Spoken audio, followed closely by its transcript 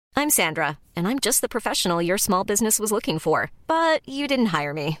I'm Sandra, and I'm just the professional your small business was looking for. But you didn't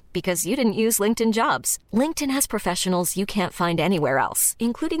hire me because you didn't use LinkedIn Jobs. LinkedIn has professionals you can't find anywhere else,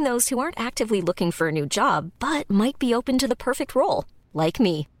 including those who aren't actively looking for a new job, but might be open to the perfect role, like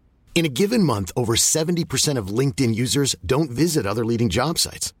me. In a given month, over 70% of LinkedIn users don't visit other leading job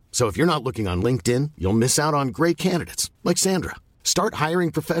sites. So if you're not looking on LinkedIn, you'll miss out on great candidates like Sandra. Start hiring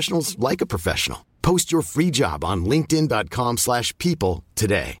professionals like a professional. Post your free job on linkedin.com/people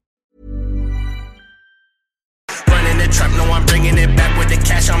today. Running the trap, no, I'm bringing it back with the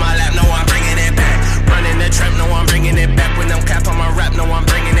cash on my lap, no, I'm bringing it back. Running the trap, no, I'm bringing it back with them cap on my rap, no, I'm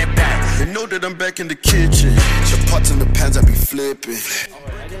bringing it back. They know that I'm back in the kitchen. The pots and the pans I be flipping.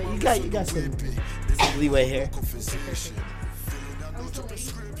 You got some leeway here.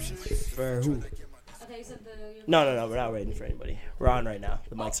 For who? No, we're not waiting for anybody. We're on right now.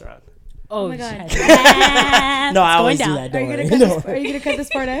 The mics are on. Oh my god. No, I always do that. Don't worry. Are you gonna cut this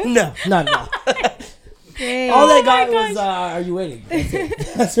part out? No, not at all. Okay. All they got was, are you waiting? That's it.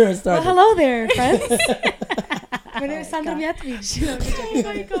 That's where it started. Well, hello there, friends. My name is Sandra Mietrovich. Oh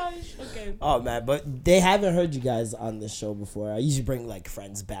my gosh. Okay. Oh man, but they haven't heard you guys on this show before. I usually bring like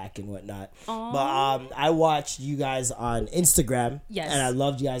friends back and whatnot. Aww. But I watched you guys on Instagram. Yes. And I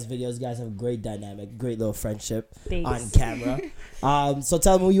loved you guys' videos. You guys have a great dynamic, great little friendship. Thanks. On camera. So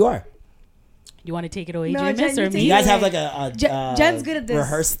tell them who you are. You want to take it away, No, James, or Do me? you guys have like a Jen's good at this.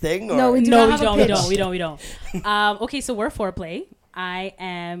 rehearsed thing? Or? No, we don't. Okay, so we're Foreplay. I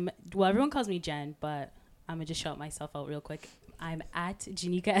am, well, everyone calls me Jen, but I'm going to just shout myself out real quick. I'm at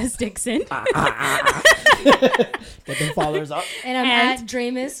Janika S. Dixon. Get them followers up. And I'm at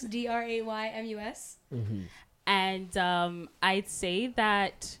Draymus, Draymus. Mm-hmm. And I'd say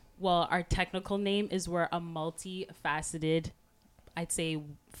that, well, our technical name is we're a multifaceted, I'd say,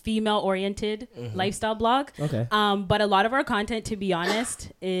 female-oriented lifestyle blog. Okay. But a lot of our content, to be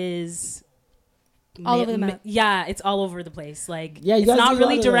honest, is all over the map. Yeah, it's all over the place. Like, Yeah, you it's guys not do a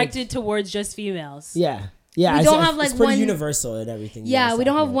really lot of, directed towards just females. Yeah. Yeah, We don't have, like, it's pretty one- universal and everything. Yeah, we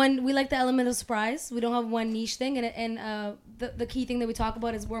don't have one. We like the element of surprise. We don't have one niche thing, and the key thing that we talk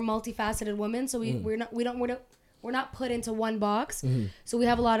about is we're multifaceted women. So we're not put into one box. So we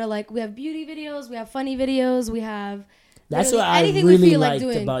have a lot of we have beauty videos, we have funny videos, we have. That's what I really liked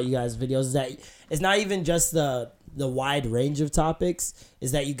about you guys' videos, is that it's not even just the wide range of topics,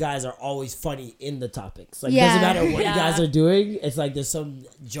 is that you guys are always funny in the topics. Like, it doesn't matter what you guys are doing. It's like there's some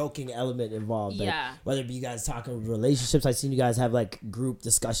joking element involved. Like, whether it be you guys talking relationships. I've seen you guys have like group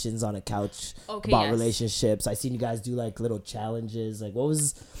discussions on a couch about relationships. I've seen you guys do like little challenges. Like, what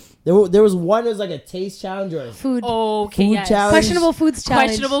was... There was one that was like a taste challenge or a food challenge. Questionable foods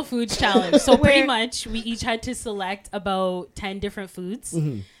challenge. So pretty much we each had to select about 10 different foods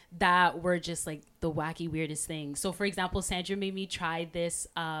that were just like the wacky weirdest things. So for example, Sandra made me try this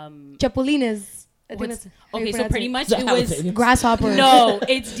chapulines. So pretty much it was grasshoppers. No,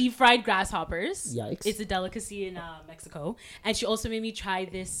 it's deep fried grasshoppers. Yikes. It's a delicacy in Mexico. And she also made me try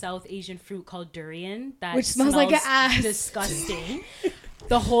this South Asian fruit called durian which smells like an ass. Disgusting.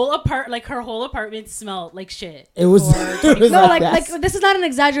 The whole her whole apartment smelled like shit. It was no, like this is not an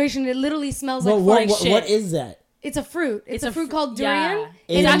exaggeration. It literally smells like shit. What is that? It's a fruit. It's a fruit called durian.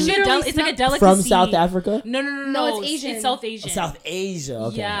 Yeah. It's actually it's like a delicacy from South Africa. No, it's Asian. It's South Asian. South Asia.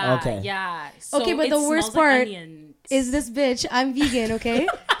 Okay. Yeah. Okay. Yeah. So okay, but the worst part is this bitch. I'm vegan. Okay,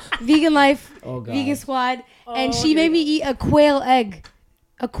 vegan life. Oh god. Vegan squad, and she made me eat a quail egg.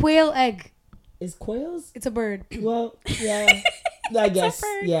 A quail egg. Is quails? It's a bird. Well, yeah. I guess.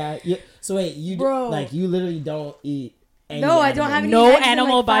 Yeah. So wait, you literally don't eat. Any no, I don't have any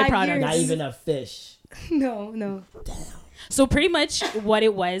animal byproducts. Not even a fish. No. Damn. So pretty much what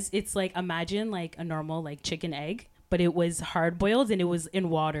it was, it's like, imagine like a normal like chicken egg, but it was hard boiled and it was in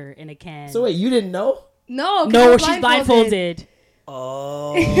water in a can. So wait, you didn't know? No, she's blindfolded.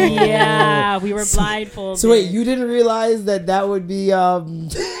 Oh. Yeah, we were blindfolded. So wait, you didn't realize that would be I didn't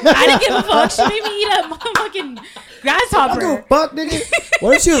give a fuck. She made me eat a fucking grasshopper. Fuck, nigga.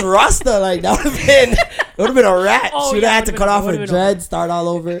 What if she was Rasta? Like, that would have been a rat. She would have had to cut off her dread, start all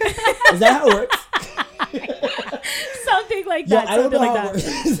over. Is that how it works? Something like that. I don't know how it works.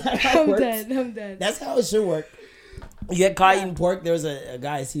 Is that how it works? I'm dead. That's how it should work. You get caught eating pork. There was a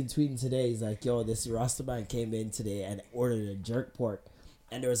guy I seen tweeting today. He's like, yo, this Rastaman came in today and ordered a jerk pork.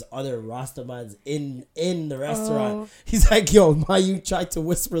 And there was other Rastamans in the restaurant. He's like, yo, why you tried to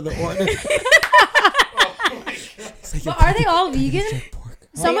whisper the order? Like, but are they all vegan?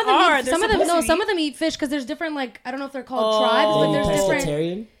 Some of them eat fish because there's different, like, I don't know if they're called tribes, but there's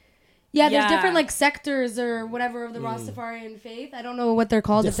different. Yeah, there's different like sectors or whatever of the Rastafarian faith. I don't know what they're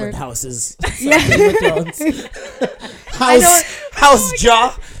called. Different houses. Yeah. House How's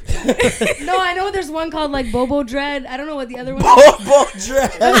jaw? No, I know there's one called like Bobo Dread. I don't know what the other one is. Bobo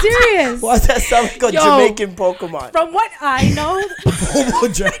Dread. I'm serious. Why does that sound like a Jamaican Pokemon? From what I know,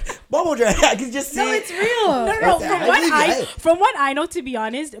 Bobo Dread. Bobo Dread. I can just see. No, it's real. no. From what I know, to be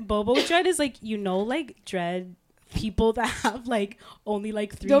honest, Bobo Dread is like like dread people that have like only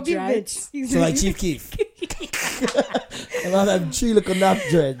like 3 Don't be dreads. bitch. So like Chief Keef. I love that 3 little nap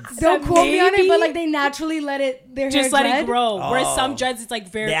dreads. Don't quote me on it, but like they naturally let their hair Just let dread. it grow. Whereas some dreads, it's like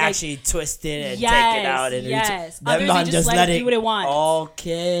very. They like, actually twist it and take it out. And yes. them Others, man they just let it do what it wants.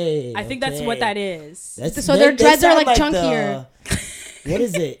 Okay. I think that's what that is. So their dreads are like chunkier. What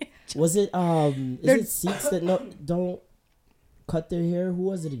is it? Was it is it Sikhs that don't cut their hair? Who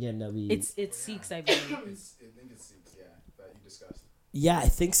was it again that we? It's Sikhs, I believe. I think it's Sikhs, yeah, that you discussed. Yeah, I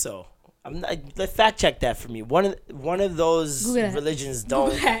think so. Let's fact check that for me. One of those religions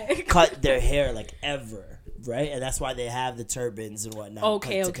don't cut their hair like ever, right? And that's why they have the turbans and whatnot.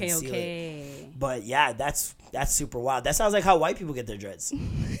 Okay. But yeah, that's super wild. That sounds like how white people get their dreads.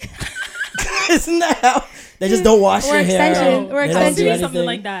 Isn't that how they just don't wash their hair? Or extension, something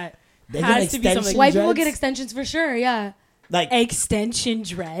like that. They has to be something. White people get extensions for sure. Yeah. Like extension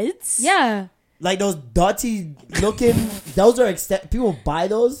dreads. Yeah. Like those dirty looking, those are people buy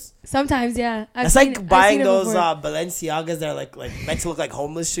those. Sometimes, yeah. It's like buying those Balenciagas that are like meant to look like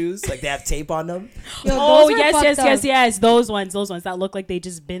homeless shoes. Like they have tape on them. Yo, yes. Those ones that look like they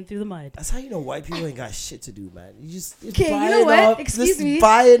just been through the mud. That's how you know white people ain't got shit to do, man. You just okay. You know what? Excuse me.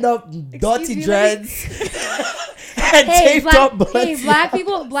 Buying up dirty dreads. And taped up Balenciaga.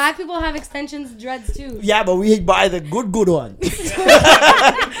 Hey, black people have extensions, dreads too. Yeah, but we buy the good one.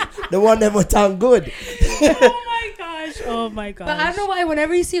 The one that would sound good. Oh my gosh. But I don't know why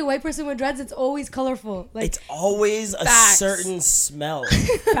whenever you see a white person with dreads, it's always colorful. Like it's always a certain smell.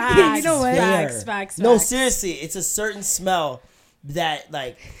 Facts. You know what? Facts. No, seriously, it's a certain smell that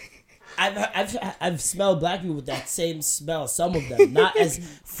like I've smelled black people with that same smell. Some of them, not as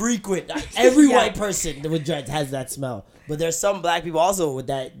frequent. Not every white person with dreads has that smell, but there's some black people also with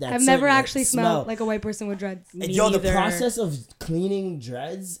that. I've never actually smelled like a white person with dreads. The process of cleaning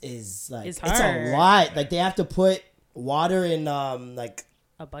dreads is like it's a lot. Like they have to put water in like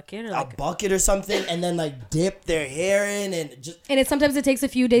a bucket or something, and then like dip their hair in and sometimes it takes a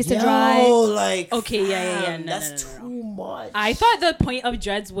few days to dry. Like okay, yeah. No, that's too much. I thought the point of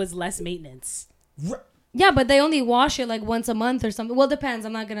dreads was less maintenance. Yeah, but they only wash it like once a month or something. Well, it depends.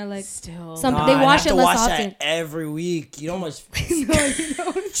 I'm not gonna like. Still, they wash it less often. Every week. You almost. You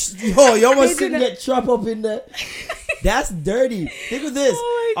you almost couldn't get Trump up in the. That's dirty. Think of this.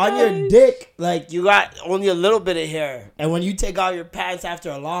 On your dick, like you got only a little bit of hair, and when you take out your pants after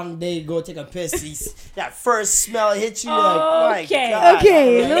a long day, go take a piss. That first smell hits you. Like, my God.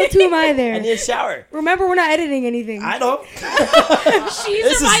 Okay, a little too high there. And you shower. Remember, we're not editing anything. I know.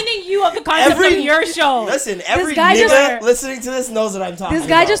 She's reminding you of the concept of your show. Listen, every nigga listening to this knows what I'm talking about. This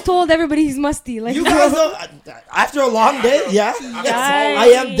guy just told everybody he's musty. Like you girls know, after a long day, yes, I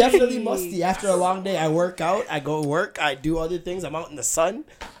am definitely musty. After a long day, I work out, I go to work, I do other things. I'm out in the sun.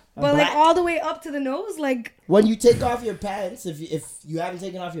 But like all the way up to the nose, like when you take off your pants, if you haven't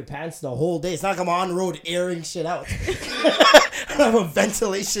taken off your pants the whole day, it's not like I'm on the road airing shit out. I have a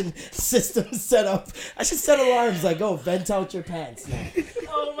ventilation system set up. I should set alarms like, oh, vent out your pants now.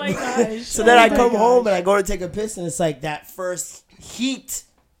 Oh my gosh. So then I come home and I go to take a piss, and it's like that first heat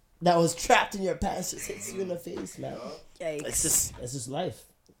that was trapped in your pants just hits you in the face, man. Yikes. It's just life.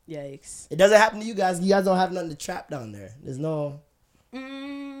 Yikes. It doesn't happen to you guys. You guys don't have nothing to trap down there. There's no...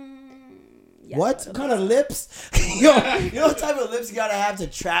 Yeah, what kind of lips? You know what type of lips you gotta have to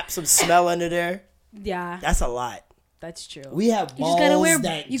trap some smell under there? Yeah. That's a lot. That's true. We have balls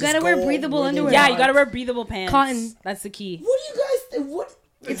you gotta wear breathable underwear. Yeah, you gotta wear breathable pants. Cotton. That's the key. What do you guys think? What?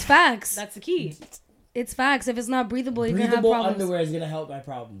 It's facts. That's the key. It's facts. If it's not breathable, you're gonna have problems. Breathable underwear is gonna help my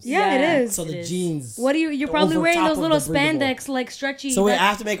problems. Yeah, it is. So the jeans. What are you're probably wearing those little spandex like stretchy. So wait, I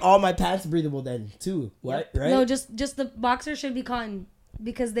have to make all my pants breathable then too. What? Right? No, just the boxers should be cotton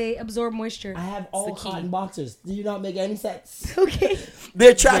because they absorb moisture. I have all cotton boxers. Do you not make any sense? Okay.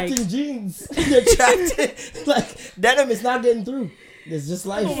 They're trapped in jeans. They're trapped in, like denim is not getting through. It's just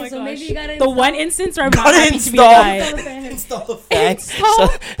life. Oh my gosh. Maybe you gotta one instance where I'm not happy to be a guy. Install the fan.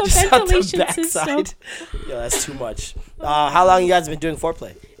 The ventilation system. Yo, that's too much. How long you guys been doing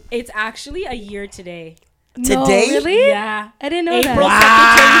foreplay? It's actually a year today. Today? No, really? Yeah. I didn't know April that.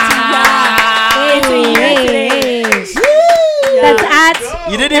 2nd, it's a year today. That's at.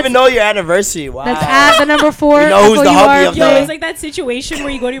 You didn't even know your anniversary. Wow. That's at the number 4. You know who's the hubby of Yo, it's like that situation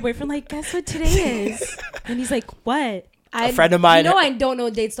where you go to your boyfriend like, guess what today is? And he's like, what? A friend of mine. You know, I don't know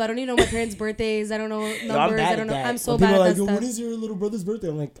dates, so I don't even know my parents' birthdays. I don't know numbers. I don't know. I'm so bad at that stuff. When is your little brother's birthday?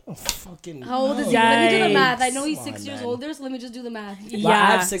 I'm like, oh, fucking. How old is he? Let me do the math. I know he's 6 years older, so let me just do the math. Yeah, I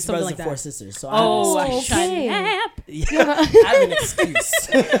have 6 brothers and 4 sisters. So okay. I have an excuse.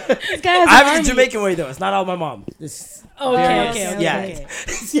 This guy has I have it the Jamaican way though. It's not all my mom. Okay. Yeah.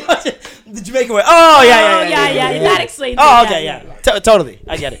 The Jamaican way. Oh yeah. That explains. Oh, okay, yeah. Totally.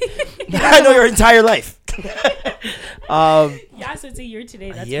 I get it. I know your entire life. Yeah, so it's a year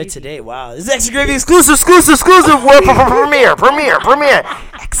today. That's year crazy. today. Wow. This is Extra Gravy exclusive world premiere.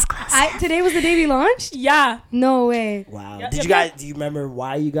 Exclusive. Today was the day we launched? Yeah. No way. Wow. Yep, Do you remember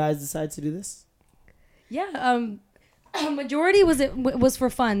why you guys decided to do this? Yeah. Majority was for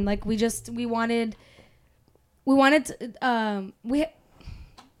fun. Like we wanted to,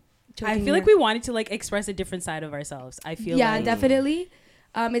 I feel like we wanted to like express a different side of ourselves. I feel like. Definitely.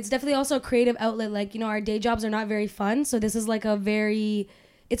 It's definitely also a creative outlet. Like, you know, our day jobs are not very fun. So this is like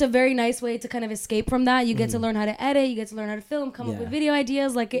it's a very nice way to kind of escape from that. You get to learn how to edit. You get to learn how to film, come up with video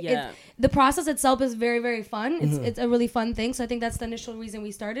ideas. Like the process itself is very, very fun. It's a really fun thing. So I think that's the initial reason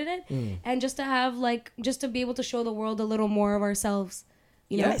we started it. And just to have just to be able to show the world a little more of ourselves.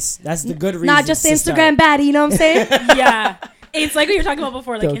 You know? Yes, that's the good reason. Not just the Instagram baddie, you know what I'm saying? Yeah. It's like what you were talking about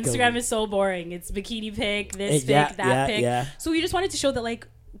before. Like Instagram is so boring. It's bikini pic, this pic, that pic. Yeah. So we just wanted to show that like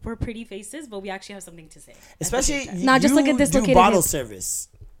we're pretty faces, but we actually have something to say. Especially not just like a dislocated bottle service.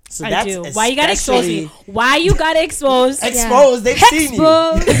 So I do. Why you gotta expose me? Why you gotta expose? Expose. They've seen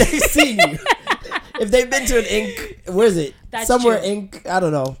you. They've seen you. If they've been to an Ink, where is it? That's somewhere true. Ink. I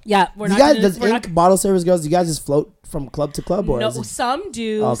don't know. Yeah, Ink bottle service girls? Do you guys just float from club to club, or no? Some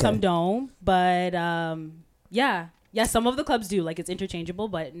do, some don't. But yeah, some of the clubs do. Like it's interchangeable,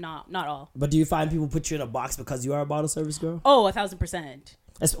 but not all. But do you find people put you in a box because you are a bottle service girl? Oh, 1,000%.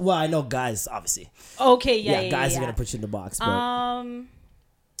 Well, I know guys, obviously. Okay, yeah. Guys are gonna put you in the box. But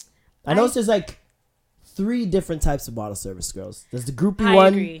I know there's like 3 different types of bottle service girls. There's the groupie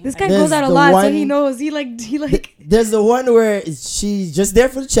one. Agree. This guy goes out a lot, so he knows. He like. There's the one where she's just there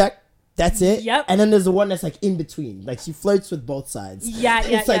for the check. That's it. Yep. And then there's the one that's like in between. Like she flirts with both sides. Yeah.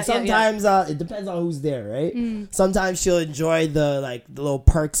 It's like sometimes it depends on who's there, right? Sometimes she'll enjoy the little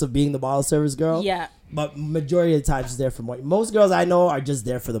perks of being the bottle service girl. Yeah. But majority of the time she's there for money. Most girls I know are just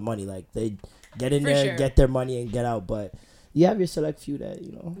there for the money. Like they get in there, get their money, and get out. But you have your select few that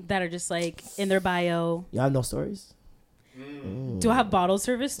that are just like in their bio. You have no stories? Do I have bottle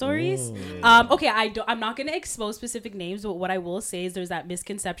service stories? Okay, I'm not gonna expose specific names, but what I will say is there's that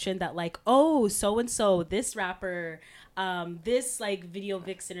misconception that like, oh, so and so, this rapper, this like video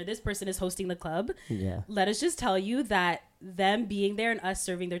vixen or this person is hosting the club. Yeah. Let us just tell you that them being there and us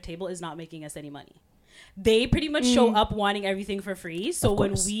serving their table is not making us any money. They pretty much show up wanting everything for free. So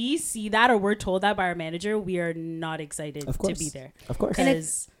when we see that or we're told that by our manager, we are not excited to be there. Of course. And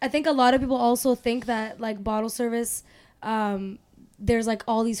I think a lot of people also think that like bottle service, there's like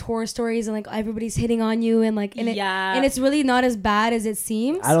all these horror stories and like everybody's hitting on you and like and it's really not as bad as it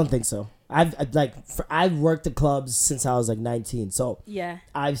seems. I don't think so. I've worked at clubs since I was like 19, so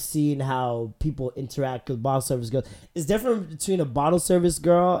I've seen how people interact with bottle service girls. It's different between a bottle service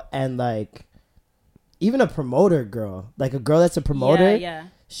girl and like even a promoter girl, like a girl that's a promoter.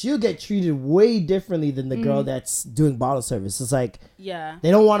 She'll get treated way differently than the girl that's doing bottle service. It's like they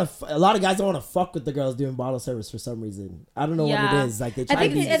don't want to. A lot of guys don't want to fuck with the girls doing bottle service for some reason. I don't know what it is. Like they try I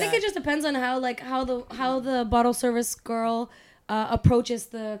think it just depends on how the bottle service girl approaches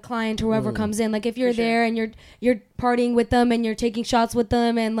the client or whoever comes in. Like if you're there and you're partying with them and you're taking shots with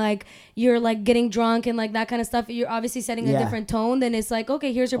them and like you're like getting drunk and like that kind of stuff, you're obviously setting a different tone. Then it's like,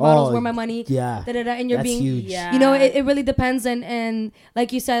 okay, here's your bottles, where my money, and you're being huge. You know, it really depends. And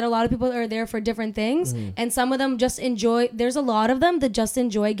like you said, a lot of people are there for different things, and some of them just enjoy. There's a lot of them that just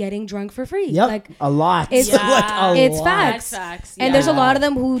enjoy getting drunk for free. Like a lot. It's it's facts. Facts. And there's a lot of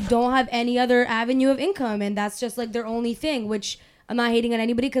them who don't have any other avenue of income, and that's just like their only thing. Which I'm not hating on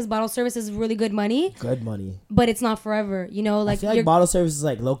anybody because bottle service is really good money. Good money. But it's not forever, you know. Like, I feel like bottle service is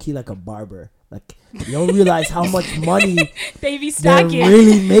like low key like a barber. Like you don't realize how much money they be stacking. They're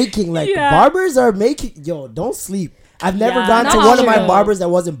really making. Like barbers are making. Yo, don't sleep. I've never gone to one of my barbers that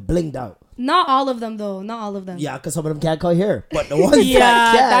wasn't blinged out. Not all of them though. Not all of them. Yeah, because some of them can't cut hair. But the ones that can.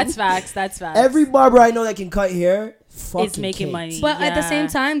 That's facts. That's facts. Every barber I know that can cut hair is making money. But at the same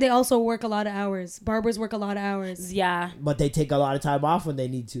time, they also work a lot of hours. Barbers work a lot of hours. Yeah. But they take a lot of time off when they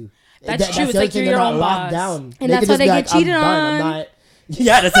need to. That's true. It's like you're your own boss. Down. And that's why they get cheated on.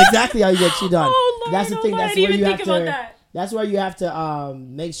 Yeah, that's exactly how you get cheated on. Oh, Lord, that's the thing. Lord, That's where you have to. that. That's where you have to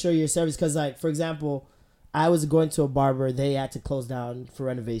make sure your service. Because, like, for example, I was going to a barber. They had to close down for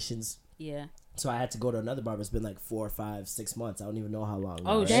renovations. Yeah. So I had to go to another barber. It's been like 4, 5, 6 months. I don't even know how long.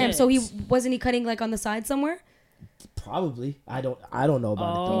 Oh, right? Damn. So wasn't he cutting like on the side somewhere? Probably. I don't know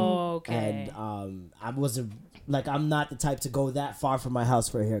about it though. Okay. And I wasn't like, I'm not the type to go that far from my house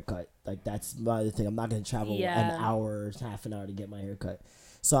for a haircut. Like, that's my other thing. I'm not gonna travel an hour, half an hour to get my haircut.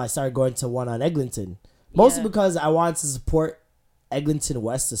 So I started going to one on Eglinton, mostly because I wanted to support Eglinton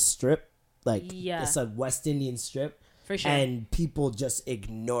West, a strip. Like, it's a West Indian strip. For sure. And people just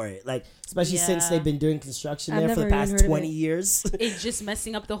ignore it. Like, especially since they've been doing construction there for the past 20 years. It's just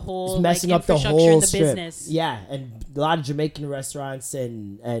messing up the whole infrastructure in the business. Yeah, and a lot of Jamaican restaurants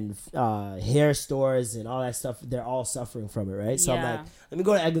and hair stores and all that stuff, they're all suffering from it, right? So I'm like, let me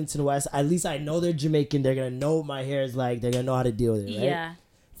go to Eglinton West. At least I know they're Jamaican. They're going to know what my hair is like. They're going to know how to deal with it, right? Yeah.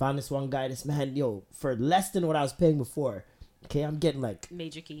 Found this one guy, this man, for less than what I was paying before. Okay, I'm getting like...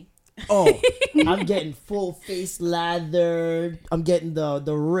 Major key. Oh, I'm getting full face lather. I'm getting the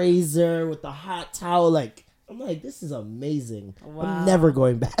razor with the hot towel. Like, I'm like, this is amazing. Wow. I'm never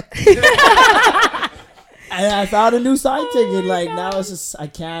going back. And I found a new side thing, and like now it's just I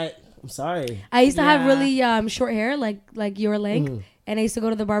can't. I'm sorry. I used to have really short hair, like your length, and I used to go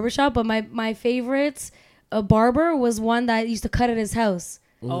to the barbershop. But my favorite barber was one that used to cut at his house.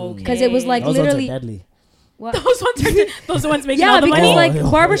 Okay, because it was like those literally. Ones are deadly. What? Those ones making all the money. Yeah, because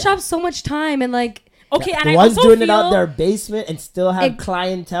like barbershop's so much time and like. Okay, and the I ones also doing feel... it out their basement and still have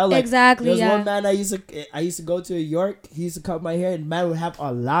clientele. Like, exactly. There was one man I used to go to York. He used to cut my hair, and man would have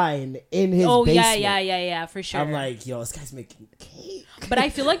a line in his basement. Yeah, for sure. I'm like, yo, this guy's making cake. But I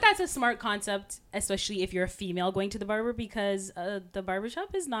feel like that's a smart concept, especially if you're a female going to the barber, because the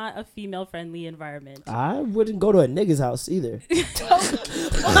barbershop is not a female-friendly environment. I wouldn't go to a nigga's house either. Okay,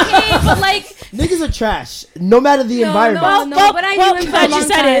 but like... Niggas are trash, no matter the environment. No, but I knew him for a long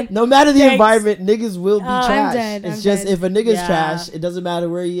time. No matter the environment, niggas will be trash. I'm dead. It's just if a nigga's trash, it doesn't matter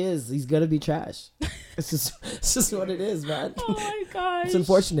where he is. He's gonna be trash. It's just what it is, man. Oh my gosh. It's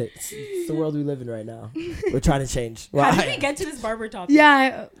unfortunate. It's the world we live in right now. We're trying to change. How did we get to this barber topic?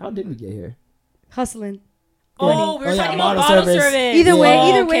 Yeah. How did we get here? Hustling. Oh, we were talking about bottle service. Either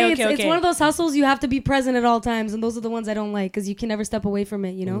way, it's one of those hustles you have to be present at all times, and those are the ones I don't like because you can never step away from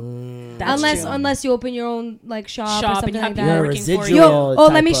it, you know. Unless you open your own like shop or something like that.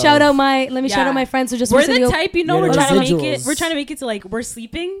 Let me shout out my friends who just. We're the type, we're trying to make it to like we're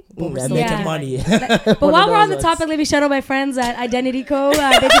sleeping, but we're making money. But while we're on the topic, let me shout out my friends at Identity Co.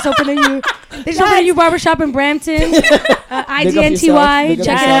 They just opened a new barbershop in Brampton. IDNTY.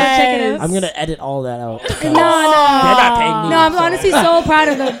 Check it out. I'm gonna edit all that out. No, I'm honestly so proud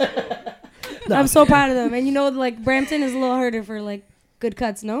of them. I'm so proud of them. And like Brampton is a little harder for like good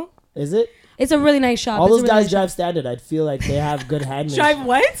cuts, no? Is it? It's a really nice shop. All those guys drive standard. I'd feel like they have good hand. Drive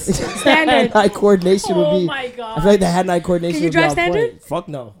what? Standard. Hand-eye coordination would be. Oh my god. I feel like the hand-eye coordination. Can you drive standard? Fuck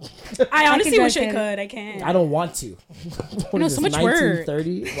no. I honestly wish I could. I can't. I don't want to. So much work.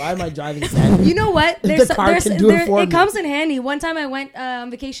 1930. Why am I driving standard? You know what? It comes in handy. One time I went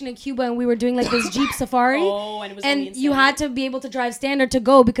on vacation in Cuba and we were doing like this Jeep safari. Oh, and it was you had to be able to drive standard to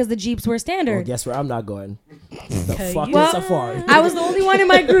go because the Jeeps were standard. Well, guess where I'm not going. The fucking safari. I was the only one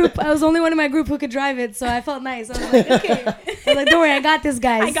in my group who could drive it, so I felt nice. I was like, okay. I was like, don't worry, I got this,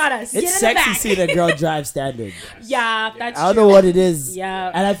 guys. I got us. It's sexy seeing a girl drive standard. Yeah, that's true. I don't know what it is.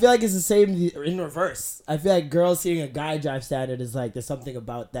 Yeah. And I feel like it's the same in reverse. I feel like girls seeing a guy drive standard is like, there's something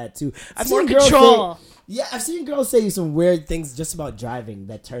about that too. I've seen control. I've seen girls say some weird things just about driving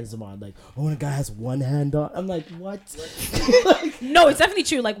that turns them on. Like, oh, when a guy has one hand on. I'm like, what? No, it's definitely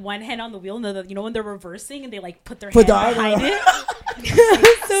true. Like one hand on the wheel, and when they're reversing and they like put their hand behind it.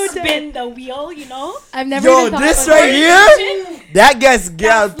 So spin the wheel, I've never even thought this right here, that gets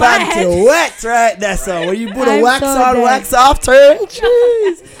got panty wet right there. So when you put a wax on, wax off turn,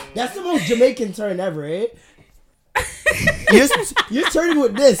 jeez. That's the most Jamaican turn ever, eh? You're turning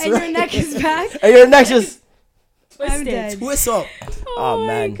with this, and right? your neck is back. And your neck just twist up. Oh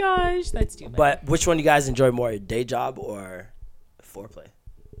man, my gosh, that's too bad. But which one do you guys enjoy more, day job or foreplay?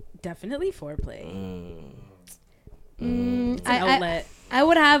 Definitely foreplay. It's an outlet. I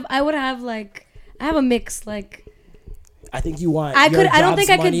would have like I have a mix like. I think you want. I don't think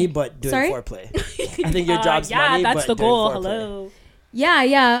I could. Money, but doing foreplay. I think your job's money. Yeah, that's the goal. Hello.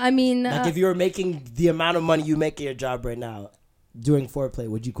 Yeah. I mean, like if you were making the amount of money you make at your job right now, doing foreplay,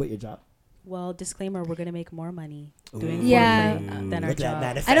 would you quit your job? Well, disclaimer: we're gonna make more money doing foreplay than our job.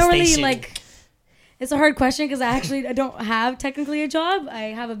 I don't really like. It's a hard question because I don't have technically a job.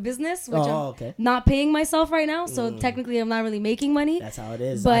 I have a business, which I'm not paying myself right now. So technically, I'm not really making money. That's how it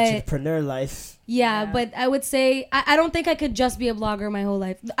is. But entrepreneur life. Yeah, but I would say I don't think I could just be a blogger my whole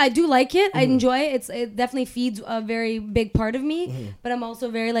life. I do like it. I enjoy it. It definitely feeds a very big part of me. But I'm also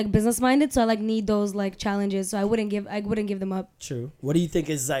very like business minded, so I like need those like challenges. So I wouldn't give them up. True. What do you think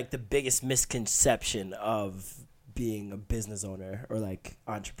is like the biggest misconception of being a business owner or like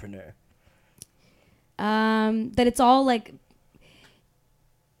entrepreneur? That it's all like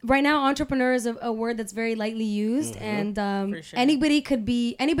right now entrepreneur is a word that's very lightly used, and sure. anybody could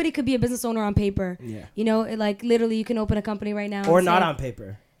be a business owner on paper. Yeah. You know, like literally you can open a company right now or not on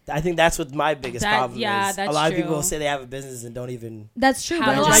paper. I think that's what my biggest problem is. That's a lot of people say they have a business and don't even that's true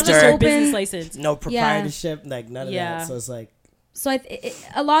have a business license. No proprietorship, like none of that. So it's like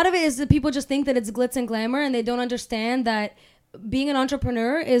a lot of it is that people just think that it's glitz and glamour, and they don't understand that being an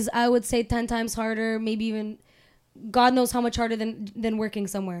entrepreneur is, I would say, 10 times harder, maybe even God knows how much harder than working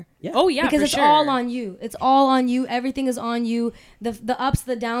somewhere. Yeah. Oh yeah, because it's all on you. It's all on you. Everything is on you. The ups,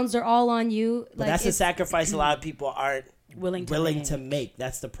 the downs are all on you. But that's a sacrifice a lot of people aren't willing to make.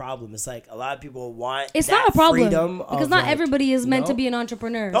 That's the problem. It's like a lot of people want it's not a problem because not everybody is meant to be an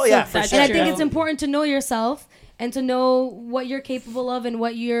entrepreneur. Oh yeah, for sure. And I think it's important to know yourself and to know what you're capable of and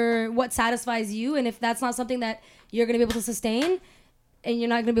what satisfies you. And if that's not something that you're going to be able to sustain and you're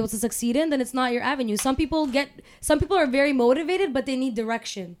not going to be able to succeed in, then it's not your avenue. Some people are very motivated, but they need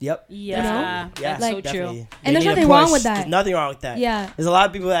direction. Yep. Yeah. You know? Yeah, like, so true. And there's nothing wrong with that. There's nothing wrong with that. Yeah. There's a lot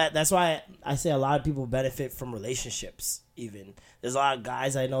of people that's why I say a lot of people benefit from relationships even. There's a lot of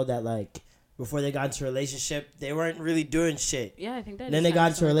guys I know that like before they got into a relationship, they weren't really doing shit. Yeah, I think that. And then they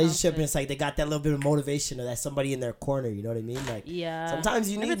got into a relationship, and it's like they got that little bit of motivation or that somebody in their corner. You know what I mean? Like,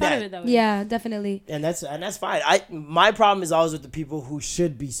 sometimes you need that. Yeah, definitely. And that's fine. My problem is always with the people who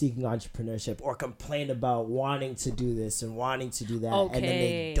should be seeking entrepreneurship or complain about wanting to do this and wanting to do that, and then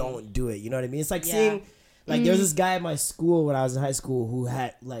they don't do it. You know what I mean? It's like seeing, like, there was this guy at my school when I was in high school who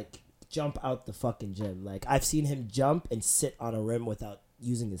had like jump out the fucking gym. Like I've seen him jump and sit on a rim without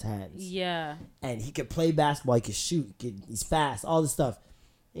using his hands. Yeah. And he could play basketball, he could shoot, he's fast, all this stuff.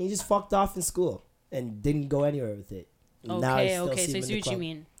 And he just fucked off in school and didn't go anywhere with it. Okay, so I see what you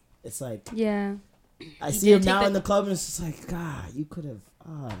mean. It's like, yeah. I see him now in the club and it's just like, God, you could have,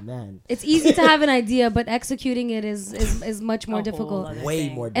 oh man. It's easy to have an idea, but executing it is much more difficult. Way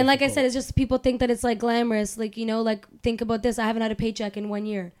more difficult. And like I said, it's just people think that it's like glamorous. Like, you know, like think about this. I haven't had a paycheck in 1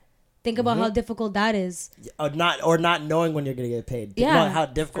 year. Think about how difficult that is. Or not knowing when you're going to get paid. Think about how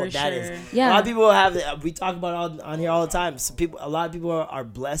difficult that is. Yeah. A lot of people have, we talk about it on here all the time. A lot of people are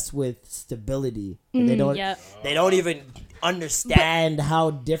blessed with stability. And they don't even understand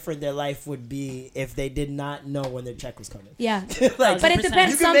how different their life would be if they did not know when their check was coming. Yeah. Like, but it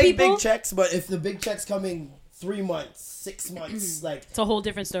depends. You can make big checks, but if the big check's coming 3 months, 6 months, like it's a whole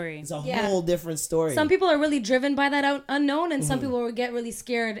different story. It's a whole different story. Some people are really driven by that unknown, and some people will get really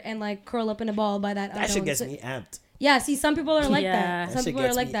scared and like curl up in a ball by that unknown. That shit gets me amped. Yeah, see, some people are like that. Some people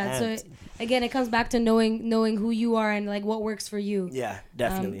are like that. So again, it comes back to knowing who you are and like what works for you. Yeah,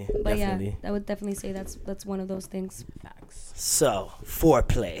 definitely. But yeah, I would definitely say that's one of those things. Facts. So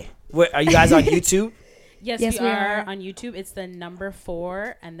foreplay. Are you guys on YouTube? Yes, we are on YouTube. It's the number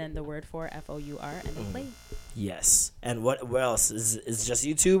 4 and then the word 4, FOUR, and then play. Yes. And what else? Is just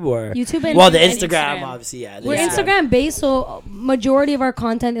YouTube or YouTube and the Instagram obviously, yeah. We're Instagram based, so majority of our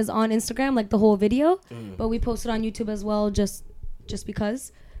content is on Instagram, like the whole video. But we post it on YouTube as well just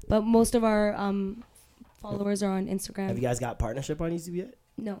because. But most of our followers are on Instagram. Have you guys got partnership on YouTube yet?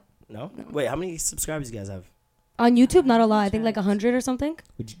 No. Wait, how many subscribers do you guys have? On YouTube, not a lot. I think like 100 or something.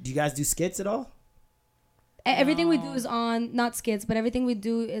 Do you guys do skits at all? Everything we do is on, not skits, but everything we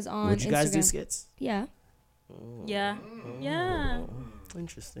do is on Instagram. Would you guys do skits? Yeah. Yeah.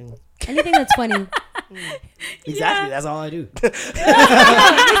 Interesting. Anything that's funny. Exactly. That's all I do.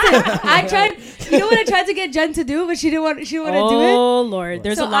 I tried. You know what I tried to get Jen to do, but she didn't want to do it. Oh Lord,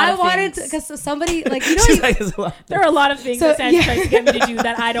 there's a lot of things. I wanted to, because somebody like you know. There are a lot of things that Sandy tries to get me to do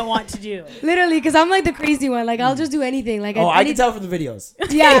that I don't want to do. Literally, because I'm like the crazy one. Like I'll just do anything. Like I can tell from the videos.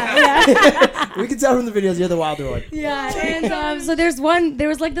 Yeah. We can tell from the videos you're the wilder one. Yeah, and so there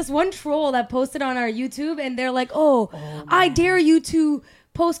was like this one troll that posted on our YouTube, and they're like, I dare you to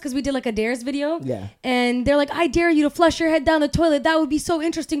post, because we did like a dares video, and they're like, I dare you to flush your head down the toilet, that would be so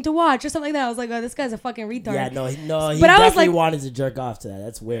interesting to watch, or something like that. I was like, oh, this guy's a fucking retard. Yeah, no, he definitely wanted to jerk off to that.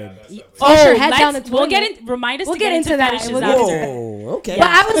 That's weird. Flush your head down the toilet. We'll get into that. Okay. But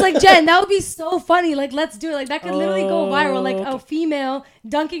I was like, Jen, that would be so funny, like let's do it, like that could literally go viral, like a female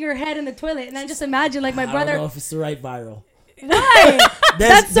dunking her head in the toilet. And I just imagine like my brother, I don't know if it's the right viral. Why?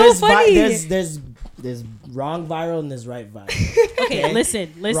 That's so funny. There's There's wrong viral and there's right viral. Okay,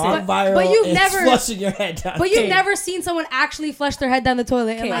 listen. Wrong viral but you've is never- flushing your head down. But you've never seen someone actually flush their head down the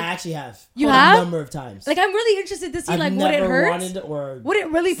toilet. And I like, actually have. You a have? number of times. like, I'm really interested to see I've like would it never hurt? wanted or Would it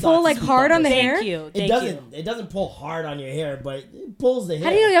really thought pull to like speak hard on the this. hair? Thank you. It doesn't. It doesn't pull hard on your hair, but it pulls the hair. How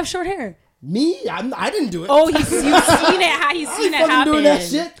do you know you have short hair? Me? I didn't do it. Oh, you've seen it. He's seen it fucking happen. doing that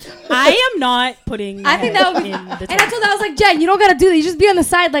shit. I am not putting. I think that would be. in And the I told her, I was like, Jen, you don't gotta do that. You just be on the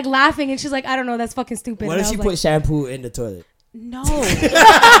side like laughing, and she's like, I don't know, that's fucking stupid. What And if I she was put like, shampoo in the toilet? No.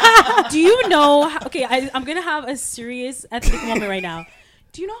 Do you know? Okay, I'm gonna have a serious ethnic moment right now.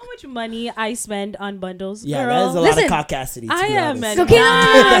 Do you know how much money I spend on bundles? Yeah, girl? that is a lot Listen, of caucasity. I am honest. not Okay,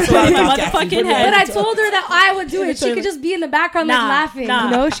 That's a lot of my caucasity. motherfucking But head. But I told her that I would do it. She could just be in the background like Nah, laughing. nah.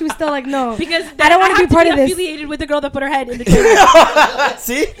 You know, she was still like, no, Because I don't want to be part of this. Affiliated with the girl that put her head in the toilet.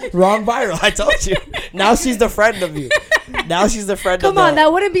 See? Wrong viral. I told you. Now she's the friend of you. Now she's the friend of Come on,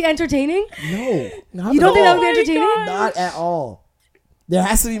 that wouldn't be entertaining. No. Not You at don't think that would be all. entertaining? Not at all. There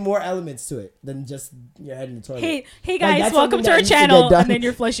has to be more elements to it than just your head in the toilet. Hey Like, guys, that's welcome something to that our needs to get channel, done. and then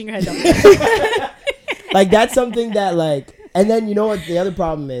you're flushing your head down. Like, that's something that, like, and then you know what the other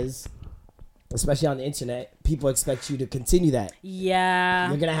problem is, especially on the internet, people expect you to continue that. Yeah.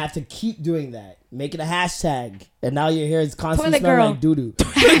 You're gonna have to keep doing that. Make it a hashtag, and now your hair is constantly Toilet smelling girl. like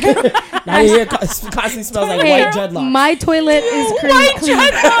doo-doo. Now your hair constantly smells like Hey, white dreadlocks. my toilet is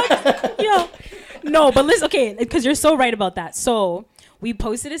clean. Yo. No, but listen, okay, because you're so right about that. So we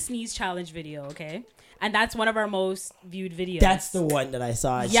posted a sneeze challenge video, okay? And that's one of our most viewed videos. That's the one that I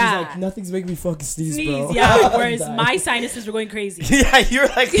saw. Yeah. She's like, nothing's making me fucking sneeze, sneeze, bro. yeah. Whereas I'm my dying. sinuses were going crazy. Yeah, you're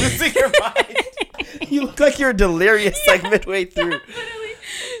like losing your mind. You look like you're delirious like midway through.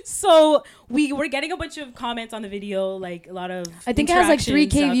 So we were getting a bunch of comments on the video, like a lot of. I think it has like 3K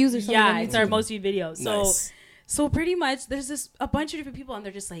interactions. views or something Yeah, on it's our YouTube. most viewed video. So, Nice. so pretty much, there's a bunch of different people, and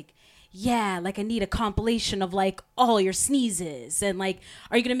they're just like, yeah, like I need a compilation of like all your sneezes, and like,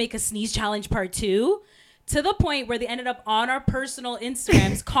 are you gonna make a sneeze challenge part 2? To the point where they ended up on our personal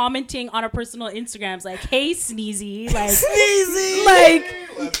Instagrams, commenting on our personal Instagrams, like, "Hey, Sneezy, like, Sneezy.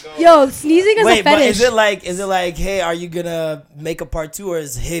 like, Yo, sneezing is a Wait, but fetish. is it like, hey, are you gonna make a part 2, or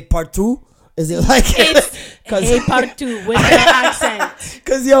is hey part 2? Is it like it's cause, hey part 2 with the accent."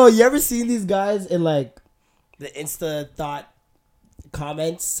 Cause yo, you ever seen these guys in like the Insta thought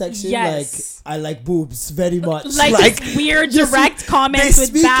comments section? Yes. Like, I like boobs very much. Like this weird just- direct comments they with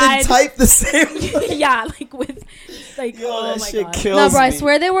speak bad. and type the same. Yeah, like with, like, Yo, oh that my shit god, kills no, bro, I me.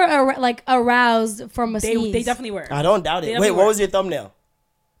 swear they were like aroused from a they sneeze. definitely were. I don't doubt They it. definitely Wait, what were. was your thumbnail?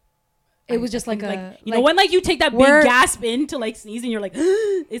 It was just like a, Like, you know when like you take that big we're- gasp in to like sneeze and you're like,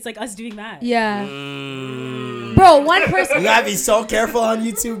 it's like us doing that. yeah. Bro, one You person. gotta be so careful on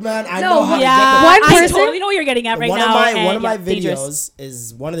YouTube, man. I No, know how Yeah, to get One I person- totally know what you're getting at right one now. of my and one of my yeah, dangerous. videos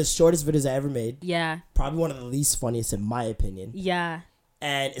is one of the shortest videos I ever made. Yeah, Probably one of the least funniest in my opinion. yeah.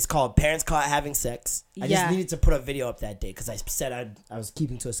 And it's called Parents Caught Having Sex. I Yeah. just needed to put a video up that day because I said I was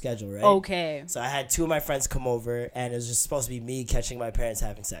keeping to a schedule, right? Okay. So I had 2 of my friends come over, and it was just supposed to be me catching my parents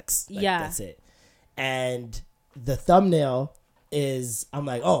having sex. Like, Yeah. that's it. And the thumbnail is, I'm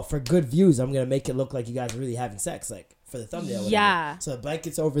like, oh, for good views, I'm gonna make it look like you guys are really having sex, like for the thumbnail. whatever. Yeah. So the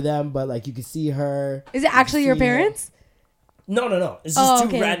blanket's over them, but like you can see her. Is it actually your See her. parents? No. It's Oh, just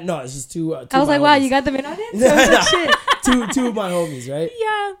okay. two random. No, it's just two. I was like, wow, you got them in on it? So I was like, shit. two of my homies, right?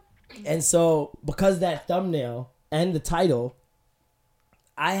 Yeah. And so because that thumbnail and the title,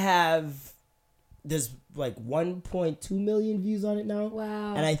 there's like 1.2 million views on it now.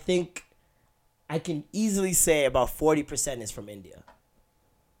 Wow. And I think I can easily say about 40% is from India.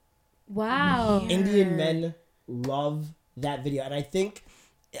 Wow. Indian men love that video. And I think,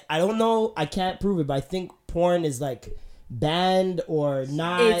 I don't know, I can't prove it, but I think porn is like banned or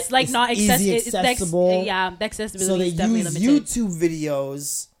not. It's like not easy accessible. accessible. The accessibility So they is definitely use limited. YouTube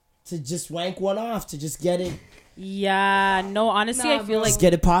videos to just wank one off, to just get it, Yeah, no, honestly, Nah, I feel bro. like just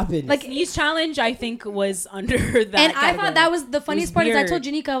get it popping. like Sneeze Challenge, I think was under that. And I thought category. that was the funniest part. Is I weird. told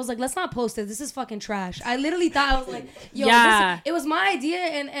Janika, I was like, let's not post it. This is fucking trash. I literally thought, I was like, yo, Yeah. it was my idea,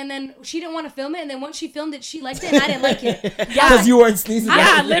 and then she didn't want to film it, and then once she filmed it, she liked it, and I didn't like it. because you weren't sneezing.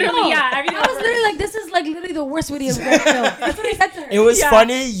 Yeah, back. literally, No. yeah. Everything I was literally like, this is like literally the worst video we've ever filmed. That's what I said to her. It was Yeah.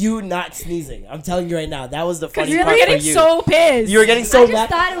 funny you not sneezing. I'm telling you right now, that was the funny you part were getting for you. so pissed. You were getting I so just mad.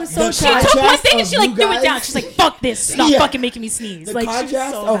 thought it was so The She trash. took one contrast thing and of she like you threw it guys- down. She's like, "Fuck this! Stop Yeah. fucking making me sneeze." The Like she was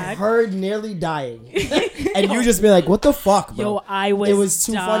contrast so of mad. her nearly dying, and you just be like, "What the fuck, bro?" Yo, I was. It was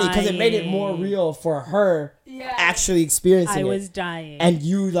too funny because it made it more dying. real for her Yeah. actually experiencing I it. was dying. And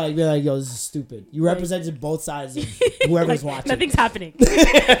you like be like, "Yo, this is stupid." You represented both sides of whoever's like, watching. nothing's happening. But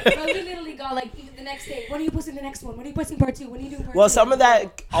we literally got like even the next day. When are you posting the next one? When are you posting part 2? When are you doing part 2? Well, some of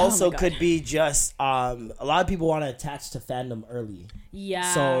that also could be just a lot of people want to attach to fandom early.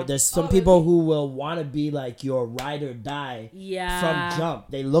 Yeah. So there's some people who will want to be like your ride or die from jump.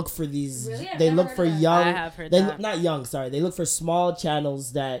 They look for these. Really? They look for young. I have heard that. Not young. Sorry, they look for small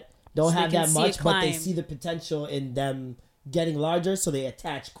channels that don't have that much, but they see the potential in them getting larger, so they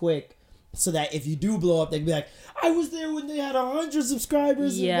attach quick. So that if you do blow up, they can be like, I was there when they had 100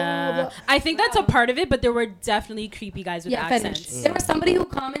 subscribers. Yeah. And blah, blah, blah. I think that's a part of it, but there were definitely creepy guys with accents. There was somebody who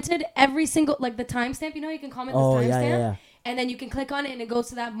commented every single, like the timestamp, you can comment this timestamp. And then you can click on it and it goes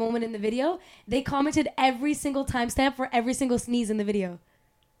to that moment in the video. They commented every single timestamp for every single sneeze in the video.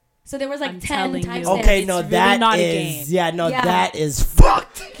 So there was like 10 timestamps. Okay, no, that not is, that is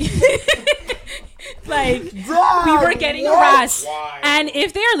fucked. Like, we were getting harassed. And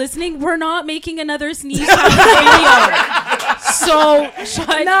if they are listening, we're not making another sneeze video. So shut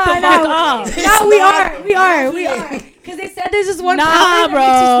the fuck up. No, we are. Because they said there's just one powder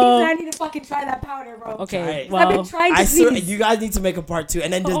bro. And I need to fucking try that powder, bro. Okay, well, I've been trying to sneeze. You guys need to make a part 2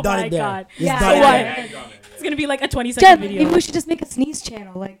 and then just done it there. God. Yeah. It's gonna be like a 20-second video. Maybe we should just make a sneeze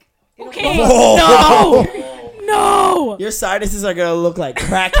channel. Like, okay. No. Your sinuses are gonna look like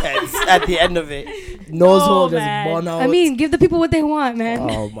crackheads at the end of it. Nose hole just blown out. I mean, give the people what they want, man.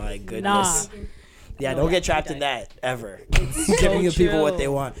 Oh my goodness. Yeah, don't get trapped in that ever. Giving the people what they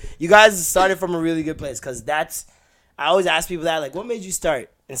want. You guys started from a really good place because I always ask people that, like, what made you start?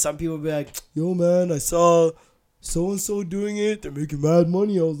 And some people be like, yo, man, I saw so-and-so doing it. They're making mad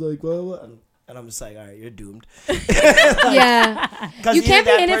money. I was like, well, and I'm just like, all right, you're doomed. Yeah. You can't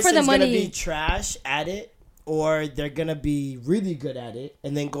be in it for the money. Going to be trash at it or they're going to be really good at it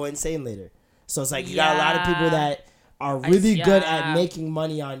and then go insane later. So it's like you got a lot of people that are really good at making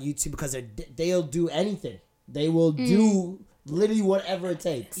money on YouTube because they'll do anything. They will do literally whatever it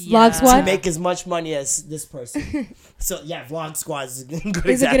takes to make as much money as this person. So yeah, Vlog Squad is a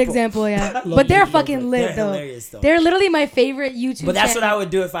good example. Yeah. But they're fucking lit though. Hilarious, though. They're literally my favorite YouTube. But that's what I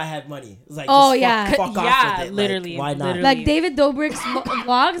would do if I had money. It's like, fuck off with it. Literally. Like, why not? Like David Dobrik's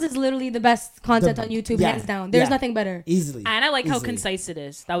vlogs is literally the best content on YouTube, hands down. There's nothing better. Easily. And I like how concise it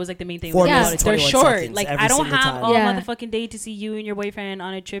is. That was like the main thing. 4 minutes, they're short. Like I don't have time. all motherfucking day to see you and your boyfriend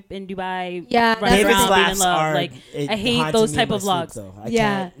on a trip in Dubai. Yeah, David's laughs are. Like I hate those type of vlogs.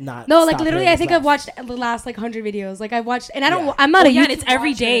 No, like literally, I think I've watched the last like 100 videos. Like I watched, and I'm not a YouTube. And it's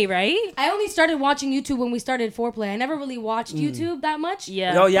every day, right? I only started watching YouTube when we started Foreplay. I never really watched YouTube that much.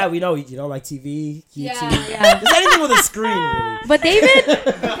 Yeah. No, yeah, we know. You don't like TV, YouTube. Yeah. There's anything with a screen, really. But David,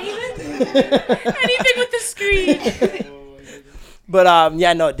 anything with the screen. But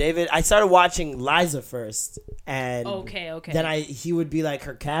David. I started watching Liza first, and then he would be like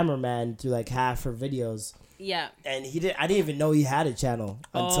her cameraman through like half her videos. Yeah. And I didn't even know he had a channel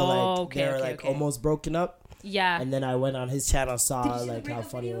until they were almost broken up. Yeah. And then I went on his channel, saw like how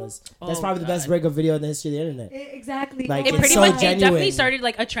funny it was. That's probably the best breakup video in the history of the internet. Exactly. Like it it's so genuine. It definitely started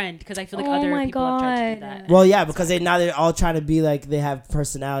like a trend because I feel like other people have tried to do that. Well, yeah, because now they're all trying to be like they have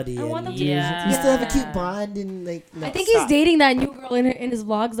personality. I want them to you still have a cute bond and like. No, I think he's dating that new girl in his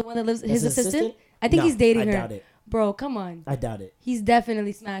vlogs, the one that lives his assistant. I think he's dating her. I doubt it. Bro, come on. I doubt it. He's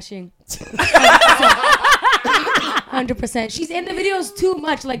definitely smashing. 100%. She's in the videos too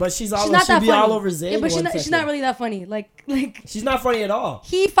much. Like, but she's not that funny. All over Zayn. Yeah, but she's not really that funny. Like she's not funny at all.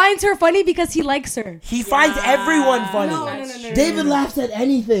 He finds her funny because he likes her. He finds everyone funny. No. David laughs at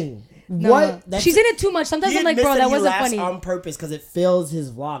anything. No. What? She's in it too much. Sometimes I'm like, bro, that wasn't funny. On purpose because it fills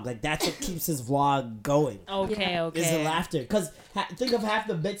his vlog. Like that's what keeps his vlog going. Okay. Is the laughter? Because think of half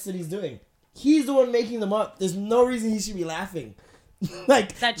the bits that he's doing. He's the one making them up. There's no reason he should be laughing.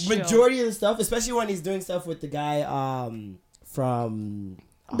 Like that's majority of the stuff, especially when he's doing stuff with the guy from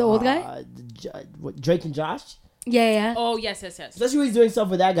the old guy, Drake and Josh. Yeah. Oh yes. Especially when he's doing stuff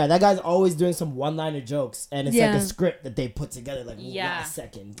with that guy. That guy's always doing some one-liner jokes, and it's like a script that they put together. Like last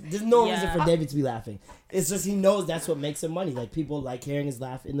second. There's no reason for David to be laughing. It's just he knows that's what makes him money. Like people like hearing his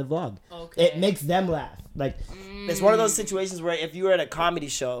laugh in the vlog. Okay. It makes them laugh. Like it's one of those situations where if you were at a comedy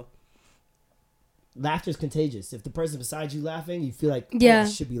show. Laughter is contagious. If the person beside you laughing, you feel like I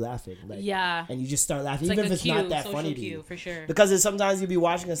should be laughing. Like, and you just start laughing, it's even like if it's not that funny to you. For sure. Because sometimes you'll be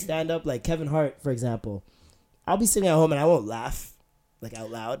watching a stand-up, like Kevin Hart, for example. I'll be sitting at home and I won't laugh like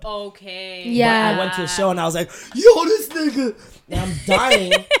out loud. Okay. Yeah. But I went to a show and I was like, "Yo, this nigga," and I'm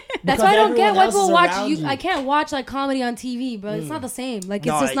dying. That's why I don't get why people watch you. I can't watch like comedy on TV, bro. It's not the same. Like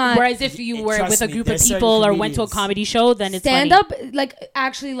it's just not. Whereas if you were with a group of people or went to a comedy show, then it's stand up like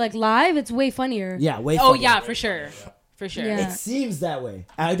actually like live. It's way funnier. Yeah, way funnier. Oh yeah, for sure. For sure. Yeah. It seems that way.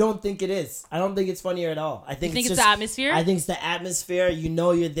 I don't think it is. I don't think it's funnier at all. I think it's just the atmosphere? I think it's the atmosphere. You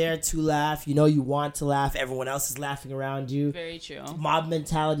know you're there to laugh. You know you want to laugh. Everyone else is laughing around you. Very true. Mob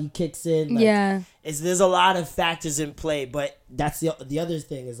mentality kicks in. Like, Yeah. there's a lot of factors in play, but that's the other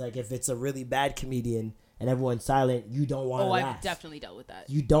thing is like if it's a really bad comedian and everyone's silent, you don't want to laugh. I've definitely dealt with that.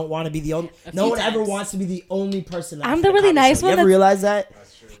 You don't want to be the only. A No few one ever times. wants to be the only person. I'm laughing the at a really comedy nice show. one You ever that's- realize that?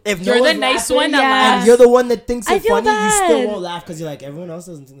 If You're no the one's nice laughing, one that Yeah. and you're the one that thinks I it's feel funny, you still bad. won't laugh because you're like everyone else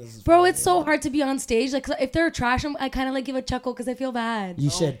doesn't think this is Bro, funny. it's so hard to be on stage. Like, if they're trash, I kind of like give a chuckle because I feel bad. You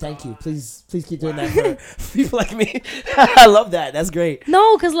should. Thank you. Please keep doing that for people like me. I love that. That's great.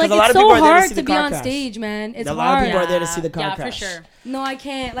 No, because like a lot it's of people so are there to hard see to the be car on crash. stage, man. It's A lot of hard. people are there to see the car Yeah, crash. for sure. No, I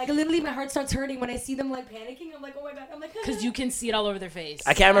can't. Like literally, my heart starts hurting when I see them like panicking. I'm like, oh my god. I'm like, Because you can see it all over their face.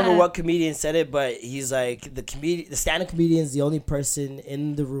 I can't remember Yeah. what comedian said it, but he's like the stand-up comedian is the only person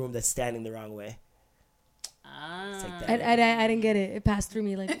in the room that's standing the wrong way. It's like that. I didn't get it. It passed through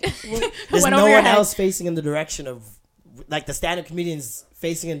me. Like, what? There's went no over your one head. else facing in the direction of, like the stand-up comedian's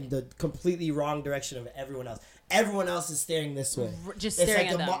facing in the completely wrong direction of everyone else. Everyone else is staring this way. Just It's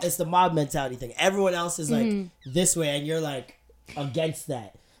staring like at them. it's the mob mentality thing. Everyone else is like Mm-hmm. this way, and you're like against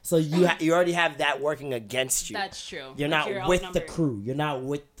that. So you already have that working against you. That's true. You're Like, not with the outnumbered. crew. You're not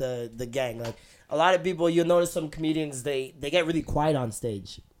with the gang. Like a lot of people, you'll notice some comedians they get really quiet on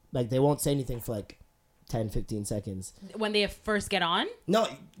stage. Like they won't say anything for like 10, 15 seconds. When they first get on? No,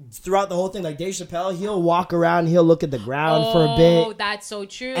 throughout the whole thing, like Dave Chappelle, he'll walk around, he'll look at the ground for a bit. Oh, that's so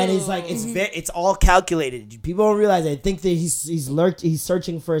true. And it's like it's all calculated. People don't realize it. I think that he's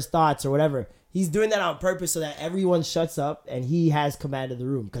searching for his thoughts or whatever. He's doing that on purpose so that everyone shuts up and he has command of the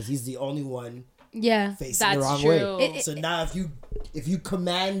room because he's the only one Yeah. facing the That's wrong true. way. So now if you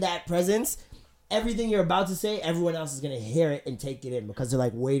command that presence, everything you're about to say, everyone else is gonna hear it and take it in because they're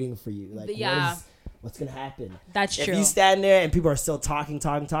like waiting for you. Like Yeah. what's gonna happen? That's If true. you stand there and people are still talking,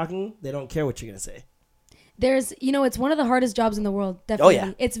 they don't care what you're gonna say. There's, it's one of the hardest jobs in the world. Definitely.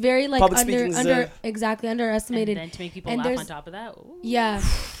 yeah. It's very like Public speaking is, underestimated. And then to make people And laugh there's- on top of that. Ooh. Yeah.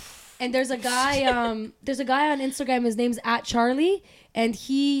 And there's a guy on Instagram, his name's @Charlie, and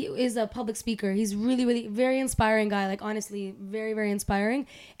he is a public speaker. He's really, really very inspiring guy, like honestly, very, very inspiring.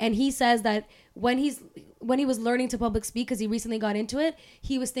 And he says that when he was learning to public speak, because he recently got into it,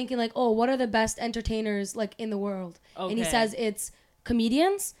 he was thinking like, oh, what are the best entertainers like in the world? And he Okay. says it's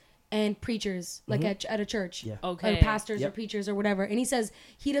comedians and preachers, like at a church. Yeah. Okay. Or pastors or Yep. preachers or whatever. And he says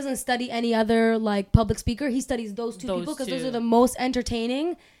he doesn't study any other like public speaker. He studies those two people because those two. are the most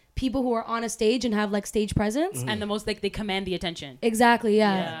entertaining people who are on a stage and have like stage presence. And the most, like, they command the attention. Exactly,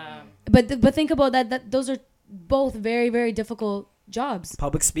 yeah. But think about that those are both very, very difficult jobs.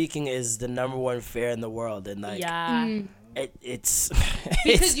 Public speaking is the number one fear in the world, and like Yeah. it's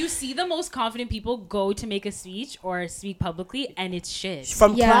Because you see the most confident people go to make a speech or speak publicly, and it's shit.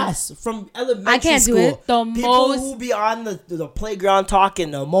 from Yeah. class, from elementary I can't do school. it. The people most- who be on the playground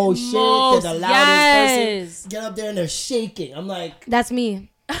talking the most shit, Most, they're the loudest yes. person. Get up there and they're shaking. I'm like, That's me.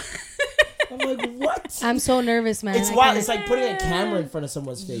 what? I'm so nervous, man. It's I wild. can't- It's like putting a camera in front of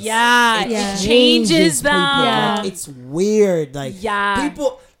someone's face. Yeah, Yeah. it changes people. them. Yeah. Like, it's weird. Like Yeah.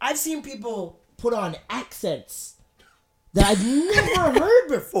 people. I've seen people put on accents that I've never heard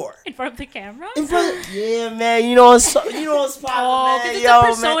before. In front of the camera? In front, yeah, man. You know what's poppin', Oh, man. because it's Yo, a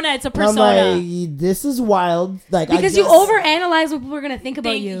persona. man. It's a I'm persona. like, this is wild. Like because you overanalyze what people are gonna think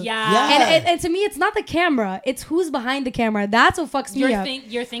about you. Yeah. And to me, it's not the camera; it's who's behind the camera. That's what fucks me up.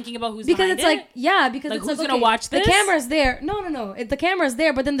 You're thinking about who's Because behind it's it? like, yeah, because Like, it's who's like, gonna okay, watch this? The camera's there. No. The camera's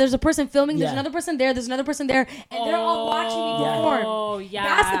there, but then there's a person filming. There's Yeah. another person there. There's another person there, and they're all watching me perform. Oh, yeah.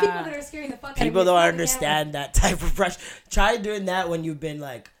 That's the people that are scaring the fuck out of me. People It's don't not the understand that type of pressure. Try doing that when you've been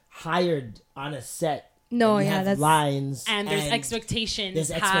like hired on a set. No, and you yeah, have that's- lines And there's expectations,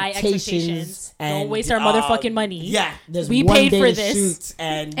 there's high expectations. Don't waste our motherfucking money. Yeah, there's We one paid day for to this. shoot,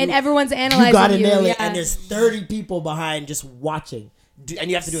 and everyone's you analyzing gotta you. nail it, yeah. and there's 30 people behind just watching, and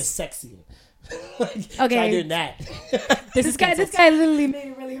you have to do a sex scene. Try doing that. This guy literally made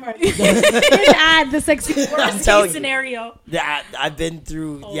it really hard. His ad, the sexy I'm Worst telling case you. scenario. Yeah, I've been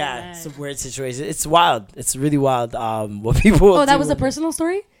through man. some weird situations. It's wild. It's really wild. What people. Oh, that do was a when- personal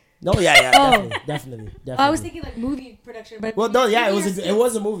story? No, yeah, Oh. definitely. I was thinking like movie production, but Well, no, yeah, it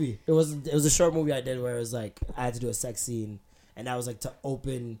was a movie. It was a short movie I did where it was like I had to do a sex scene, and that was like to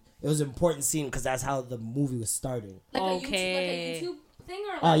open. It was an important scene because that's how the movie was starting. like Okay. a YouTube thing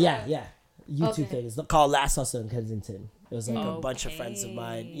or Oh like yeah. YouTube Okay. thing. It's called Last Hustle in Kensington. It was like a Okay. bunch of friends of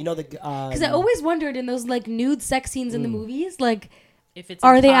mine. You know the. Because I always wondered in those like nude sex scenes in the movies, like If it's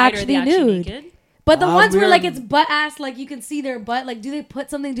Are they implied or actually nude? naked? But the ones where like it's butt ass, like you can see their butt. Like, do they put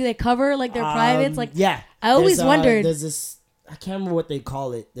something? Do they cover like their privates? Like, yeah. I always wondered. There's this. I can't remember what they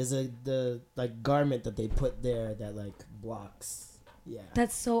call it. There's the like garment that they put there that like blocks. Yeah.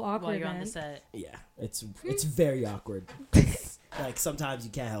 That's so awkward. While you're man. on the set. Yeah. It's very awkward. Like sometimes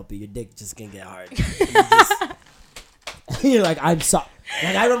you can't help it. Your dick just can get hard. You're like, I'm sorry.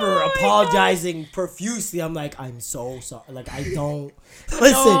 Like I remember apologizing profusely. I'm like, I'm so sorry. Like I don't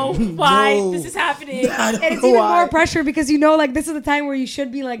listen. Why no. this is happening? I don't And it's know even why. more pressure because you know, like this is the time where you should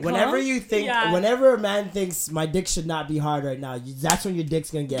be like. Whenever calm. you think, Yeah. whenever a man thinks my dick should not be hard right now, that's when your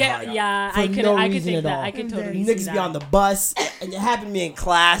dick's gonna get hard. Yeah, For I could no I could reason think at that. all. I could totally You see niggas that. be on the bus, and it happened to me in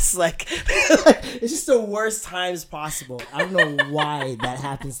class. Like, it's just the worst times possible. I don't know why that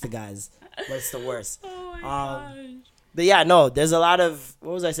happens to guys, but it's the worst. Oh my gosh. But yeah, no, there's a lot of,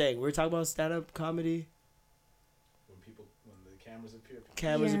 what was I saying? We were talking about stand-up comedy. When the cameras appear,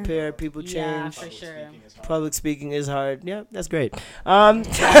 Cameras Yeah. appear, people Yeah, change. for sure. Public speaking is hard. Yeah, that's great.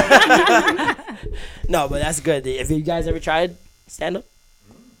 No, but that's good. Have you guys ever tried stand-up?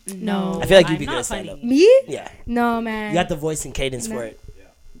 No, I feel like you'd I'm be good not at stand-up. funny. Me? Yeah. No, man. You got the voice and cadence for it.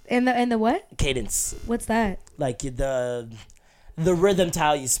 And the what? Cadence. What's that? Like the rhythm to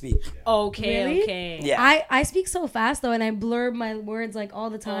how you speak. Okay, Really? okay. Yeah. I speak so fast though, and I blur my words like all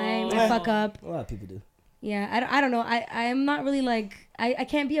the time. I fuck up. A lot of people do. Yeah, I don't know. I'm not really like I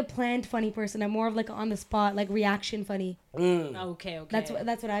can't be a planned funny person. I'm more of like on the spot, like reaction funny. Okay. That's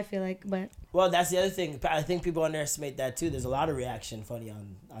what I feel like. But Well, that's the other thing. I think people underestimate that too. There's a lot of reaction funny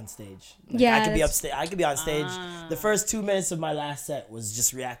on stage. Like, Yeah, I could be that's- upstage. I could be on stage. The first 2 minutes of my last set was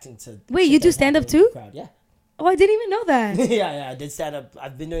just reacting to. Wait, shit you do that's stand-up happening in the too? crowd. Yeah. oh, I didn't even know that. yeah. I did stand up.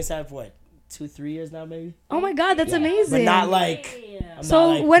 I've been doing stand up for what, 2-3 years now, maybe. Oh my god, that's amazing. But not like. I'm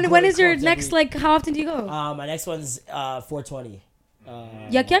So not, like, when going is your clubs next every- like? How often do you go? My next one's 420.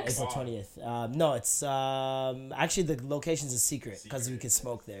 Yuck yucks? April 20th. No, it's actually the location's a secret because we can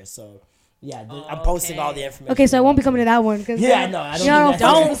smoke there. So yeah, I'm posting all the information. Okay, so I won't be coming to that one. Cause Yeah, no, I don't. No, think that's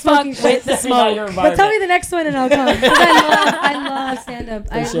Don't fuck with the smoke. But tell me the next one and I'll come. 'Cause I love stand up.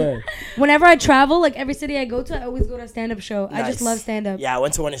 For sure. Whenever I travel, like every city I go to, I always go to a stand up show. I just Nice. love stand up. Yeah, I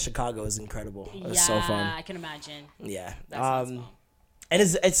went to one in Chicago. It was incredible. It was so fun. I can imagine. Yeah. That sounds fun. And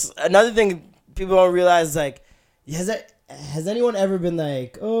it's another thing people don't realize. Like, has anyone ever been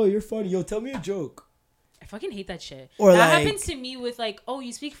like, "Oh, you're funny. Yo, tell me a joke." I fucking hate that shit. Or that like- happens to me with like, oh,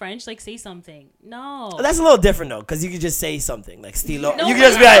 you speak French? Like, say something. No. That's a little different though, because you could just say something like "stilo." No, You can but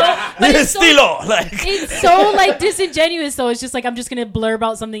just be it's like, but it's so- "stilo." Like, It's so like disingenuous though. It's just like I'm just gonna blurb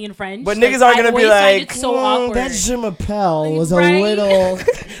out something in French. but Like, niggas aren't I gonna be always find like, it so awkward. "That Je m'appelle was Right? a little."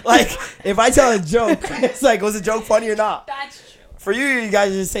 Like, if I tell a joke, it's like, was the joke funny or not? That's true. For you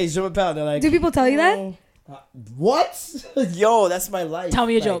guys just say "Je m'appelle." They're like, Do people tell you that? "What?" Yo, that's my life. Tell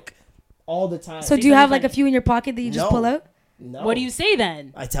me a Like, joke. all the time. So do you have like a few in your pocket that you just No. pull out? No. What do you say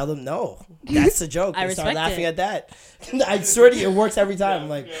then? I tell them no. That's the joke. I They start respect laughing it. at that. I swear to you, it works every time. I'm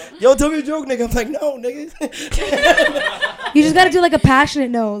like, yo, tell me a joke, nigga. I'm like, no, nigga. You just gotta do like a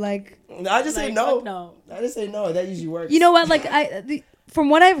passionate no, like I just say Like, no. fuck no. I just say no. That usually works. you know what? Like from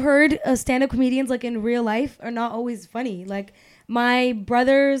what I've heard, stand-up comedians like in real life are not always funny. Like my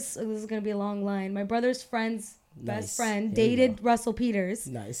brother's, this is gonna be a long line. My brother's friend's Nice. best friend Here we dated go. Russell Peters,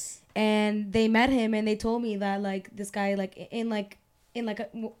 Nice. and they met him, and they told me that like this guy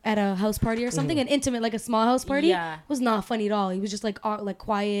at a house party or something, an intimate like a small house party, Yeah. was not funny at all. He was just like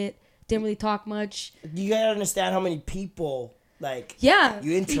quiet, didn't really talk much. You gotta understand how many people like Yeah.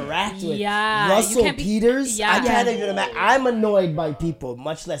 you interact with. Yeah, you Russell can't be- Peters. yeah. I can't even imagine. I'm annoyed by people,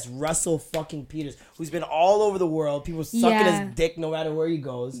 much less Russell fucking Peters, who's been all over the world. People sucking Yeah. his dick no matter where he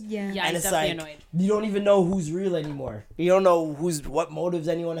goes. Yeah. Yeah, And he's it's definitely like annoyed. you don't even know who's real anymore. You don't know what motives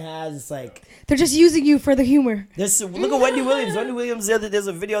anyone has. It's like They're just using you for the humor. look at Wendy Williams. Wendy Williams. There's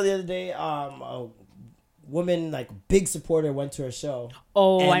a video the other day. A woman, like big supporter, went to her show.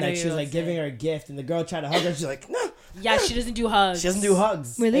 Oh, and I know like you she was were like giving her a gift, and the girl tried to hug her. She's like, no. Yeah, she doesn't do hugs. She doesn't do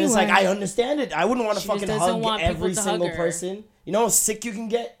hugs. Really? And it's like, Why? I understand it. I wouldn't want to She just fucking doesn't hug want people every to single hug her. person. You know how sick you can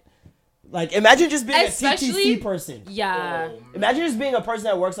get? Like, imagine just being Especially- a TTC person. Yeah. Imagine just being a person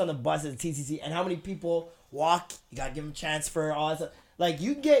that works on the bus at the TTC, and how many people walk. You gotta give them transfer, all that stuff. Like,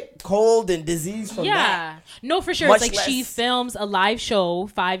 you get cold and disease from that. Yeah. No, for sure. Much It's like she less- films a live show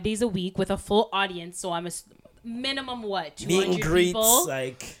 5 days a week with a full audience. So I'm minimum what? 200 Meet and greets, people?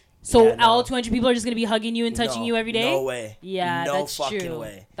 like. So yeah, no. all 200 people are just going to be hugging you and touching No, you every day? No way. Yeah, No that's fucking true.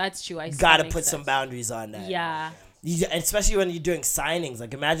 way. That's true. I see. Gotta That put makes some sense. boundaries on that. Yeah. Especially when you're doing signings.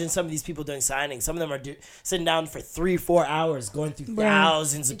 Like, imagine some of these people doing signings. Some of them are sitting down for 3-4 hours, going through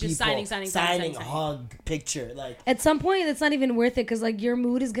thousands of people, signing, hug, picture. Like, at some point, it's not even worth it because like your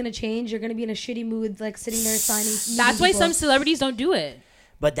mood is gonna change. You're gonna be in a shitty mood, like sitting there signing. That's why some celebrities don't do it.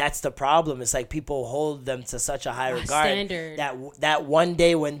 But that's the problem. It's like people hold them to such a high regard standard. that one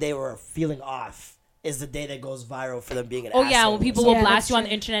day when they were feeling off is the day that goes viral for them being an asshole. Yeah, when people will blast you on the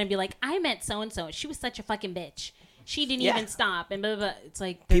internet and be like, I met so-and-so. She was such a fucking bitch. She didn't even stop. And blah, blah, blah. It's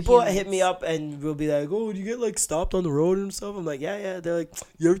like... People hit me up and will be like, oh, do you get, like, stopped on the road and stuff? I'm like, yeah. They're like,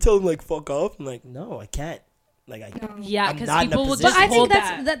 you ever tell them, like, fuck off? I'm like, no, I can't. Like, yeah, because people will just But I think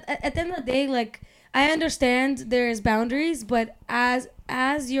that at the end of the day, like, I understand there's boundaries, but as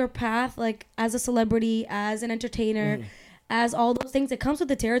your path, like, as a celebrity, as an entertainer, as all those things, it comes with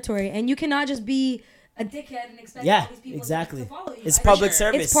the territory. And you cannot just be a dickhead and expect all these people to follow you. It's public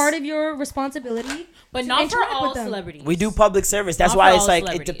service. It's part of your responsibility. But not for all celebrities. We do public service. That's why it's like,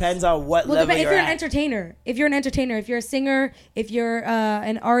 it depends on what level you're at. If you're an entertainer, if you're a singer, if you're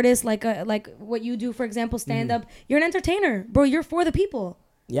an artist, like what you do, for example, stand-up, you're an entertainer. Bro, you're for the people.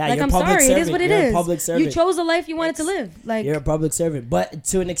 Yeah, like, you're I'm public sorry, servant. it is what it you're is. A public servant. You chose the life you wanted to live. Like, you're a public servant, but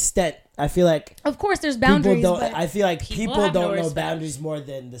to an extent, I feel like of course there's boundaries. I feel like people don't know boundaries more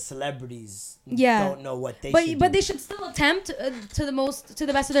than the celebrities. Don't know what they. But they should still attempt to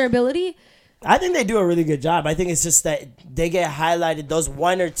the best of their ability. I think they do a really good job. I think it's just that they get highlighted. Those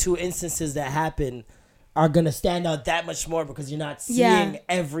 1 or 2 instances that happen are gonna stand out that much more because you're not seeing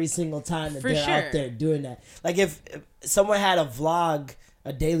every single time that they're out there doing that. Like if someone had a vlog,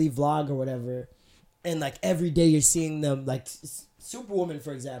 a daily vlog or whatever, and like every day you're seeing them, like Superwoman,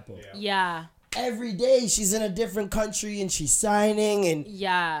 for example. Yeah. Every day she's in a different country and she's signing, and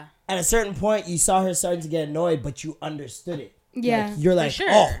at a certain point you saw her starting to get annoyed, but you understood it. Yeah. Like, you're like,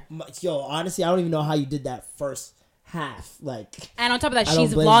 yo, honestly, I don't even know how you did that first half. Like, and on top of that,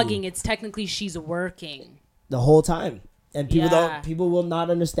 she's vlogging. It's technically she's working the whole time. And people will not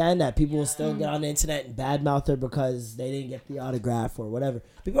understand that. People will still get on the internet and badmouth her because they didn't get the autograph or whatever.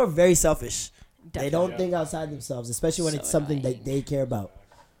 People are very selfish. Definitely. They don't think outside themselves, especially when it's something that they care about.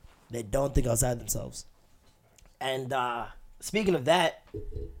 They don't think outside themselves. And speaking of that,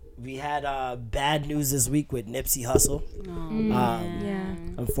 we had bad news this week with Nipsey Hussle.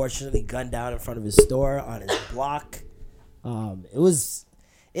 Unfortunately, gunned down in front of his store on his block.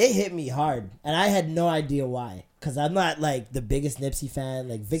 It hit me hard, and I had no idea why. Because I'm not like the biggest Nipsey fan.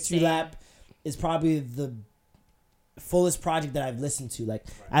 Like Victory Lap is probably the fullest project that I've listened to. Like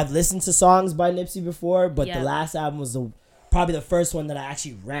I've listened to songs by Nipsey before, but the last album was probably the first one that I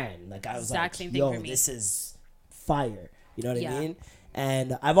actually ran. Like I was like, yo, this is fire. You know what I mean?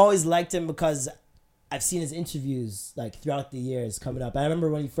 And I've always liked him because I've seen his interviews like throughout the years coming up. I remember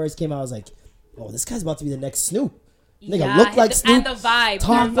when he first came out, I was like, oh, this guy's about to be the next Snoop. Nigga look like Snoop, and the vibe,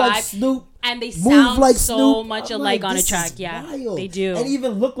 talk like Snoop, and they sound like so Snoop. much alike on a track. Yeah, wild. They do. And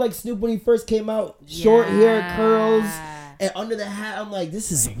even look like Snoop when he first came out. Short hair, curls, and under the hat. I'm like,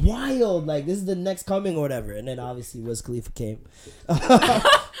 this is wild. Like this is the next coming or whatever. And then obviously Wiz Khalifa came.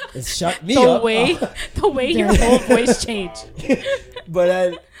 It shut me up. The way your whole voice changed.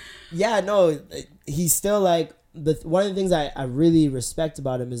 But he's still like one of the things I really respect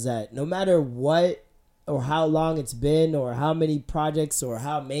about him is that no matter what or how long it's been or how many projects or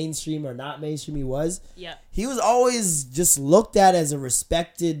how mainstream or not mainstream he was, he was always just looked at as a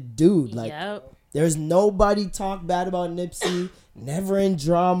respected dude. Like there's nobody talk bad about Nipsey, never in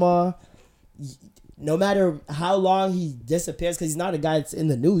drama. No matter how long he disappears, because he's not a guy that's in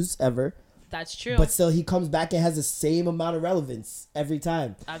the news ever. That's true. But still, he comes back and has the same amount of relevance every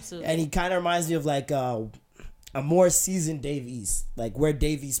time. Absolutely. And he kind of reminds me of like a more seasoned Dave East, like where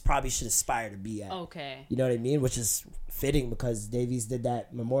Dave East probably should aspire to be at. Okay. You know what I mean? Which is fitting because Dave East did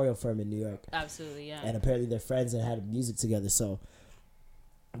that memorial for him in New York. Absolutely, yeah. And apparently they're friends and had music together, so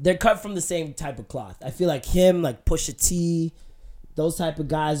they're cut from the same type of cloth. I feel like him, like Pusha T, those type of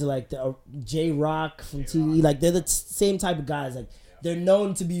guys are like the J Rock from TV. Like they're the same type of guys. Like they're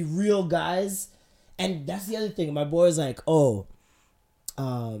known to be real guys, and that's the other thing. My boy was like, "Oh,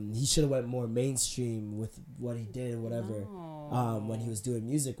 he should have went more mainstream with what he did, or whatever. When he was doing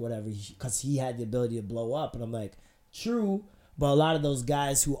music, whatever, because he had the ability to blow up." And I'm like, true, but a lot of those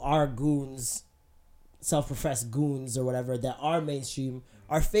guys who are goons, self-professed goons or whatever, that are mainstream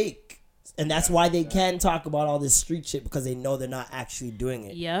are fake. And that's why they can talk about all this street shit, because they know they're not actually doing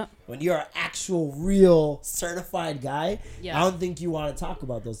it. Yeah. When you're an actual, real, certified guy, I don't think you want to talk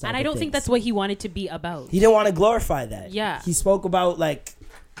about those type And I don't think that's what he wanted to be about. He didn't want to glorify that. Yeah. He spoke about, like,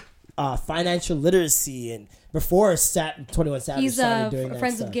 financial literacy, and before 21 Savage started doing that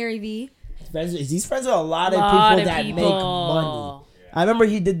friends stuff. with Gary Vee. He's friends with a lot of people that make money. I remember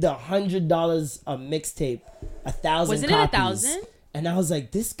he did the $100 a mixtape, 1,000 Wasn't copies. it 1,000? And I was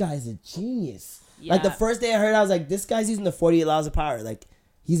like, this guy's a genius. Yeah. Like the first day I heard, I was like, this guy's using the 48 laws of power. Like,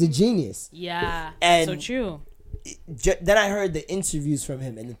 he's a genius. Yeah, and so true. Then I heard the interviews from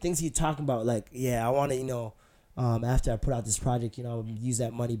him and the things he's talking about. Like, yeah, I want to, after I put out this project, use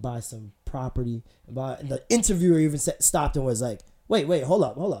that money, buy some property. And the interviewer even stopped and was like, wait, hold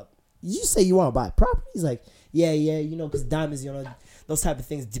up. You say you want to buy property? He's like, yeah, because diamonds, those type of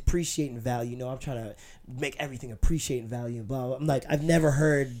things depreciate in value. I'm trying to make everything appreciate in value and blah, blah. I'm like, I've never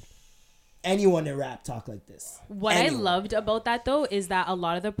heard anyone in rap talk like this. What I loved about that, though, is that a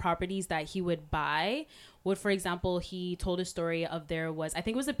lot of the properties that he would buy would, for example, he told a story of I think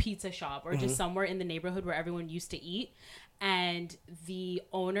it was a pizza shop or just somewhere in the neighborhood where everyone used to eat. And the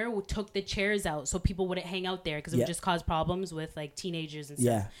owner took the chairs out so people wouldn't hang out there because it would just cause problems with like teenagers and stuff.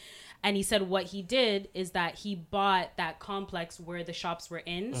 Yeah. And he said what he did is that he bought that complex where the shops were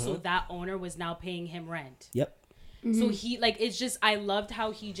in. So that owner was now paying him rent. Yep. So he it's just, I loved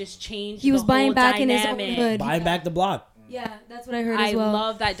how he just changed. He was buying back dynamic. in his own hood. Buying back the block. Yeah, that's what I heard as well. I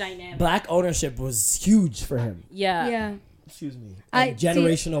love that dynamic. Black ownership was huge for him. Yeah. Excuse me. And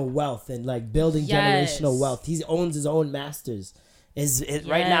generational wealth and like building generational wealth. He owns his own masters.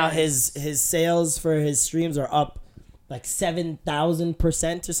 Right now his sales for his streams are up like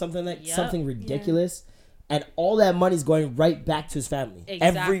 7,000% or something something ridiculous. And all that money's going right back to his family. Exactly.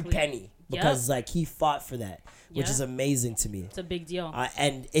 Every penny. Because like he fought for that. Which is amazing to me. It's a big deal.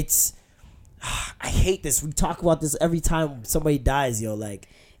 And it's I hate this. We talk about this every time somebody dies, Like,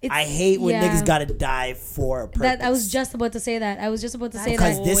 I hate when niggas gotta die for a purpose. I was just about to say that.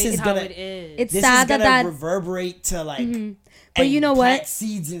 Because this is gonna. It's sad that reverberate to like. Mm-hmm. But you know what?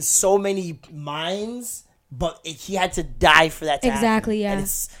 Seeds in so many minds, but he had to die for that. To exactly. happen.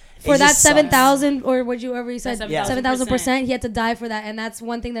 Yeah. For that 7,000 or whatever you said, 7,000%, he had to die for that, and that's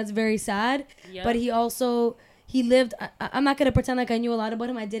one thing that's very sad. Yep. But he also. He lived. I'm not gonna pretend like I knew a lot about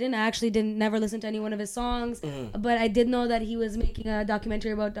him. I didn't. I actually never listen to any one of his songs. But I did know that he was making a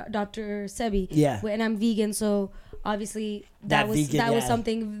documentary about Dr. Sebi. Yeah. And I'm vegan, so obviously that was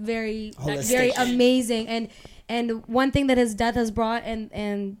something very very amazing. And one thing that his death has brought,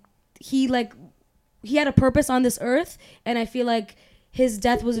 and he had a purpose on this earth, and I feel like his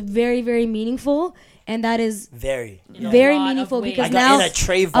death was very, very meaningful. And that is very meaningful because now in a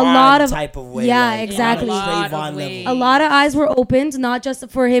Trayvon type of way. Yeah, exactly. A lot of eyes were opened, not just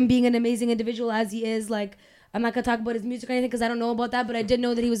for him being an amazing individual as he is. Like, I'm not gonna talk about his music or anything because I don't know about that, but I did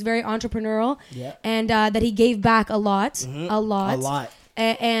know that he was very entrepreneurial and that he gave back a lot.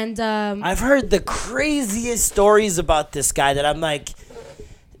 And I've heard the craziest stories about this guy that I'm like,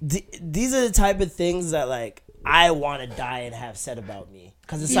 these are the type of things that like I want to die and have said about me.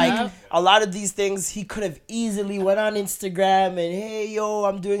 Because it's like a lot of these things he could have easily went on Instagram and, hey, yo,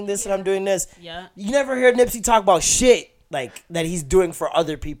 I'm doing this and I'm doing this. Yeah. You never hear Nipsey talk about shit like that he's doing for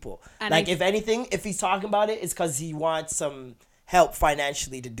other people. And like, if anything, if he's talking about it, it's because he wants some help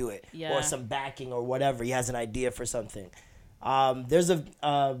financially to do it. Yeah. Or some backing or whatever. He has an idea for something. There's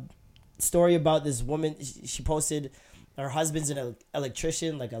a story about this woman. She posted her husband's an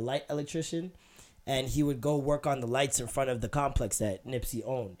electrician, like a light electrician. And he would go work on the lights in front of the complex that Nipsey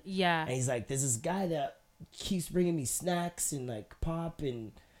owned. Yeah. And he's like, there's this guy that keeps bringing me snacks and like pop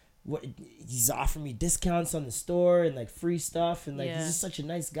and he's offering me discounts on the store and like free stuff. And like, he's just such a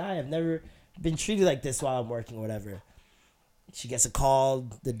nice guy. I've never been treated like this while I'm working or whatever. She gets a call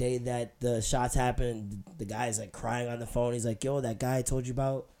the day that the shots happened. The guy's like crying on the phone. He's like, yo, that guy I told you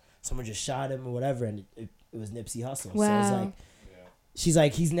about, someone just shot him or whatever. And it was Nipsey Hussle. Wow. So it's like, she's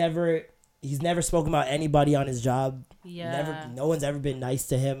like, he's never spoken about anybody on his job. Yeah. No one's ever been nice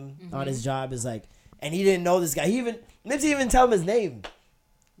to him on his job. Is like, and he didn't know this guy. Nipsey even tell him his name.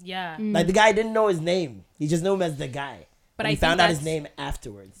 Yeah. Like the guy didn't know his name. He just knew him as the guy. But he found out his name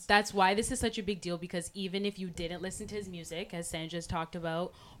afterwards. That's why this is such a big deal, because even if you didn't listen to his music, as Sanja's talked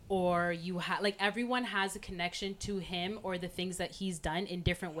about, or you everyone has a connection to him or the things that he's done in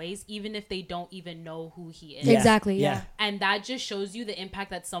different ways, even if they don't even know who he is. Yeah. Exactly. Yeah. And that just shows you the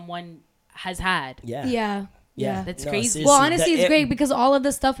impact that someone has had. Yeah. That's crazy. Well, honestly, it's great because all of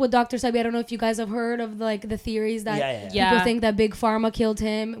the stuff with Dr. Sebi, I don't know if you guys have heard of like the theories that people think that Big Pharma killed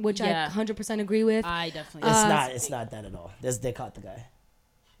him, which I 100% agree with. I definitely it's not that at all. They caught the guy.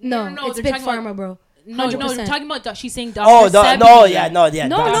 No, it's Big Pharma, bro. 100%. No, they're talking about she's saying Dr. Sebi. I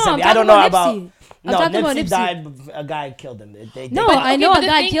don't know about Nipsey. No, Nipsey died. A guy killed him. I know a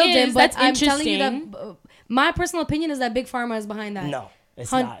guy killed him, but I'm telling you that my personal opinion is that Big Pharma is behind that. No.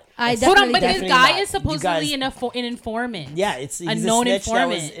 It's not. But this guy is supposedly an informant. Yeah, he's a known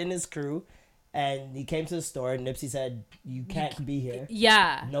informant. Was in his crew, And he came to the store, and Nipsey said, "You can't be here.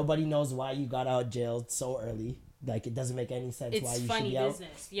 Yeah. Nobody knows why you got out of jail so early. Like, it doesn't make any sense why you should be out.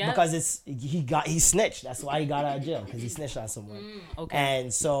 Yeah. Because he snitched. That's why he got out of jail, because he snitched on someone. Okay.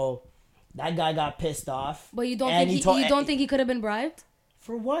 And so that guy got pissed off. But you don't think he could have been bribed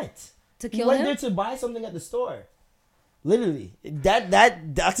for what? To kill him? He him? went there to buy something at the store. Literally, that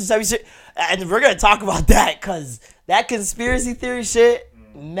Dr. Sebi shit, and we're gonna talk about that because that conspiracy theory shit,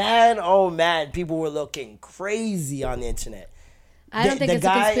 man, oh man, people were looking crazy on the internet. I don't think it's a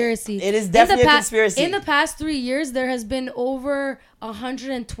conspiracy. It is definitely a conspiracy. In the past 3 years, there has been over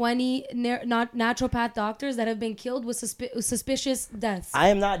 120 naturopath doctors that have been killed with suspicious deaths. I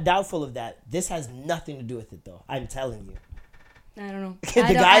am not doubtful of that. This has nothing to do with it, though. I'm telling you. I don't know.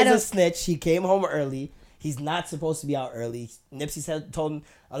 The guy's a snitch. He came home early. He's not supposed to be out early. Nipsey told him,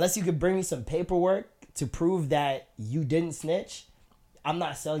 unless you could bring me some paperwork to prove that you didn't snitch, I'm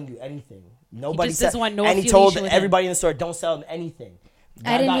not selling you anything. Nobody he just doesn't want no and he told everybody in the store, don't sell him anything.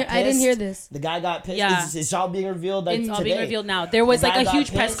 I didn't hear this. The guy got pissed. Yeah. It's all being revealed it's today. all being revealed now. There was like a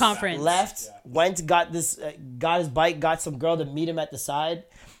huge press conference. Left, went, got his bike, got some girl to meet him at the side.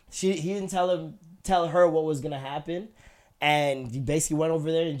 He didn't tell her what was gonna happen. And he basically went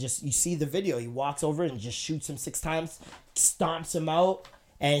over there and you see the video. He walks over and just shoots him 6 times, stomps him out,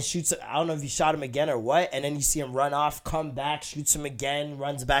 and shoots. I don't know if he shot him again or what. And then you see him run off, come back, shoots him again,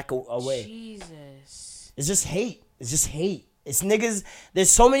 runs back away. Jesus. It's just hate. It's niggas.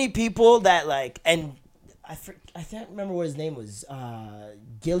 There's so many people that like, and I can't remember what his name was.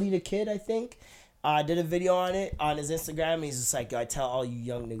 Gilly the Kid, I think, did a video on it on his Instagram. He's just like, I tell all you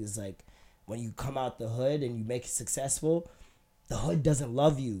young niggas, like, when you come out the hood and you make it successful, the hood doesn't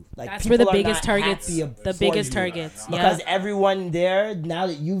love you. Like, that's where the biggest targets. Because everyone there, now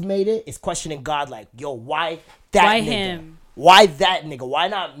that you've made it, is questioning God. Like, yo, why nigga? Him? Why that nigga? Why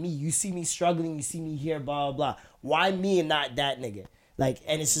not me? You see me struggling. You see me here. Blah blah blah. Why me and not that nigga? Like,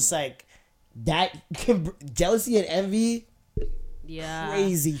 and it's just like that jealousy and envy. Yeah,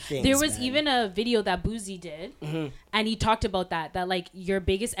 crazy things. There was even a video that Boozy did, and he talked about that like your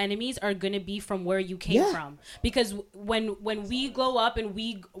biggest enemies are gonna be from where you came from, because when we glow up and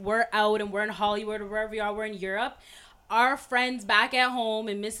we're out and we're in Hollywood or wherever we are, we're in Europe, our friends back at home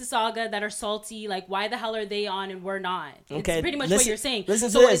in Mississauga that are salty, like, why the hell are they on and we're not? Okay, it's pretty much what you're saying. Listen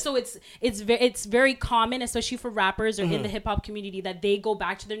to this. So it's very common, especially for rappers or in the hip hop community, that they go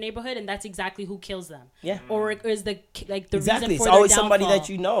back to their neighborhood and that's exactly who kills them. Yeah. Or is the reason for it's their always downfall. somebody that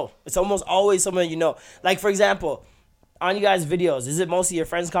you know. It's almost always someone you know. Like, for example, on you guys' videos, is it mostly your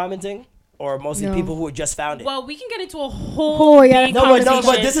friends commenting? Or mostly people who just found it? Well, we can get into a whole big conversation.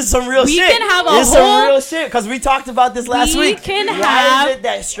 But this is some real shit. We can have some real shit, because we talked about this last week. Why is it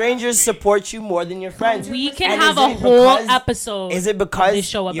that strangers support you more than your friends? We can have a whole episode. Is it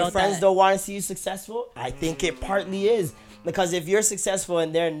because your friends don't want to see you successful? I think it partly is. Because if you're successful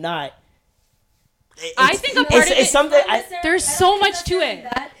and they're not, I think a part of it, something. There's so much to it.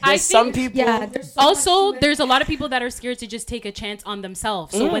 There's some people. Yeah, there's a lot of people that are scared to just take a chance on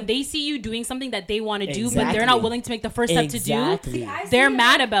themselves. So when they see you doing something that they want to do, but they're not willing to make the first step to do, they're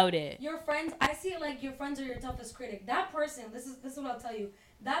mad about it. Your friends, I see it like your friends are your toughest critic. That person, this is what I'll tell you.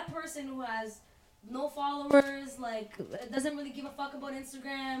 That person who has no followers, like, doesn't really give a fuck about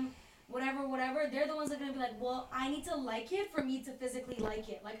Instagram, whatever, they're the ones that are going to be like, well, I need to like it for me to physically like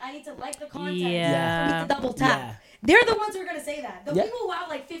it. Like, I need to like the content for me to double tap. Yeah. They're the ones who are going to say that. The people who have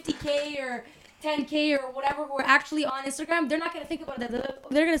like 50K or 10K or whatever who are actually on Instagram, they're not going to think about it.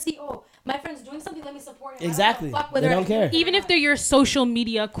 They're going to see, oh, my friend's doing something, let me support him. Exactly. They don't care. Even if they're your social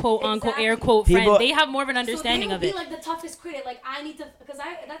media quote unquote air quote friend, they have more of an understanding of it. So they will be like the toughest critic. Like, I need to, because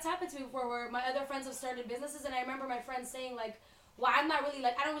that's happened to me before, where my other friends have started businesses, and I remember my friends saying, like, well, I'm not really,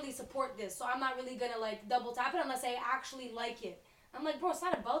 like, I don't really support this, so I'm not really gonna, like, double tap it unless I actually like it. I'm like, bro, it's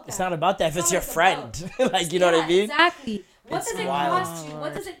not about that. It's not about that if it's your friend. Like, you know what I mean? Exactly. What does it cost you?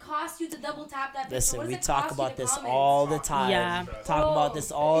 What does it cost you to double tap that picture? Listen, we talk about this all the time. Yeah. Talk about this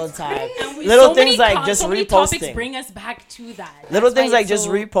all the time. Little things like just reposting. Topics bring us back to that. Little things like just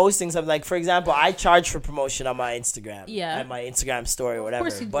reposting something. Like, for example, I charge for promotion on my Instagram. Yeah. At my Instagram story or whatever.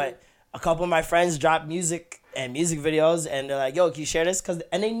 But a couple of my friends drop music and music videos, and they're like, yo, can you share this?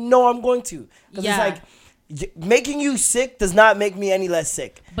 And they know I'm going to. Because it's like, making you sick does not make me any less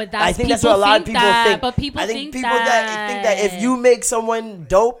sick. But I think that's what a lot of people think. But people think that if you make someone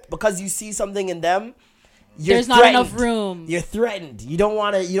dope because you see something in them, there's not enough room. You're threatened. You don't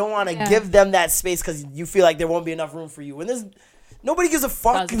want to give them that space because you feel like there won't be enough room for you. When there's nobody gives a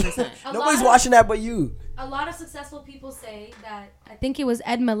fuck. Nobody's watching that but you. A lot of successful people say that. I think it was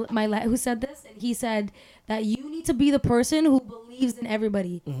Ed Milet who said this, and he said that you need to be the person who believes in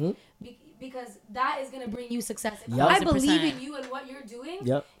everybody. because that is gonna bring you success. If Yep. I believe 100%. in you and what you're doing,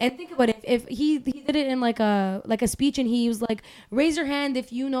 Yep. and think about it. If he did it in like a speech, and he was like, raise your hand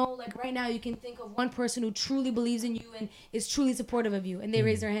if you know, like right now you can think of one person who truly believes in you and is truly supportive of you, and they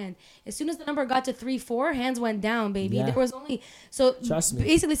raised their hand. As soon as the number got to 3-4, hands went down, baby. Yeah. There was only Trust me.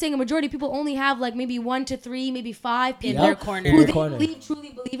 basically saying a majority of people only have like maybe 1 to 3, maybe 5 people their corner. who In they corner. truly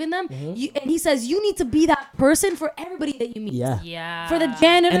believe in them. And he says you need to be that person for everybody that you meet. Yeah. Yeah. For the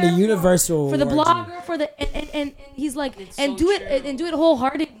janitor, And the universe will for the reward you. blogger, for the and he's like, It's and so do true. it and do it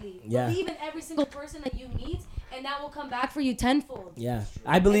wholeheartedly. Yeah. Believe in every single person that you meet, and that will come back for you tenfold. Yeah,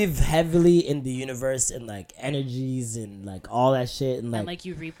 I believe heavily in the universe and like energies and like all that shit and And like like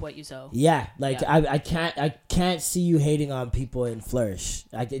you reap what you sow. yeah, like Yeah. I can't see you hating on people in Flourish.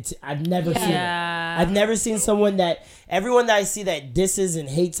 Like I've never seen it. Yeah. I've never seen someone that everyone that I see that disses and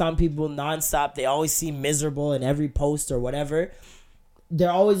hates on people nonstop. They always seem miserable in every post or whatever.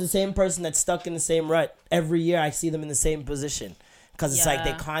 They're always the same person that's stuck in the same rut. Every year I see them in the same position. Because it's like they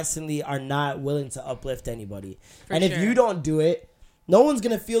Yeah. constantly are not willing to uplift anybody. For and if sure. you don't do it, no one's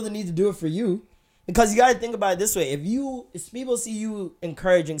going to feel the need to do it for you. Because you got to think about it this way. If people see you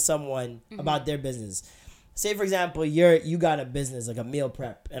encouraging someone about their business, say for example, you got a business like a meal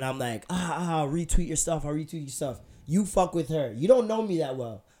prep, and I'm like, I'll retweet your stuff. You fuck with her. You don't know me that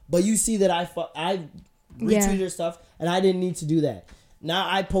well, but you see that I retweeted her stuff, and I didn't need to do that. Now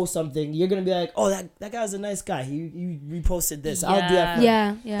I post something, you're gonna be like, oh, that guy's a nice guy. He reposted this. I'll do that for him.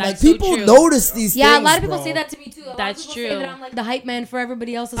 Yeah. Like That's so people true. notice these things. Yeah, a lot of people bro. say that to me too. A lot That's of people say true. that I'm like the hype man for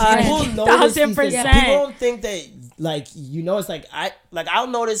everybody else's People friend. notice these things. 1000%. People don't think that like it's like I'll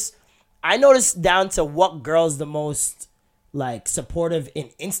notice. I notice down to what girl's the most like supportive in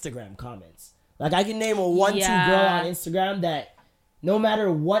Instagram comments. Like I can name a 1-2 Yeah. girl on Instagram that no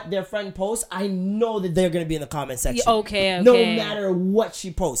matter what their friend posts, I know that they're gonna be in the comment section. Okay. No matter what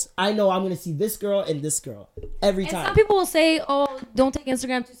she posts, I know I'm gonna see this girl and this girl every And time. some people will say, "Oh, don't take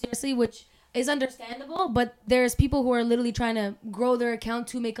Instagram too seriously," which is understandable. But there's people who are literally trying to grow their account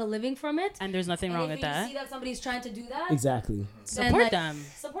to make a living from it. And there's nothing And wrong if with you that. see that somebody's trying to do that, Exactly. then, Support like, them.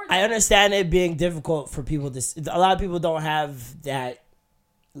 Support them. I understand it being difficult for people to. A lot of people don't have that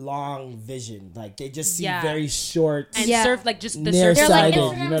long vision. Like they just see Yeah. very short. And Yeah. surf like just the Near surface. They're like, Excited,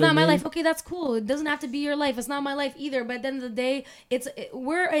 Instagram's you know what not I my mean? life. Okay, that's cool. It doesn't have to be your life. It's not my life either. But at the end of the day,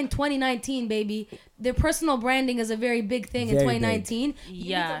 we're in 2019, baby. The personal branding is a very big thing in Very 2019. You need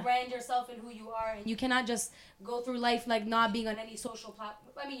Yeah. to brand yourself and who you are, and you cannot just go through life like not being on any social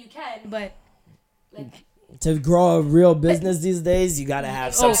platform. I mean, you can, but like To grow a real business these days, you gotta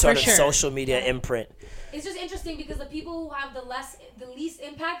have some Oh, sort for of sure. social media imprint. it's just interesting because the people who have the least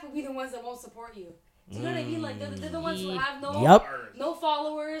impact will be the ones that won't support you. Do you know what I mean? Like they're the ones who have no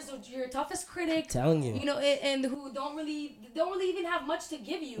followers, or your toughest critic. Telling you. You know, and who don't really even have much to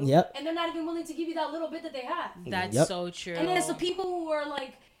give you. Yep. And they're not even willing to give you that little bit that they have. That's Yep. so true. And then it's the people who are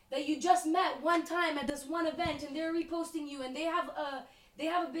like that you just met one time at this one event, and they're reposting you, and they have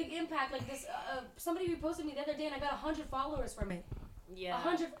a big impact. Like this, somebody reposted me the other day, and I got 100 followers from it. Yeah.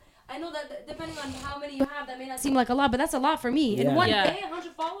 100. I know that depending on how many you have, that may not seem like a lot, but that's a lot for me. Yeah. In one Yeah. day,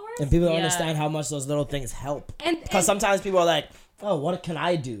 100 followers. And people don't Yeah. understand how much those little things help. And Because sometimes people are like, oh, what can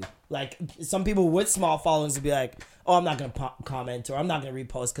I do? Like, some people with small followings will be like, oh, I'm not going to comment or I'm not going to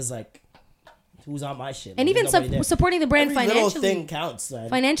repost because, like, who's on my shit? and Like, even there's nobody there. supporting the brand Every little financially. thing counts, man.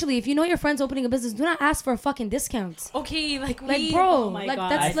 Financially, if you know your friend's opening a business, do not ask for a fucking discount. Okay, like bro, oh my like,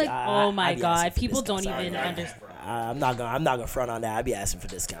 god, that's like- oh my I'd be god, asking for people don't discounts. even Sorry, understand. I'm not gonna front on that. I'd be asking for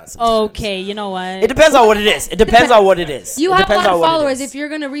discounts. Okay, you know what? It depends on what it is. It depends on what it is. You It have a depends lot on of what it followers. is. If you're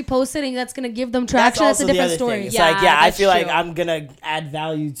gonna repost it and that's gonna give them That's traction, that's also a the different other story. thing. It's Yeah, like, I that's feel like true. I'm gonna add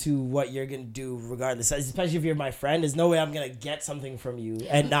value to what you're gonna do, regardless. Especially if you're my friend, there's no way I'm gonna get something from you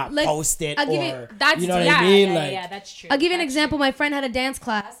and not Like, post it. I'll give or you- That's you know what yeah, I mean? yeah, Like, yeah, that's true. I'll give you an That's example. My friend had a dance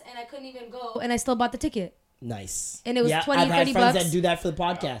class and I couldn't even go, and I still bought the ticket. nice. And it was yeah, 20, I've had 30 friends bucks. that do that for the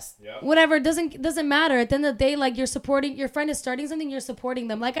podcast. Whatever, it doesn't matter. At the end of the day, like, you're supporting your friend is starting something, you're supporting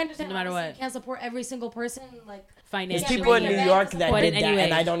them. Like, I understand No matter obviously what. you can't support every single person. Like, There's Financially. Yeah, people in bring New your York bank that But did that, anyway.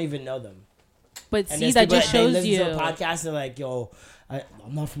 and I don't even know them. But And see, there's that people just they shows listen you. to the podcast and they're like, yo, I'm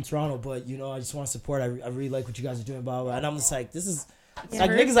not from Toronto, but you know, I just want to support. I really like what you guys are doing, blah, blah, blah. And I'm just like, this is like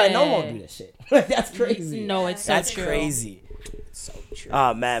niggas I know won't do this shit. That's crazy. No, it's so That's true. crazy. So true.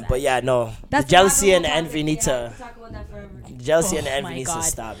 Oh man, but yeah, no. that's The jealousy the and topic. envy need Yeah, to. we can talk about that forever. Jealousy and Oh envy my needs God. to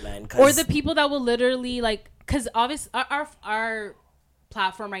stop, man. Or 'cause- the people that will literally like, because obviously our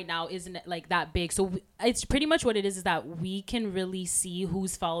platform right now isn't like that big, so it's pretty much what it is that we can really see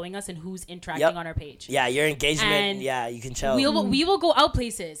who's following us and who's interacting on our page. Yeah, your engagement. And you can tell. We will go out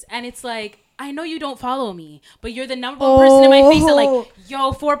places, and it's like, I know you don't follow me, but you're the number one person in my face that like,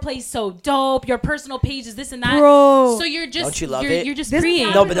 yo, Foreplay's so dope. Your personal page is this and that. Bro. So you're just, don't you love it? You're just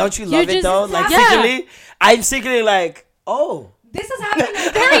preying. No, but don't you love it though? Like secretly, I'm secretly like, oh. This has happened.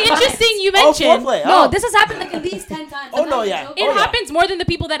 Like, very interesting. You mentioned. No, this has happened like at least 10 times. It happens more than the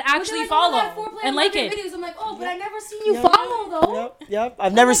people that actually follow and like it. Videos. I'm like, oh, but I never seen you follow though. Yep.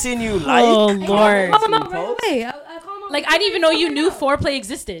 I've never seen you like. Oh Lord. Right away. Like I didn't even know you knew Foreplay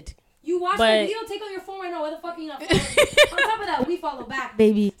existed. You watch the video, take out your phone right now. Why the fuck are you not following? On top of that, we follow back,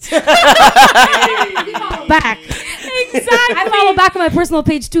 baby. We follow back. Exactly. I follow back on my personal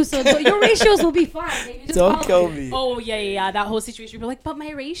page too, so your ratios will be fine, baby. Just don't kill me. Oh, yeah. That whole situation. People are like, but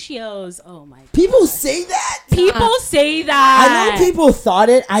my ratios. Oh, my God. People say that? People say that. I know people thought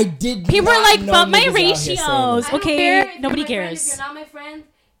it. I did People are like, but my ratios. Okay, nobody If cares. you're not my friend,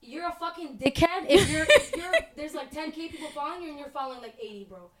 you're a fucking dickhead. If you're there's like 10K people following you and you're following like 80,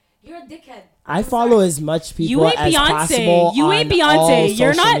 bro. You're a dickhead. I follow as much people as possible. You ain't Beyonce.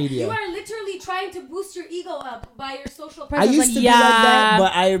 You're not. Media. You are literally trying to boost your ego up by your social presence. I used to be like that,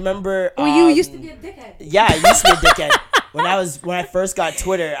 but I remember. You used to be a dickhead. Yeah, I used to be a dickhead. When I first got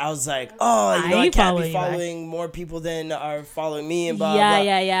Twitter, I was like, I can't be following more people than are following me and blah blah.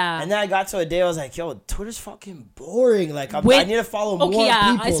 Yeah. And then I got to a day I was like, yo, Twitter's fucking boring. Like I need to follow more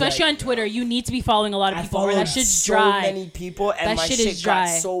people. Especially on Twitter, you need to be following a lot of people. I that shit's so dry. many people, and my shit got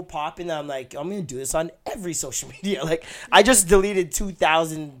so popping that I'm like, I'm gonna do this on every social media. Like I just deleted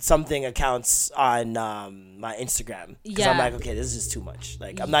 2,000 something accounts on my Instagram because I'm like, okay, this is too much.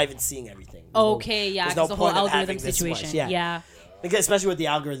 Like I'm not even seeing everything. There's no the whole algorithm situation. Yeah. Because especially with the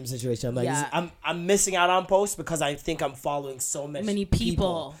algorithm situation, I'm like, I'm missing out on posts because I think I'm following so many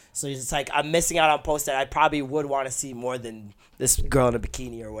people. So it's like I'm missing out on posts that I probably would want to see more than this girl in a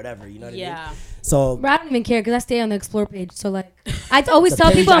bikini or whatever. You know what I mean? So I don't even care because I stay on the explore page. So like, I always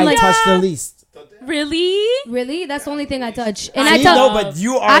tell people, I'm like, touch the least. Really? That's the only thing I touch. And I tell but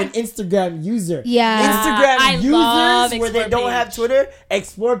you are an Instagram user. Yeah. Instagram users where they don't have Twitter,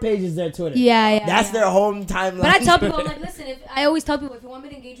 explore page is their Twitter. Yeah. That's their home timeline. But I tell people, I'm like, listen, I always tell people, if you want me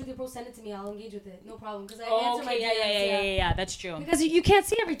to engage with your post, send it to me. I'll engage with it. No problem. Because I answer my DMs. Yeah. That's true. Because you can't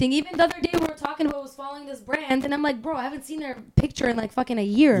see everything. Even the other day we were talking about was following this brand, and I'm like, bro, I haven't seen their picture in like fucking a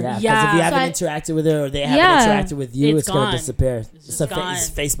year. Yeah. Because if you haven't interacted with her or they haven't interacted with you, it's gonna disappear. It's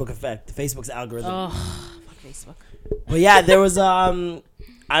Facebook effect. Facebook's algorithm. Oh, fuck Facebook. But yeah, there was I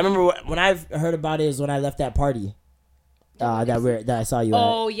remember when I heard about it was when I left that party. That I saw you at.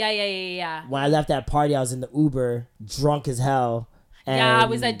 Oh, yeah. When I left that party, I was in the Uber, drunk as hell. And I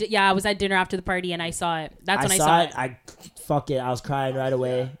was at dinner after the party and I saw it. That's when I saw it. I was crying right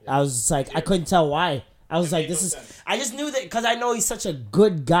away. I was like, I couldn't tell why. I was like, I just knew that because I know he's such a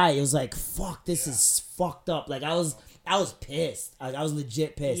good guy. It was like, fuck, this is fucked up. Like I was pissed. Like, I was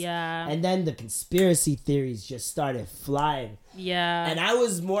legit pissed. Yeah. And then the conspiracy theories just started flying. Yeah. And I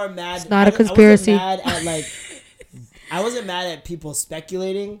was more mad. It's not a conspiracy. I wasn't mad at people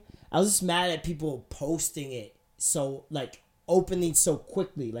speculating. I was just mad at people posting it so like opening so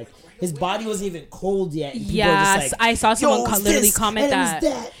quickly. Like his body wasn't even cold yet. Yes, like, I saw someone literally comment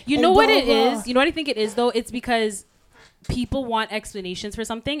that. You know what it is? You know what I think it is though? It's because people want explanations for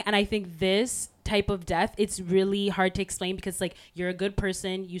something, and I think this type of death, it's really hard to explain because like you're a good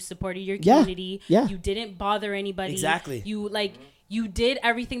person, you supported your community, you didn't bother anybody. Exactly. You did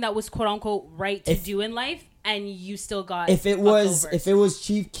everything that was quote unquote right to do in life, and you still got if it was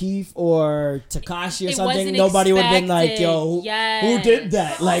Chief Keef or Tekashi or something, nobody would have been like, yo, who did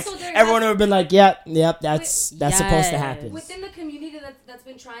that? Like everyone would have been like, yep, that's supposed to happen. Within the community that's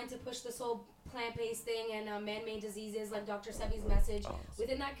been trying to push this whole plant-based thing and man-made diseases, like Dr. Sebi's message,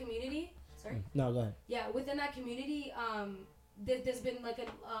 within that community. Sorry. No, go ahead. Yeah, within that community, there's been like an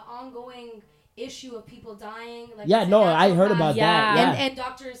ongoing issue of people dying. Like I heard about that. Yeah. And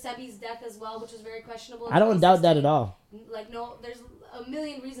Dr. Sebi's death as well, which was very questionable. I don't doubt that at all. Like there's a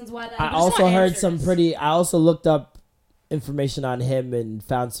million reasons why that. I also heard I also looked up information on him and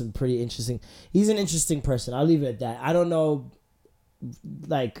found some pretty interesting. He's an interesting person. I'll leave it at that. I don't know,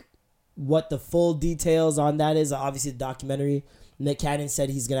 like, what the full details on that is. Obviously, the documentary. Nick Cannon said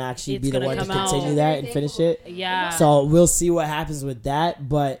he's gonna actually be the one to continue that and finish it. Yeah. So we'll see what happens with that.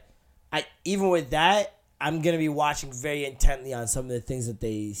 But even with that, I'm going to be watching very intently on some of the things that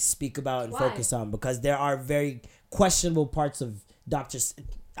they speak about and focus on, because there are very questionable parts of doctors.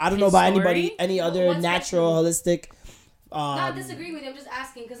 I don't know about any other natural, holistic not disagreeing with you. I'm just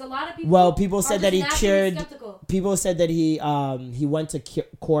asking because a lot of people. Well, people said that he cured. Skeptical. People said that he went to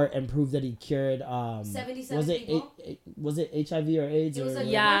court and proved that he cured 77 people. Was it HIV or AIDS? It was or,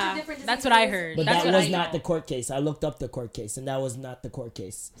 that's what I heard. But that's that was not the court case. I looked up the court case, and that was not the court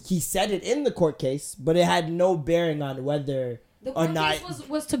case. He said it in the court case, but it had no bearing on whether the or court not. Case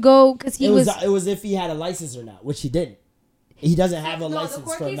was to go because he was. It was if he had a license or not, which he didn't. He doesn't have a license the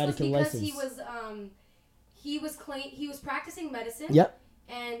court for a case medical was because license. He was practicing medicine. Yep.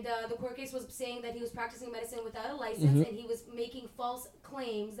 And the court case was saying that he was practicing medicine without a license, and he was making false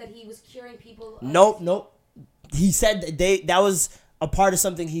claims that he was curing people. Nope. He said that was a part of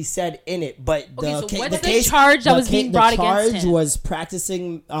something he said in it, but what's the charge that was being brought against him? The charge was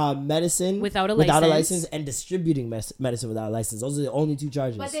practicing medicine without a license and distributing medicine without a license. Those are the only two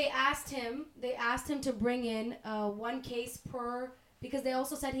charges. But they asked him to bring in one case per, because they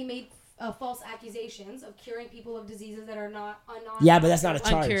also said he made false accusations of curing people of diseases that are not yeah, but that's not a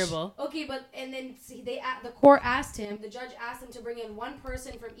charge. Uncurable. Okay, but and then the court asked him, the judge asked him to bring in one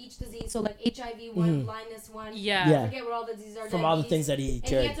person from each disease, so like HIV one, blindness one. Yeah. I forget what all the diseases are. From all the things that he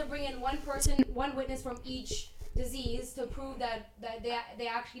cured. And he had to bring in one witness from each disease to prove that they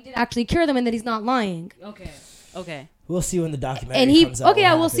actually cure them and that he's not lying. Okay. We'll see when the documentary comes out. Okay,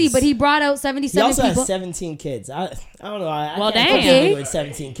 I will see. But he brought out 77 people. He also has 17 kids. I don't know. I well, can't damn. with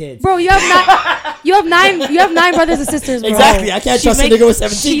 17 kids. Bro, you have nine brothers and sisters, bro. Exactly. I can't trust a nigga with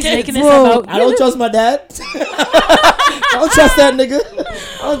 17 kids. Bro, I don't trust my dad. I don't trust that nigga.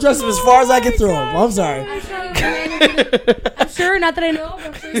 I don't trust him as far as I can throw him. I'm sorry. I'm sure, not that I know, but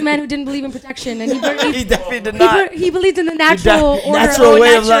I'm sure he's a man who didn't believe in protection, and he definitely did not. He believed in the natural order. Natural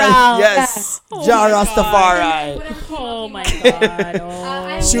way of life. Yes. Jah Rastafari. Oh my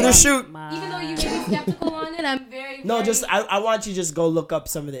god. Shoot or shoot. Even though you may be skeptical on it, I'm very. No, just I want you to just go look up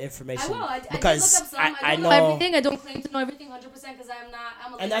some of the information. I will. I because did look up some. I don't know everything. I don't claim to know everything 100% because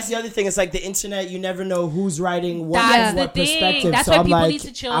I'm a. And that's the other thing. It's like the internet. You never know who's writing what from what perspective. That's so why I'm people like, need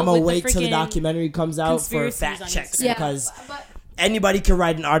to chill I'm gonna with wait the till the documentary comes out for fact checks because anybody can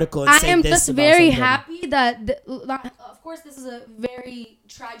write an article and say this. I am just very happy that, of course, this is a very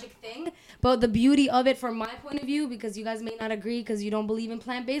tragic thing, but the beauty of it from my point of view, because you guys may not agree because you don't believe in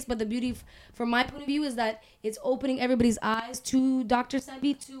plant-based, but the beauty from my point of view is that it's opening everybody's eyes to Dr.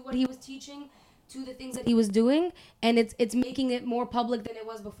 Sebi, to what he was teaching, to the things that he was doing, and it's making it more public than it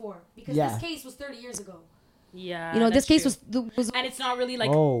was before. Because this case was 30 years ago. Yeah, this case was and it's not really like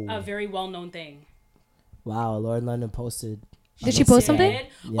a very well-known thing. Wow, Lauren London posted. Did she post something?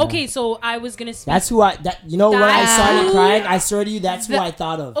 Yeah. Okay, so I was gonna speak. That's who when I started crying, I swear to you, that's who I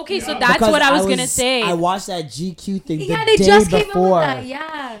thought of. Okay, so that's because what I was gonna say. I watched that GQ thing the they day just before, came up with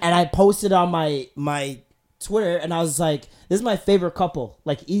that, and I posted on my Twitter, and I was like, "This is my favorite couple,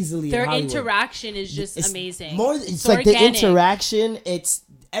 like easily." Their in Hollywood. interaction is just amazing. It's so like organic. The interaction. It's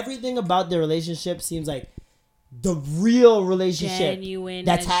everything about their relationship seems like the real relationship genuine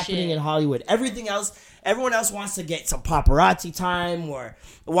that's happening in Hollywood. Everyone else wants to get some paparazzi time or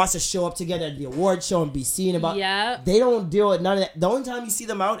wants to show up together at the award show and be seen about. Yeah. They don't deal with none of that. The only time you see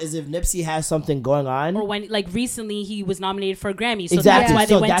them out is if Nipsey has something going on. Or when, like, recently he was nominated for a Grammy. So exactly. that's why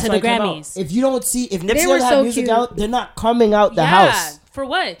they went to the Grammys. If you don't see, if Nipsey doesn't have music out, they're not coming out the house. For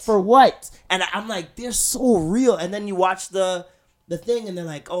what? For what? And I'm like, they're so real. And then you watch the thing and they're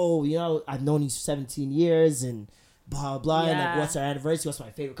like, oh, I've known you for 17 years and blah blah, and like, what's our anniversary? What's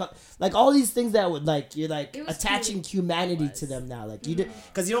my favorite color? Like all these things that would you're attaching humanity to them now. Like you do,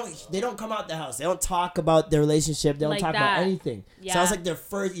 because they don't come out the house. They don't talk about their relationship. They don't talk about anything. Yeah. So it was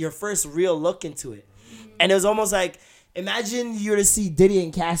like your first real look into it, and it was almost like imagine you were to see Diddy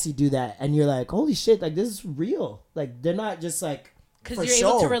and Cassie do that, and you're like, holy shit, like this is real. Like they're not just like because you're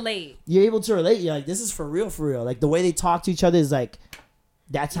able to relate. You're able to relate. You're like, this is for real, for real. Like the way they talk to each other is like.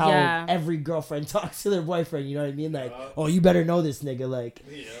 That's how every girlfriend talks to their boyfriend. You know what I mean? Like, oh, you better know this nigga. Like,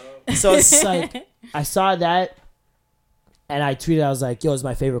 so it's like, I saw that and I tweeted, I was like, yo, it's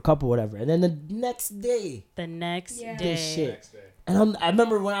my favorite couple, whatever. And then the next day. This shit. And I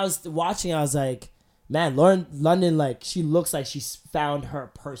remember when I was watching, I was like, man, Lauren London, like, she looks like she's found her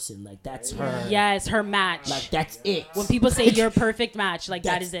person. Like, that's her. Yes, her match. Like, that's it. When people say you're a perfect match, like,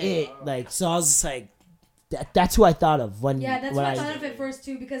 that is it. Like, so I was just like, that's who I thought of when. Yeah, that's what I thought of at first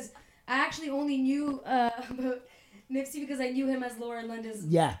too, because I actually only knew about Nipsey because I knew him as Lauren London's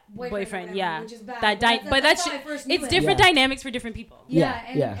boyfriend. Yeah, which is bad. But that's it's different dynamics for different people.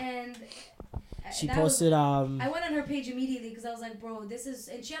 And she posted. I went on her page immediately because I was like, bro, this is,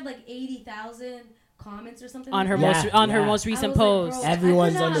 and she had like 80,000 comments or something on her her most recent post.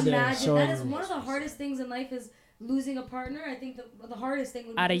 Everyone's under there showing. That is one of the hardest things in life is losing a partner, I think the hardest thing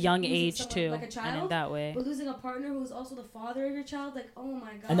would be at a young losing age someone, too, like a child, and in that way. But losing a partner who's also the father of your child, like, oh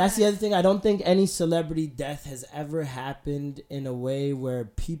my god. And that's the other thing. I don't think any celebrity death has ever happened in a way where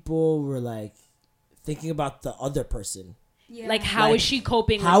people were like thinking about the other person. Yeah. Like, how is she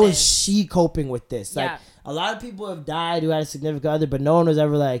coping with this? How is she coping with this? Like, Yeah. a lot of people have died who had a significant other, but no one was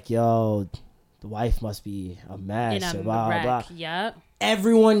ever like, yo, the wife must be a mess in or a blah, wreck? blah. Yep.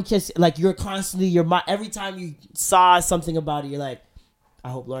 Everyone like, you're constantly, every time you saw something about it, you're like, I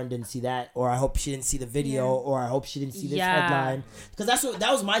hope Lauren didn't see that, or I hope she didn't see the video, or I hope she didn't see this headline. Because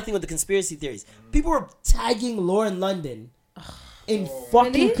that was my thing with the conspiracy theories. People were tagging Lauren London in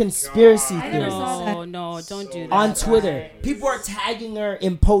fucking conspiracy theories. No, don't do that. On Twitter, people are tagging her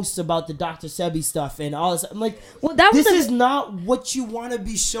in posts about the Dr. Sebi stuff and all this. I'm like, well, this is not what you want to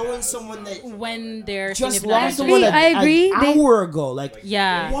be showing someone that when they're just lost someone I agree. An hour ago. Like,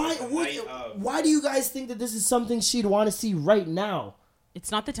 yeah. Why do you guys think that this is something she'd want to see right now? It's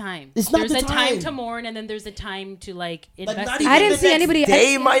not the time. It's not there's the a time time to mourn, and then there's a time to like invest. I didn't see anybody.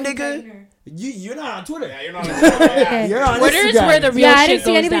 Day, my nigga. You're not on Twitter. Yeah, you're not on Twitter. You're on Twitter is Instagram. where the real I didn't shit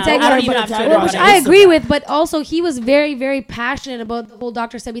see goes anybody down. tagging I don't her, even but- have Twitter. which I agree with, but also he was very, very passionate about the whole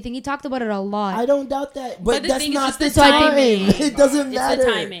Dr. Sebi thing. He talked about it a lot. I don't doubt that, but the that's thing is not just the the time. timing. It doesn't matter. It's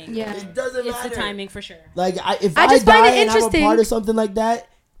the timing. Yeah. It doesn't matter. It's the timing for sure. Like, if I I just find die it and I'm a interesting. part of something like that,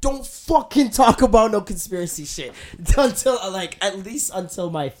 don't fucking talk about no conspiracy shit until at least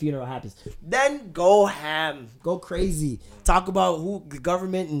until my funeral happens. Then go ham, go crazy, talk about who the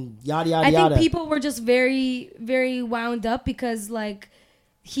government and yada yada I think yada. people were just very, very wound up because like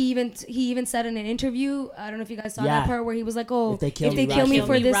he even said in an interview, I don't know if you guys saw that part where he was like, oh, If they kill kill me me,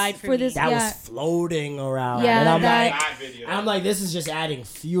 for this, ride for me. this, that yeah. was floating around. Yeah, and I'm that- I'm like, this is just adding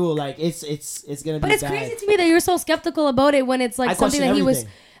fuel. Like it's gonna be. But it's bad. crazy to me that you're so skeptical about it when it's like I something question that he was.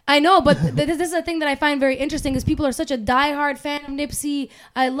 everything. I know, but this is a thing that I find very interesting is people are such a diehard fan of Nipsey.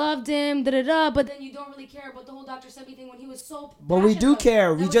 I loved him, but then you don't really care about the whole Dr. Sebi thing when he was so. But we passionate do about it. care.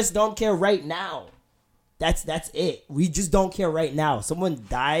 That We was- just don't care right now. That's it. We just don't care right now. Someone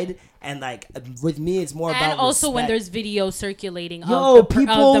died, and like with me, it's more about And also respect. when there's video circulating Yo, of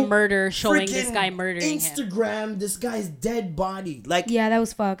people the murder showing this freaking guy murdering him. Instagram this guy's dead body. Like, Yeah, that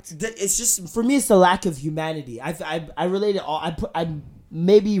was fucked. it's just, for me, it's the lack of humanity. I relate it all. I'm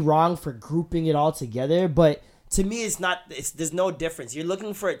maybe wrong for grouping it all together, but to me, there's no difference. You're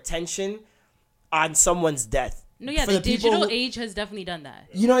looking for attention on someone's death. No, yeah, For the people digital who- age has definitely done that.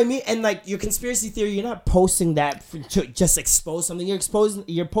 You know what I mean? And like your conspiracy theory, you're not posting that to just expose something.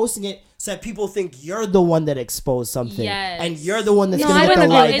 You're posting it so that people think you're the one that exposed something, Yes. and you're the one that's No, gonna I get don't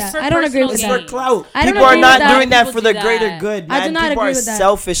the agree with likes. It's that. for I don't agree with It's personal that. for clout. I don't People are agree not with that. doing that People for the do greater that. good, I man. do not People agree are with that.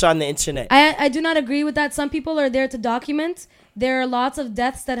 selfish on the internet. I do not agree with that. Some people are there to document. There are lots of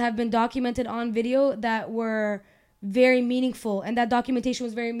deaths that have been documented on video that were very meaningful, and that documentation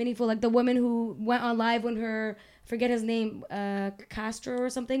was very meaningful. Like the woman who went on live when her, forget his name, Castro or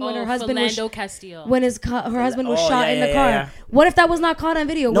something, when her husband Philando was Castillo. when her husband was Oh, shot yeah, in the yeah, car. yeah. What if that was not caught on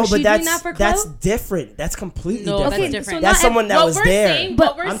video? No, Was but she doing that for that's clout? different. That's completely No, different. that's Okay, different. so That's not someone that what was we're there. saying, But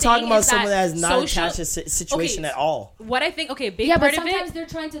what we're I'm saying talking about is someone that has not social- attached a situation Okay, at all. What I think, okay, big Yeah, part but of it. sometimes they're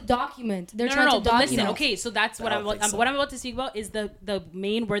trying to document. They're No, trying to but document. listen, okay, so that's what I I'm don't think so. what I'm about to speak about is the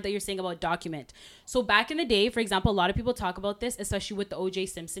main word that you're saying about document. So back in the day, for example, a lot of people talk about this, especially with the O.J.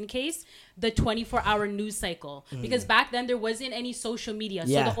 Simpson case, the 24-hour news cycle, because back then there wasn't any social media,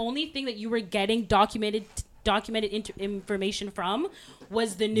 Yeah. so the only thing that you were getting documented information from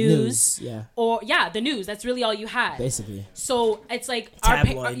was the news, yeah. or the news. That's really all you had. Basically. So it's like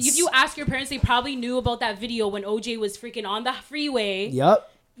Tabloids. if you ask your parents, they probably knew about that video when OJ was freaking on the freeway. Yep.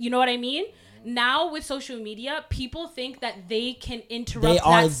 You know what I mean? Now with social media, people think that they can They interrupt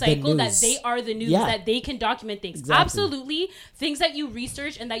are that the cycle, that news. they are the news, Yeah. that they can document things. Exactly. Absolutely. Things that you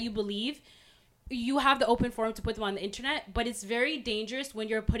research and that you believe, you have the open forum to put them on the internet, but it's very dangerous when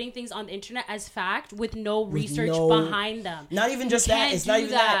you're putting things on the internet as fact with no research behind them. Not even just You that. can't It's not do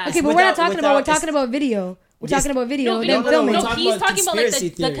even that. that. It's Okay, but we're not without- talking about. We're without- talking about video. We're Yes. talking about video. No, Them no, filming. we're talking he's about talking about like conspiracy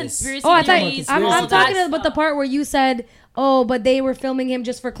the theories. conspiracy Oh, I theories. thought I'm conspiracy talking theories. about the part where you said, "Oh, but they were filming him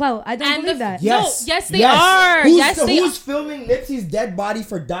just for clout." I don't And believe the- that. Yes. No, yes, they are. Who's, Yes, they who's are. filming Nipsey's dead body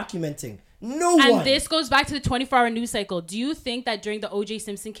for documenting? No And one. this goes back to the 24-hour news cycle. Do you think that during the O.J.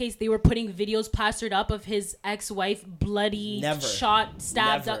 Simpson case, they were putting videos plastered up of his ex-wife bloody, Never. shot,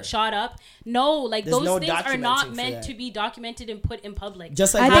 stabbed Never. up, shot up? No, like There's those no things are documenting not for meant that. to be documented and put in public.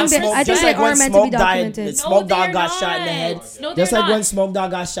 Just like I when think they- Smoke, I think just they like when are meant to be Smoke died, documented. Smoke Dogg they're got shot in the not. head. No, Just they're like when not. Smoke Dogg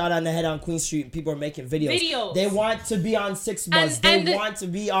got shot on the head on Queen Street, and people are making videos. Videos. They want to be on Six Buzz. And They the- want to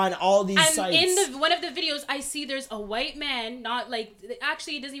be on all these And sites. in one of the videos, I see there's a white man, not like,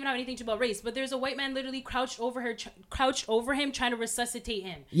 actually it doesn't even have anything to do about race. embrace, but there's a white man literally crouched over him trying to resuscitate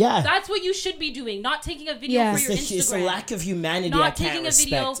him. Yeah. That's what you should be doing, not taking a video for your Instagram. It's a lack of humanity not I can't taking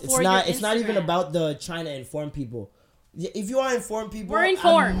respect. a video for your Instagram. It's not even about the trying to inform people. If you want to inform people, we're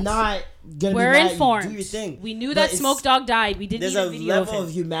informed. I'm not gonna we're be mad. informed. Do your thing. We knew that Smoke Dog died. We didn't need a video There's a level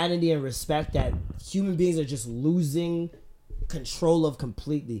of humanity and respect that human beings are just losing control of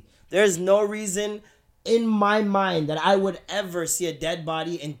completely. There's no reason in my mind that I would ever see a dead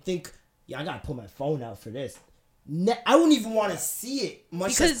body and think, yeah, I gotta pull my phone out for this. I wouldn't even want to see it.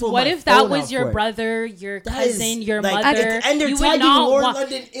 Because what if that was your brother, your cousin, your mother? And they're you tagging Lauren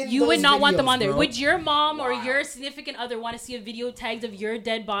London in You would not want them on there. bro. Would your mom or your significant other want to see a video tagged of your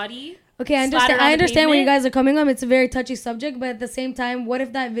dead body? Okay, I understand where you guys are coming from. It's a very touchy subject, but at the same time, what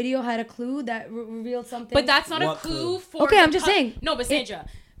if that video had a clue that revealed something? But that's not a clue for. Okay, I'm just saying. No, but Sandra.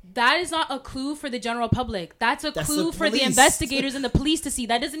 That is not a clue for the general public. That's a clue for the investigators and the police to see.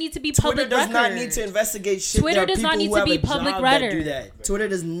 That doesn't need to be public record. Twitter does not need to investigate shit. Twitter does not need to be public record. Twitter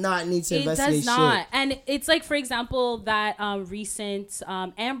does not need to investigate shit. It does not. And it's like, for example, that recent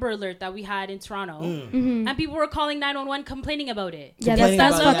Amber Alert that we had in Toronto. Mm-hmm. And people were calling 911 complaining about it. Yeah,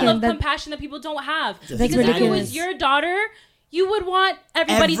 that's the level of compassion that people don't have. Because if it was your daughter, you would want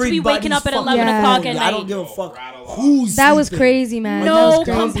everybody to be waking up at 11 o'clock at night. I don't give a fuck who's that was crazy, man. No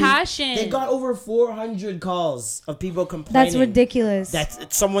compassion. They got over 400 calls of people complaining. That's ridiculous.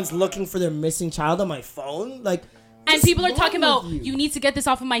 That someone's looking for their missing child on my phone. Like, and people are talking about, you need to get this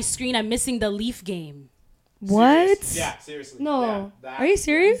off of my screen. I'm missing the Leaf game. What? Yeah, seriously. No. Are you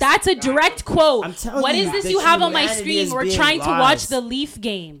serious? That's a direct quote. I'm telling what you, is this you have on my screen? We're trying to watch lost. the Leaf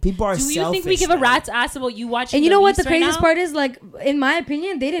game. People are Do you selfish, think we give a rat's ass about you watching? And you know what the Leafs right craziest now? part is? Like, in my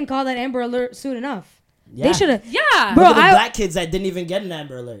opinion, they didn't call that Amber Alert soon enough. Yeah. They should have. Yeah. Bro, look at the black kids that didn't even get an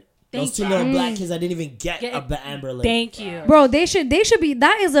Amber Alert. Those two little black kids that didn't even get an Amber Alert. Thank you. Bro, they should be.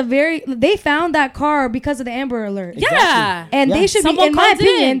 That is a very. They found that car because of the Amber Alert. Yeah. Exactly. And they should Someone be, in my called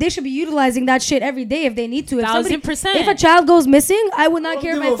opinion, in. they should be utilizing that shit every day if they need to. If 1,000%. If a child goes missing, I would not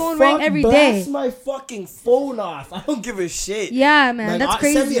care if my phone rang every day. Blast my fucking phone off. I don't give a shit. Yeah, man, that's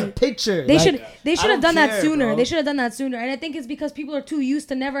crazy. Send me a picture. They like, should have done that care, sooner. bro. They should have done that sooner. And I think it's because people are too used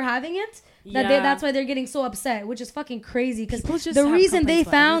to never having it that that's why they're getting so upset, which is fucking crazy. Because the reason they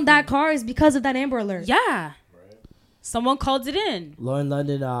found that car is because of that Amber Alert. Yeah. Right. Someone called it in. Lauren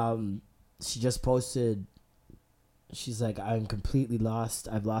London, she just posted. She's like, I'm completely lost.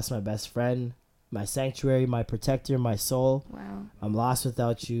 I've lost my best friend, my sanctuary, my protector, my soul. Wow. I'm lost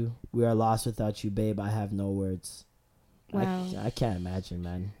without you. We are lost without you, babe. I have no words. Wow. I can't imagine,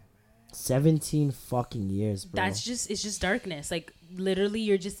 man. 17 fucking years, bro. It's just darkness. Like, literally,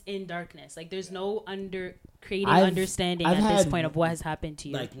 you're just in darkness. Like, there's no understanding at this point of what has happened to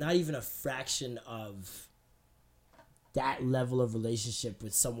you. Like, not even a fraction of that level of relationship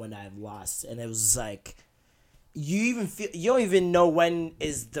with someone I've lost. And it was like, you don't even know when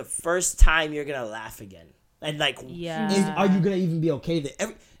is the first time you're gonna laugh again. And like, are you gonna even be okay with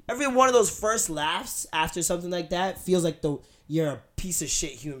it? Every one of those first laughs after something like that feels like you're a piece of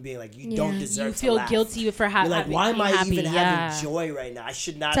shit human being. Like, you don't deserve to laugh. You feel guilty for having. Like, why am I even having joy right now? I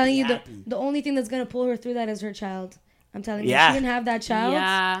should not be happy. The only thing that's gonna pull her through that is her child. I'm telling you, if she didn't have that child.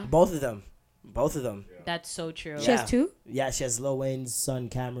 Yeah. Both of them. That's so true. She has two? Yeah, she has Lil Wayne's son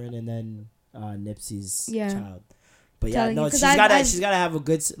Cameron and then Nipsey's child. But she's gotta have a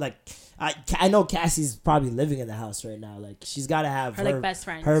good, like, I know Cassie's probably living in the house right now. Like, she's gotta have her like best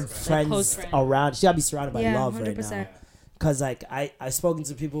friends, her like friends around. She gotta be surrounded by love 100%. right now. Cause like I've spoken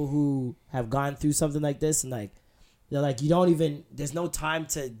to people who have gone through something like this, and like they're like, there's no time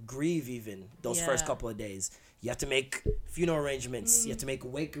to grieve even those first couple of days. You have to make funeral arrangements. You have to make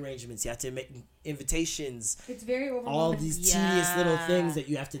wake arrangements. You have to make invitations. It's very overwhelming. All these tedious little things that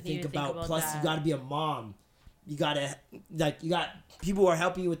you have to think about. Plus, you got to be a mom. You got people who are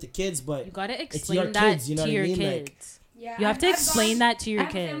helping you with the kids, but you got to it's explain your that kids, you know to what your I mean? kids. Yeah, you have to explain that to your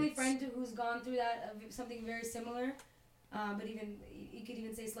kids. I have a family friend who's gone through that, something very similar, but even you could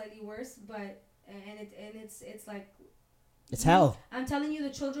even say slightly worse. But it's like it's hell. I'm telling you, the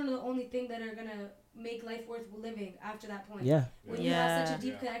children are the only thing that are gonna make life worth living after that point. Yeah. When you have such a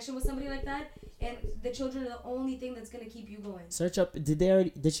deep connection with somebody like that, and the children are the only thing that's gonna keep you going. Search up.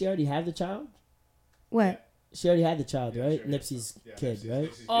 Did she already have the child? What? She already had the child, right? Nipsey's kid,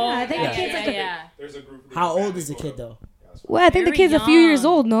 right? Oh, I think the kid's There's a group. How old is the kid though? Well, I think the kid's a few years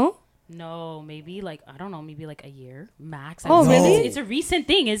old. No. No, maybe like I don't know, maybe like a year max. Oh, really? It's a recent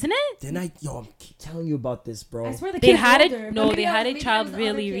thing, isn't it? I'm keep telling you about this, bro. I swear the They kid's had older. it. No, they had a child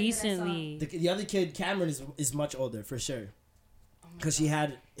really recently. The other kid, Cameron, is much older for sure. Because she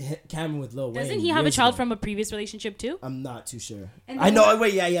had Cameron with Lil Wayne. Doesn't he have a child from a previous relationship too? I'm not too sure. And I know.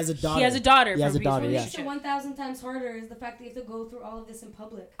 Wait, yeah, he has a daughter. He has a daughter. He has a from daughter. previous Yeah. What makes it 1,000 times harder is the fact that you have to go through all of this in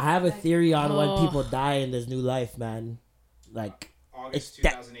public. I have a theory on when people die in this new life, man. Like August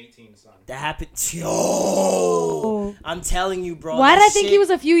 2018, son. that happened. Yo, I'm telling you, bro. Why did I think he was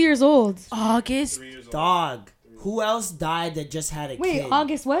a few years old? August. 3 years old. Dog. Who else died that just had a Wait, kid?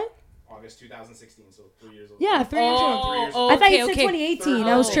 August what? August 2016, so 3 years old. Yeah, 3 years old. Oh, I thought you okay, said okay. 2018.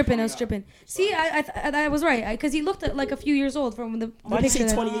 I was tripping. See, I was right because he looked like a few years old from the Why'd you say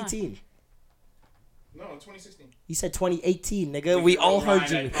picture. 2018? No, 2016. You said 2018, nigga. We all heard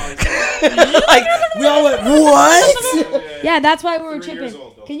you. Like, Like, we all went, what? Yeah, that's why we were 3 years tripping.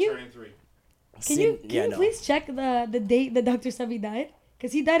 old, though, Can you turning 3. can you please check the date that Dr. Sebi died?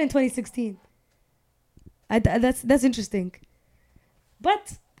 Because he died in 2016. That's interesting.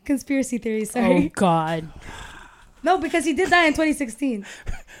 But conspiracy theories, sorry. Oh God. No, because he did die in 2016.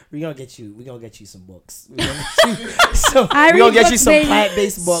 We're gonna get you some books. We're gonna I read get you books, some baby.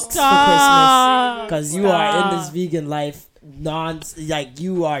 plant-based books for Christmas. Because you are in this vegan life,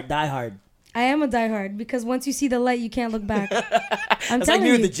 you are diehard. I am a diehard because once you see the light, you can't look back. I'm It's telling like you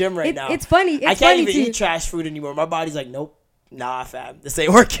you. in the gym right now. It's funny. It's I can't funny even too. eat trash food anymore. My body's like, nope. Nah, fam. This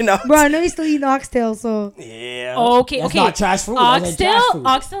ain't working out. Bro, I know you still eating oxtail, so. Yeah. Okay, That's okay. not trash food. That ain't trash food.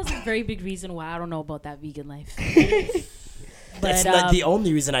 Oxtail's a very big reason why I don't know about that vegan life. That's But, not the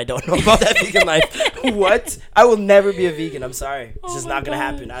only reason I don't know about that vegan life. What? I will never be a vegan. I'm sorry. It's just not gonna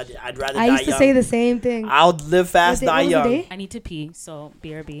happen. I'd rather die I used to young. say the same thing. I'll live fast, die What was the young. day? I need to pee, so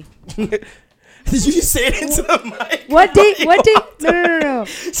BRB. Did you just say it into the mic? What date? What date? No.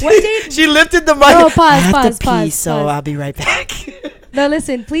 What date? She lifted the mic. No, pause, I have pause, to pee, pause, so pause. I'll be right back. No,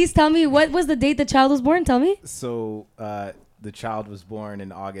 listen. Please tell me what was the date the child was born. Tell me. So the child was born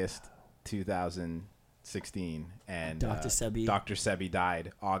in August 2016, and Dr. Sebi. Dr. Sebi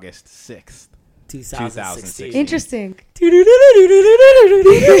died August 6th. 2016. Interesting. He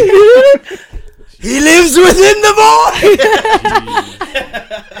lives within the void.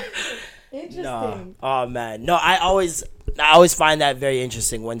 Interesting. No. Oh man. No, I always find that very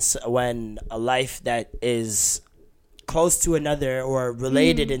interesting when a life that is close to another or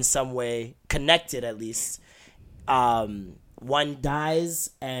related in some way, connected at least, one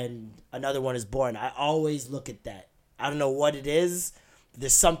dies and another one is born. I always look at that. I don't know what it is.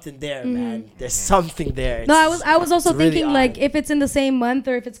 There's something there, man. There's something there. No, I was also it's really thinking odd. like if it's in the same month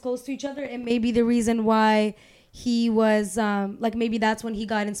or if it's close to each other, it may be the reason why he was like maybe that's when he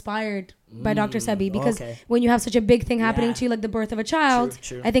got inspired by Dr. Sebi because when you have such a big thing happening to you like the birth of a child,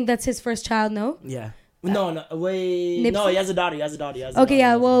 True. I think that's his first child. No. Yeah. No, wait. Nipsey? No, he has a daughter. Okay,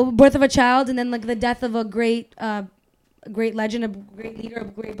 yeah. Well, birth of a child and then like the death of a great legend, a great leader, a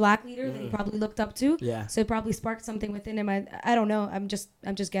great black leader that he probably looked up to. Yeah. So it probably sparked something within him. I don't know. I'm just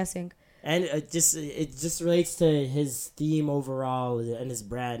guessing. And it just relates to his theme overall and his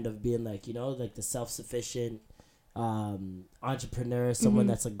brand of being like, like the self-sufficient entrepreneur, someone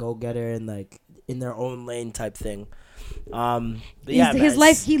that's a go-getter and like in their own lane type thing. But yeah, his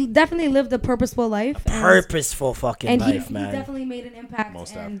life, he definitely lived a purposeful life. Purposeful fucking life, he man. definitely made an impact.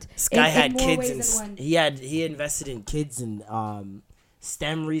 Most and This guy had more kids ways than one. he invested in kids in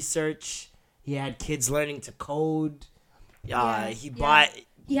STEM research. He had kids learning to code. He bought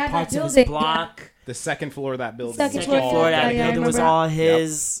He had parts that of his building. block. The second floor of that building. Second was Second floor, all- floor of that yeah, I building was remember. all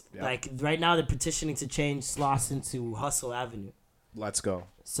his. Yep. Like right now, they're petitioning to change Slauson to Hustle Avenue. Let's go.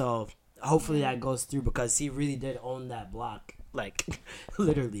 So hopefully that goes through because he really did own that block, like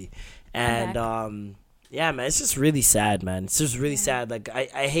literally. And yeah, man, it's just really sad, man. It's just really sad. Like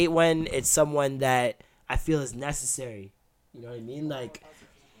I hate when it's someone that I feel is necessary. You know what I mean? Like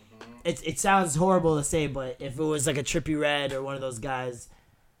it sounds horrible to say, but if it was like a Trippie Redd or one of those guys,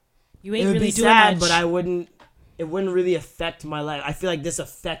 You it ain't would really be doing sad, much. but it wouldn't really affect my life. I feel like this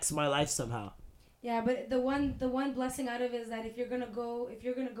affects my life somehow. Yeah, but the one blessing out of it is that if you're gonna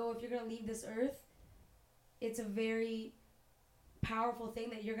leave this earth, it's a very powerful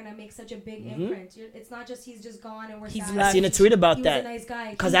thing that you're gonna make such a big imprint. It's not just he's just gone and we're sad. I seen a tweet about He that was a nice guy.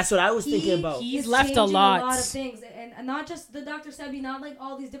 because that's what I was thinking about. He's is left a changing lot. a lot of things, and not just the Dr. Sebi, not like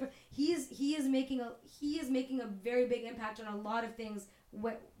all these different. He is making a very big impact on a lot of things.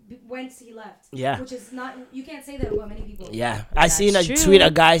 Whence he left, which is not, you can't say that about many people. Yeah, I seen a true. tweet.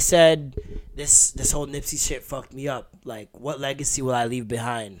 A guy said, "This whole Nipsey shit fucked me up. Like, what legacy will I leave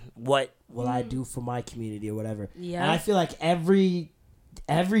behind? What will I do for my community or whatever?" Yeah. And I feel like every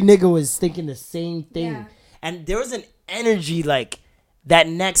nigga was thinking the same thing. Yeah. And there was an energy like that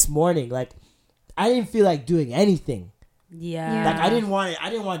next morning. Like, I didn't feel like doing anything. Yeah. Like I didn't want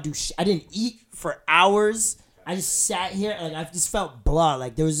to do. I didn't eat for hours. I just sat here and I just felt blah.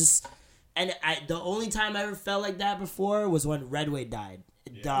 Like there was just, and the only time I ever felt like that before was when Redway died.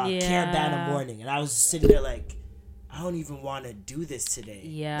 Carabana morning, and I was just sitting there like, I don't even want to do this today.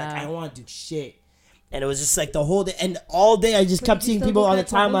 Yeah, like I don't want to do shit. And it was just like the whole day, and all day I just kept seeing people on the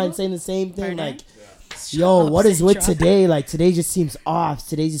timeline saying the same thing. Like, yo, what is with today? Like today just seems off.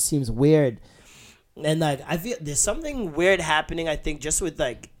 Today just seems weird. And like I feel there's something weird happening. I think just with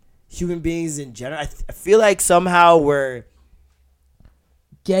like human beings in general. I feel like somehow we're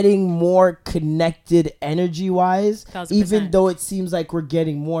getting more connected energy wise, even though it seems like we're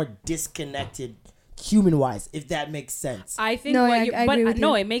getting more disconnected human wise, if that makes sense. I think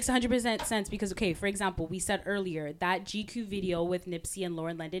it makes 100% sense because, okay, for example, we said earlier that GQ video with Nipsey and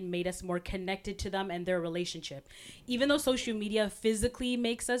Lauren London made us more connected to them and their relationship. Even though social media physically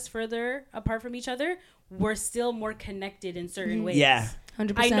makes us further apart from each other, we're still more connected in certain ways. Yeah.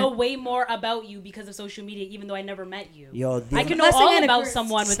 100%. I know way more about you because of social media, even though I never met you. Yo, I can know all about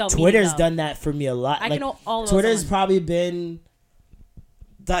someone without Twitter's meeting them. done that for me a lot. I can know all Twitter's probably been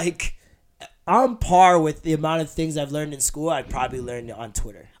like on par with the amount of things I've learned in school. I'd probably learned on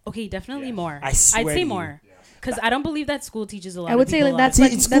Twitter. Okay, definitely more. I swear I'd say more. Because I don't believe that school teaches a lot. I would say like that's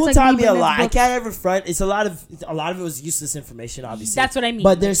like school that's taught like me a lot. books. I can't ever front. It's a lot of it was useless information, obviously. That's what I mean.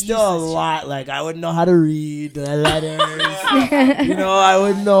 But there's still a lot. Like I wouldn't know how to read the letters. I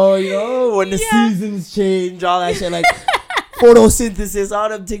wouldn't know. When the seasons change, all that shit. Like photosynthesis, all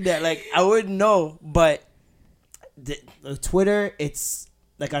them things that like I wouldn't know. But the Twitter, it's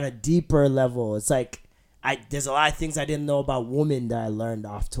like on a deeper level. It's like there's a lot of things I didn't know about women that I learned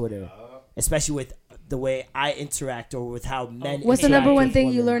off Twitter, especially with the way I interact or with how men. What's the number one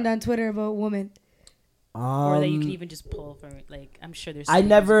thing you learned on Twitter about women? Or that you can even just pull from it. Like I'm sure there's.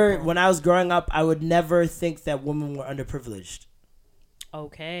 When I was growing up, I would never think that women were underprivileged.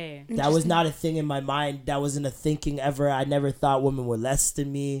 Okay. That was not a thing in my mind. That wasn't a thinking ever. I never thought women were less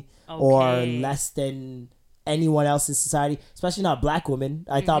than me or less than anyone else in society, especially not black women.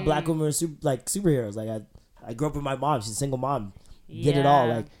 I thought black women were superheroes. Like I grew up with my mom. She's a single mom. Did it all.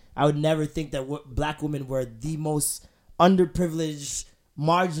 Like I would never think that black women were the most underprivileged,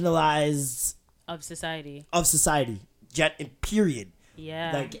 marginalized of society. Period.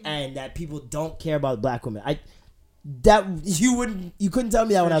 Yeah. Like and that people don't care about black women. You couldn't tell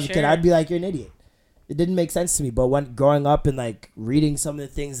me that when I was a kid. I'd be like, you're an idiot. It didn't make sense to me. But when growing up and like reading some of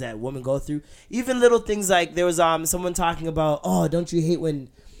the things that women go through, even little things like there was someone talking about, oh, don't you hate when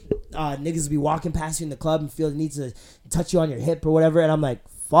niggas be walking past you in the club and feel the need to touch you on your hip or whatever? And I'm like,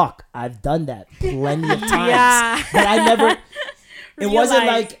 fuck, I've done that plenty of times. Yeah. But I never. It wasn't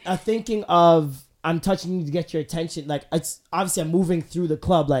like a thinking of I'm touching you to get your attention. Like it's obviously I'm moving through the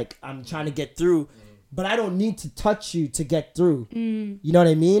club, like I'm trying to get through. But I don't need to touch you to get through. You know what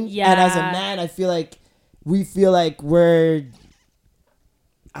I mean? Yeah. And as a man, I feel like we feel like we're,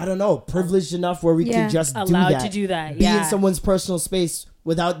 I don't know, privileged enough where we can just allowed to do that. Be in someone's personal space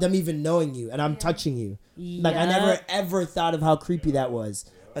without them even knowing you, and I'm touching you. Like I never ever thought of how creepy that was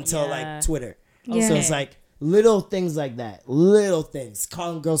until like Twitter. Yeah. So it's like little things like that, little things,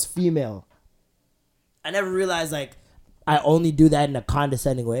 calling girls female. I never realized like I only do that in a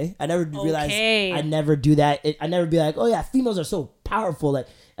condescending way. I never realized I never do that. I never be like, oh yeah, females are so powerful. Like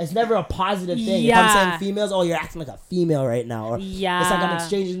it's never a positive thing. If I'm saying females, oh, you're acting like a female right now. Or it's like I'm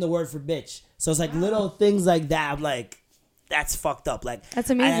exchanging the word for bitch. So it's like little things like that. I'm like, that's fucked up. Like that's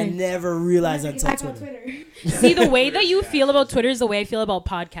amazing. I never realized until Twitter. See, the way that you feel about Twitter is the way I feel about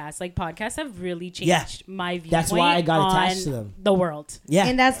podcasts. Like podcasts have really changed my viewpoint. That's why I got attached to them. The world. Yeah.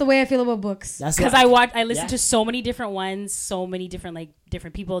 And that's the way I feel about books. Because I listen to so many different ones, so many different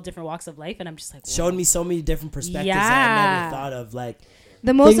different people, different walks of life, and I'm just like, whoa. Showed me so many different perspectives that I never thought of. Like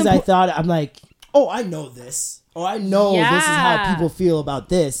the most things I thought, I'm like, oh, I know this. Oh, I know this is how people feel about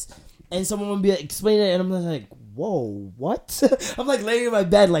this. And someone would be like, explaining it, and I'm like, whoa, what? I'm like laying in my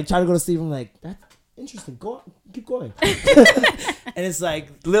bed, like trying to go to sleep. I'm like, that's interesting. Go on, keep going. And it's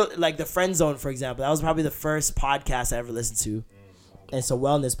like the Friend Zone, for example. That was probably the first podcast I ever listened to. And it's a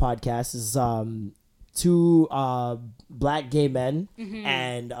wellness podcast. It's two black gay men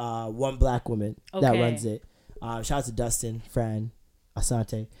and one black woman that runs it. Shout out to Dustin, Fran,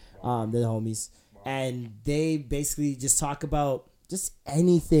 Asante. They're the homies. And they basically just talk about just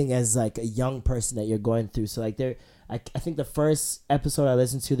anything as like a young person that you're going through. So like I think the first episode I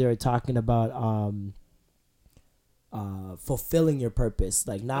listened to, they were talking about fulfilling your purpose,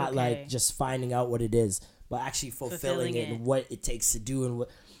 like not like just finding out what it is, but actually fulfilling it and what it takes to do and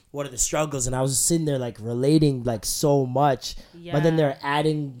what are the struggles. And I was just sitting there like relating like so much, but then they're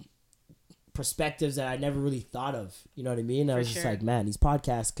adding perspectives that I never really thought of. You know what I mean? I was just like, man, these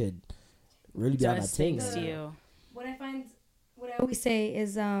podcasts could really be on my things. to you. What I always say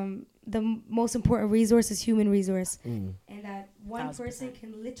is the most important resource is human resource, and that one person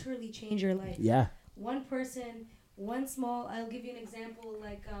can literally change your life. Yeah. One person, one small. I'll give you an example.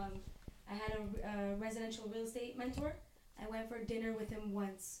 Like I had a residential real estate mentor. I went for dinner with him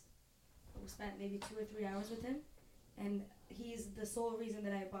once. We spent maybe 2 or 3 hours with him, and he's the sole reason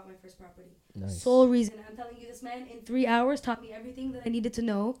that I bought my first property. Nice. Sole reason. I'm telling you, this man in 3 hours taught me everything that I needed to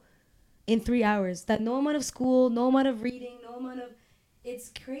know in 3 hours. That no amount of school, no amount of reading, no amount of...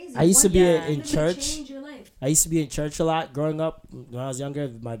 It's crazy. I used to be in can church. change your life. I used to be in church a lot growing up. When I was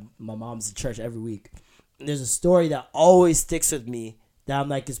younger, my mom's in church every week. And there's a story that always sticks with me that I'm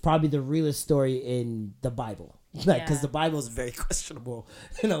like, it's probably the realest story in the Bible. Like, because the Bible is very questionable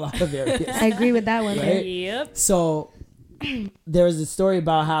in a lot of areas. I agree with that one. Right? Yep. So there was a story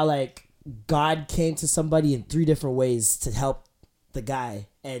about how like God came to somebody in 3 different ways to help the guy,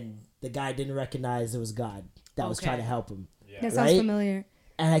 and the guy didn't recognize it was God that was trying to help him. That sounds familiar.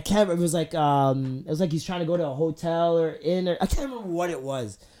 And I can't remember. It was like he's trying to go to a hotel or inn, or I can't remember what it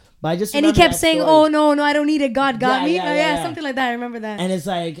was. But I just and he kept saying, story. "Oh no, I don't need it. God got me." Yeah, Something like that. I remember that. And it's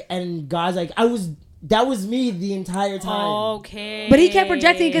like, and God's like, that was me the entire time. Okay. But he kept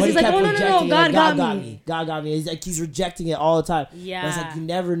rejecting because he's like, "Oh no, God got me. God got me." He's like, he's rejecting it all the time. Yeah. But it's like you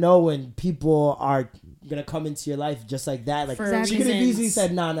never know when people are gonna come into your life just like that. Like Exactly. you could have easily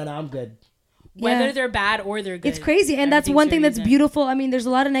said, "No, I'm good." Whether they're bad or they're good. It's crazy. And that's one thing that's reason. beautiful. I mean, there's a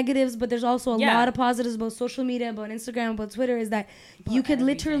lot of negatives, but there's also a lot of positives about social media, about Instagram, about Twitter, is that you could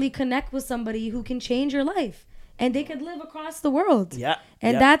literally connect with somebody who can change your life. And they could live across the world. Yeah.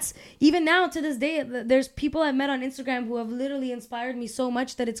 And that's, even now to this day, there's people I've met on Instagram who have literally inspired me so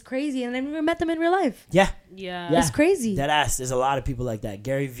much that it's crazy. And I've never met them in real life. Yeah. It's crazy. Deadass. There's a lot of people like that.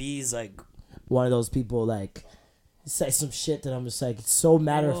 Gary V's like one of those people, like, say some shit that I'm just like, it's so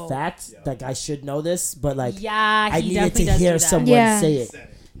matter of fact, like I should know this, but like I needed to hear someone say it.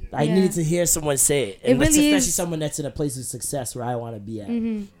 I needed to hear someone say it. And really especially is. someone that's in a place of success where I want to be at.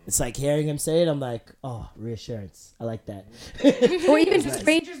 Mm-hmm. It's like hearing him say it, I'm like, oh, reassurance. I like that. Or even just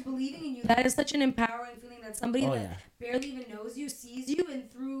strangers believing in you. That is such an empowering feeling that somebody that barely even knows you sees you,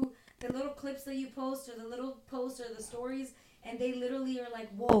 and through the little clips that you post or the little posts or the stories, and they literally are like,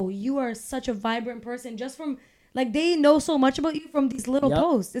 whoa, you are such a vibrant person just from... Like, they know so much about you from these little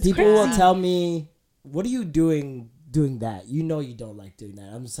posts. It's People crazy. will tell me, what are you doing that? You know you don't like doing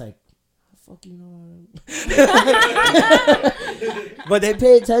that. I'm just like, how the fuck you know? But they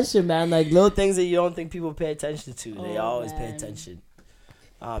pay attention, man. Like, little things that you don't think people pay attention to. They always pay attention.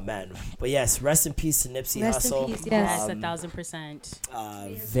 Oh, man. But yes, rest in peace to Nipsey Hussle. Rest in peace, yes.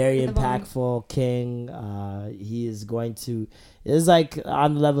 1,000%. Very impactful king. He is going to... It's like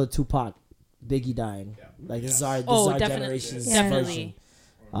on the level of Tupac. Biggie dying, like this is our generation's definitely.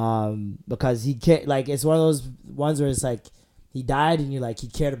 Because he can't, like, it's one of those ones where it's like he died and you're like, he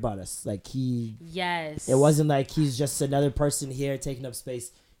cared about us, like it wasn't like he's just another person here taking up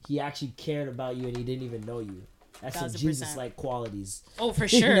space. He actually cared about you and he didn't even know you. That's some 1,000%. Jesus like qualities. Oh, for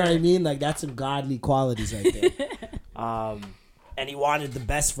sure. You know what I mean? Like, that's some godly qualities right there. And he wanted the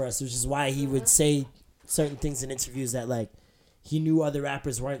best for us, which is why he would say certain things in interviews that, like, he knew other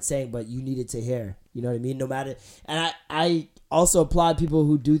rappers weren't saying, but you needed to hear. You know what I mean? No matter. And I also applaud people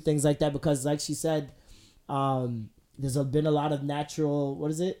who do things like that, because, like she said, there's been a lot of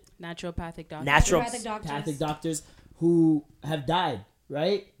naturopathic doctors. Naturopathic doctors who have died,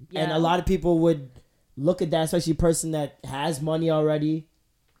 right? Yeah. And a lot of people would look at that, especially a person that has money already,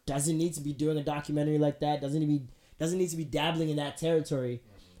 doesn't need to be doing a documentary like that, doesn't need to be dabbling in that territory,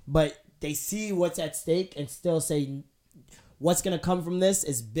 but they see what's at stake and still say, what's going to come from this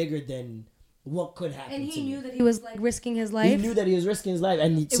is bigger than what could happen. And he knew that he was, like, risking his life. He knew that he was risking his life.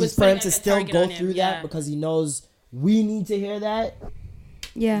 And It was for him putting to a still target go on him, through that because he knows we need to hear that.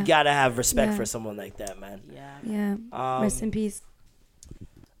 Yeah. You got to have respect for someone like that, man. Yeah. Rest in peace.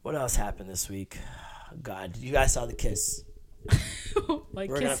 What else happened this week? God, you guys saw The Kiss. Like,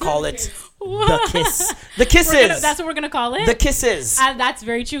 we're going to call it what? The Kiss. The Kisses. That's what we're going to call it? The Kisses. That's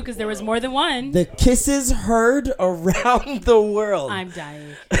very true, because there was more than one. The Kisses heard around the world. I'm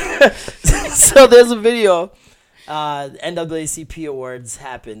dying. So there's a video. NAACP Awards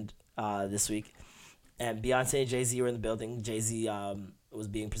happened this week. And Beyonce and Jay-Z were in the building. Jay-Z was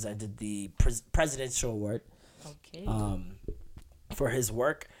being presented the presidential award for his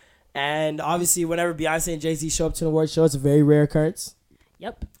work. And obviously, whenever Beyonce and Jay-Z show up to an award show, it's a very rare occurrence.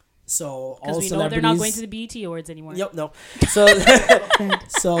 Yep. So because we know they're not going to the BET Awards anymore. Yep, no. So,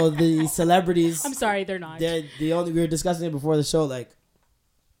 so the celebrities. I'm sorry, they're not. We were discussing it before the show. Like,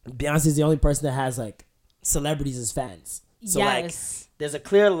 Beyonce's the only person that has, like, celebrities as fans. So like, there's a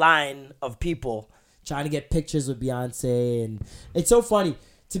clear line of people trying to get pictures with Beyonce, and it's so funny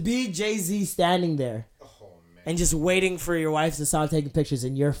to be Jay-Z standing there and just waiting for your wife to start taking pictures,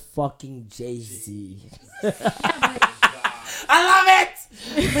 and you're fucking Jay-Z. I love it.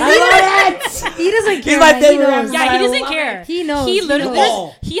 I love it. He doesn't care. He's my favorite. Yeah, he doesn't care. He knows. He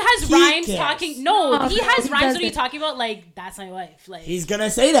literally. He has rhymes cares. talking. No, he has he rhymes that he's doesn't. talking about. Like, that's my wife. Like, He's gonna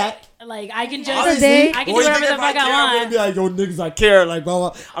say that. Like, I can just. Honestly, I can do what you whatever think the if fuck I care, I'm want. gonna be like, yo, niggas, I care. Like, blah,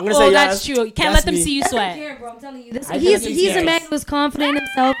 blah. I'm gonna Well, say, that's true. You can't let them see you I don't sweat. care, bro. I'm telling you. This, I he's think he's he a man cares. who's confident in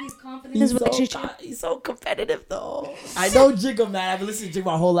himself. He's confident in his relationship. He's so competitive, though. I know Jigga, man. I've been listening to Jigga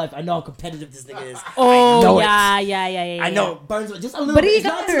my whole life. I know how competitive this nigga is. Oh, I know yeah. I know. Burns just a little But bit. he It's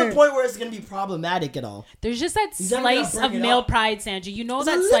not got to her. the point where it's gonna be problematic at all. There's just that He's never gonna slice bring of it male up. pride, Sandra. You know He's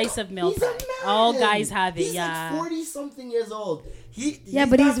that a slice little- of male he's a pride. man. All guys have it, He's yeah. like 40-something years old. Yeah,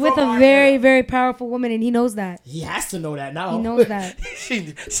 but he's with a very, very powerful woman, and he knows that. He has to know that now. He knows that.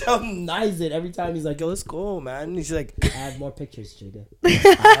 She denies it every time. He's like, yo, let's go, man. And he's like, I have more pictures, Jigga. I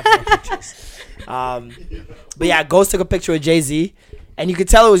have more pictures. But yeah, Ghost took a picture with Jay-Z, and you could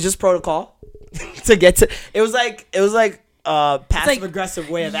tell it was just protocol to get to. It was like passive aggressive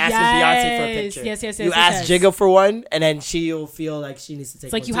way of asking Beyonce for a picture. Yes. You ask Jigga for one, and then she'll feel like she needs to take.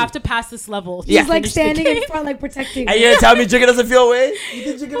 It's like one you too. have to pass this level. He's like standing in front, like protecting. And you're gonna tell me Jigga doesn't feel away? You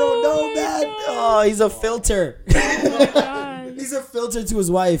think Jigga don't know, man? Oh, he's a filter. He's a filter to his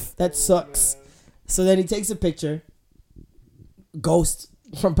wife. That sucks. So then he takes a picture. Ghost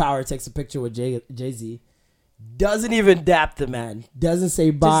from Power takes a picture with Jay-Z. Doesn't even dap the man. Doesn't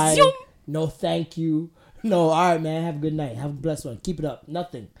say bye. zoom. No thank you. No, all right, man. Have a good night. Have a blessed one. Keep it up.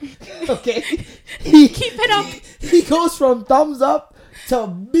 Nothing. Okay? Keep it up. He goes from thumbs up to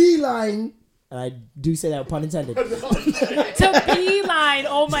beeline. And I do say that, pun intended. To beeline.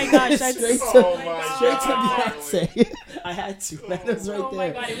 Oh my gosh. That's straight to Beyonce. I had to, man. It was right oh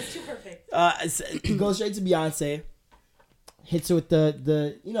there. my god, it was too perfect. He goes straight to Beyonce. Hits her with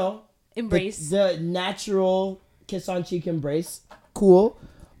the you know, Embrace. the natural kiss on cheek embrace. Cool.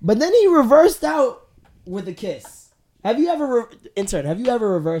 But then he reversed out with a kiss. Have you ever have you ever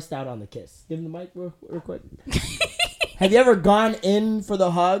reversed out on the kiss? Give him the mic real quick. Have you ever gone in for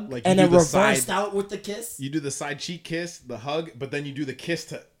the hug Like you and do then the reversed side- out with the kiss? You do the side cheek kiss, the hug, but then you do the kiss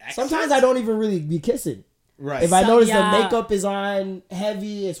to exit. Sometimes I don't even really be kissing. Right. If I notice yeah. the makeup is on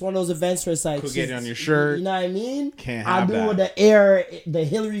heavy, it's one of those events where it's like Could get it on your shirt. You know what I mean? Can't I'll have do that. with the air, the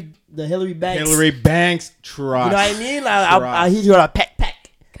Hillary Banks. Hillary Banks, trust. You know what I mean? I'll hit you on a peck.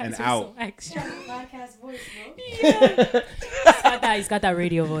 And Guys are out. So extra. Podcast voice, bro. He's got that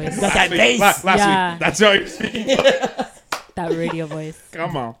radio voice. Got that bass. Last Yeah. week. That's how you speak. That radio voice.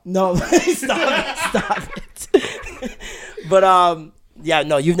 Come on. No, stop it. But yeah,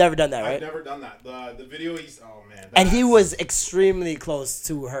 no, you've never done that, right? I've never done that. The video he's man. And he was extremely close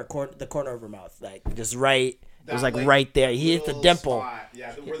to her the corner of her mouth, like just right. It was like right there. He hit the little dimple. spot,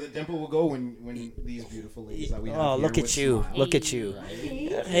 yeah, where the dimple will go when these beautiful ladies that we have Oh, here look at would you! smile. Look at you!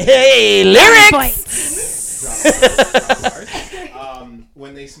 Hey, lyrics!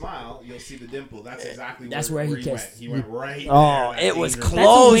 When they smile, you'll see the dimple. That's exactly where he went. kissed. He went right Oh, there. it was dangerous-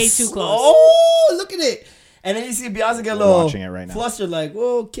 close. way too close. Oh, look at it! And then you see Beyonce get a little watching it right now. flustered, like,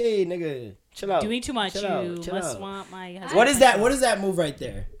 "Whoa, okay, nigga, chill out." Doing too much. Chill You out, chill must out. want my husband. What is that? What is that move right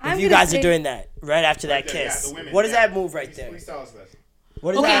there? I'm If you gonna guys are say- doing that right after that there, yeah, kiss, the women, what is yeah. that move right Please- there? Please tell us this.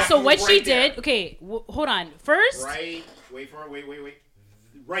 What is Okay, that? so what Right she there. did. Okay, hold on. First. Right. Wait for it. Wait.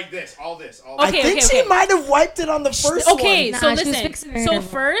 Right. This. All this. All I Okay, think she might have wiped it on the first Okay, one. so Nah, she was listen. fixing her So hair.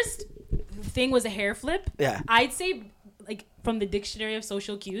 first thing was a hair flip. Yeah. I'd say like from the dictionary of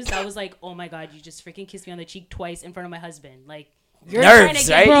social cues, that was like, oh my god, you just freaking kissed me on the cheek twice in front of my husband. Like you're trying Nerves,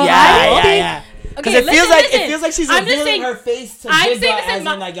 to right? get Bro, I Yeah. Because Okay, it feels listen. it feels like she's I'm just revealing saying- her face to I'm Jigga saying this as in in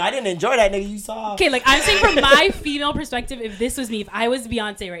my- like, I didn't enjoy that nigga. You saw. Okay, like I'm saying from my female perspective, if this was me, if I was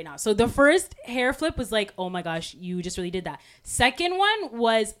Beyonce right now. So the first hair flip was like, oh my gosh, you just really did that. Second one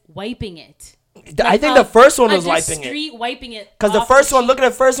was wiping it. I think the first one was just wiping it. street wiping it. Because the off first one, cheek. look at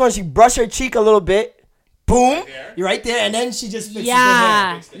the first one, she brushed her cheek a little bit. Boom. You're right there. And then she just fixes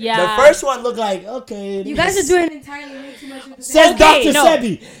Yeah, the hair. yeah. The first one looked like, okay. You guys are doing entirely way too much with the Says Okay, Dr. no.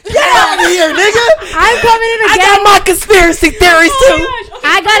 Sebi. Get out of here, nigga. I'm coming in I again. got my conspiracy theories Oh too. my gosh, okay,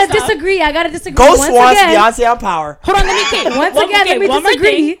 I gotta first off- disagree. I gotta disagree. Ghost Once wants again, Beyonce on Power. Hold on, let me okay, Once again, let me one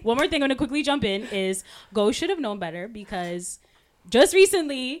disagree. One more thing I'm gonna quickly jump in is Ghost should have known better because just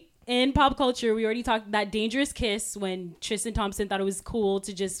recently in pop culture we already talked that dangerous kiss when Tristan Thompson thought it was cool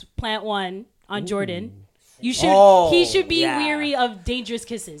to just plant one on Jordan. You should. He should be weary of dangerous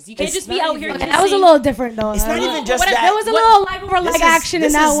kisses. You can't just be out here. That was a little different though. It's not even just that. There was a little leg over leg action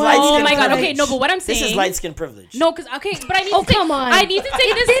in that one. Oh my god. Okay, no, but what I'm saying. This is light skin privilege. No, but I need to say. Come on. I need to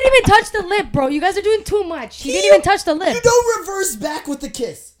say this. He didn't even touch the lip, bro. You guys are doing too much. He didn't even touch the lip. You don't reverse back with the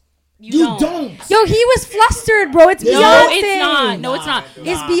kiss. You don't. Yo, he was flustered, bro. It's Beyonce. No, it's not. No, it's not.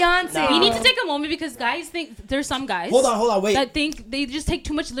 It's Beyonce. We need to take a moment because guys think there's some guys. Hold on, wait. That think they just take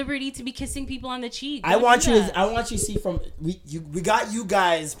too much liberty to be kissing people on the cheek. I want you to see from we got you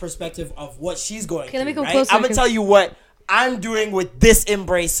guys' perspective of what she's going through. Let me go right? closer. I'm gonna tell you what I'm doing with this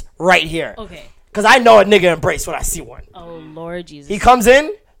embrace right here. Okay. Because I know a nigga embrace when I see one. Oh Lord Jesus. He comes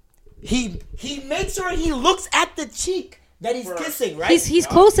in. He makes sure he looks at the cheek that he's kissing, right? He's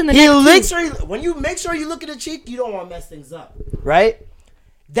close in the neck. He makes sure when you make sure you look at the cheek, you don't want to mess things up, right?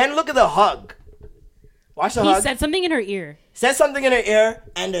 Then look at the hug. Watch the hug. He said something in her ear. Said something in her ear,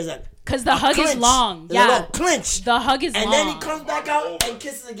 and there's a because the hug is long. There's a little clinch. The hug is long. And then he comes back out and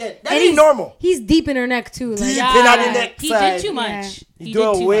kisses again. That ain't normal. He's deep in her neck too. Deep in her neck. He did too much. He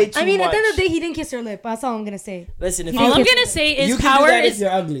doing way too much. I mean, at the end of the day, he didn't kiss her lip. That's all I'm gonna say. Listen, all I'm gonna say is Power is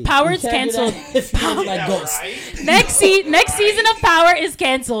ugly. Power is canceled. If you look like Ghost. Next season of Power is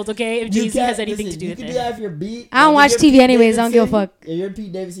canceled. Okay, if Jay-Z has anything to do with it. You can do that if you're beat. I don't watch TV anyways. I don't give a fuck. If you're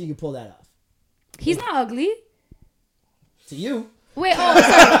Pete Davidson, you can pull that off. He's not ugly. To you. Wait,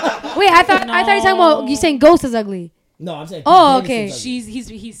 sorry. Wait, I thought you were talking about you saying Ghost is ugly. No, I'm saying. Okay.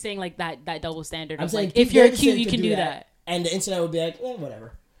 He's saying like that double standard. I'm saying like, if you're cute, you can do that. And the internet would be like,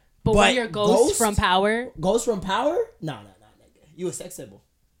 whatever. But when you're Ghost from Power, No, nigga. You a sex symbol.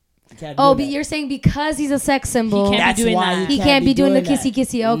 But you're saying because he's a sex symbol, he can't be doing that. He can't be doing the kissy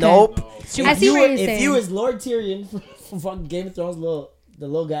kissy. Okay. Nope. I see what you're saying. If you was Lord Tyrion from fucking Game of Thrones, the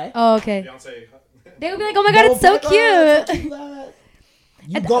little guy. Oh, okay. They would be like, oh my god, it's so cute.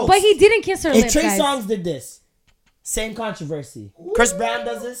 But he didn't kiss her. If Trey Songz did this, same controversy. Chris Brown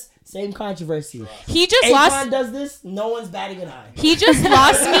does this, same controversy. He just Akon does this, no one's batting an eye. He just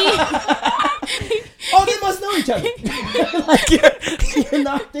lost me. Oh, they must know each other. Like you're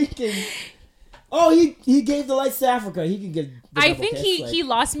not thinking. Oh, he gave the lights to Africa. He could give. I think he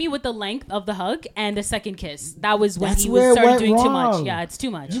lost me with the length of the hug and the second kiss. That was when he started doing too much. Yeah, it's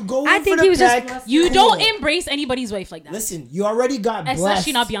too much. You go. I think he was just. You don't embrace anybody's wife like that. Listen, you already got blessed.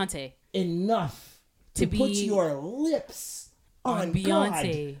 Especially not Beyonce. Enough to put your lips on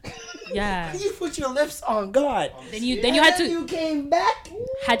Beyonce. God. Yeah. You put your lips on God. Then you had to. You came back.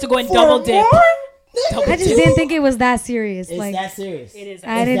 Had to go and double dip. I just didn't think it was that serious. It's like that serious. It is.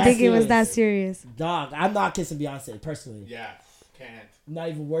 I didn't think it was that serious. Dog, I'm not kissing Beyonce personally. Yeah, can't. I'm not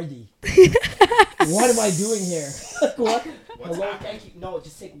even worthy. What am I doing here? What? Hello, thank you. No,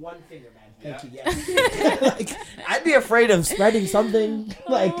 just take one finger, man. Thank you. Yes. Like, I'd be afraid of spreading something.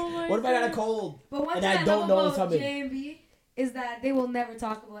 Like, what if I got a cold and I don't know what's coming? J&B is that they will never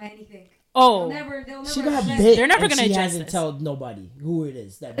talk about anything. Oh, they'll never she got bit. They're never gonna she address hasn't this. told nobody who it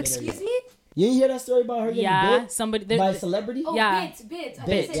is that bit her. Excuse me? You didn't hear that story about her getting bit? Somebody by a celebrity? Oh, yeah. Bit. I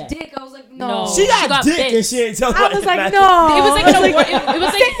Bit, said yeah. dick. I was like, no. She got dick bit. and she ain't telling I was like, Magic. no. It was like it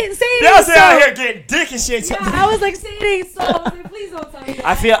was like Beyonce out here getting dick and she ain't telling. I was like, say it ain't so. I was like, please don't tell me that.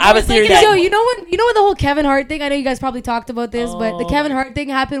 I have a theory that. Yo, you know when the whole Kevin Hart thing? I know you guys probably talked about this, but the Kevin Hart thing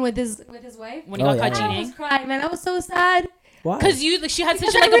happened with his wife. when he got caught I cheating. was crying, man. I was so sad. Why? Because she had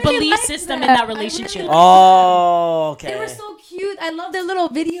such I like a really belief liked system that. in that I relationship. really Oh, okay. They were so cute. I love their little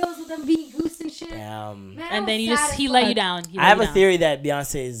videos with them being goose and shit. Man, And then I was he sad let as you fuck. down. I have a theory that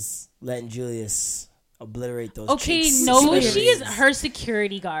Beyonce is letting Julius obliterate those Okay, cakes. no, she is her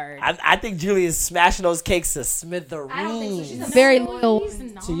security guard. I think Julius smashing those cakes to smithereens. I don't think so. She's a very loyal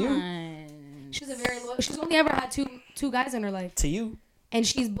woman. To you? She's a very loyal. She's only ever had two guys in her life. To you? And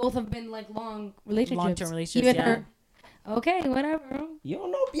she's both have been like long relationships. Long-term relationships, Even yeah. her. Okay, whatever. You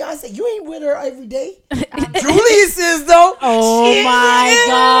don't know Beyonce. You ain't with her every day. Julius is though. Oh Shit. my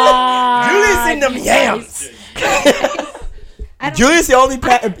god. Julius in them yams. Julius the only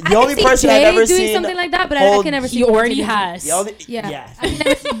person I've ever doing seen something like that, but I can never see. He already has. Yeah.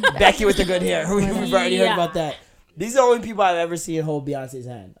 Becky with the good hair. We've already heard about that. These are the only people I've ever seen hold Beyonce's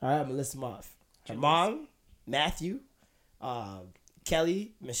hand. All right, I'm gonna list them off. Her mom, Matthew,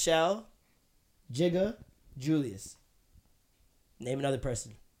 Kelly, Michelle, Jigga, Julius. Name another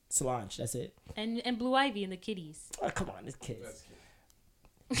person. Solange. That's it. And Blue Ivy and the kitties. Oh, come on, this kids.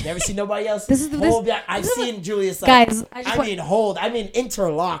 Never seen nobody else. I've seen Julius. Guys, I mean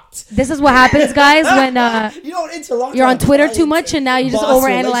interlocked. This is what happens, guys, when you don't interlock. you're on Twitter too much, and now you just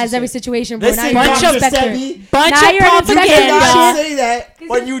overanalyze every situation. Bro. Listen, Now you're Dr. an inspector. Sebi, Now you're an you cannot inspector. say that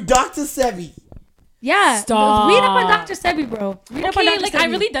when you Dr. Sebi. Yeah. Stop. Read up on Dr. Sebi, bro. Read up on Okay, Dr. like Sebi.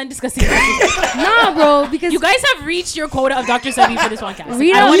 I'm really done discussing that. Nah, bro, because You guys have reached your quota of Dr. Sebi for this podcast.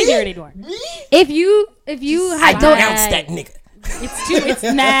 Read I don't up- want to hear it anymore. if you I had don't denounced that nigga. It's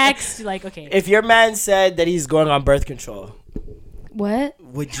next. Like, okay. If your man said that he's going on birth control, what?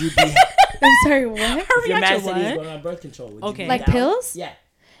 would you be? I'm sorry, what? If your man reaction, said he's what? going on birth control, would Okay. you be Like down? pills? Yeah.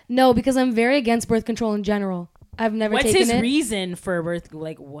 No, because I'm very against birth control in general. I've never What's taken his it. reason for birth?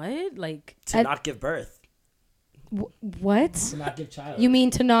 Like, what? Like, To not give birth. What? To not give child. You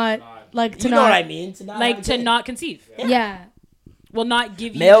mean to not like to You know not what I mean? To not like have a to kid. not conceive. Yeah. Will not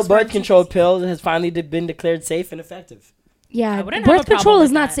give you Male the sperm birth to control conceive. pill has finally been declared safe and effective. Yeah, wouldn't have a birth control problem is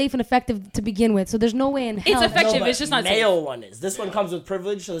with not that. safe and effective to begin with, so there's no way in hell. It's effective. but It's just not safe. male one is. This one comes with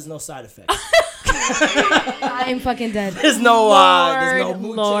privilege, so there's no side effects. I'm fucking dead. There's no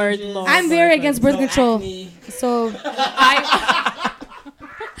mood Lord, changes. Lord. I'm very against birth no control. acne. So I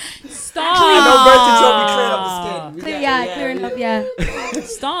stop. Actually, no birth control be clearing up the skin. We got- clearing up. Yeah.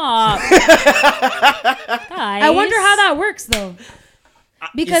 Stop. I wonder how that works though.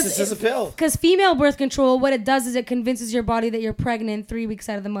 Because It's just a pill. Because female birth control, what it does is it convinces your body that you're pregnant 3 weeks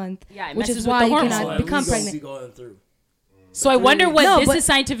out of the month. Yeah, it which messes is with why the you hormones. cannot become pregnant. So I wonder what No, this but- is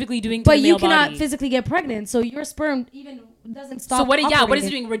scientifically doing to But the you male cannot body. physically get pregnant, so your sperm even doesn't stop. So what? Yeah, what is it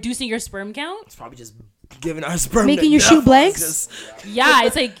operating. doing? Reducing your sperm count? It's probably just giving our sperm. Making to you death. shoot It's blanks? just- Yeah,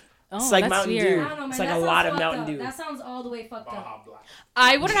 it's like It's like that's Mountain weird. Dew. I don't know, man. It's like That a sounds lot of fucked Mountain up. Dew. That sounds all the way fucked up.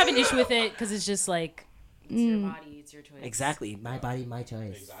 I wouldn't have an issue with it because it's just like it's your body, it's your choice. Exactly. My body, my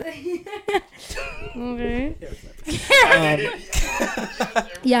choice. Okay.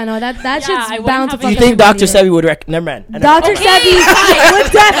 Yeah, no, that I shit's wouldn't bound to have fuck Do you up think your Dr. body, Sebi would recommend? Never mind. Dr. Sebi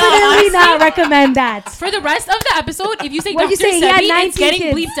would definitely not recommend that. For the rest of the episode, if you say What'd Dr. you say? He had Sebi, 19 it's getting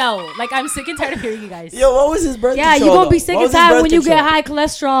kids. bleeped out. Like I'm sick and tired of hearing you guys. Yo, what was his birth Yeah, control? you're gonna be though? sick What and was his tired birth when you get control? high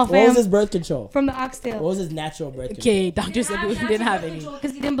cholesterol, What was fam. his birth control? From the What oxtail. was his natural birth control? Okay, Dr. Sebi didn't have any.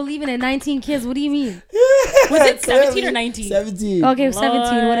 Because he didn't believe in it. 19 kids. What do you mean? Was it 17 or 19? 17. Okay,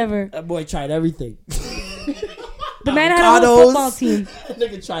 17, whatever. That boy tried everything. The man had a whole Avocados. football team.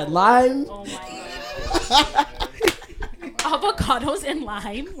 Nigga tried lime. Oh my god. Avocados and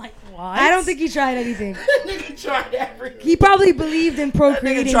lime? Like what? I don't think he tried anything. Nigga tried everything. He probably believed in Nigga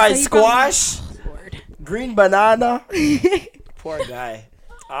procreating. tried so he probably- squash, green banana. Poor guy.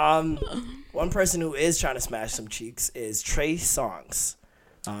 One person who is trying to smash some cheeks is Trey Songz.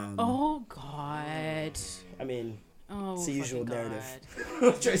 Oh god. I mean, Oh, it's the usual fucking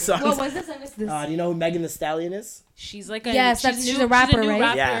narrative. Trey Songz. What was this? I missed this. Do you know who Megan Thee Stallion is? She's like a Yes, she's a rapper, new right?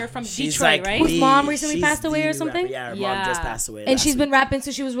 rapper Yeah, from she's Detroit, like right? Whose the- mom recently she's passed away the or new something? rapper. Yeah, her mom just Yeah. passed away. And last she's week. been rapping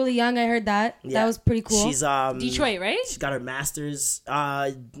since she was really young. I heard that. Yeah. That was pretty cool. She's Detroit, right? She got her master's.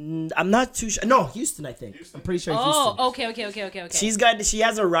 I'm not too sure. No, Houston, I think. I'm pretty sure. Oh, Houston. okay. She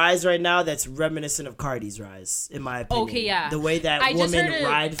has a rise right now that's reminiscent of Cardi's rise, in my opinion. Okay, yeah. The way that I just women heard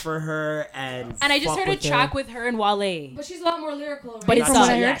ride for her and And I just fuck heard a with track her. with her and Wale. But she's a lot more lyrical. Right? But it's From not. what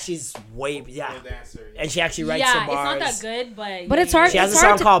I heard. Yeah, she's way and she actually writes Yeah, some it's bars. not that good, but But it's hard. She has a it's song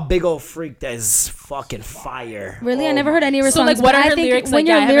hard to, called "Big Ol' Freak" that is fucking fire. Really, I Oh never heard any of her So, songs. like, what but are I her think lyrics? when Like,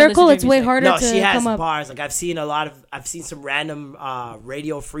 yeah, I you're haven't lyrical, listened to it's her way music. harder No, to she has come up. bars. Like I've seen some random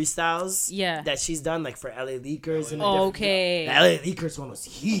radio freestyles. Yeah. That she's done, like for LA Leakers and Okay. The LA Leakers one was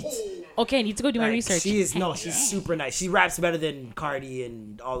heat. Okay, I need to go do my Like, research. she's super nice. She raps better than Cardi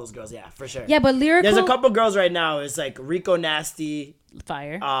and all those girls. Yeah, for sure. Yeah, but lyrical. There's a couple girls right now. It's like Rico Nasty,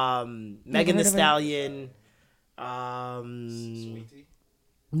 Fire. Megan Thee heard of her. Stallion.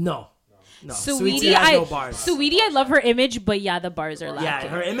 No. Sweetie, has no bars. Sweetie, I love her image, but yeah, the bars are lacking. Yeah,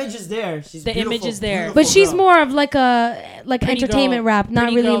 her image is there. She's The beautiful, image is there. beautiful But she's girl. more of like a Pretty entertainment girl- rap, not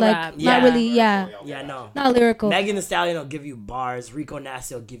pretty really girl like rap. not Yeah. really yeah, Yeah, no. not lyrical. Megan Thee Stallion will give you bars. Rico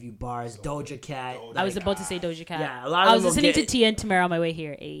Nasty will give you bars. Doja Cat. I was about to say Doja Cat. Yeah, a lot of I was them will listening to get- Tia and Tamara on my way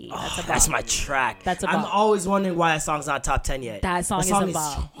here. Ay, That's my track. That's a I'm bop. always wondering why that song's not top 10 yet. That song is a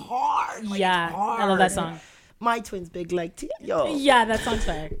bop. hard. Like, Yeah, it's hard. I love that song. My twins big like Tia. Yo. Yeah, that song's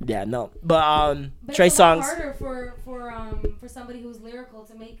fire. Yeah, no. But But Trey it's a lot Songz. harder for somebody who's lyrical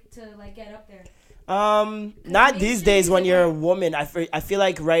to like get up there. Not these days when you're a woman. I feel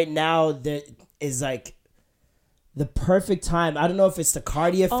like right now there is like the perfect time. I don't know if it's the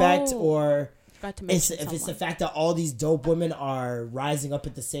Cardi effect Oh, or Forgot to it's mention if it's the someone. fact that all these dope women are rising up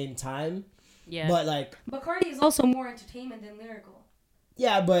at the same time. Yeah. But like, But Cardi is also more entertainment than lyrical.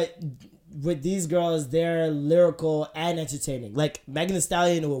 yeah, but with these girls, they're lyrical and entertaining. Like Megan Thee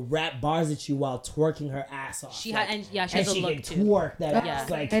Stallion will rap bars at you while twerking her ass off. She like, has she has and a she look can too. twerk that Yeah. ass,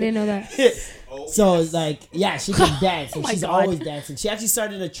 like I didn't know that. so like, yeah, she can dance and my she's God. always dancing. She actually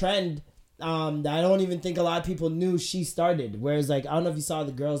started a trend I don't even think a lot of people knew she started. Whereas, like, I don't know if you saw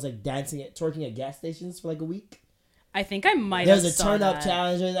the girls like twerking at gas stations for like a week. I think I might have There's a turn up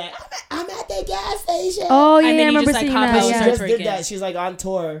challenge where like, I'm at the gas station. Oh yeah, and then I remember just, seeing like, that. She Yeah. just did that. She's like on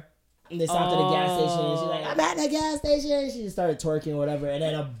tour. And they stopped at a gas station and she's like, I'm at the gas station. And she just started twerking or whatever. And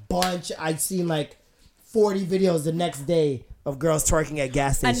then I'd seen like 40 videos the next day of girls twerking at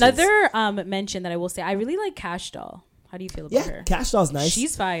gas stations. Another mention that I will say, I really like Cash Doll. How do you feel about her? Yeah, Cash Doll's nice.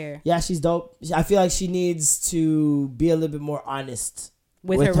 She's fire. Yeah, she's dope. I feel like she needs to be a little bit more honest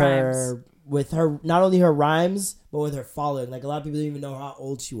with her rhymes. With her, not only her rhymes, but with her following. Like, a lot of people didn't even know how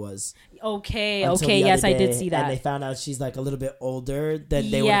old she was. Okay, yes, I did see that. And they found out she's like a little bit older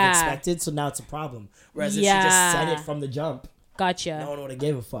than they would have expected, so now it's a problem. Whereas if she just said it from the jump, gotcha, no one would have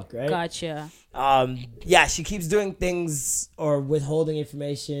gave a fuck, right? Gotcha. Yeah, she keeps doing things or withholding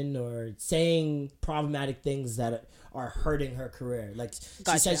information or saying problematic things that are hurting her career. Like,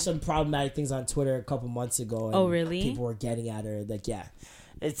 she said some problematic things on Twitter a couple months ago. And really? People were getting at her. Like, yeah,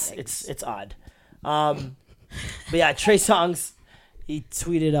 it's odd. But yeah, Trey Songz, he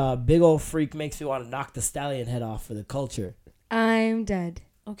tweeted, "Big old freak makes me want to knock the stallion head off for the culture." I'm dead.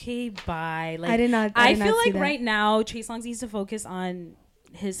 Okay, bye. Like, I feel like right now Trey Songz needs to focus on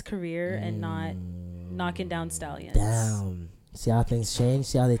his career and not knocking down stallions. Damn. See how things change?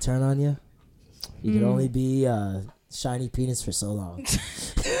 See how they turn on you? You can only be shiny penis for so long.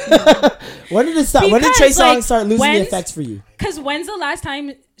 When did it stop? When did Trey Songz start losing the effects for you? Because when's the last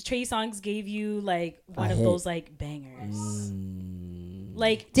time Trey Songz gave you like one of those like bangers?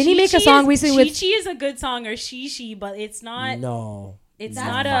 Like, did he make a song recently with Chi is a good song, or She, but it's not. No. It's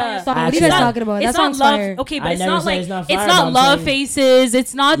not a song. What are you guys talking about? That song's fire. Okay, but it's not like it's not Love Faces.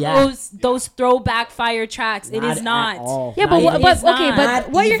 It's not those throwback fire tracks. It is not. Yeah, but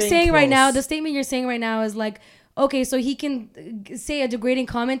what you're saying right now, the statement you're saying right now is like, okay, so he can say a degrading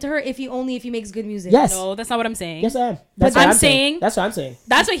comment to her if he makes good music. Yes. No, that's not what I'm saying. Yes, I am. That's what I'm saying. That's what I'm saying.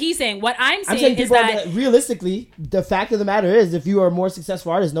 That's what he's saying. What I'm saying is that realistically, the fact of the matter is, if you are a more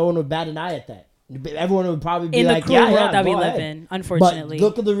successful artist, no one would bat an eye at that. Everyone would probably be like, in the cruel world that we live in, unfortunately. But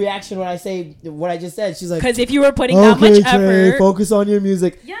look at the reaction when I say what I just said. She's like, because if you were putting that much effort, focus on your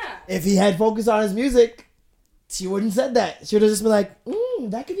music. Yeah. If he had focused on his music, she wouldn't have said that. She would have just been like,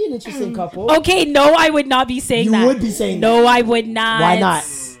 that could be an interesting couple. Okay, no, I would not be saying that. You would be saying that. No, I would not. Why not?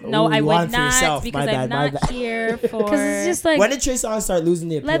 No, I would not, yourself. because I'm not here for. Because it's just like, when did Trey Songz start losing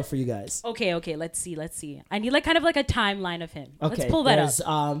the appeal for you guys? Okay, let's see. I need like kind of like a timeline of him. Okay, let's pull that up.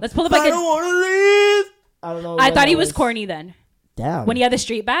 Let's pull up. I don't want to leave. I don't know. I thought he was corny then. Damn. When he had the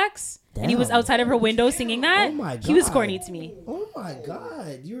straight backs and he was outside of her window singing that. Oh my God. He was corny to me. Oh my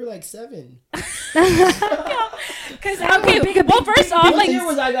God. You were like 7. Because well, first off, like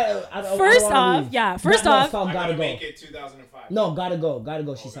first off, Gotta Go. Make it 2005. No, Gotta Go.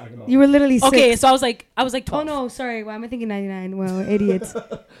 She's talking about. You were literally 6. Okay, so I was like 12. Oh no, sorry. Why am I thinking 99? Well, idiots.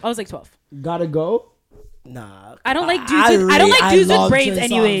 I was like 12. Gotta Go. Nah, I don't like dudes. I don't like dudes with braids,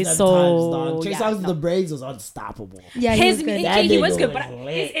 anyways. So Trey Songz with the braids was unstoppable. Yeah, he was good, but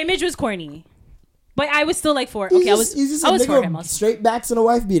his image was corny. But I was still like for okay. He's just I was for him. Straight backs and a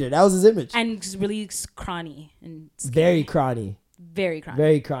wife beater. That was his image. And just really scrawny and very scrawny. Very crony.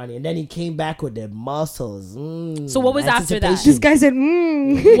 Very crony. And then he came back with the muscles. So what was after that? This guy said,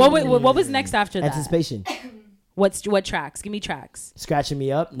 What was next after that? Anticipation. What tracks? Give me tracks. Scratching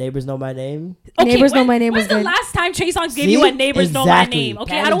Me Up. Neighbors Know My Name. Okay, Neighbors Know My Name was good. When's the last time Trey Songz gave you a Neighbors Know My Name?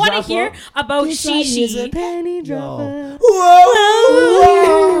 Okay, I don't want to hear about She. Penny dropper.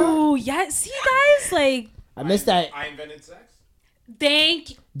 Whoa. Yeah, see guys, like. I missed that. I Invented Sex.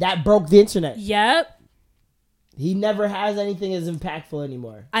 Thank you. That broke the internet. Yep. He never has anything as impactful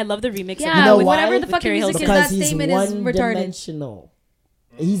anymore. I love the remix. Yeah, you know whatever why? the fucking music is, because that he's statement is retarded. One-dimensional.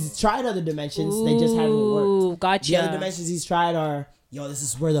 He's tried other dimensions. They just haven't worked. Gotcha. The other dimensions he's tried are, this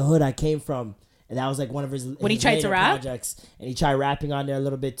is where the hood I came from. And that was like one of his when he tried to rap projects, and he tried rapping on there a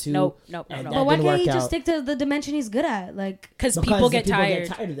little bit too. Nope. But why can't he just stick to the dimension he's good at? Like, because people get tired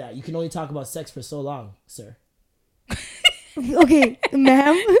of that. You can only talk about sex for so long, sir. Okay,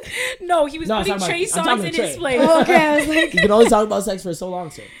 ma'am. No, he was putting Trey Songz in his place. Oh, okay, I was like, you can only talk about sex for so long,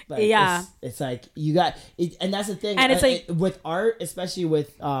 sir. Like, yeah, it's like you got, and that's the thing. And it's like with art, especially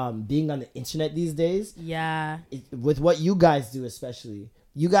with being on the internet these days. Yeah, with what you guys do, especially.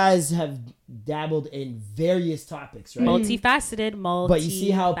 You guys have dabbled in various topics, right? Multifaceted. But you see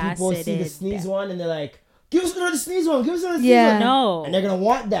how people see the sneeze one and they're like, give us another sneeze one. Give us another sneeze one. No. And they're going to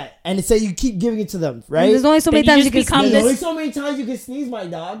want that. And so you keep giving it to them, right? And there's only so many times you can sneeze. There's only so many times you can sneeze, my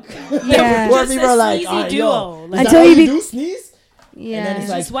dog. Yeah. Where people are like, duo. until you do sneeze? Yeah, and then it's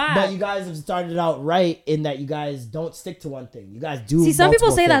like, just whack. but you guys have started out right in that you guys don't stick to one thing. You guys do. See, some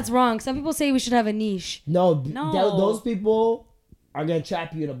people say things. that's wrong. Some people say we should have a niche. No. Those people are gonna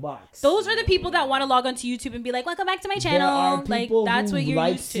trap you in a box. Those are the people that want to log onto YouTube and be like, welcome back to my There channel. are Like, people that's who what you're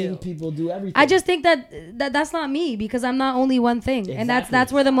like used seeing to. people do everything. I just think that's not me because I'm not only one thing, and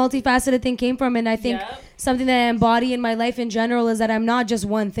that's where the multifaceted thing came from. And I think something that I embody in my life in general is that I'm not just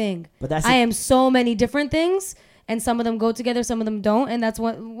one thing. But I am so many different things, and some of them go together, some of them don't, and that's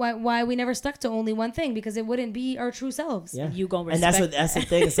why we never stuck to only one thing because it wouldn't be our true selves. Yeah, you gonna respect. And that's the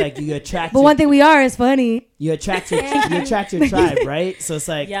thing. It's like you attract. But one thing we are is funny. You attract your tribe, right? So it's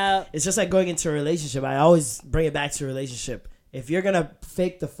like it's just like going into a relationship. I always bring it back to a relationship. If you're gonna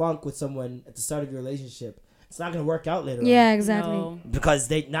fake the funk with someone at the start of your relationship, it's not gonna work out later on. Yeah, exactly. No. Because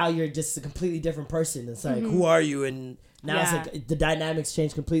now you're just a completely different person. It's like, who are you? And now it's like the dynamics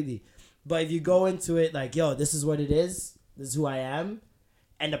change completely. But if you go into it like, yo, this is what it is. This is who I am.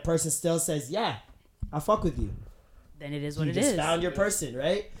 And the person still says, yeah, I'll fuck with you. Then it is what you it just is. found your person,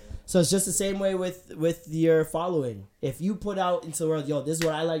 right? So it's just the same way with your following. If you put out into the world, yo, this is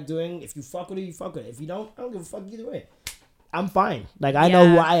what I like doing. If you fuck with it, you fuck with it. If you don't, I don't give a fuck either way. I'm fine. Like, I know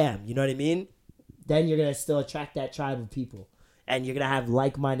who I am. You know what I mean? Then you're going to still attract that tribe of people. And you're going to have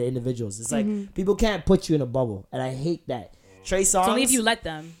like-minded individuals. It's like, people can't put you in a bubble. And I hate that. Trey Songz. It's only if you let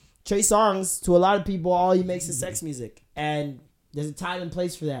them. Trey Songz, to a lot of people, all he makes is sex music. And there's a time and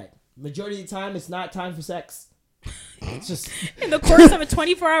place for that. Majority of the time, it's not time for sex. It's just... in the course of a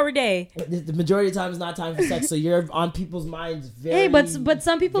 24-hour day. The majority of the time, it's not time for sex. So you're on people's minds very... Hey, but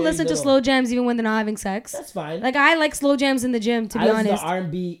some people listen to slow jams even when they're not having sex. That's fine. Like, I like slow jams in the gym, to be honest. I listen to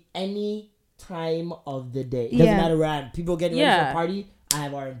R&B any time of the day. It doesn't matter where I'm. People getting ready for a party, I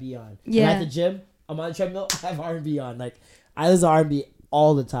have R&B on. Yeah. I'm at the gym, I'm on the treadmill, I have R&B on. Like, I listen to R&B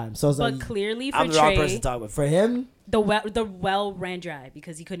all the time. So it's but like, clearly for I'm the Trey, wrong person to talk about. For him, the well ran dry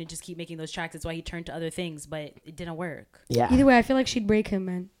because he couldn't just keep making those tracks. That's why he turned to other things, but it didn't work. Yeah. Either way, I feel like she'd break him,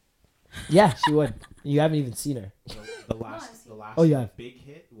 man. Yeah, she would. You haven't even seen her. The last big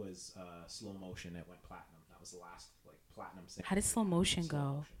hit was Slow Motion. It went platinum. That was the last platinum single. How did Slow Motion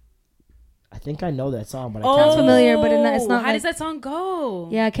go? I think I know that song, but I can't. It's familiar, but it's not. How does that song go?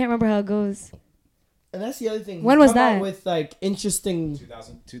 Yeah, I can't remember how it goes. And that's the other thing. When was that? With like interesting.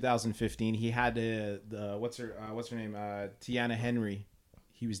 2015. He had the what's her name? Tiana Henry.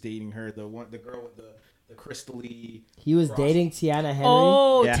 He was dating her. The girl with the crystally. He was dating Tiana Henry.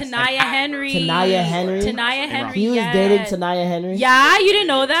 Oh, yes. Tanaya Henry. Tanaya Henry. He was dating Tanaya Henry. Yeah, you didn't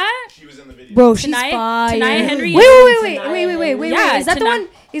know that? She was in the video. Bro, she's fire. Tanaya Henry. Wait. Yeah, is that the one?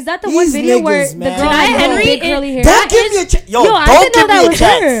 Is that the one video where the girl had big curly hair? Don't give me a chance. Yo, don't give me a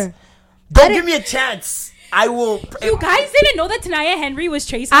chance. Don't give me a chance. I will. You guys didn't know that Tanaya Henry was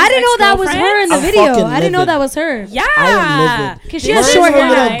Trey Songz's I didn't know that was her in the video. I didn't know that was her. Yeah, because she has short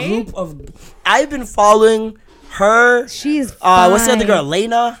hair. I've been following her. She's fine. What's the other girl?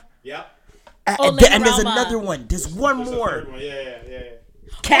 Lena. Yeah. And there's another one. There's one more. Yeah.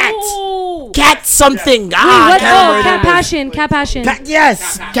 Cat. Oh. Cat something. Wait, what? Cat Passion.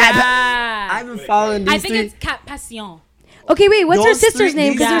 Yes. I've been following these I think it's Cat Passion. Okay, wait. What's her sister's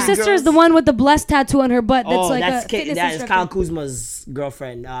name? Because her sister is the one with the blessed tattoo on her butt. That's like a fitness That is instructor. Kyle Kuzma's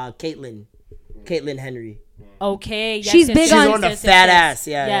girlfriend, Caitlyn Henry. Okay. Yes, she's big She's on on the fat ass.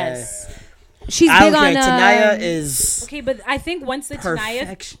 Yeah. Yes. Yeah. She's big on. Tanaya is okay, but I think once the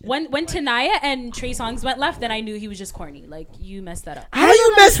perfection. Tanaya, when Tanaya and Trey Songz went left, then I knew he was just corny. Like you messed that up. How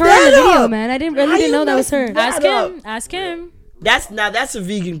you messed her that in the up? video, man. I didn't know that was her. Ask him. That's a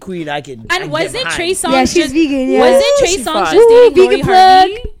vegan queen. And wasn't Trey Songz? Yeah, she's vegan. Yeah. Wasn't Trey Songz just dating vegan Lori plug.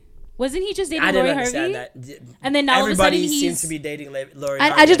 Harvey? Wasn't he just dating I didn't Lori understand Harvey? that. And then now everybody all of a sudden seems to be dating Lori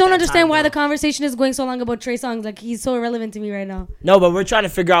Harvey. I just don't understand why the conversation is going so long about Trey Songz. Like he's so irrelevant to me right now. No, but we're trying to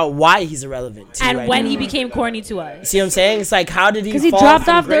figure out why he's irrelevant. And when he became corny to us. See what I'm saying? It's like, how did he? Because he fall dropped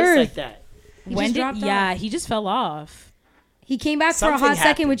from off the grace earth like that? He just fell off. He came back for a hot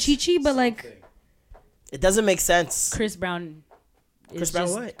second with Chi-Chi, but like, it doesn't make sense. Chris Brown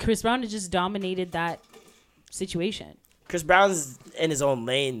just dominated that situation. Chris Brown's in his own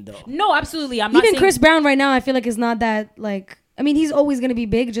lane, though. No, absolutely. I'm not even saying Chris Brown right now, I feel like is not that like. I mean, he's always gonna be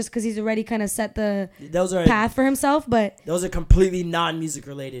big just because he's already kind of set the path for himself. But those are completely non-music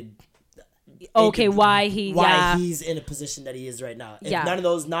related. Okay, why he's in a position that he is right now. If none of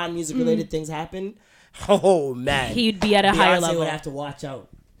those non-music related things happen, oh man, he'd be at a higher level. Would have to watch out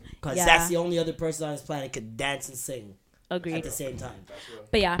because that's the only other person on this planet could dance and sing. Agreed. At the same time.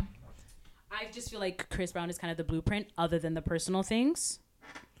 But yeah. I just feel like Chris Brown is kind of the blueprint other than the personal things.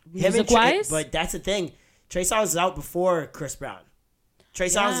 Music-wise. But that's the thing. Trey Songz is out before Chris Brown. Trey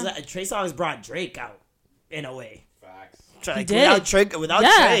Songz brought Drake out in a way. Facts. Like, without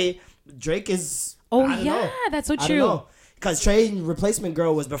Trey, Drake is. Oh yeah, that's so true. Because Trey Replacement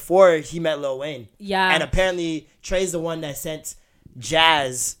Girl was before he met Lil Wayne. Yeah. And apparently Trey's the one that sent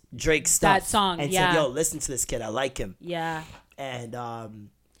Jazz Drake's stuff. That song, and said, yo, listen to this kid. I like him. Yeah. And,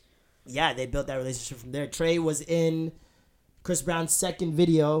 they built that relationship from there. Trey was in Chris Brown's second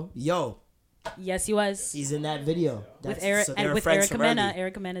video, Yo. Yes, he was. He's in that video. With Erica Mena.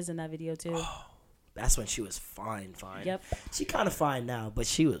 Erica Mena's in that video, too. Oh, that's when she was fine. Yep. She kind of fine now, but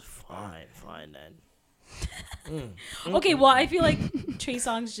she was fine then. Okay, well, I feel like Trey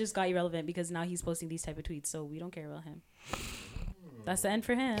Songz just got irrelevant because now he's posting these type of tweets, so we don't care about him. That's the end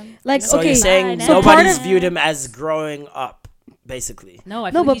for him. Like, so you're saying nobody's viewed him as growing up, basically. No,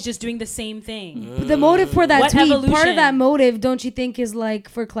 I feel like he's just doing the same thing. But the motive for that tweet, part of that motive, don't you think, is like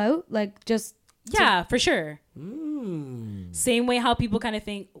for clout? Like just for sure. Same way how people kind of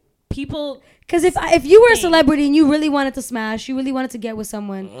think. People, because if you were a celebrity and you really wanted to smash, you really wanted to get with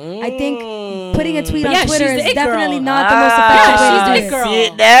someone, I think putting a tweet on Twitter is definitely not the most effective way to do it. See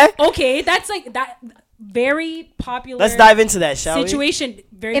it there? Okay, that's like that very popular. Let's dive into that, shall situation. we?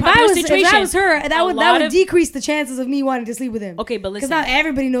 Very popular situation. If I was her, that would decrease the chances of me wanting to sleep with him. Okay, but listen, because now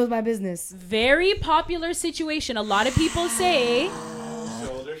everybody knows my business. Very popular situation. A lot of people say.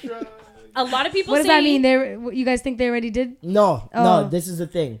 A lot of people. What does that mean? You guys think they already did? No, this is the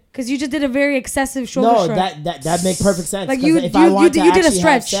thing. Because you just did a very excessive shoulder shrug. No, that makes perfect sense. Like you did a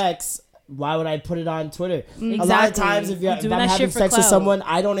stretch. Have sex, why would I put it on Twitter? Exactly. A lot of times, if I'm having sex with someone,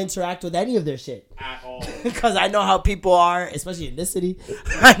 I don't interact with any of their shit at all because I know how people are, especially in this city.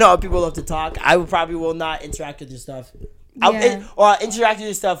 I know how people love to talk. I probably will not interact with your stuff, or I'll interact with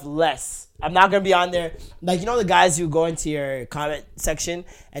your stuff less. I'm not gonna be on there. Like, you know, the guys who go into your comment section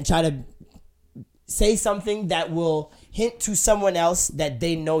and try to say something that will hint to someone else that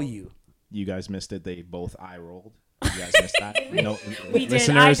they know you. You guys missed it. They both eye rolled. You guys missed that. No, we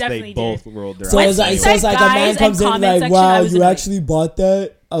listeners, did. they both rolled their eyes. So it's like a man comes in like, wow, you actually bought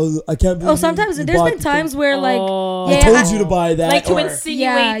that? I can't believe sometimes there's been times where like, I told you to buy that. Like to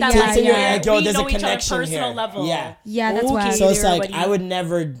insinuate that yo, we there's know a each other connection personal here. level. Yeah, that's why. So it's like, I would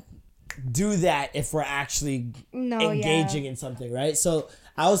never do that if we're actually engaging in something, right? So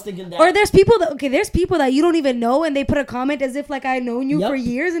I was thinking that, or there's people that you don't even know and they put a comment as if like I've known you for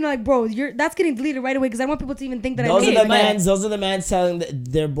years and you're like, bro, that's getting deleted right away because I don't want people to even think that those are the mans telling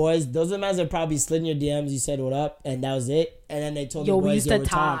their boys. Those are the mans that probably slid in your DMs. You said what up, and that was it. And then they told the boys, we used to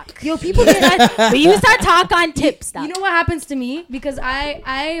talk. People we used to talk on tips. You know what happens to me, because I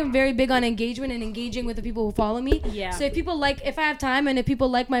am very big on engagement and engaging with the people who follow me. Yeah. So if I have time and if people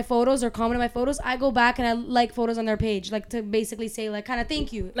like my photos or comment on my photos, I go back and I like photos on their page, like to basically say like kind of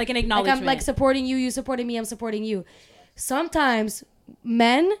thank you, like an acknowledgement. Like I'm like supporting you, you supporting me, I'm supporting you. Sometimes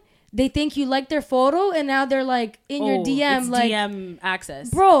men, they think you like their photo and now they're like in your DM, it's like DM access.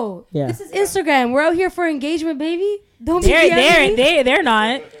 Bro, this is Instagram. We're out here for engagement, baby. Don't be they're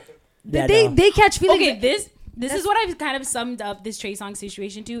not. They catch feelings. Okay, this is what I've kind of summed up this Trey Songz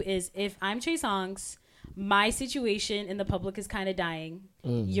situation to is if I'm Trey Songz, my situation in the public is kind of dying.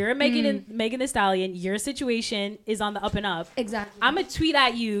 You're Megan Thee Stallion. Your situation is on the up and up. Exactly. I'm gonna tweet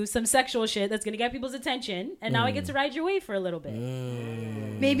at you some sexual shit that's gonna get people's attention, and now I get to ride your wave for a little bit.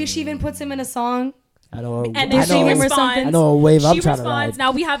 Maybe she even puts him in a song. And then she responds. I know a wave I'm trying to ride.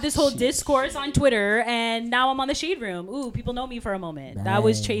 Now we have this whole discourse on Twitter, and now I'm on the Shade Room. Ooh, people know me for a moment. Man. That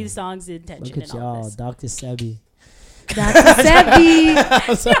was Trey Songz' intention. Look at y'all, Dr. Sebi. Dr.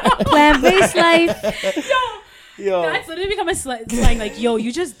 Sebi. Plant-based life. Yo, that's literally become a slang. Like, yo,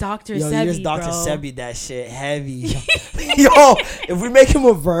 you just Dr. Sebi, you just Dr. bro. Sebi that shit heavy. Yo, if we make him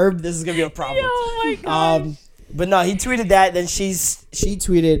a verb, this is gonna be a problem. Oh my god. But no, he tweeted that. Then she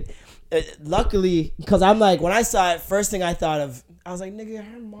tweeted. Luckily, because I'm like, when I saw it, first thing I thought of, I was like, nigga,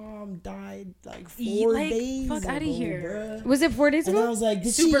 her mom died like 4 days fuck ago, out of here. Bruh. Was it 4 days ago? And I was like,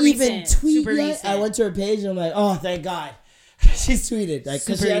 did Super she even recent. tweet Super yet? recent. I went to her page and I'm like, oh, thank God. She's tweeted. Like,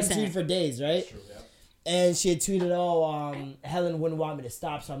 because she hasn't tweeted for days, right? Sure, yeah. And she had tweeted, Helen wouldn't want me to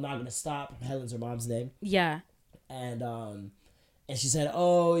stop, so I'm not going to stop. Helen's her mom's name. Yeah. And she said,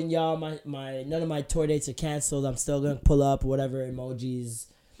 oh, and y'all, my none of my tour dates are canceled. I'm still going to pull up, whatever, emojis.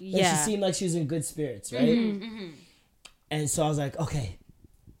 Yeah. And she seemed like she was in good spirits, right? Mm-hmm. And so I was like, okay,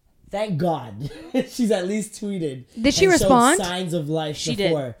 thank God. She's at least tweeted. Did she respond? Signs of life she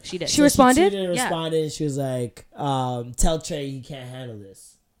before. Did. She did. She so responded? She tweeted and responded, and she was like, tell Trey he can't handle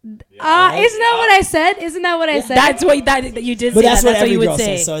this. Isn't that what I said? Isn't that what I said? That's what you did but say. That's what every you would girl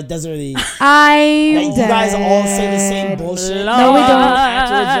say. Says, so it doesn't really. You guys all say the same bullshit. No, we don't.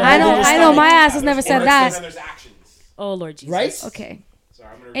 I know. My ass has never said that. Oh Lord Jesus. Right? Okay. So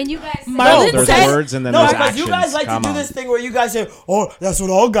I'm gonna And you guys, Marlon there's said, words and then No, there's because actions. you guys like to Come do on. this thing where you guys say, "Oh, that's what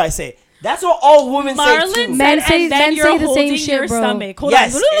all guys say." That's what all women say Marlon too. said, Men say- and then men you're say the same holding shit, your bro. stomach. Hold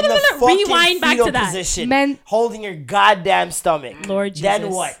Yes, on. in the fucking Rewind back fetal to that. position, Men- holding your goddamn stomach. Lord Jesus.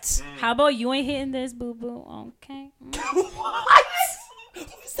 Then what? How about you ain't hitting this, boo boo? Okay. What?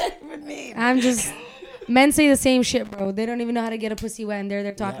 What's that even mean? I'm just. Men say the same shit, bro. They don't even know how to get a pussy wet, and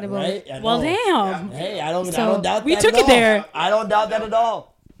they're talking about. Right? I Well, know. damn. Hey, I don't So, doubt we that took at it all. there. I don't doubt that at all.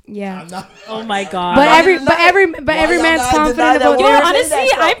 Yeah. Oh my god. But not every y'all man's not confident deny that about You know, women their. say honestly, that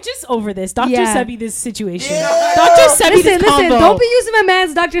stuff? I'm just over this. Dr. Yeah. Sebi, this situation. Yeah. Dr. Sebi, Listen, this listen. combo. Don't be using my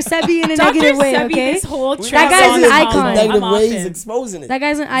man's Dr. Sebi in a Dr. negative way, Sebi, okay? this whole We Trey not guy's saying an this in icon. Negative I'm off ways, him. exposing it. That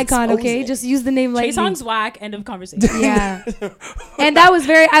guy's an icon, Exposing okay? it. Just use the name Trey lightly. Songz whack. End of conversation. Yeah. And that was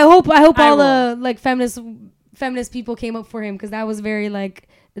very. I hope I all will. the like feminist people came up for him because that was very like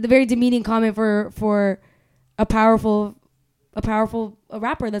the very demeaning comment for a powerful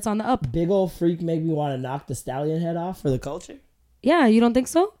rapper that's on the up. Big old freak make me want to knock the stallion head off for the culture. Yeah, you don't think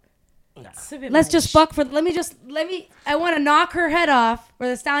so? It's a bit Let's much. just fuck for. Let me. I want to knock her head off or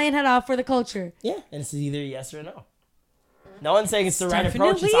the stallion head off for the culture. Yeah, and it's either yes or no. No one's saying it's the right Definitely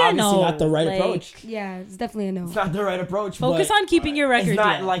approach. It's a obviously no. not the right Like, approach. Yeah, it's definitely a no. It's not the right approach. Focus but on keeping your record. It's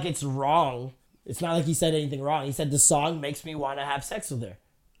not deal. like it's wrong. It's not like he said anything wrong. He said the song makes me want to have sex with her.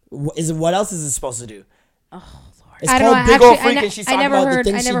 What else is it supposed to do? Oh Lord. It's I don't called know. Big Ol' Actually, Freak, and she's I talking never about heard. the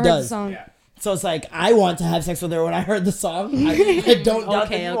I things she never heard the does. song. So it's like I want to have sex with her when I heard the song. I don't doubt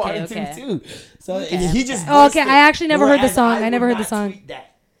that you wanted to too. So he just. Oh, okay. voiced it. I actually never heard the Whereas song. I would never heard the not song. tweet that.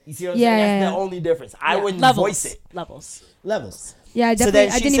 You see what I'm Yeah, saying? yeah, That's yeah. the only difference. I Yeah. wouldn't Levels. voice it. Levels. Yeah, I So definitely.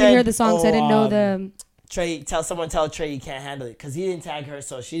 then I she didn't even said, hear the song, so I didn't know the. Trey, tell Trey he can't handle it because he didn't tag her,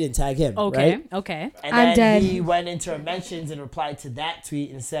 so she didn't tag him. Okay. Right? Okay. And I'm then dead. he went into her mentions and replied to that tweet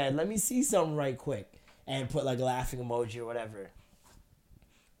and said, "Let me see something right quick," and put like a laughing emoji or whatever.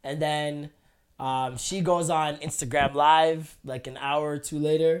 And then she goes on Instagram Live like an hour or two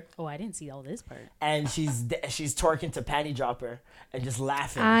later, Oh, I didn't see all this part. and she's twerking to Panty Dropper and just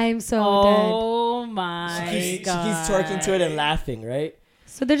laughing. I'm so dead. Oh my She god. keeps twerking to it and laughing, right?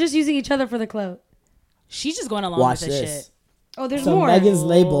 So they're just using each other for the clout. She's just going along Watch with this this. shit. Oh, there's So more. Megan's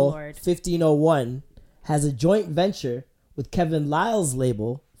label, Lord. 1501, has a joint venture with Kevin Lyle's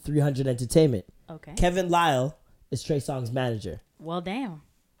label, 300 Entertainment. Okay. Kevin Lyle is Trey Songz's manager. Well, damn.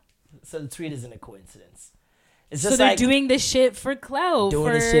 So the tweet isn't a coincidence. It's So just they're like doing this shit for clout. doing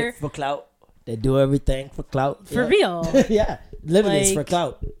for, this shit for clout. They do everything for clout. For Yeah. real. Yeah, literally, it's for Like-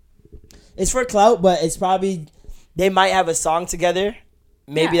 clout. It's for clout, but it's probably they might have a song together.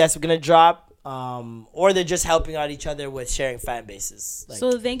 Maybe Yeah. that's gonna drop. Or they're just helping out each other with sharing fan bases. Like,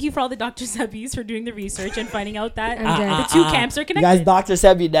 So thank you for all the Dr. Sebis for doing the research and finding out that I'm dead. the two camps are you connected. guys, Dr.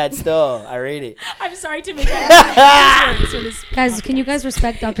 Sebi, that still. I rate it. I'm sorry to make that. It just works for this. Guys, can you guys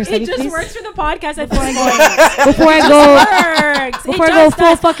respect Dr. It Sebi, just please? works for the podcast. I Before I think go, before I go, works. before It I go just full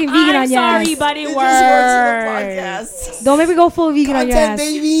does. fucking vegan I'm on your sorry, ass. but it It works. just works for the podcast. Don't make me go full vegan on your Content, ass.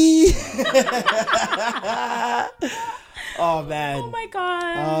 baby. Oh man. Oh my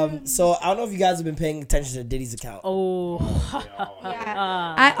god. So I don't know if you guys have been paying attention to Diddy's account. Oh.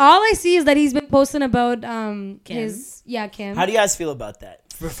 All I see is that he's been posting about his Kim. How do you guys feel about that?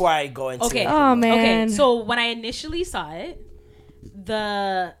 Before I go into Okay. it. Oh man. Okay. So when I initially saw it,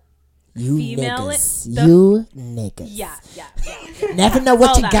 the You female- niggas. the- You niggas. yeah. Never know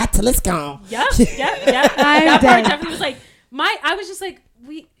what All you that. got till it's gone. Yep. I'm That part dead. definitely was like I was just like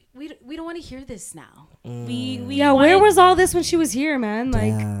we don't want to hear this now. We Yeah, where was all this when she was here, man?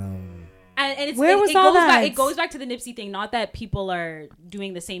 Like, and it's, Where was all goes back, that? it goes back to the Nipsey thing. Not that people are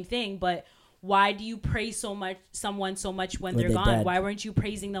doing the same thing, but why do you praise someone so much when they're gone? dead. Why weren't you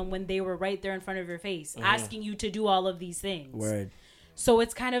praising them when they were right there in front of your face, asking you to do all of these things? Word. So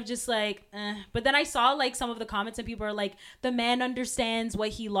it's kind of just like, but then I saw like some of the comments and people are like, the man understands what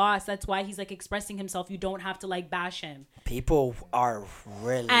he lost. That's why he's like expressing himself. You don't have to like bash him. People are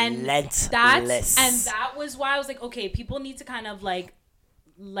And relentless. that was why I was like, okay, people need to kind of like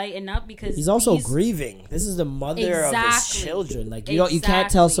lighten up because He's also these- grieving. This is the mother of his Exactly. children. Like you can't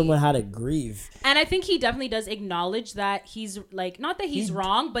tell Exactly. someone how to grieve. And I think he definitely does acknowledge that he's like, not that he's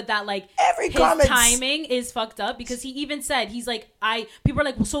wrong, but that like Every his comments- timing is fucked up because he even said, he's like, people are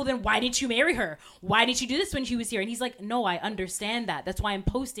like, well, so then why didn't you marry her? Why didn't you do this when she was here? And he's like, no, I understand that. That's why I'm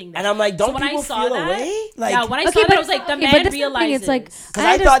posting that. And I'm like, don't when I people saw feel that, away? Like, yeah, when I Okay, saw that, but- I was like, the okay, but man that's the thing, realizes. it's like- because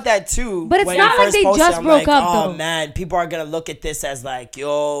I thought that too. But it's when not he like first they posted, just I'm broke like, up, oh though. man, people are gonna look at this as like,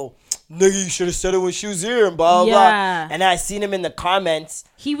 yo, nigga, you should have said it when she was here and blah blah Yeah. blah. And I seen him in the comments,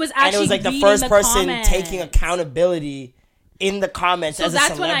 he was and actually it was like the reading first the person comments. taking accountability in the comments So as a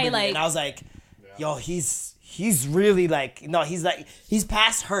that's when I, celebrity. like- and I was like, yo, he's he's really like, no, he's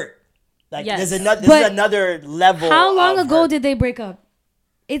past hurt. Like Yes. this is another level. How long of ago hurt. did they break up?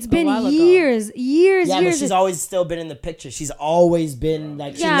 It's been while ago. years. Yeah, but she's always still been in the picture. She's always been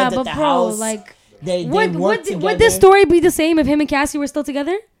like, she lived at the house. like, they would worked together. would this story be the same if him and Cassie were still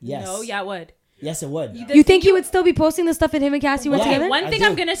together? Yes. No, yeah, it would. Yes, it would. You think he would still be posting the stuff if him and Cassie were Yeah. together? One thing I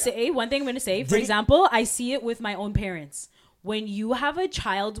I'm do. gonna say, for Did- example, I see it with my own parents. When you have a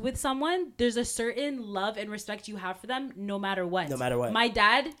child with someone, there's a certain love and respect you have for them, no matter what. No matter what. My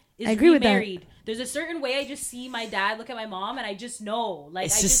dad is I agree with that. remarried. There's a certain way I just see my dad look at my mom, and I just know, like,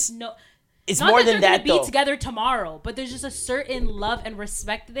 It's I just- just know. It's Not more that than they're that, gonna though. be together tomorrow, but there's just a certain love and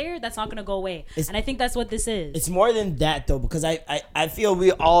respect there that's not gonna go away, and I think that's what this is. It's more than that, though, because I feel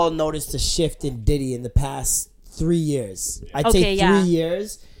we all noticed a shift in Diddy in the past 3 years. I'd say 3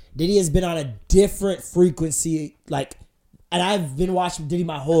 years. Diddy has been on a different frequency, like, and I've been watching Diddy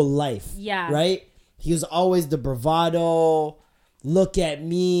my whole life. Yeah. Right? He was always the bravado, look at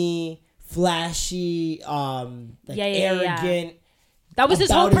me, flashy, arrogant. That was his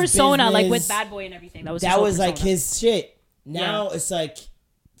about whole his persona, like with business. Bad Boy and everything. That was like persona. his shit. Now it's like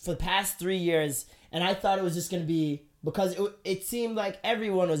for the past 3 years, and I thought it was just gonna be because it seemed like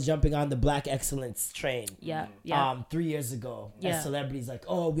everyone was jumping on the black excellence train. Yeah. 3 years ago, Yeah. as celebrities, like,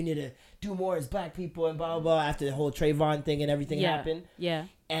 oh, we need to do more as black people and blah blah blah. After the whole Trayvon thing and everything happened, Yeah.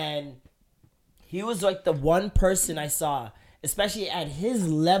 and he was like the one person I saw, especially at his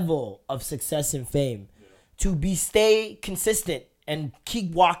level of success and fame, to stay consistent and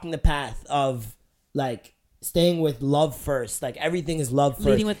keep walking the path of like staying with love first. Like everything is love first.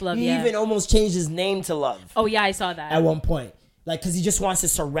 Leading with love, He yeah. even almost changed his name to Love Oh yeah, I saw that. at one point. Like, because he just wants to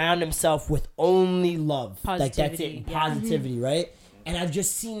surround himself with only love. Like, that's it. Positivity, yeah. Positivity, right? And I've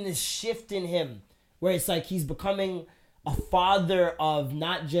just seen this shift in him where it's like he's becoming a father of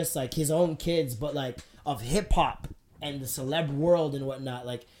not just like his own kids, but like of hip hop and the celeb world and whatnot.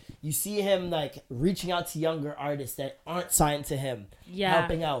 Like, you see him like reaching out to younger artists that aren't signed to him,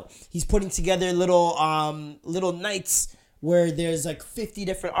 helping out. He's putting together little nights where there's like 50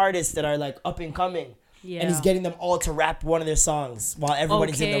 different artists that are like up and coming. Yeah. And he's getting them all to rap one of their songs while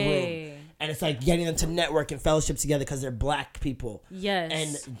everybody's in the room. And it's like getting them to network and fellowship together because they're black people. Yes.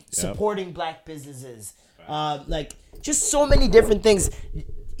 And supporting black businesses. Like, just so many different things.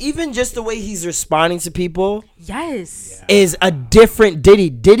 Even just the way he's responding to people is a different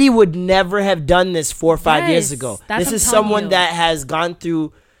Diddy. Diddy would never have done this 4 or 5 years ago. This is someone that has gone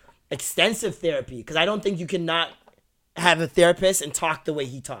through extensive therapy, because I don't think you cannot have a therapist and talk the way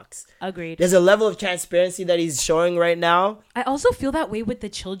he talks. Agreed. There's a level of transparency that he's showing right now. I also feel that way with the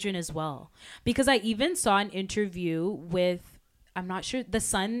children as well, because I even saw an interview with, I'm not sure, the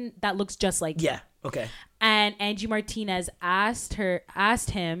son that looks just like him. Okay. And Angie Martinez asked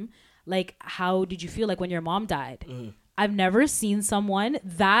him, like, how did you feel like when your mom died? I've never seen someone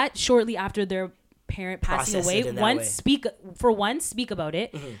that shortly after their parent passing away, speak about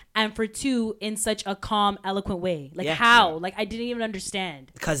it, and for two, in such a calm, eloquent way. Like, how? Like, I didn't even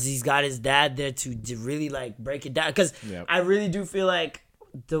understand. Because he's got his dad there to really like break it down. Because I really do feel like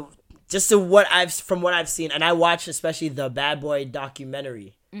from what I've seen, and I watched especially the Bad Boy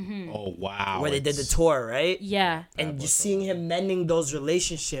documentary. Oh wow! Where they did the tour, right? Yeah. And just seeing him mending those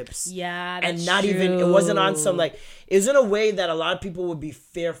relationships. Yeah, and not even, it wasn't on some like, it was in a way that a lot of people would be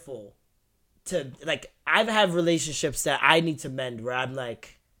fearful to, like, I've had relationships that I need to mend where I'm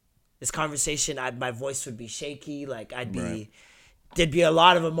like, this conversation, my voice would be shaky, like there'd be a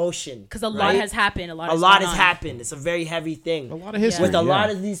lot of emotion. Because a lot has happened. A lot has happened. It's a very heavy thing. A lot of history. With a lot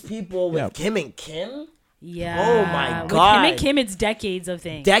of these people, with Kim and Kim. Yeah. Oh my God. With him and Kim, it's decades of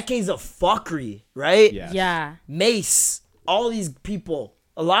things. Decades of fuckery, right? Yeah. Mace, all these people,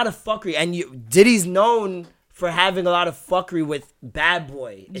 a lot of fuckery. And Diddy's known for having a lot of fuckery with Bad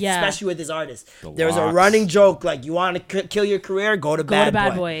Boy, especially with his artists. There was a running joke, like, you want to kill your career? Go to Bad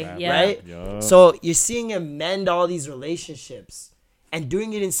Boy. Right? Yep. So you're seeing him mend all these relationships and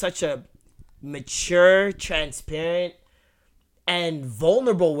doing it in such a mature, transparent, and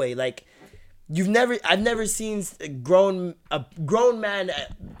vulnerable way. Like, I've never seen a grown black man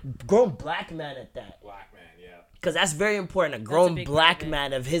at that. Black man, yeah. Because that's very important. A grown black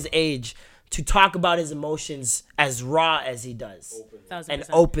man of his age to talk about his emotions as raw as he does. And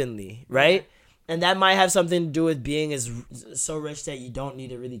openly, right? And that might have something to do with being so rich that you don't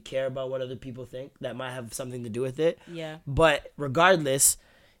need to really care about what other people think. That might have something to do with it. Yeah. But regardless,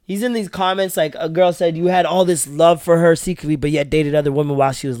 he's in these comments like, a girl said you had all this love for her secretly, but yet dated other women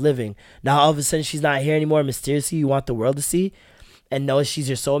while she was living. Now all of a sudden she's not here anymore. Mysteriously, you want the world to see and know she's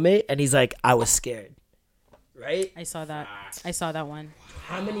your soulmate. And he's like, I was scared. right? I saw that. I saw that one.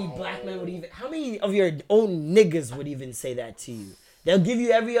 How many black men would even? How many of your own niggas would even say that to you? They'll give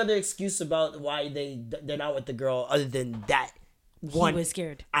you every other excuse about why they're not with the girl, other than that one. He was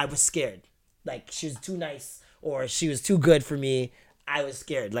scared. I was scared. Like, she was too nice, or she was too good for me. I was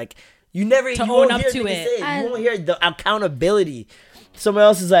scared. Like, you won't hear it. You won't hear the accountability. Someone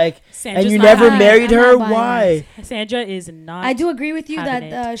else is like, Sandra's and you not never buying married her? Why? Sandra is not. I do agree with you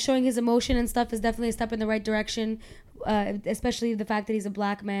that showing his emotion and stuff is definitely a step in the right direction, especially the fact that he's a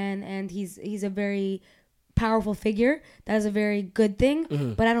black man and he's a very powerful figure. That is a very good thing.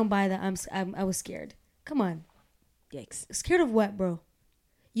 Mm-hmm. But I don't buy that. I was scared. Come on. Yikes. Scared of what, bro?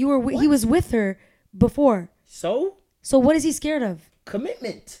 He was with her before. So what is he scared of?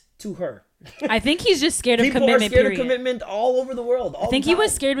 Commitment to her. I think he's just scared of People commitment. Are scared of commitment all over the world. I think he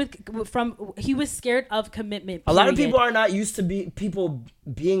was scared he was scared of commitment. Period. A lot of people are not used to people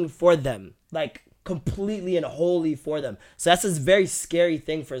being for them, like completely and wholly for them. So that's a very scary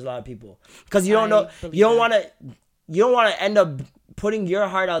thing for a lot of people, because you don't want to end up putting your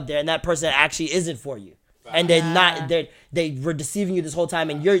heart out there and that person actually isn't for you. And they were deceiving you this whole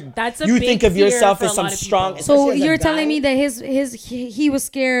time, and you think of yourself as some strong. So you're telling me that he was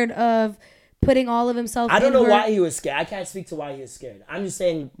scared of putting all of himself. I don't know why he was scared. I can't speak to why he was scared. I'm just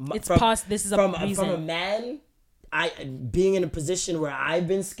saying this is a reason. From a man, being in a position where I've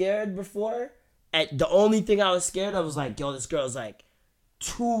been scared before. And the only thing I was scared of was like, yo, this girl's like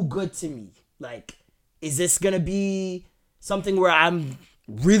too good to me. Like, is this gonna be something where I'm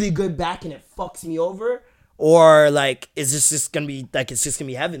really good back and it fucks me over? Or like, is this just gonna be like, it's just gonna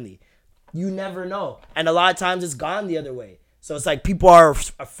be heavenly? You never know. And a lot of times it's gone the other way. So it's like people are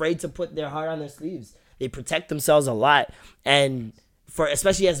afraid to put their heart on their sleeves. They protect themselves a lot. And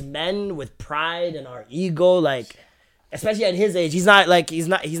especially as men with pride and our ego, like, especially at his age, he's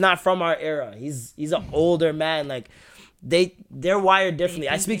not from our era. He's an older man. Like, they're wired differently.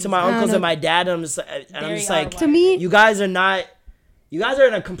 I speak to my uncles and my dad, and I'm just like, to me, you guys are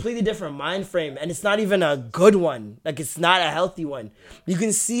in a completely different mind frame, and it's not even a good one. Like, it's not a healthy one.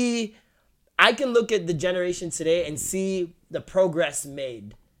 I can look at the generation today and see the progress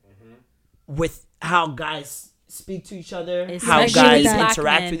made with how guys speak to each other, how guys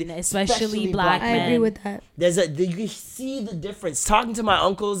interact with especially black men. I agree with that. You can see the difference. Talking to my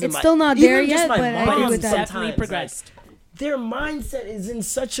uncles, it's still not there yet, but I agree with that. Definitely progressed. Like, their mindset is in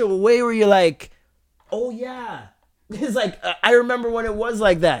such a way where you're like, oh yeah. It's like, I remember when it was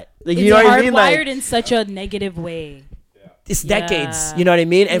like that. Like, it's you know what I mean? Hardwired in such a negative way. It's decades, you know what I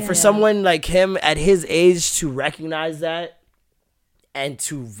mean? And for someone like him at his age to recognize that and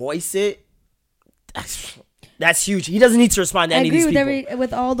to voice it, that's huge. He doesn't need to respond to any of these people. I agree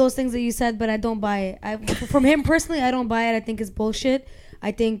with all those things that you said, but I don't buy it. From him personally, I don't buy it. I think it's bullshit.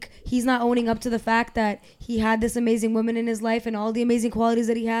 I think he's not owning up to the fact that he had this amazing woman in his life and all the amazing qualities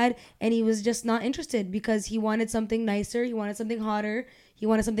that he had, and he was just not interested because he wanted something nicer, he wanted something hotter, he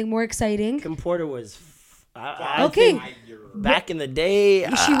wanted something more exciting. Kim Porter was okay. Back in the day,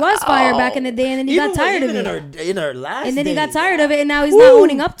 she was fire back in the day, and then he got tired of it. In her last, and then he got tired of it, and now he's not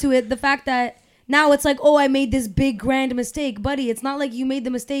owning up to it. The fact that now it's like, oh, I made this big grand mistake, buddy. It's not like you made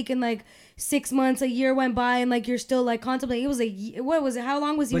the mistake in like 6 months, a year went by, and like you're still like contemplating. It was what was it? How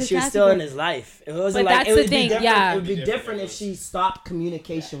long was he? But she was still in his life. It wasn't like that's the thing. It would be different if she stopped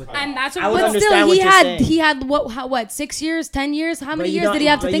communication with him. And that's what. But still, he had what 6 years, 10 years? How many years did he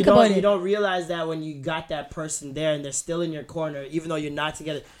have to think about it? You don't realize that when you got that person there and they're still in your corner, even though you're not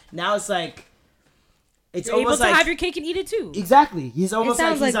together. Now it's like. It's you're almost able to have your cake and eat it too. Exactly. He's almost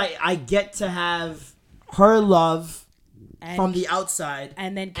like I get to have her love from the outside,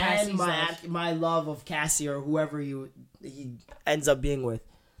 and then Cassie's my love of Cassie or whoever he ends up being with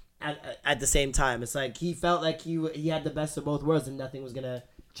at the same time. It's like he felt like he had the best of both worlds, and nothing was gonna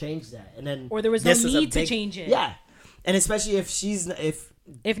change that. And then or there was no need to change it. Yeah, and especially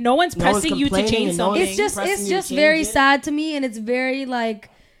if no one's pressing you to change something, it's just very sad to me, and it's very like.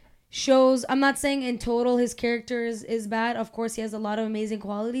 Shows, I'm not saying in total his character is bad. Of course, he has a lot of amazing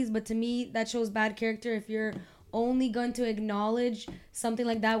qualities, but to me, that shows bad character if you're only going to acknowledge something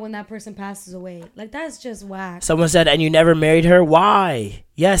like that when that person passes away. Like, that's just whack. Someone said, and you never married her? Why?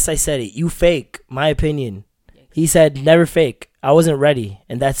 Yes, I said it. You fake. My opinion. He said, never fake. I wasn't ready,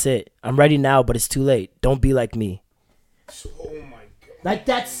 and that's it. I'm ready now, but it's too late. Don't be like me. Oh, my God. Like,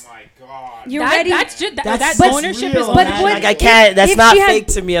 that's... You're ready. That's ownership real, is but like I can't. That's not fake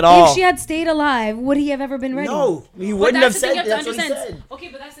to me at all. If she had stayed alive, would he have ever been ready? No, he wouldn't have said that. That's what he said. Okay,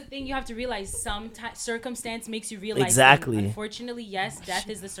 but that's the thing. You have to realize some circumstance makes you realize. Exactly. Unfortunately, yes, death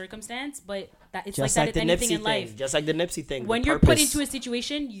is the circumstance, but That it's just like that the in anything Nipsey in life. thing. Just like the Nipsey thing. When the you're purpose. put into a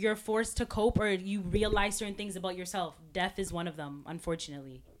situation, you're forced to cope, or you realize certain things about yourself. Death is one of them,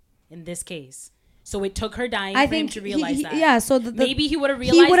 unfortunately, in this case. So it took her dying for him to realize that. Yeah, so maybe he would have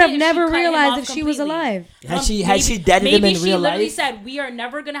realized. He would have it if never she cut him realized off if she was completely. alive. Had she deaded him in Maybe she real literally life? said, "We are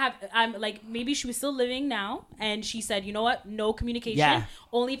never gonna have." Maybe she was still living now, and she said, "You know what? No communication. Yeah.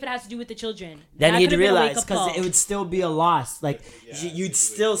 Only if it has to do with the children." Then That he'd could've been a realize wake-up because call. it would still be a loss. Like you'd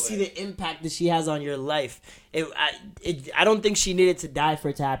still see the impact that she has on your life. I don't think she needed to die for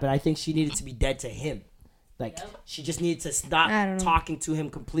it to happen. I think she needed to be dead to him. Like she just needed to stop talking to him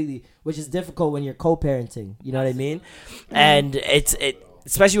completely, which is difficult when you're co-parenting. You know what I mean? And it's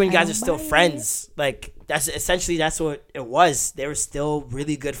especially when you guys are still friends. Like that's what it was. They were still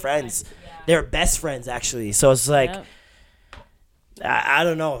really good friends. They were best friends actually. So it's like. I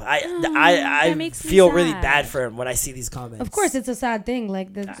don't know. I feel really bad for him when I see these comments. Of course, it's a sad thing. Like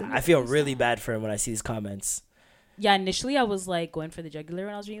I feel really bad for him when I see these comments. Yeah, initially I was like going for the jugular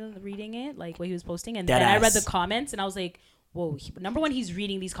when I was reading it, like what he was posting, and then I read the comments and I was like, "Whoa!" Number one, he's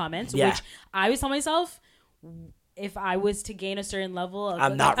reading these comments, which I was telling myself, if I was to gain a certain level of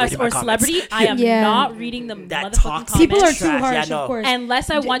celebrity, I am not reading them. That comments. People are too harsh, of course. Unless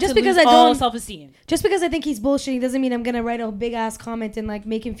I want just to because lose I all don't self-esteem. Just because I think he's bullshitting doesn't mean I'm gonna write a big ass comment and like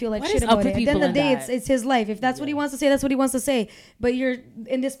make him feel like What shit is up about with it. At the end of the people day, like it's his life. If that's what he wants to say, that's what he wants to say. But you're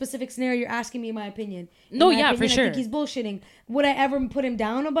in this specific scenario, you're asking me my opinion. No, my yeah, opinion, for I sure. think he's bullshitting. Would I ever put him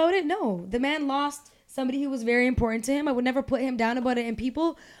down about it? No. The man lost somebody who was very important to him. I would never put him down about it. And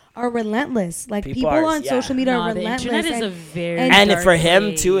people are relentless. Like people on social media are relentless. The internet is a very and for him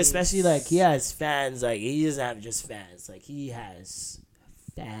place. too, especially like he has fans. Like he doesn't have just fans. Like he has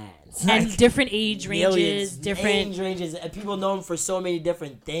fans and like, different age ranges, and people know him for so many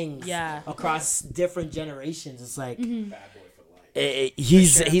different things. Yeah, across different generations. It's like.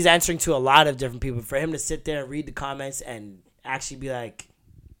 He's answering to a lot of different people. For him to sit there and read the comments and actually be like,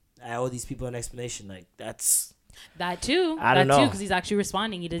 I owe these people an explanation. Like that's that too. I don't know because he's actually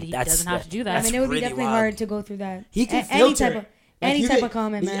responding. He doesn't have to do that. I mean, it would be definitely hard to go through that. He can filter any type of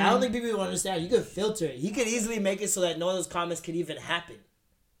comment, man. I don't think people will understand. You could filter it. He could easily make it so that none of those comments could even happen.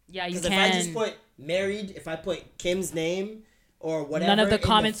 Yeah, you can. Because if I just put married, if I put Kim's name or whatever, none of the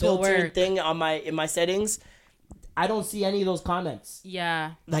comments will work. Thing on in my settings. I don't see any of those comments.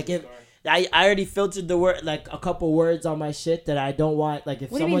 Yeah. Like if I already filtered the word, like a couple words on my shit that I don't want. Like if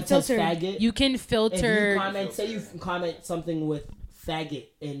someone says faggot, you can filter. Say you comment something with faggot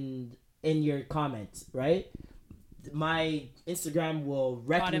in your comments, right? My Instagram will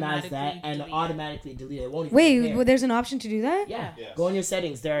recognize that and automatically delete it. It won't even Wait, there's an option to do that? Yeah. Yes. Go in your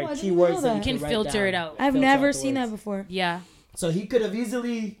settings. There are keywords that you can filter it out. I've never seen that before. Yeah. So he could have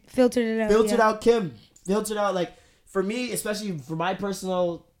easily filtered it out. Filtered out Kim. Filtered out, like, for me, especially for my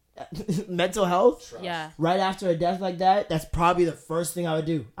personal mental health. Yeah. Right after a death like that, that's probably the first thing I would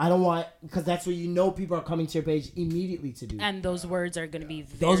do. I don't want, because that's what you know people are coming to your page immediately to do. And those words are going to be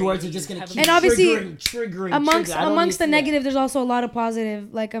those words are just going to keep and obviously triggering. Amongst the negative, there's also a lot of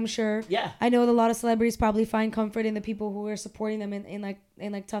positive. Like I'm sure. Yeah. I know that a lot of celebrities probably find comfort in the people who are supporting them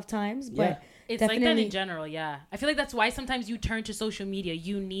in tough times. But yeah. It's like that in general, yeah. I feel like that's why sometimes you turn to social media.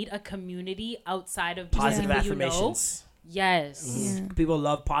 You need a community outside of positive affirmations. You know. Yes. Mm-hmm. Yeah. People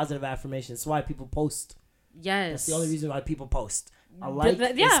love positive affirmations. That's why people post. Yes. That's the only reason why people post.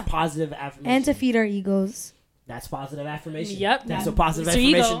 Is positive affirmation. And to feed our egos. That's positive affirmation. Yep. That's what positive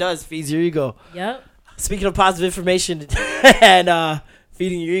affirmation does. Feeds your ego. Yep. Speaking of positive information and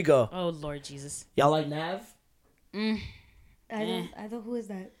feeding your ego. Oh, Lord Jesus. Y'all like Nav? I don't. Who is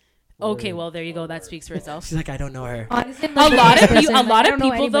that? Okay, well there you go. That speaks for itself. She's like, I don't know her. Honestly, a lot of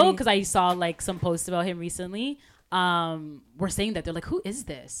people though, because I saw like some posts about him recently. Were saying that they're like, who is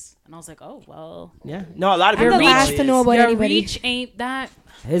this? And I was like, oh well. Yeah. No, a lot of people. I'm the last to know about your anybody. reach ain't that.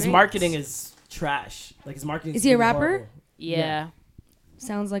 His marketing is trash. Like his marketing. Is he a rapper? Horrible. Yeah.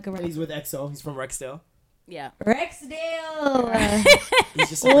 Sounds like a rapper. He's with EXO. He's from Rexdale. Yeah. Rexdale.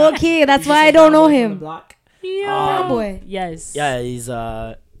 Okay, that's why I don't know him. Yeah. Boy. Yes. Yeah, he's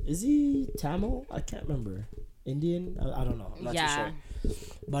is he Tamil? I can't remember. Indian? I don't know. I'm not too sure.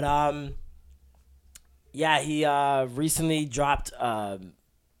 But yeah, he recently dropped an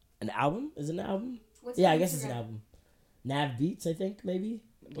album. Is it an album? I guess it's an album. Nav Beats, I think, maybe.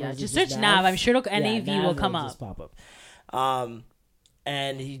 Yeah, just search Nav. I'm sure NAV will come up. Just pop up.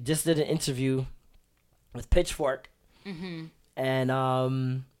 And he just did an interview with Pitchfork. Mm-hmm.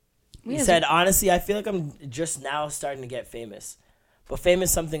 And he said, honestly, I feel like I'm just now starting to get famous. But fame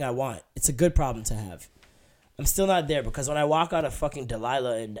is something I want. It's a good problem to have. I'm still not there because when I walk out of fucking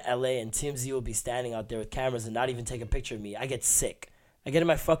Delilah in LA and TMZ will be standing out there with cameras and not even take a picture of me, I get sick. I get in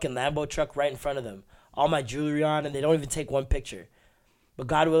my fucking Lambo truck right in front of them, all my jewelry on, and they don't even take one picture. But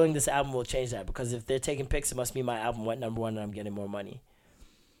God willing, this album will change that, because if they're taking pics, it must mean my album went number one and I'm getting more money.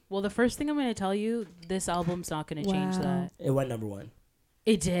 Well, the first thing I'm going to tell you, this album's not going to change that. It went number one.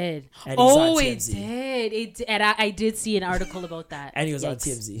 It did. And it did. And I did see an article about that. And he was on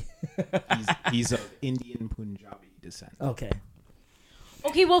TMZ. he's of Indian Punjabi descent. Okay.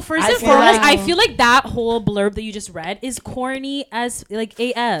 Okay, well, first and foremost, I feel like that whole blurb that you just read is corny as like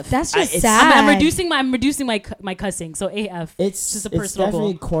AF. That's just sad. I'm reducing my cussing, so AF. It's just a personal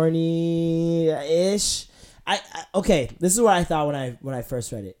definitely corny-ish. Okay, this is what I thought when I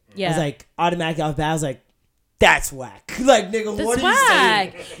first read it. Yeah. I was like, automatically off the bat, I was like, that's whack. Like, nigga, that's what are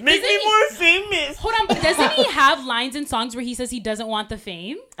whack. you saying? Make me more famous. Hold on, but doesn't he have lines in songs where he says he doesn't want the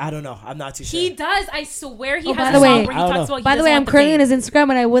fame? I don't know. I'm not too sure. He does. I swear he has by a the song way, where he talks about by the way, I'm currently on his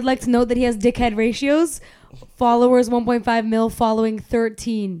Instagram, and I would like to note that he has dickhead ratios. Followers 1.5 mil, following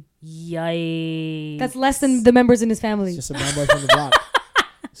 13. Yikes. That's less than the members in his family. It's just a brown boy from the block.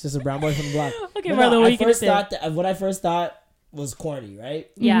 It's just a brown boy from the block. Okay, Marlo, what are you going to say? What I first thought was corny, right?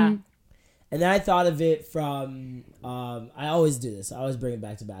 Yeah. Mm-hmm. And then I thought of it from, I always do this. I always bring it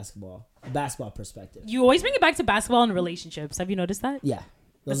back to basketball perspective. You always bring it back to basketball and relationships. Have you noticed that? Yeah.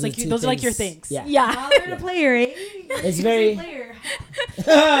 Those are like your things. Yeah. You're a player, eh? It's very,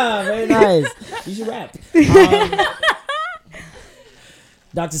 very nice. You should rap.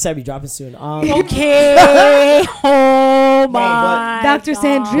 Dr. Sebi dropping soon. Okay. Oh my. Dr.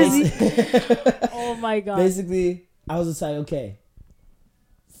 Sandrizzi. Oh my God. Basically, I was just like, okay.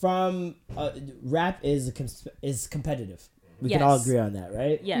 From rap is competitive. We can all agree on that,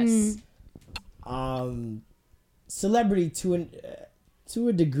 right? Yes. Celebrity to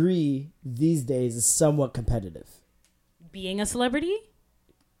a degree these days is somewhat competitive. Being a celebrity?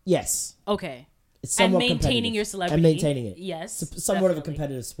 Yes. Okay. It's and somewhat maintaining your celebrity. And maintaining it. Yes. It's somewhat of a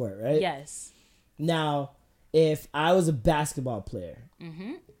competitive sport, right? Yes. Now, if I was a basketball player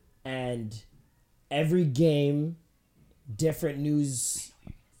and every game, different news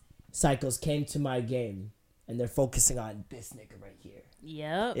cycles came to my game and they're focusing on this nigga right here.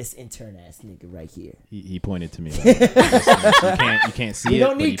 Yep. This intern ass nigga right here. He pointed to me. you can't see it. You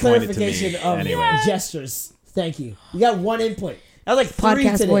don't need clarification of anyway. gestures. Thank you. You got one input. That was like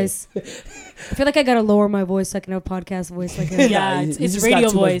podcast today. Voice. I feel like I gotta lower my voice so I can have podcast voice. Like yeah, it's radio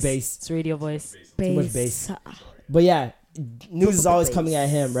voice. It's radio voice. Too much bass. But yeah, news is always coming at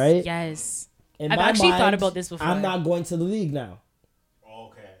him, right? Yes. In I've my actually mind, thought about this before. I'm not going to the league now.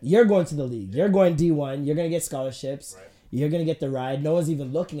 You're going to the league. You're going D1. You're going to get scholarships. Right. You're going to get the ride. No one's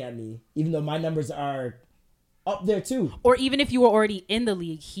even looking at me, even though my numbers are up there too. Or even if you were already in the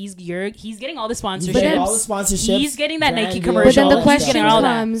league, he's getting all the sponsorships. He's getting all the sponsorships. He's getting that Nike commercial. But then the question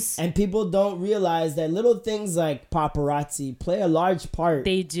comes. And people don't realize that little things like paparazzi play a large part.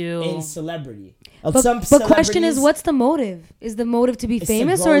 They do. In celebrity. But question is, what's the motive? Is the motive to be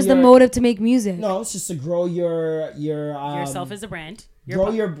famous or is the motive to make music? No, it's just to grow your yourself as a brand.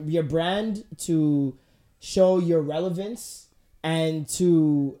 Grow your brand, to show your relevance and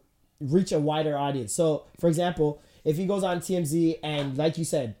to reach a wider audience. So, for example, if he goes on TMZ and, like you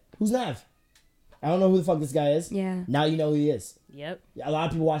said, who's Nav? I don't know who the fuck this guy is. Yeah. Now you know who he is. Yep. A lot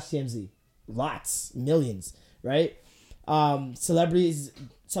of people watch TMZ. Lots. Millions. Right? Celebrities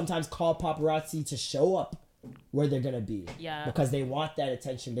sometimes call paparazzi to show up where they're going to be. Yeah. Because they want that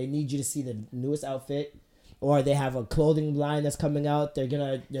attention. They need you to see the newest outfit. Or they have a clothing line that's coming out. They're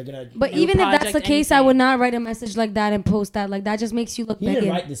gonna. But even if that's the case, I would not write a message like that and post that. Like that just makes you look. He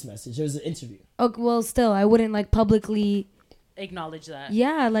didn't write this message. It was an interview. Oh well, still, I wouldn't like publicly acknowledge that.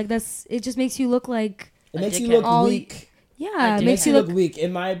 Yeah, like that's. It just makes you look like. It makes you look weak. Yeah, it makes you look weak.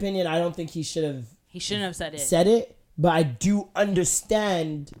 In my opinion, I don't think he should have. He shouldn't have said it. But I do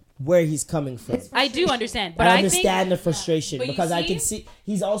understand where he's coming from. I do understand, but I understand the frustration because I can see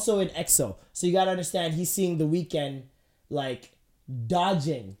he's also in EXO, so you gotta understand he's seeing The Weeknd like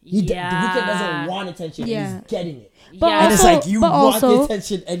dodging. The Weeknd doesn't want attention, he's getting it. But and also, it's like you want the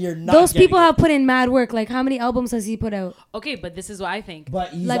attention and you're not. Those people it. have put in mad work. Like how many albums has he put out? Okay, but this is what I think. But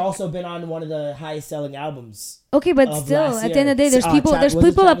he's also been on one of the highest selling albums. Okay, but still, at the end of the day, there's people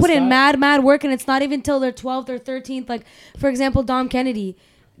that put in mad work, and it's not even till their 12th or 13th. Like, for example, Dom Kennedy.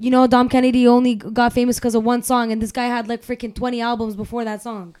 You know, Dom Kennedy only got famous because of one song, and this guy had like freaking 20 albums before that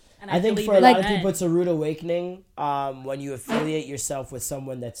song. And I think for a lot of people, it's a rude awakening when you affiliate yourself with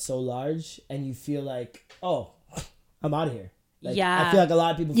someone that's so large, and you feel like, oh, I'm out of here. Like, I feel like a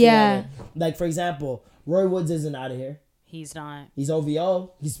lot of people feel that way. Like, for example, Roy Woods isn't out of here. He's not. He's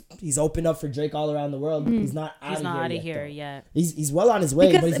OVO. He's opened up for Drake all around the world. He's not out of here yet. He's well on his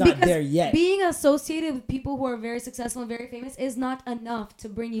way, but he's not there yet. Being associated with people who are very successful and very famous is not enough to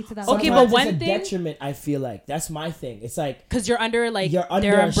bring you to that. Okay, but one thing, detriment. I feel like that's my thing. It's like because you're under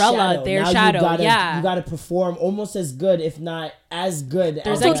their umbrella, their shadow. You gotta perform almost as good, if not as good.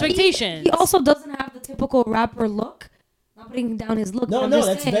 There's expectations. He also doesn't have the typical rapper look. Not putting down his look. No,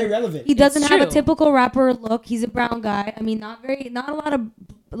 that's very relevant. He doesn't have a typical rapper look. He's a brown guy. I mean, not a lot of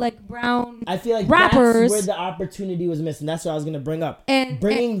like brown. I feel like rappers. That's where the opportunity was missing. That's what I was gonna bring up. And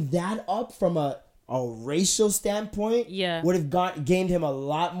bringing that up from a racial standpoint, would have gained him a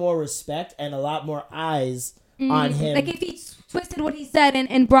lot more respect and a lot more eyes on him. Like if he twisted what he said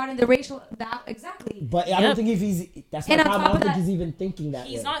and brought in the racial exactly. But I don't think that's my problem. I don't think he's even thinking that.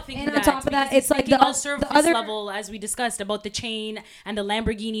 He's not thinking that. And on top of that, it's like the other level, as we discussed about the chain and the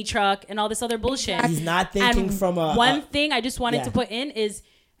Lamborghini truck and all this other bullshit. He's not thinking from a one thing I just wanted to put in is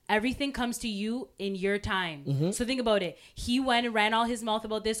everything comes to you in your time. Mm-hmm. So think about it. He went and ran all his mouth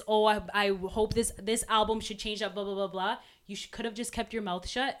about this. Oh, I hope this album should change up. Blah blah blah blah. You could have just kept your mouth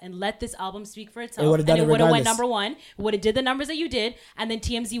shut and let this album speak for itself. It would have went number one. Would have did the numbers that you did, and then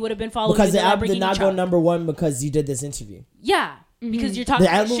TMZ would have been following. Because the album did not go number one because you did this interview. Yeah, because you're talking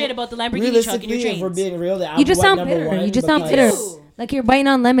shit about the Lamborghini truck and your chains. If we're being real, the album you just sound bitter. You just sound bitter. Like you're biting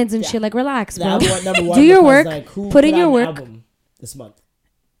on lemons and shit. Like relax, bro. Do your work. Put in your work this month.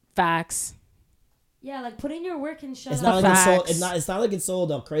 Facts. Yeah, like put in your work and shut up. It's not like it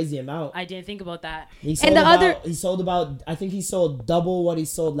sold a crazy amount. I didn't think about that. He sold double what he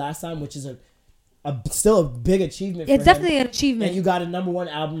sold last time, which is still a big achievement. It's definitely an achievement. And you got a number one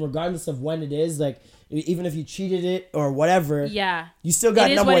album, regardless of when it is. Like even if you cheated it or whatever, you still got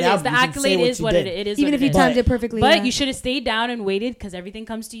number one album. The accolade is what it is. Even if you timed it perfectly, but you should have stayed down and waited because everything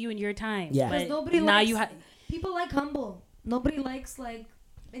comes to you in your time. Yeah, because nobody likes. People like humble. Nobody likes like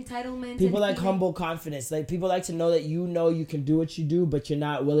entitlement. People like humble confidence. Like people like to know that you can do what you do, but you're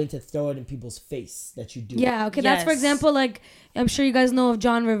not willing to throw it in people's face that you do. Yeah, okay. That's for example, like I'm sure you guys know of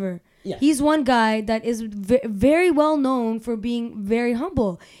John River. Yeah. He's one guy that is very well known for being very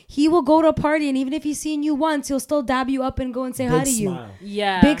humble. He will go to a party, and even if he's seen you once, he'll still dab you up and go and say hi to you.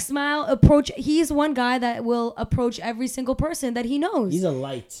 Yeah. Big smile. Approach. He's one guy that will approach every single person that he knows. He's a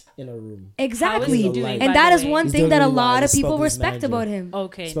light in a room. Exactly. And that is one thing that a lot of people respect about him.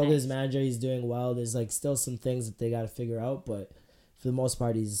 Okay. Spoke with his manager. He's doing well. There's like still some things that they got to figure out, but for the most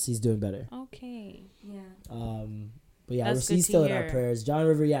part, he's doing better. Okay. Yeah. But yeah, he's still in our prayers. John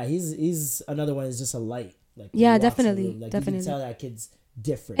River, he's another one. Is just a light. Like definitely, like, definitely. You can tell that kid's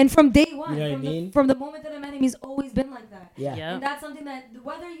different. And from day one, you know what I mean? From the moment that I met him, he's always been like that. Yeah. And that's something that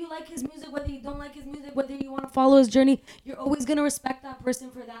whether you like his music, whether you don't like his music, whether you want to follow his journey, you're always gonna respect that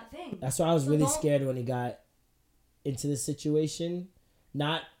person for that thing. That's why I was really scared when he got into this situation.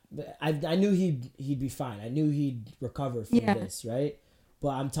 I knew he'd be fine. I knew he'd recover from this, right?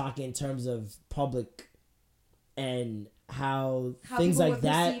 But I'm talking in terms of public and how things like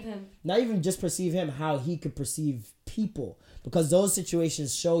that, not even just perceive him, how he could perceive people, because those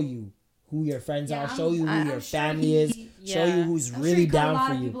situations show you who your friends are, show you who your family is, show you who's really down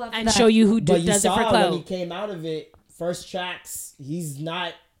for you, and show you who does it for clout. When he came out of it, first tracks, he's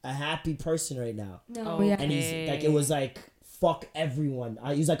not a happy person right now. No, and he's like, it was like fuck everyone.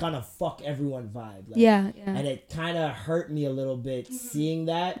 He's like on a fuck everyone vibe. Like, and it kind of hurt me a little bit seeing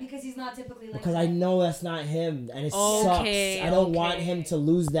that, because he's not typically like because I know that's not him, and it sucks. I don't want him to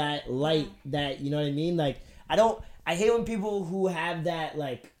lose that light. That, you know what I mean? Like I hate when people who have that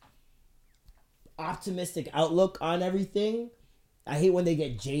like optimistic outlook on everything. I hate when they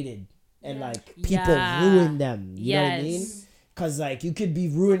get jaded and like people ruin them. You know what I mean? Because like you could be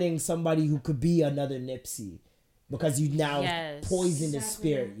ruining somebody who could be another Nipsey. Because you now poisoned his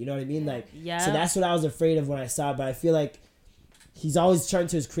spirit. You know what I mean? Like, so that's what I was afraid of when I saw it. But I feel like he's always turned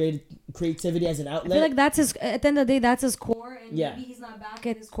to his creativity as an outlet. I feel like that's his, at the end of the day, that's his core. And maybe he's not back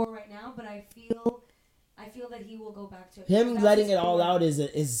at his core right now, but I feel that he will go back to it. Him letting it all out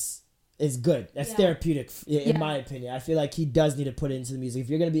is good. That's therapeutic, in my opinion. I feel like he does need to put it into the music. If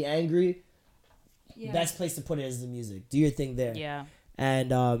you're going to be angry, best place to put it is the music. Do your thing there. Yeah.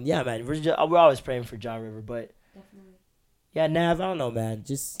 And, man, we're always praying for John River, but... Definitely. Yeah, Nav, I don't know, man.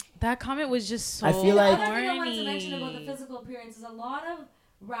 Just that comment was just so. I feel like the other thing I want to mention about the physical appearance is a lot of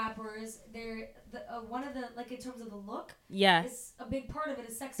rappers. They're one of the, like, in terms of the look. Yeah. It's a big part of it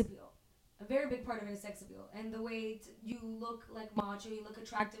is sex appeal. A very big part of it is sex appeal, and the way you look like macho, you look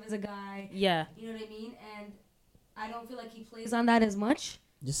attractive as a guy. Yeah. You know what I mean? And I don't feel like he plays on that as much.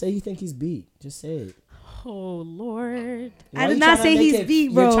 Just say you think he's beat. Just say it. Oh Lord! I did not say he's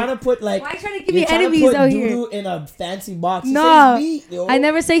beat, bro. You're trying to put like. Why are you trying to give me enemies out here? In a fancy box. No, beat, I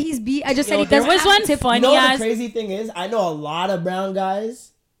never say he's beat. I just said he there doesn't was one funny. You know what the crazy thing is? I know a lot of brown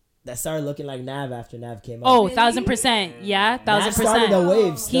guys that started looking like Nav after Nav came out. Oh, 1000%. Yeah, 1000%. Started a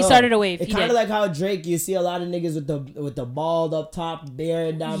wave. He started a wave. It's kind of like how Drake. You see a lot of niggas with the balled up top,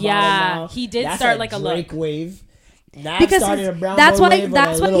 bare down bottom. Yeah, he did start like a Drake look. wave. Nav because started a brown that's boy why wave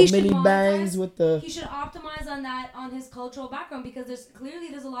that's with what a he little should mini bangs with the. He should optimize on that on his cultural background because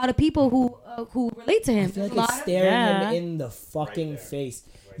there's a lot of people who relate to him. I feel like it's staring him in the fucking face.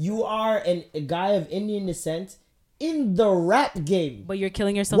 You are a guy of Indian descent in the rap game, but you're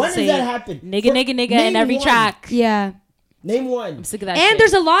killing yourself. When did that happen? Nigga in every track. Yeah. Name one. I'm sick of that. And shit.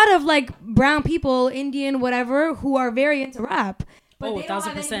 there's a lot of like brown people, Indian, whatever, who are very into rap. But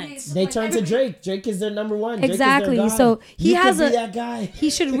 1000%. They turn to Drake. Drake is their number one. Exactly. Drake is their so he you has could be that guy.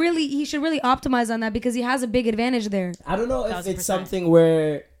 He should really optimize on that because he has a big advantage there. I don't know if it's something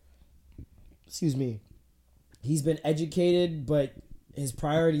where, excuse me, he's been educated, but his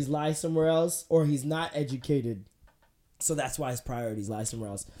priorities lie somewhere else, or he's not educated. So that's why his priorities lie somewhere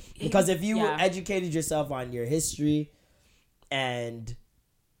else. Because if you educated yourself on your history and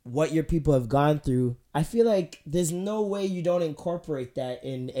what your people have gone through, I feel like there's no way you don't incorporate that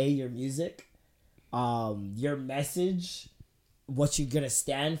in your music, your message, what you're gonna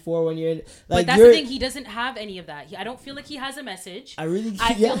stand for when you're in. Like, but that's the thing, he doesn't have any of that. I don't feel like he has a message.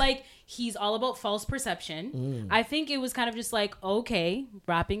 I feel like he's all about false perception. I think it was kind of just like, okay,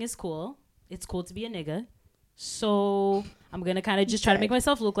 rapping is cool. It's cool to be a nigga. So I'm gonna kind of just try to make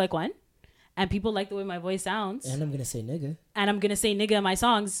myself look like one. And people like the way my voice sounds. And I'm gonna say nigga. And I'm gonna say nigga in my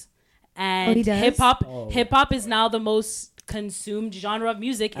songs. And hip hop is now the most consumed genre of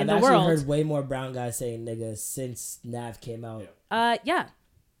music in the world. I've actually heard way more brown guys saying nigga since Nav came out. Yeah.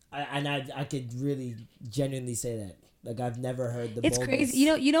 I could really genuinely say that. Like, I've never heard the. It's crazy.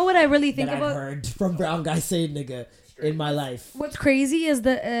 You know what I really think about. I've heard from brown guys saying nigga in my life. What's crazy is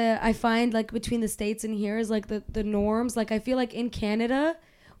that I find like between the States and here is like the norms. Like I feel like in Canada.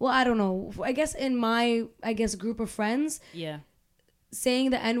 Well, I don't know. I guess in my group of friends,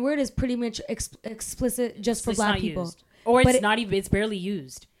 saying the N-word is pretty much explicit just for black people. Used. Or it's not even. It's barely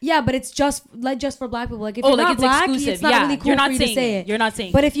used. Yeah, but it's just for black people. Like if you're not black, exclusive. It's not really cool for you to say it. You're not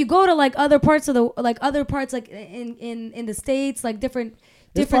saying. But if you go to like other parts of the like in the States, like different.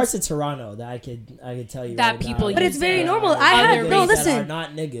 There's parts of Toronto that I could tell you that right people, now, but it's very normal. Listen. That are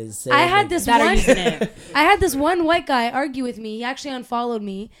not niggas. I had this one white guy argue with me. He actually unfollowed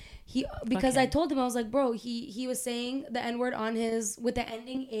me. Because I told him, I was like, bro, he was saying the N-word on his with the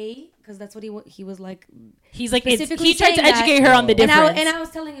ending A because that's what he was like. He's like, he tried to educate her on the difference. And I was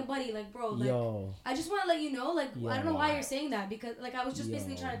telling him, buddy, like, bro, like, I just want to let you know, like, I don't know why you're saying that because like I was just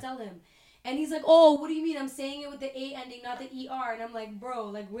basically trying to tell him. And he's like, oh, what do you mean? I'm saying it with the A ending, not the ER. And I'm like, bro,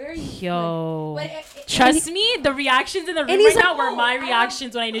 like, where are you? Yo. Like, trust me, the reactions in the room right now were my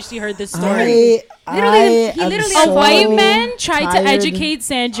reactions when I initially heard this story. A white man tried to educate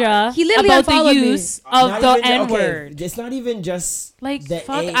Sandra about the use of the N-word. Okay, it's not even just like,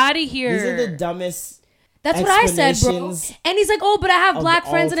 fuck out of here. These are the dumbest. That's what I said, bro. And he's like, oh, but I have black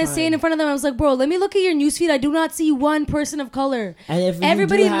friends and I say it in front of them. I was like, bro, let me look at your newsfeed. I do not see one person of color. And if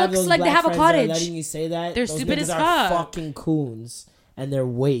everybody looks like they have a cottage. Letting you say that, they're stupid as fuck. Are fucking coons and they're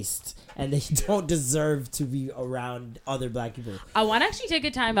waste and they don't deserve to be around other black people. I want to actually take a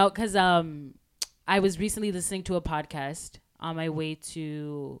time out because I was recently listening to a podcast on my way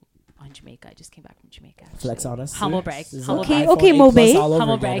on Jamaica. I just came back from Jamaica. Actually. Flex on us. Humble brag. Okay, Mobe.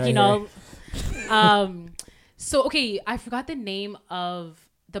 Humble brag, you know. So, okay, I forgot the name of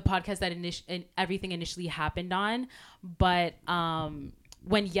the podcast that everything initially happened on, but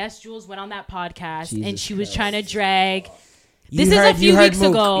when Yes Jules went on that podcast and she was trying to drag. This is a few weeks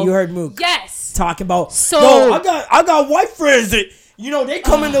ago. You heard Mook. Yes. Talking about, yo, I got white friends that, they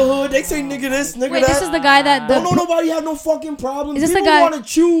come in the hood, they say nigga this, nigga that. This is the guy that... Don't nobody have no fucking problem. Is this People the guy... want to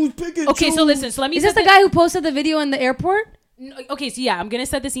choose, pick and choose. So listen, let me... Is this the guy who posted the video in the airport? Okay, so yeah, I'm going to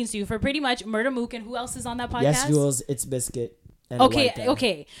set the scene to you for pretty much Murder Mook and who else is on that podcast? Yes, Jules, It's Biscuit. And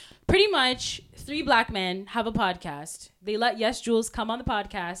Okay. Pretty much 3 black men have a podcast. They let Yes Jules come on the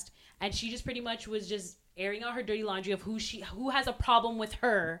podcast and she just pretty much was just airing out her dirty laundry of who has a problem with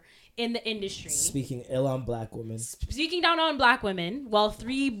her in the industry. Speaking ill on black women. Speaking down on black women, while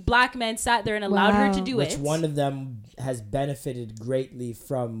 3 black men sat there and allowed her to do it. Which one of them has benefited greatly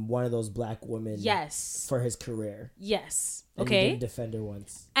from one of those black women. Yes. For his career. Yes. And okay. He didn't defend her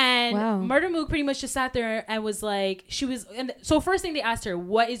once. And Murder Mook pretty much just sat there and was like, so first thing they asked her,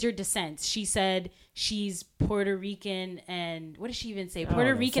 what is your descent? She said she's Puerto Rican and what did she even say?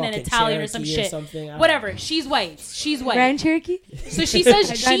 Puerto Rican and Italian Cherokee or some shit. Whatever. She's white. She's white. Grand Cherokee? So she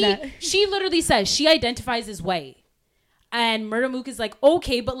says she literally says she identifies as white. And Murder Mook is like,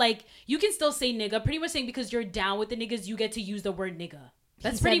 okay, but like you can still say nigga. Pretty much saying because you're down with the niggas, you get to use the word nigga.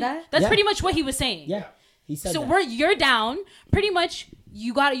 That's pretty much what he was saying. Yeah. He said so you're down. Pretty much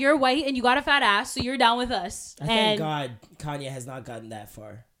you're white and you got a fat ass, so you're down with us. Thank God Kanye has not gotten that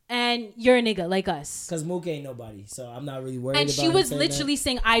far. And you're a nigga like us. Because Mook ain't nobody, so I'm not really worried about it. And she was literally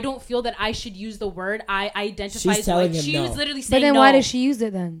saying, I don't feel that I should use the word. I identify as white. She was literally saying But then why did she use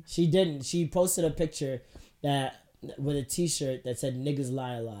it then? She didn't. She posted a picture with a t-shirt that said niggas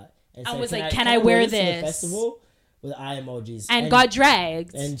lie a lot. And I was like, can I wear this? To the festival? With eye emojis. And got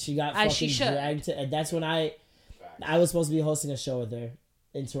dragged. And she got fucking dragged. And that's when I was supposed to be hosting a show with her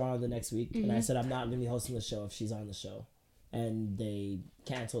in Toronto the next week. Mm-hmm. And I said, I'm not going to be hosting the show if she's on the show. And they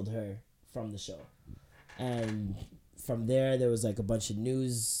canceled her from the show. And from there was like a bunch of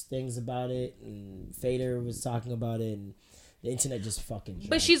news things about it. And Fader was talking about it. And the internet just fucking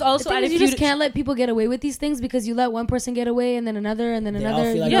dragged. But she's also you just can't let people get away with these things because you let one person get away and then another and then they another.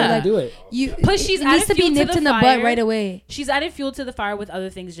 All feel like they do it. Plus she's needs to be nipped in the butt right away. She's added fuel to the fire with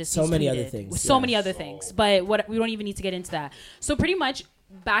other things. Just so many other things. So many other things. But we don't even need to get into that. So pretty much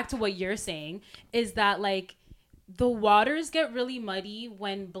back to what you're saying is that like the waters get really muddy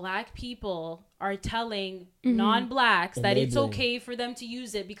when black people are telling non-blacks that it's okay for them to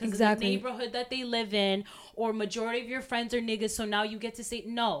use it because of the neighborhood that they live in, or majority of your friends are niggas, so now you get to say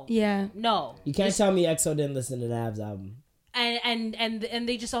no. Yeah. No. You can't tell me EXO didn't listen to the Nav's album. And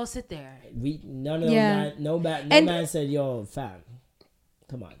they just all sit there. No man said, yo, fam,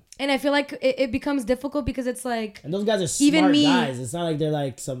 come on. And I feel like it becomes difficult because it's like... And those guys are smart guys. It's not like they're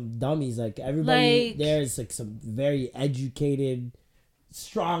like some dummies. Like everybody there is like some very educated,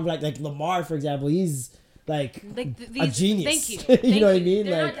 strong, like Lamar, for example. He's like a genius. Thank you. You know what I mean?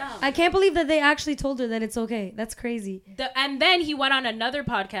 They're like, I can't believe that they actually told her that it's okay. That's crazy. And then he went on another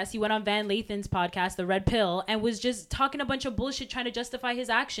podcast. He went on Van Lathan's podcast, The Red Pill, and was just talking a bunch of bullshit trying to justify his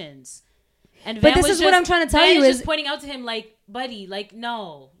actions. And Van but this is what I'm trying to tell you is just pointing out to him like, buddy, like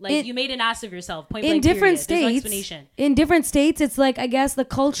no, like you made an ass of yourself. Point blank. In different states, no explanation. In different states, it's like I guess the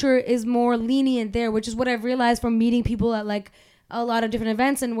culture is more lenient there, which is what I've realized from meeting people at like a lot of different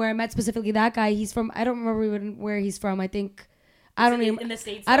events, and where I met specifically that guy. He's from, I don't remember even where he's from. I think I don't even in the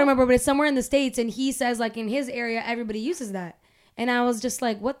States. I don't remember, but it's somewhere in the States, and he says like in his area everybody uses that. And I was just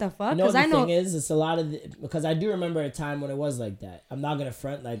like, what the fuck? Because I know the thing is, it's a lot of because I do remember a time when it was like that. I'm not gonna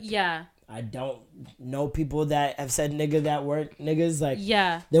front like I don't know people that have said nigga that weren't niggas. Like,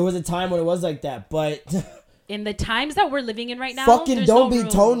 there was a time when it was like that, but in the times that we're living in right now, fucking don't be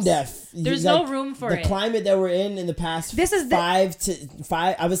tone deaf. There's no room for it. The climate that we're in the past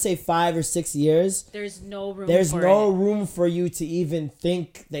 5 or 6 years. There's no room. There's no room for you to even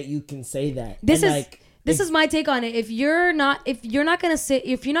think that you can say that. This is my take on it. If you're not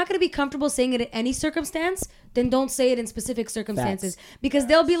gonna be comfortable saying it in any circumstance, then don't say it in specific circumstances. Facts. Because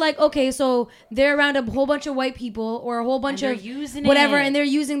they'll be like, okay, so they're around a whole bunch of white people or a whole bunch of whatever, and they're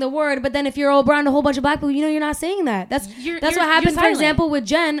using the word. But then if you're around a whole bunch of black people, you're not saying that. That's what happened. For example, with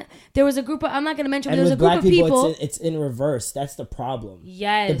Jen, there was a group of, I'm not gonna mention, but there was a group of people. It's in reverse. That's the problem.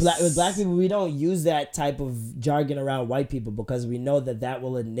 Yes. With black people, we don't use that type of jargon around white people because we know that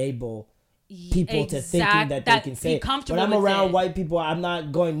will enable people to thinking that they can say it. When I'm around white people, I'm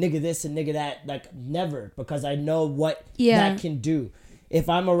not going nigga this and nigga that, like never, because I know what that can do. If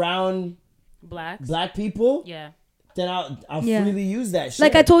I'm around black people, then I'll freely use that shit.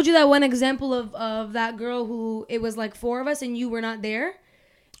 Like I told you that one example of that girl who it was like 4 of us and you were not there.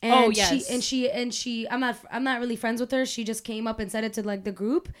 And she I'm not really friends with her. She just came up and said it to like the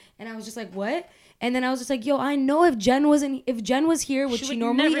group, and I was just like, what? And then I was just like, yo, I know if Jen was here, which she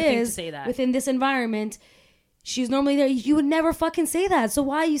normally is within this environment, she's normally there. You would never fucking say that. So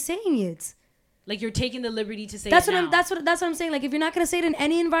why are you saying it? Like you're taking the liberty to say that's it what now. That's what I'm saying. Like if you're not gonna say it in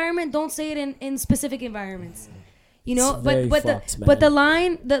any environment, don't say it in specific environments. You know, but the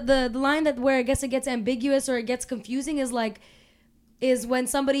line the line that where I guess it gets ambiguous or it gets confusing is when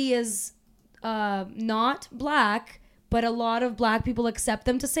somebody is not black but a lot of black people accept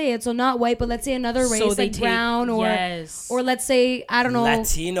them to say it. So not white, but let's say another race, so like brown or let's say, I don't know,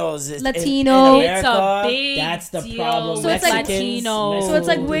 Latinos. Latino. It's a big That's the deal. problem. So it's like Latino. So it's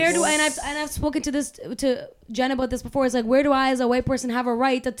like, where do, and I've spoken to Jen about this before. It's like, where do I as a white person have a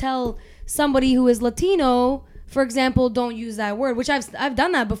right to tell somebody who is Latino, for example, don't use that word, which I've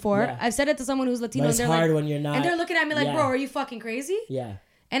done that before. Yeah. I've said it to someone who's Latino. But it's and they're hard like, when you're not. And they're looking at me like, bro, are you fucking crazy? Yeah.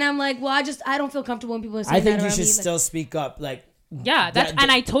 And I'm like, well, I don't feel comfortable when people are saying that. I think that you should me. still speak up. Like, yeah,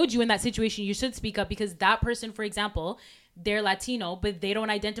 and I told you in that situation you should speak up because that person, for example, they're Latino, but they don't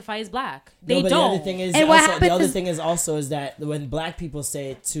identify as black. They don't. The other thing is, is that when black people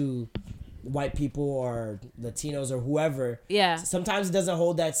say it to white people or Latinos or whoever, sometimes it doesn't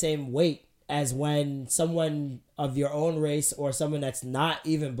hold that same weight as when someone of your own race or someone that's not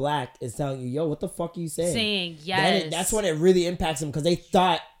even black is telling you, yo, what the fuck are you saying? That's when it really impacts them because they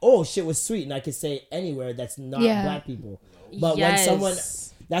thought, oh, shit was sweet and I could say it anywhere that's not black people. But when someone,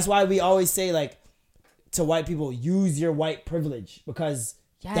 that's why we always say, like, to white people, use your white privilege because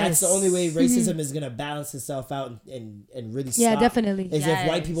that's the only way racism is going to balance itself out and really stop. Yeah, definitely. Is if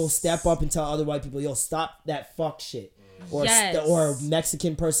white people step up and tell other white people, yo, stop that fuck shit. Or or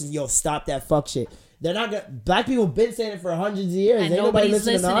Mexican person, yo, stop that fuck shit. They're not gonna. Black people been saying it for hundreds of years. And nobody's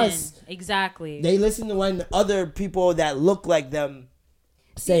listening to us. Exactly. They listen to when other people that look like them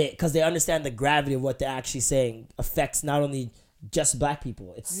say it because they understand the gravity of what they're actually saying affects not only just black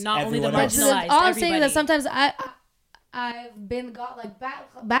people. It's not only the marginalized. All I'm saying is that sometimes I've been got like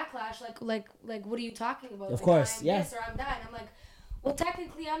backlash. Like what are you talking about? Of course, I'm this or I'm that. And I'm like, well,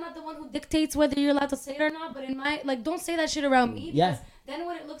 technically, I'm not the one who dictates whether you're allowed to say it or not. But in my don't say that shit around me. Yeah. Then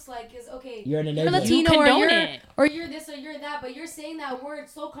what it looks like is, okay, you're Latino or you're this or you're that, but you're saying that word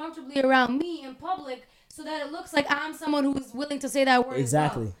so comfortably around me in public so that it looks like I'm someone who's willing to say that word.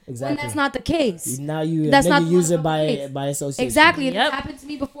 Exactly. When that's not the case. Now you use it by association. Exactly. It happened to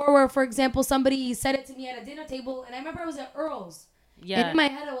me before where, for example, somebody said it to me at a dinner table, and I remember I was at Earl's. Yeah. And in my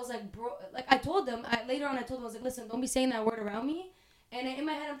head, I was like, bro, like I told them, later on I told them, I was like, listen, don't be saying that word around me. And in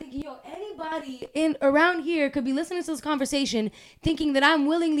my head, I'm thinking, yo, anybody around here could be listening to this conversation, thinking that I'm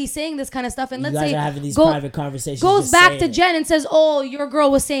willingly saying this kind of stuff. And let's say having these private conversations, goes back to Jen and says, "Oh, your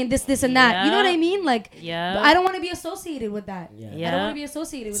girl was saying this, and that." You know what I mean? Like, I don't want to be associated with that. I don't want to be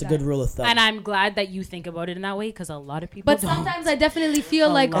associated with that. It's a good rule of thumb. And I'm glad that you think about it in that way because a lot of people. But sometimes I definitely feel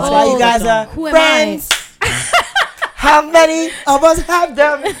like, that's why you guys are who friends. How many of us have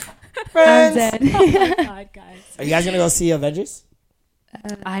them? Friends. I'm dead. Oh my God, guys. Are you guys gonna go see Avengers?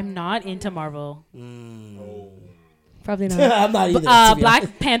 I'm not into Marvel. Probably not. I'm not either.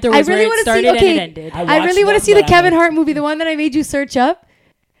 Black Panther was where it started and it ended. I really want to see the Kevin Hart movie, the one that I made you search up.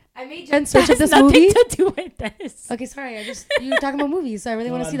 I made Jen search up this movie. Nothing to do with this. Okay, sorry. You were talking about movies, so I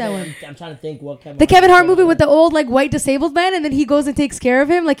really want to see that one. I'm trying to think what Kevin Hart movie with the old like white disabled man, and then he goes and takes care of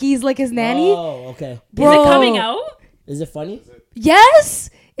him, like he's like his nanny. Oh, okay. Bro. Is it coming out? Is it funny? Yes.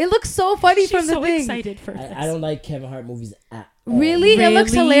 It looks so funny from the thing. Excited for this. I don't like Kevin Hart movies at all. Really? It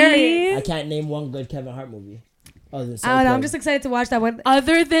looks hilarious. I can't name one good Kevin Hart movie. Other than I don't know. I'm just excited to watch that one.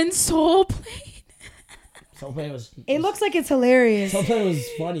 Other than Soul Plane. Soul Plane was. It looks like it's hilarious. Soul Plane was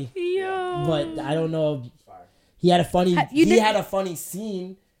funny. Yeah. But I don't know. He had a funny. He had a funny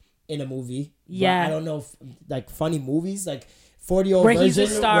scene in a movie. Yeah. I don't know if, like funny movies like 40-year-old where version. He's a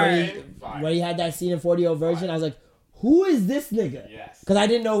star. Where he had that scene in 40-year-old version. I was like, who is this nigga? Yes. Because I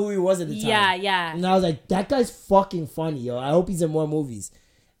didn't know who he was at the time. Yeah. And I was like, that guy's fucking funny, yo. I hope he's in more movies.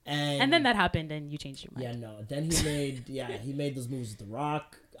 And then that happened and you changed your mind. Yeah, no. Then he made those movies with The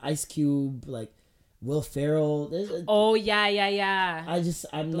Rock, Ice Cube, like Will Ferrell. Oh, yeah.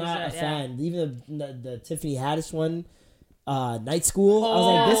 I'm not a fan. Even the Tiffany Haddish one, Night School. I was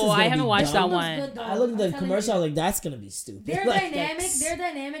like, this is gonna I haven't watched that one. I looked at the commercial. I was like, that's gonna be stupid. They're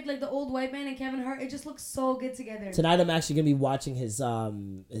dynamic. Like the old white man and Kevin Hart. It just looks so good together. Tonight I'm actually gonna be watching his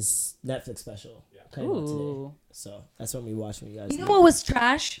Netflix special. Today. So that's what we watching. You guys. You know what was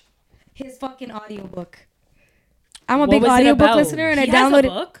trash? His fucking audiobook. I'm a big audiobook listener, and I downloaded. Has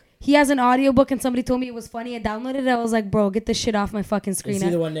a book? He has an audiobook, and somebody told me it was funny. I downloaded it. I was like, bro, get this shit off my fucking screen. Is he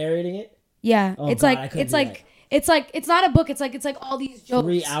the one narrating it? Yeah, oh, it's God, like. It's not a book. It's like all these jokes.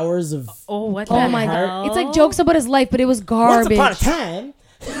 3 hours of my God! It's like jokes about his life, but it was garbage. Once upon a time.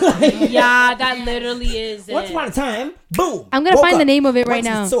 Yeah, that literally is it. Once upon a time, boom. I'm gonna find the name of it right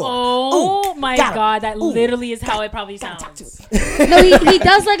now. Oh my God, that literally is how it probably sounds. No, he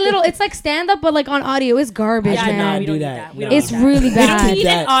does like little. It's like stand up, but like on audio. It's garbage, man. We don't need that. It's really bad. We need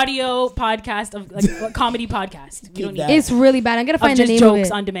an audio podcast of like a comedy podcast. We don't need It's really bad. I'm gonna find the name of it.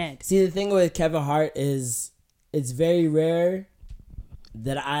 Jokes on demand. See, the thing with Kevin Hart is it's very rare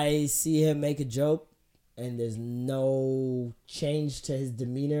that I see him make a joke and there's no change to his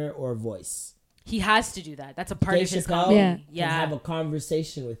demeanor or voice. He has to do that. That's a part Dave of his Chappelle comedy. can have a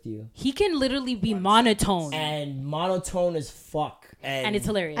conversation with you. He can literally be monotone. And monotone as fuck. And it's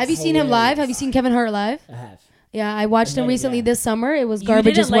hilarious. Have you seen him live? Have you seen Kevin Hart live? I have. Yeah, I watched him recently this summer. It was You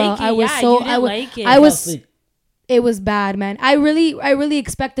garbage didn't as well. like it. I was Yeah, so you didn't like it. I was it was bad, man. I really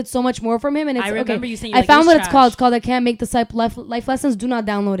expected so much more from him, and it's, I remember you saying you I like, found it what was it's called. trash. It's called I Can't Make This Life Lessons. Do not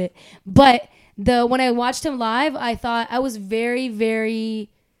download it. But when I watched him live, I thought I was very, very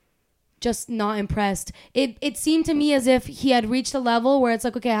just not impressed. It seemed to me as if he had reached a level where it's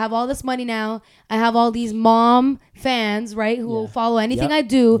like, okay, I have all this money now. I have all these mom fans, right, who will follow anything I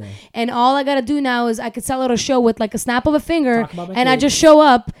do. And all I got to do now is I could sell out a show with like a snap of a finger, and I just show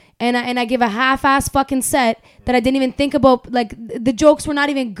up and I give a half-ass fucking set that I didn't even think about. Like the jokes were not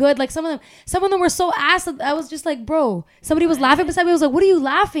even good. Like some of them were so ass that I was just like, bro, somebody was laughing beside me. I was like, what are you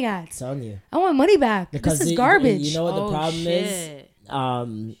laughing at? It's on you. I want money back. Because this is garbage. You know what the problem is?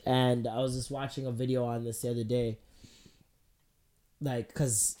 And I was just watching a video on this the other day. Like,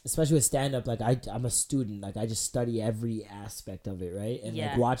 because especially with stand-up, like I'm a student. Like I just study every aspect of it, right? And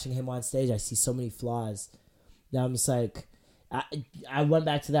like watching him on stage, I see so many flaws that I'm just like, I went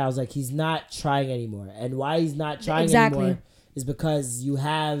back to that. I was like, he's not trying anymore. And why he's not trying anymore is because you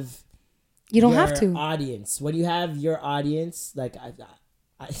don't have to audience. When you have your audience, like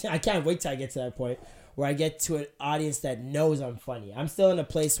I can't wait till I get to that point where I get to an audience that knows I'm funny. I'm still in a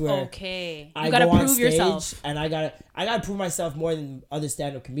place where you I gotta go on prove stage yourself, and I gotta prove myself more than other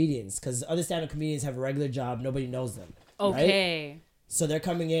stand-up comedians, because other stand-up comedians have a regular job. Nobody knows them. Right? So they're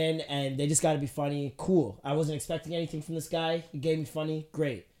coming in and they just got to be funny. Cool. I wasn't expecting anything from this guy. He gave me funny.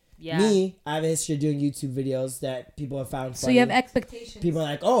 Great. Yeah. Me, I have a history of doing YouTube videos that people have found funny. So you have expectations. People are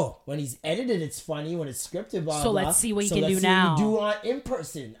like, oh, when he's edited, it's funny. When it's scripted, blah, blah, blah. So let's see what you can do let's now. See what you do on in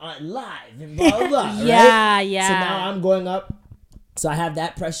person, on live, and blah, blah, blah. Yeah, right? yeah. So now I'm going up. So I have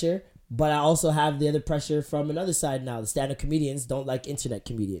that pressure. But I also have the other pressure from another side now. The stand-up comedians don't like internet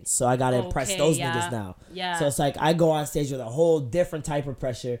comedians. So I got to impress those niggas now. Yeah. So it's like I go on stage with a whole different type of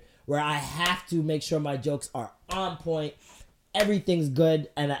pressure where I have to make sure my jokes are on point. Everything's good.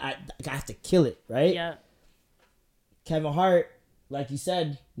 And I have to kill it, right? Yeah. Kevin Hart, like you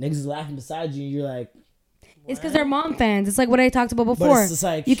said, niggas is laughing beside you and you're like, it's because they're mom fans. It's like what I talked about before.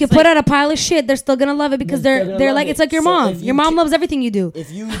 Like, you can put out a pile of shit, they're still gonna love it because they're like, it's like your mom. Your mom loves everything you do.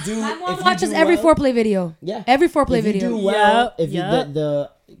 If you do, my mom watches every foreplay video. Yeah, every foreplay video. Do well, the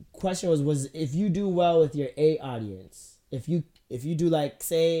question was if you do well with your A audience, if you do like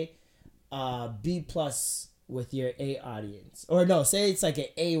say B+ with your A audience, or no, say it's like an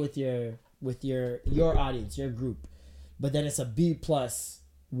A with your audience, your group, but then it's a B+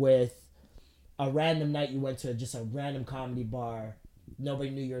 with a random night you went to just a random comedy bar.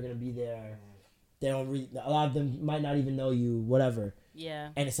 Nobody knew you were going to be there. They don't a lot of them might not even know you, whatever. Yeah.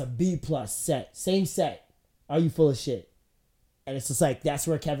 And it's a B+ set. Same set. Are you full of shit? And it's just like, that's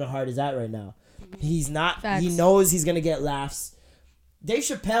where Kevin Hart is at right now. He's not, Facts. He knows he's going to get laughs. Dave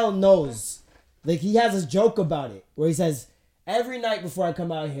Chappelle knows. Like, he has a joke about it where he says, every night before I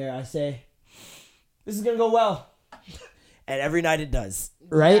come out here, I say, this is going to go well. And every night it does.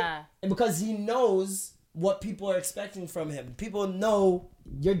 Right? Yeah. And because he knows what people are expecting from him. People know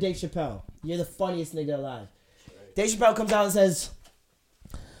you're Dave Chappelle. You're the funniest nigga alive. Right. Dave Chappelle comes out and says,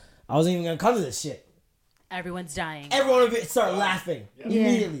 I wasn't even going to come to this shit. Everyone's dying. Everyone will start laughing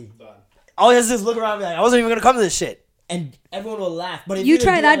immediately. Yeah. All he has to do is look around and be like, I wasn't even going to come to this shit. And everyone will laugh. But if you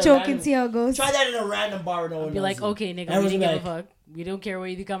try that joke and see how it goes. Try that in a random bar no one knows. Be like, okay, nigga, we didn't give a fuck. We don't care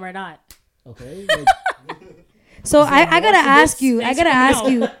whether you come or not. Okay. So I gotta ask you,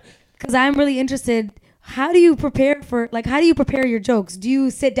 because I'm really interested. How do you prepare your jokes? Do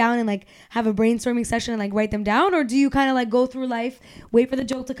you sit down and like have a brainstorming session and like write them down, or do you kind of like go through life, wait for the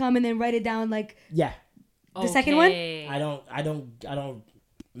joke to come and then write it down? Like the second one. I don't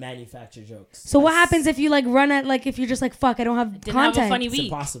manufacture jokes. So what happens if you like run at like if you're just like fuck, I don't have content? Have a funny week. It's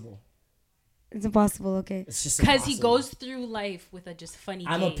impossible. It's impossible. Okay. It's just because he goes through life with a just funny.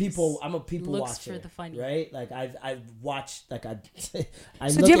 I'm a people looks watcher. For the funny, right? Like I've watched like I.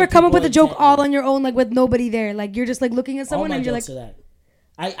 So do you ever come up with a joke all on your own, like with nobody there? Like you're just like looking at someone and you're like.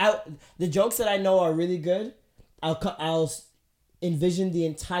 I the jokes that I know are really good. I'll envision the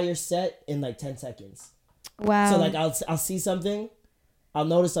entire set in like 10 seconds. Wow. So like I'll see something, I'll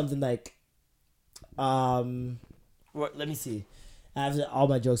notice something like, let me see. I have all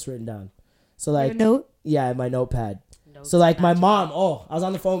my jokes written down. So like, yeah, in my notepad. So like my mom, I was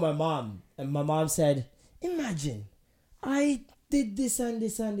on the phone with my mom, and my mom said, imagine, I did this and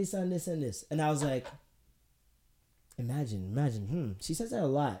this and this and this and this. And I was like, imagine. She says that a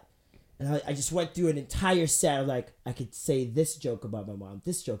lot. And I just went through an entire set of like, I could say this joke about my mom,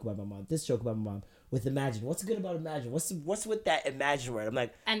 this joke about my mom, this joke about my mom with Imagine. What's good about Imagine? What's with that Imagine word? I'm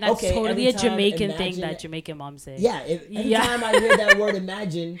like, and that's okay, totally a Jamaican Imagine, thing that Jamaican moms say. Yeah, every time I hear that word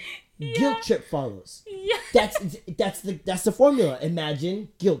Imagine, guilt trip follows. Yeah. That's the formula. Imagine,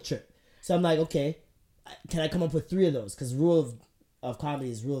 guilt trip. So I'm like, okay, can I come up with 3 of those? Because rule of comedy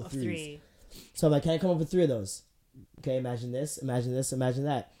is rule of threes. So I'm like, can I come up with 3 of those? Okay, imagine this, imagine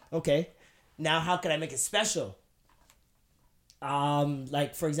that. Okay, now how can I make it special?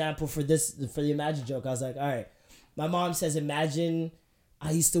 Like for example, for the Imagine joke, I was like, all right, my mom says, imagine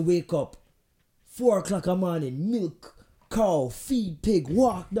I used to wake up 4 o'clock a morning, milk cow, feed pig,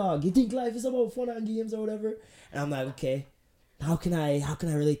 walk dog. You think life is about fun and games or whatever? And I'm like, okay, how can I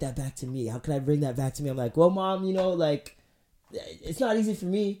relate that back to me? How can I bring that back to me? I'm like, well, mom, like, it's not easy for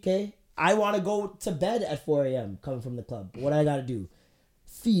me. Okay, I want to go to bed at 4 a.m. coming from the club. What I gotta do?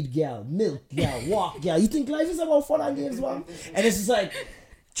 Feed gal, milk gal, walk gal. You think life is about fun and games, mom? And it's just like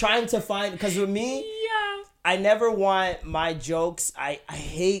trying to find, because with me, I never want my jokes. I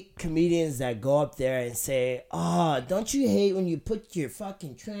hate comedians that go up there and say, oh, don't you hate when you put your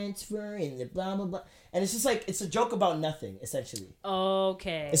fucking transfer in the blah blah blah? And it's just like, it's a joke about nothing, essentially.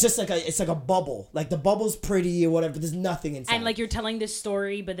 Okay. It's just like a bubble. Like the bubble's pretty or whatever, but there's nothing inside. And like you're telling this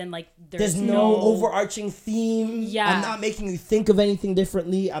story, but then like there's no overarching theme. Yeah. I'm not making you think of anything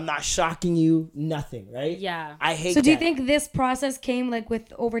differently. I'm not shocking you. Nothing, right? Yeah. I hate So that. do you think this process came like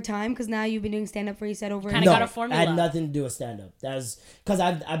with over time? Because now you've been doing stand-up for, you said, over... Kind of got a formula. It had nothing to do with stand-up. That was... Because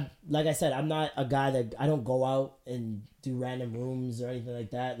I've like I said, I'm not a guy that... I don't go out and do random rooms or anything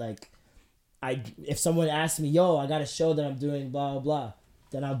like that. Like... if someone asks me, yo, I got a show that I'm doing, blah, blah, blah,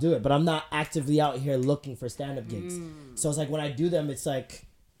 then I'll do it. But I'm not actively out here looking for stand-up gigs. So it's like when I do them, it's like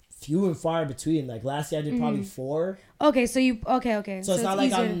few and far between. Like last year I did probably 4. Okay, so you... Okay. So it's not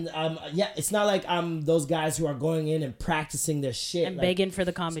like it's not like I'm those guys who are going in and practicing their shit. And like, begging for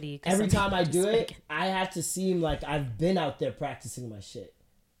the comedy. Every time I do it, I have to seem like I've been out there practicing my shit.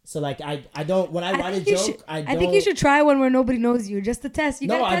 So like I don't, when I write a joke, I think you should try one where nobody knows you, just to test.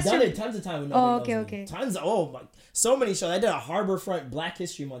 I've done it tons of times. Okay. Tons of, so many shows. I did a Harborfront Black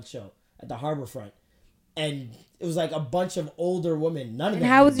History Month show at the Harborfront, and it was like a bunch of older women. None of them.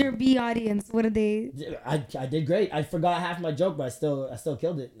 And how was your B audience? What did they? I did great. I forgot half my joke, but I still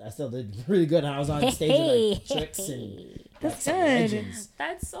killed it. I still did really good. And I was on stage with like Tricks and that's good. Legends.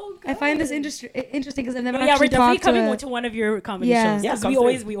 That's so good. I find this interesting because I've never we're actually definitely talked coming to one of your comedy shows. Yeah, we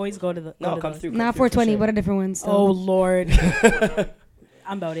always go to the. Come through. Not 420, but a different one. So. Oh Lord.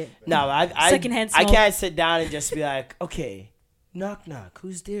 I'm about it. No, Secondhand I can't sit down and just be like, okay, knock knock,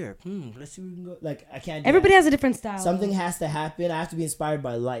 who's there? Let's see where we can go. Like I can't. Everybody has a different style. Something has to happen. I have to be inspired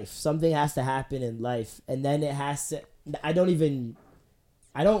by life. Something has to happen in life, and then it has to. I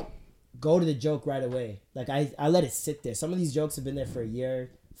don't go to the joke right away. Like I let it sit there. Some of these jokes have been there for a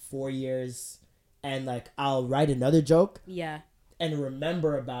year, 4 years, and like I'll write another joke. Yeah. And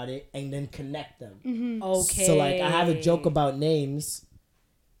remember about it, and then connect them. Mm-hmm. Okay. So like I have a joke about names,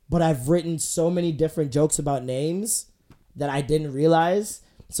 but I've written so many different jokes about names that I didn't realize.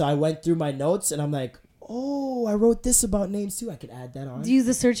 So I went through my notes, and I'm like, oh, I wrote this about names too. I could add that on. Do you use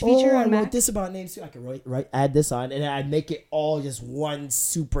the search feature on I Mac? wrote this about names too. I could add this on, and I'd make it all just one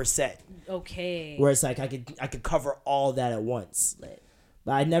super set. Okay. Where it's like I could cover all that at once.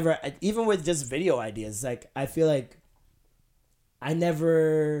 But I never, even with just video ideas, like I feel like I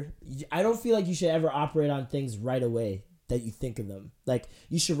don't feel like you should ever operate on things right away that you think of them. Like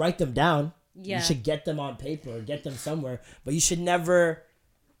you should write them down. Yeah. You should get them on paper or get them somewhere, but you should never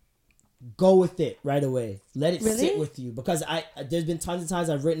go with it right away. Let it sit with you, because there's been tons of times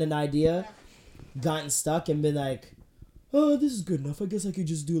I've written an idea, gotten stuck, and been like, oh, this is good enough. I guess I could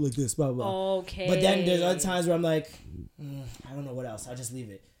just do it like this, blah, blah. Okay. But then there's other times where I'm like, I don't know what else. I'll just leave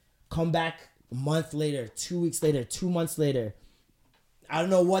it. Come back a month later, 2 weeks later, 2 months later. I don't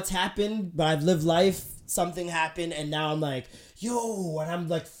know what's happened, but I've lived life. Something happened, and now I'm like, yo, and I'm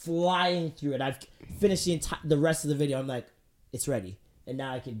like flying through it. I've finished the rest of the video. I'm like, it's ready, and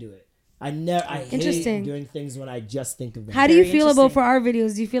now I can do it. I hate doing things when I just think of them. How do you feel about for our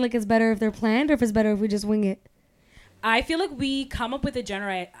videos? Do you feel like it's better if they're planned, or if it's better if we just wing it? I feel like we come up with a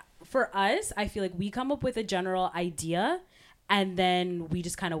general... For us, I feel like we come up with a general idea, and then we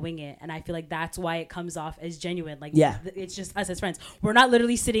just kind of wing it. And I feel like that's why it comes off as genuine. Like, it's just us as friends. We're not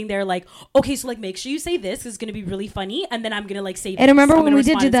literally sitting there like, okay, so like make sure you say this, 'cause it's going to be really funny, and then I'm going to like say this. And remember when we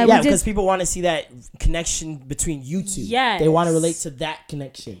did do that? Yeah, because people want to see that connection between you two. Yes. They want to relate to that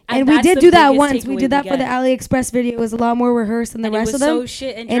connection. And we did do that once. We did that for the AliExpress video. It was a lot more rehearsed than the rest of them. So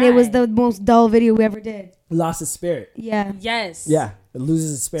shit and it was the most dull video we ever did. Lost its spirit. Yeah. Yes. Yeah. It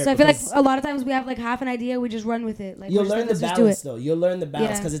loses its spirit. So I feel like a lot of times we have like half an idea, we just run with it. Like you'll learn the balance though. You'll learn the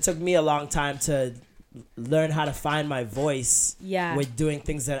balance because it took me a long time to learn how to find my voice. Yeah. With doing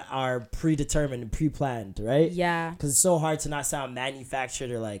things that are predetermined and pre-planned, right? Yeah. Because it's so hard to not sound manufactured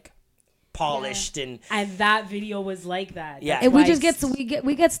or like polished and that video was like that. Yeah. And we just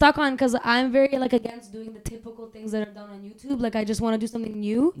we get stuck on because I'm very like against doing the typical things that are done on YouTube. Like I just want to do something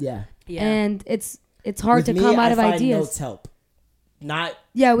new. Yeah. And it's hard to come out of ideas. Notes help. Not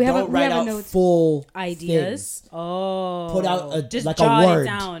we have don't write out notes. full ideas. Things. Oh, put out just like jot a word it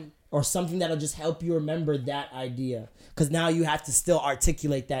down. Or something that'll just help you remember that idea. Because now you have to still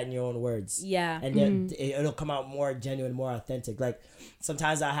articulate that in your own words. Yeah, and then it'll come out more genuine, more authentic. Like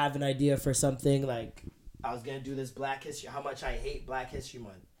sometimes I have an idea for something. Like I was gonna do this Black History. How much I hate Black History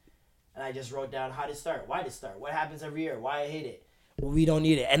Month, and I just wrote down how to start, why to start, what happens every year, why I hate it. Well, we don't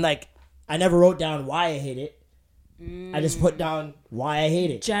need it, and like I never wrote down why I hate it. I just put down why I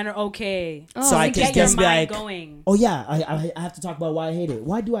hate it. Okay. So I can get your just be mind like, going. oh yeah, I have to talk about why I hate it.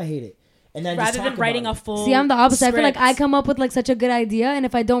 Why do I hate it? And then rather than writing a full. See, I'm the opposite. Script. I feel like I come up with like such a good idea, and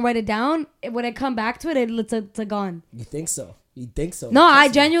if I don't write it down, when I come back to it, it's gone. You think so? You think so? No, I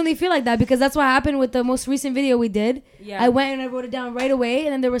genuinely feel like that because that's what happened with the most recent video we did. Yeah. I went and I wrote it down right away,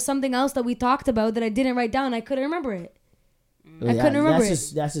 and then there was something else that we talked about that I didn't write down. I couldn't remember it. I couldn't remember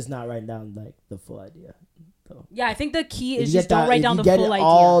it. That's just not writing down like the full idea. So. Yeah, I think the key is just don't write down the full idea. Get it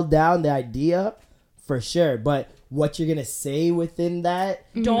all down, the idea, for sure. But what you're gonna say within that,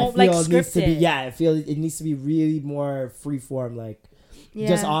 don't like script it. I feel it needs to be really more free form, like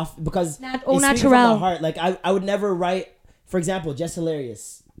just off because natural. From the heart. Like I would never write. For example, Jess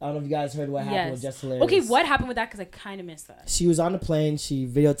Hilarious. I don't know if you guys heard what happened with Jess Hilarious. Okay, what happened with that? Because I kind of missed that. She was on the plane. She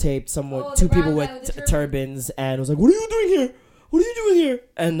videotaped two people with turbans and was like, "What are you doing here? What are you doing here?"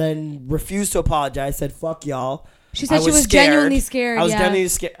 And then refused to apologize. Said, "Fuck y'all." She said she was genuinely scared. I was genuinely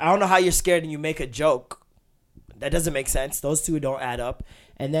scared. I don't know how you're scared and you make a joke. That doesn't make sense. Those two don't add up.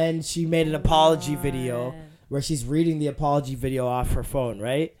 And then she made an apology video where she's reading the apology video off her phone,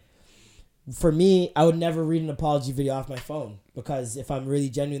 right? For me, I would never read an apology video off my phone because if I'm really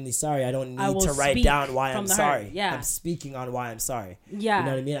genuinely sorry, I don't need to write down why I'm sorry. Yeah. I'm speaking on why I'm sorry. Yeah. You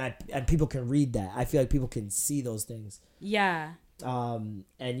know what I mean? And people can read that. I feel like people can see those things. Yeah. And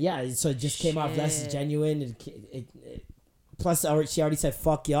yeah, so it just came off less genuine. Plus, she already said,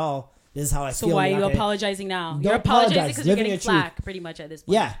 "Fuck y'all." This is how I feel. So why are you apologizing now? You're apologizing because you're getting flack pretty much at this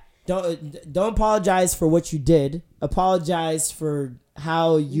point. Yeah. Don't apologize for what you did. Apologize for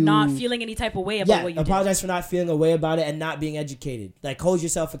how you not feeling any type of way about what you apologize did. for not feeling a way about it and not being educated. Like hold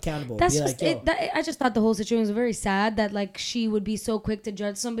yourself accountable. That's just it. I just thought the whole situation was very sad that like she would be so quick to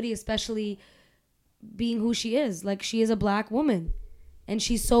judge somebody, especially being who she is. Like she is a black woman, and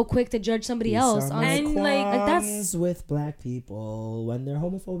she's so quick to judge somebody else. And like that's with black people when they're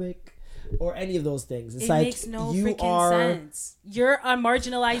homophobic. Or any of those things. It makes no freaking sense. You're a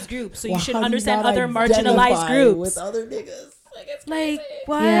marginalized group, so you should understand other marginalized groups. With other niggas. Like, it's like crazy.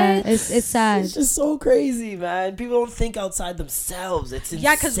 what? Yeah, it's sad. It's just so crazy, man. People don't think outside themselves. It's insane.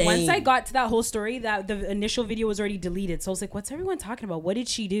 Yeah, because once I got to that whole story, that the initial video was already deleted. So I was like, what's everyone talking about? What did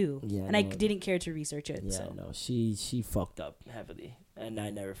she do? Yeah, and I didn't care to research it. Yeah, so. no, she fucked up heavily. And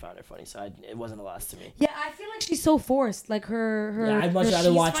I never found her funny, so it wasn't a loss to me. Yeah, I feel like she's so forced. Like her. Yeah, I'd much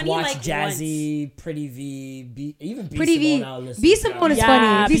rather watch like Jazzy, once. Pretty V, even B Pretty Simone. B Simone is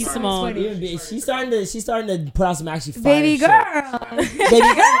funny. B Simone. She's starting to put out some actually fire baby shit. girl.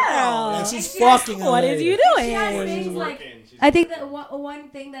 Baby girl. Like she's fucking. What is you doing? She has things like. I think that one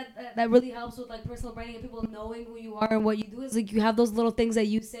thing that really helps with like personal branding and people knowing who you are and what you do is like you have those little things that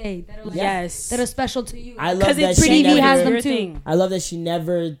you say that are like, that are special to you. I love that Pretty V has them too. I love that she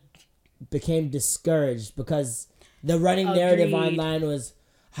never became discouraged because the running narrative online was,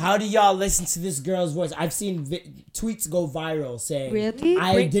 how do y'all listen to this girl's voice? I've seen tweets go viral saying, really?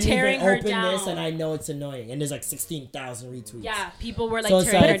 I didn't even open this and I know it's annoying. And there's like 16,000 retweets. Yeah, people were like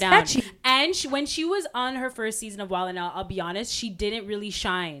tearing her down. And when she was on her first season of Wild 'N Out, I'll be honest, she didn't really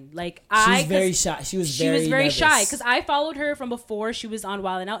shine. Like she was very shy. She was very shy because I followed her from before she was on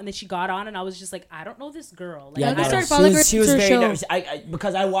Wild 'N Out, and then she got on, and I was just like, I don't know this girl. Like, yeah, I started following her. She was very nervous.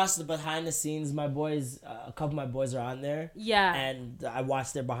 Because I watched the behind the scenes. My boys, a couple of my boys are on there. Yeah, and I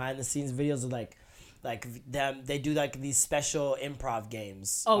watched their behind the scenes videos of like them. They do like these special improv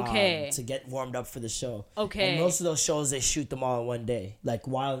games. Okay. To get warmed up for the show. Okay. And most of those shows they shoot them all in one day. Like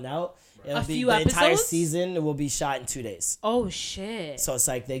Wild 'N Out. It'll be few the episodes? entire season will be shot in 2 days. Oh shit. So it's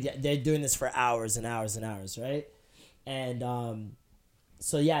like they're doing this for hours and hours and hours, right? And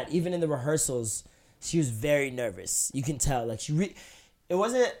so yeah, even in the rehearsals, she was very nervous. You can tell, like it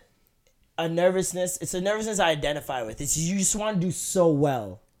wasn't a nervousness. It's a nervousness I identify with. It's you just want to do so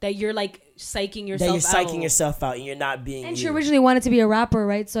well that you're like psyching yourself out. That you're psyching yourself out and you're not being. And you. she originally wanted to be a rapper,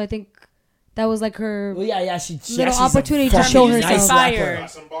 right? So I think that was like her. Well, yeah. She little opportunity to show herself. Nice fire.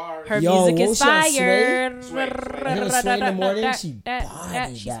 Her music is fire. Sway in the morning, she bodied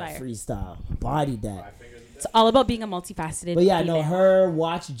that freestyle. Bodied that. It's all about being a multifaceted. But yeah, no, her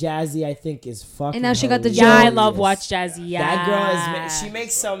Watch Jazzy, I think, is fucking. And now she got the Yeah, I love Watch Jazzy. Yeah, that girl is. She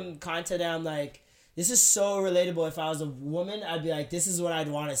makes some content that I'm like, this is so relatable. If I was a woman, I'd be like, this is what I'd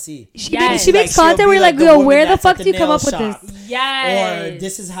want to see. She makes content where you're like, yo, where the fuck do you come up with this? Yes. Or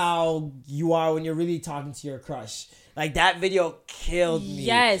this is how you are when you're really talking to your crush. Like that video killed me.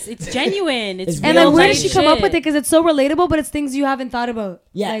 Yes, it's genuine. It's and like, where did she come up with it? Because it's so relatable, but it's things you haven't thought about.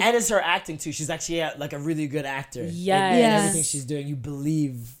 Yeah, like, and it's her acting too. She's actually like a really good actor. Yes. And everything she's doing, you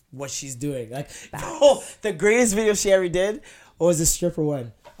believe what she's doing. Like, oh, the greatest video she ever did was the stripper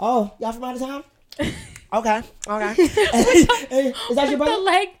one. Oh, y'all from out of town? Okay. Is that your brother? The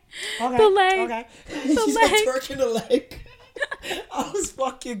leg. Okay. The leg. Okay. The She's leg. like twerking the leg. I was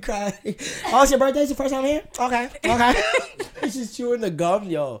fucking crying. Oh, it's your birthday? It's your first time here? Okay. She's chewing the gum.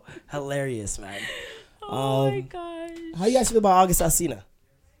 Yo, hilarious, man. Oh my gosh. How you guys feel about August Alsina?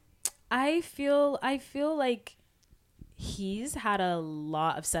 I feel like he's had a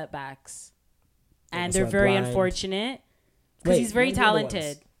lot of setbacks. And they're very unfortunate. Because he's very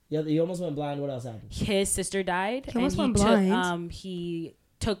talented. Yeah, you almost went blind. What else happened? His sister died. He almost went blind. He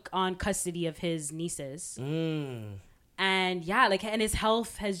took on custody of his nieces. And yeah, and his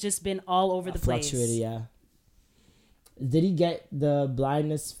health has just been all over the place. Fluctuated, yeah. Did he get the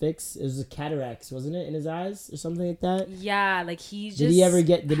blindness fixed? It was a cataracts, wasn't it, in his eyes or something like that? Yeah, he just Did he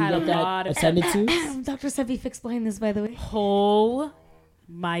get that attended to? Dr. Sebi fixed blindness, by the way. Oh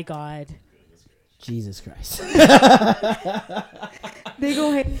my God. Jesus Christ. They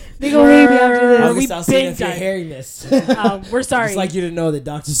go hate me after this. August Alsina, if you're hearing this. We're sorry. I'd just like you to know that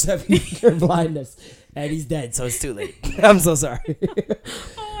Dr. Sebi cured blindness. And he's dead, so it's too late. I'm so sorry.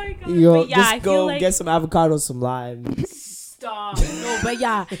 Oh my God. Yo, yeah, just go get some avocado, some lime. Stop. No, but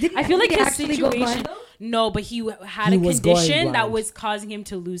yeah. I feel like his situation. No, but he had a condition that was causing him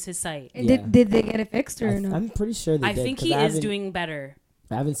to lose his sight. Yeah. Did they get it fixed or no? I'm pretty sure they did. I think he is doing better.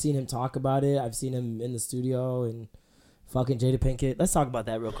 I haven't seen him talk about it. I've seen him in the studio and fucking Jada Pinkett. Let's talk about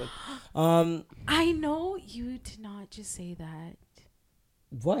that real quick. I know you did not just say that.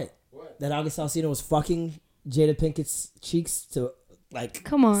 What? That August Alsina was fucking Jada Pinkett's cheeks to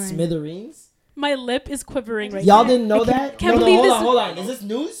come on, smithereens? My lip is quivering right Y'all now. didn't know that? Can't believe this. Hold on. Is this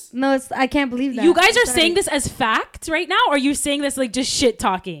news? No, I can't believe that. You guys are saying this as fact right now, or are you saying this like just shit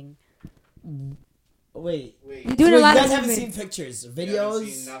talking? Wait. You're doing a lot you guys of haven't seen pictures, videos? Haven't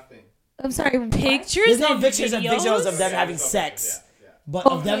seen nothing. I'm sorry. Pictures? There's no and pictures videos? of videos of them having sex. But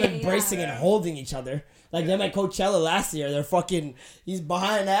of them embracing and holding each other. Like them at Coachella last year, they're fucking. He's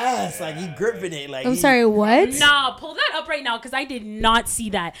behind the ass, like he gripping it. Like I'm sorry, what? Nah, pull that up right now because I did not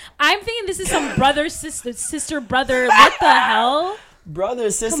see that. I'm thinking this is some brother, sister, brother. What the hell?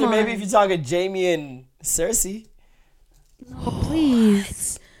 Brother, sister. Maybe if you're talking Jamie and Cersei. No,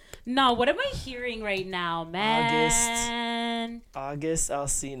 please. No, what am I hearing right now, man? August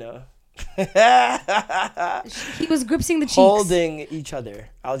Alsina. He was gripping the cheeks. Holding each other.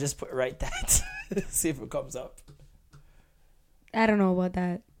 I'll just write that. See if it comes up. I don't know about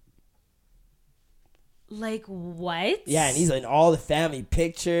that. Like what? Yeah, and he's in all the family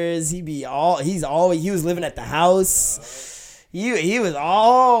pictures. He was living at the house. He was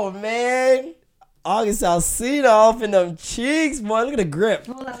man. August Alsina off in them cheeks, boy. Look at the grip.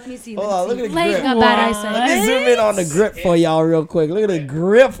 Hold on, let me see. Look at the grip. Got bad eyesight. Let me zoom in on the grip for y'all real quick. Look at the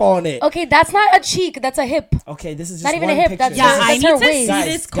grip on it. Okay, that's not a cheek. That's a hip. Okay, this is just not even one a hip. picture. I need to waist. see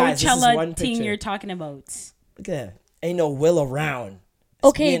this Coachella this thing you're talking about. Look at that. Ain't no will around.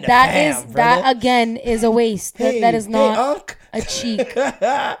 Okay, that again is a waist. That is not a cheek. Look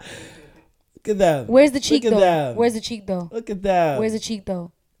at that. Where's the cheek though? Where's the cheek though? Look at that. Where's the cheek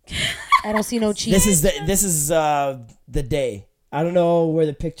though? I don't see no cheek. This is the day. I don't know where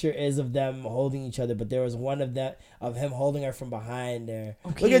the picture is of them holding each other, but there was one of him holding her from behind there.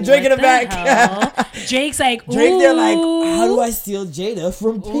 Okay, look at Drake in the back. Drake's like, ooh. Drake, they're like, how do I steal Jada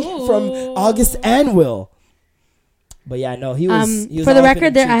from August and Will? But yeah, no, he was for the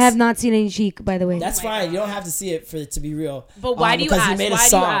record, I have not seen any cheek, by the way. That's fine. You don't have to see it for it to be real. But why do you ask? He made a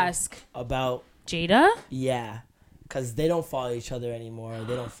song about Jada? Yeah. Because they don't follow each other anymore.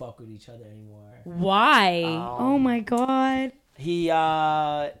 They don't fuck with each other anymore. Why? Oh my God. He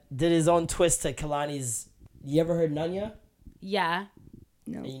did his own twist to Kalani's. You ever heard Nunya? Yeah.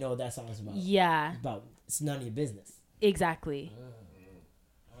 No. And you know what that song's about? Yeah. It's none of your business. Exactly.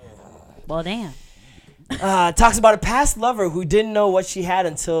 Well, damn. Talks about a past lover who didn't know what she had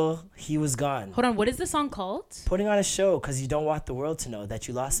until he was gone. Hold on, what is the song called? Putting on a show because you don't want the world to know that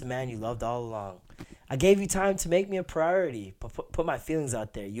you lost a man you loved all along. I gave you time to make me a priority, but put my feelings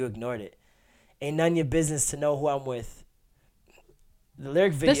out there. You ignored it. Ain't none of your business to know who I'm with. The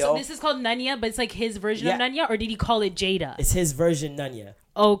lyric video. This is called Nunya, but it's like his version of Nunya, or did he call it Jada? It's his version, Nunya.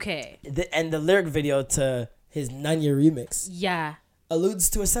 Okay. And the lyric video to his Nunya remix. Yeah. Alludes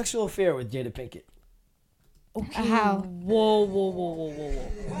to a sexual affair with Jada Pinkett. Okay. How? Whoa.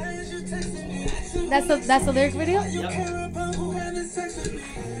 That's the lyric video? Yep.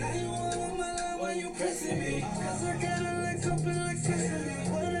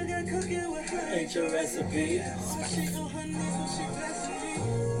 Ain't your recipe.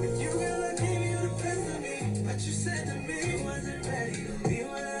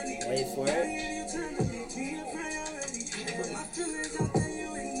 Wait for it.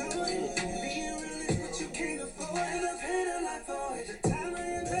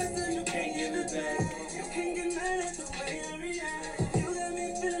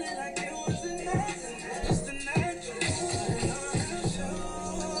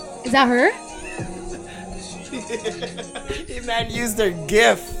 Is that her? Man used her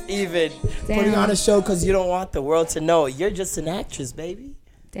GIF even. Damn. Putting on a show because you don't want the world to know. You're just an actress, baby.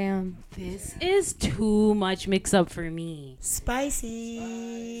 Damn. This is too much mix up for me. Spicy.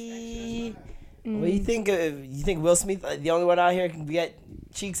 What do you think? You think Will Smith, the only one out here, can get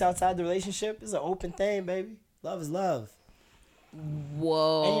cheeks outside the relationship? It's an open thing, baby. Love is love.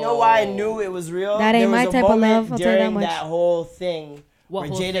 Whoa. And you know why I knew it was real? That ain't my type of love. I'll tell you that during much. that whole thing What where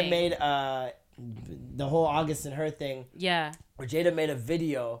whole Jada thing? made the whole August and her thing. Yeah. Where Jada made a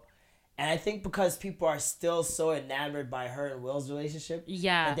video, and I think because people are still so enamored by her and Will's relationship,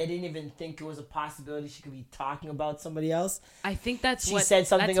 that they didn't even think it was a possibility she could be talking about somebody else. I think that's she what said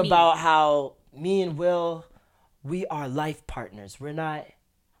something that's about me. how me and Will, we are life partners. We're not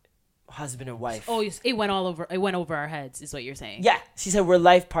husband and wife. Oh, it went all over. It went over our heads, is what you're saying. Yeah, she said we're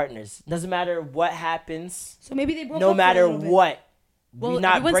life partners. Doesn't matter what happens. So maybe they broke no up matter for a little bit. what. Well, we're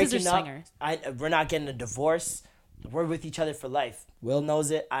not everyone says breaking they're up. swingers. We're not getting a divorce. We're with each other for life. Will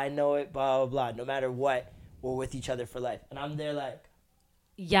knows it. I know it. Blah blah blah. No matter what, we're with each other for life. And I'm there like,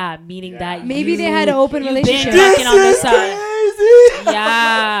 yeah, meaning that maybe they had an open relationship. Been fucking on the side.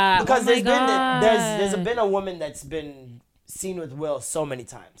 Yeah, because oh there's been a woman that's been seen with Will so many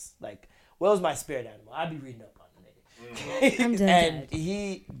times. Like Will's my spirit animal. I'd be reading up on the nigga. I'm dead.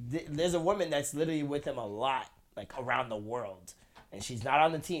 And there's a woman that's literally with him a lot, like around the world, and she's not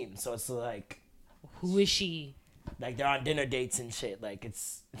on the team. So it's like, who is she? Like they're on dinner dates and shit. Like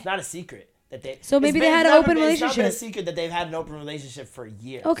it's not a secret that they. So maybe they had an open It's not relationship. been a secret that they've had an open relationship for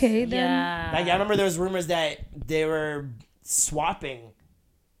years. Okay, then. Yeah. Like I remember there was rumors that they were swapping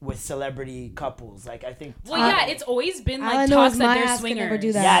with celebrity couples. Like I think. Well, yeah, it's always been All I like know talks is that my they're ass can swingers. never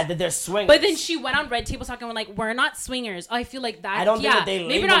do that. Yeah, that they're swingers. But then she went on Red Table Talk and were like, "We're not swingers." I feel like that. I don't think yeah, that they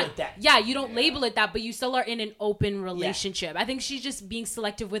maybe label not. it that. Yeah, you don't label it that, but you still are in an open relationship. I think she's just being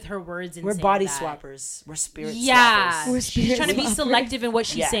selective with her words and We're saying body that. swappers. We're spirit Yeah, swappers. We're she's trying to be swappers. selective in what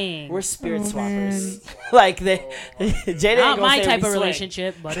she's Yeah, saying. We're spirit Oh, swappers. Like they, Jada ain't Not gonna my say type we of swing.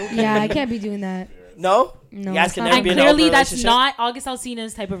 relationship, but okay. Yeah, I can't be doing that. No, No, you guys it's can not. never And be in an clearly, open that's relationship? not August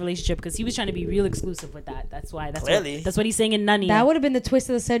Alsina's type of relationship because he was trying to be real exclusive with that. That's why. Clearly. That's what he's saying in Nunny. That would have been the twist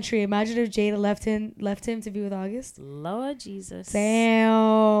of the century. Imagine if Jada left him to be with August. Lord Jesus.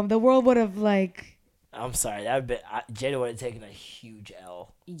 Damn, the world would have like. I'm sorry. That would be Jada would have taken a huge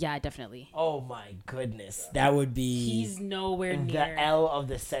L. Yeah, definitely. Oh my goodness, that would be. He's nowhere the near L of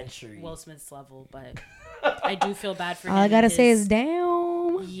the century. Will Smith's level, but I do feel bad for him. All I gotta and say his- is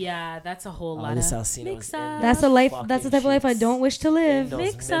damn. yeah, that's a whole lot August of Alsina mix was in up. That's a life. fucking That's the type of life I cheeks. don't wish to In live. those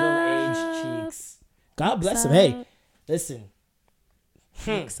Mix middle-aged up. cheeks. God bless him. Hey, listen.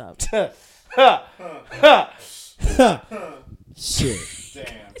 Mix up. Shit.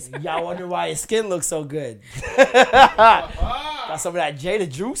 Damn. Y'all wonder why his skin looks so good. Got some of that Jada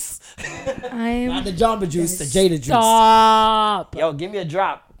juice. Not I'm. the Jamba juice, the Jada juice. Stop. Yo, give me a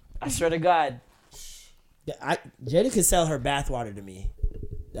drop. I swear to God. Jada could sell her bathwater to me.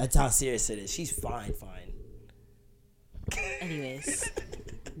 That's how serious it is. She's fine. Anyways,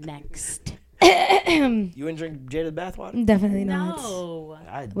 next. You wouldn't drink Jada's bathwater? Definitely not. No.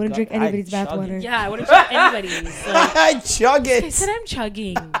 Wouldn't drink anybody's bathwater. Yeah, I wouldn't try anybody's. Like, I chug I it. said I'm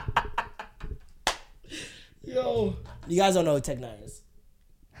chugging. Yo. You guys don't know who Tech Nine is.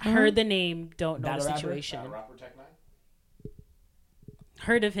 Heard the name, don't know Not the a rapper? situation. Rapper Tech Nine?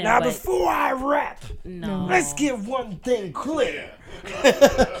 Heard of him, Now, but before I rap, no. let's get one thing clear.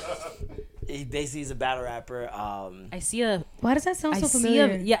 basically he's a battle rapper. I see a. Why does that sound so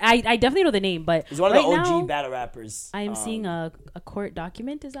familiar? Yeah, I definitely know the name, but he's one of the OG battle rappers. I am seeing a court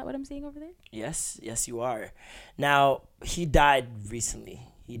document. Is that what I'm seeing over there? Yes, you are. Now he died recently.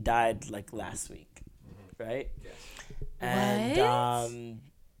 He died like last week, right? Yes. And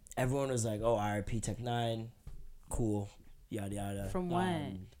everyone was like, "Oh, R.I.P. Tech Nine, cool, yada yada." From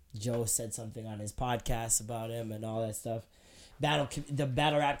when? Joe said something on his podcast about him and all that stuff. The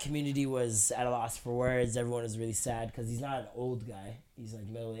battle rap community was at a loss for words. Everyone was really sad because he's not an old guy. He's like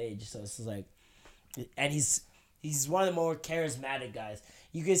middle aged, so it's like, and he's one of the more charismatic guys.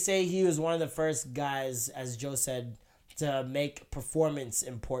 You could say he was one of the first guys, as Joe said, to make performance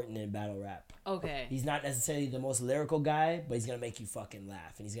important in battle rap. Okay. He's not necessarily the most lyrical guy, but he's gonna make you fucking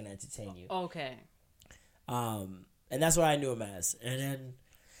laugh and he's gonna entertain you. Okay. And that's what I knew him as. And then,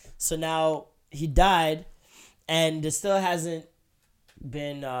 so now he died, and there still hasn't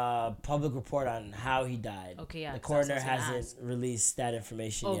been a public report on how he died. Okay, yeah. The coroner hasn't released that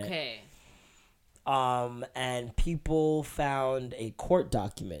information yet. Okay. And people found a court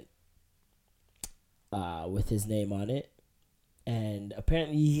document with his name on it. And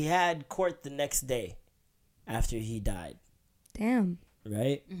apparently he had court the next day after he died. Damn.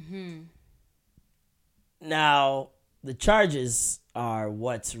 Right? Mm-hmm. Now, the charges are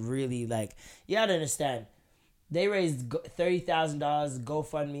what's really like, you gotta understand, they raised $30,000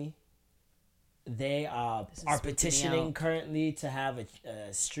 GoFundMe. They are petitioning currently to have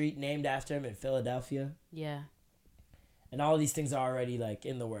a street named after him in Philadelphia. Yeah. And all these things are already like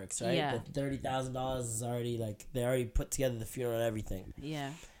in the works, right? Yeah. The $30,000 is already like, they already put together the funeral and everything. Yeah.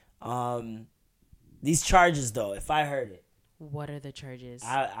 These charges though, if I heard it. What are the charges?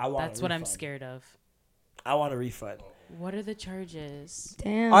 I want That's what I'm scared of. I want a refund. What are the charges?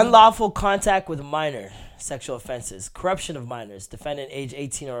 Damn. Unlawful contact with a minor, sexual offenses, corruption of minors, defendant age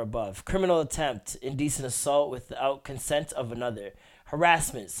 18 or above, criminal attempt, indecent assault without consent of another,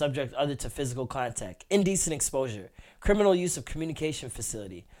 harassment, subject other to physical contact, indecent exposure, criminal use of communication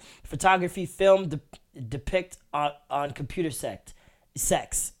facility, photography, film, depict on computer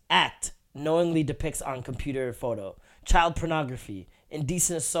sex, act, knowingly depicts on computer photo, child pornography,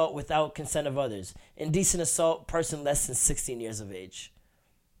 indecent assault without consent of others, indecent assault, person less than 16 years of age.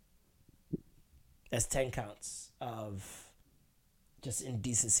 That's 10 counts of just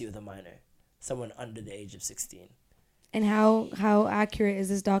indecency with a minor, someone under the age of 16. And how accurate is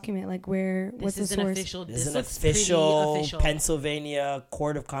this document? Like, what's the source? This is an official Pennsylvania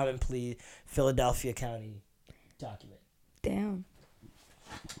Court of Common Pleas, Philadelphia County document. Damn.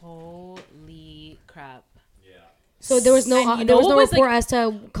 Holy crap. So there was no report as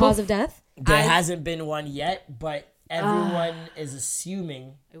to cause of death? There hasn't been one yet, but everyone is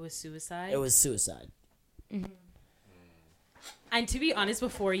assuming it was suicide. Mm-hmm. And to be honest,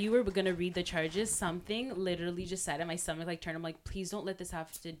 before you were going to read the charges, something literally just sat in my stomach, like turned. I'm like, please don't let this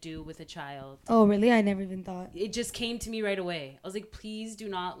have to do with a child. Oh, really? I never even thought. It just came to me right away. I was like, please do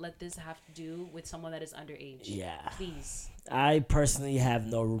not let this have to do with someone that is underage. Yeah. Please. I personally have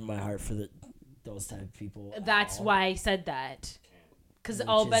no room in my heart for those type of people. That's why I said that. Because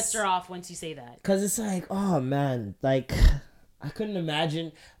all bets are off once you say that. Because it's like, oh man, like, I couldn't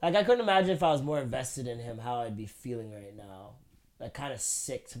imagine if I was more invested in him, how I'd be feeling right now. Like, kind of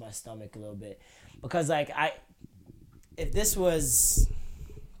sick to my stomach a little bit. Because, like, if this was,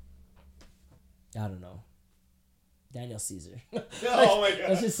 I don't know, Daniel Caesar. Oh my God.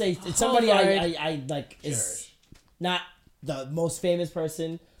 Let's just say it's somebody I like is not the most famous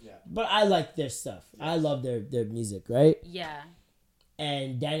person. But I like their stuff. Yes. I love their music, right? Yeah.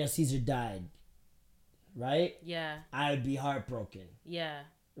 And Daniel Caesar died, right? Yeah. I would be heartbroken. Yeah.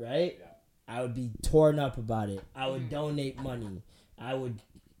 Right? Yeah. I would be torn up about it. I would donate money. I would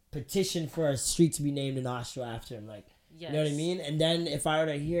petition for a street to be named in Oshawa after him. Like, yes. You know what I mean? And then if I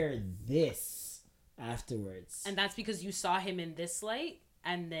were to hear this afterwards. And that's because you saw him in this light,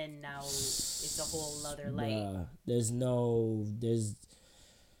 and then now it's a whole other light.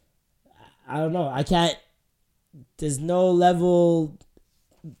 I don't know. I can't. There's no level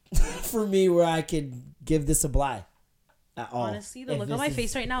for me where I could give this a bly at all. Honestly, the look on my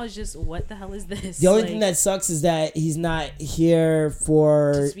face right now is just, what the hell is this? The only thing that sucks is that he's not here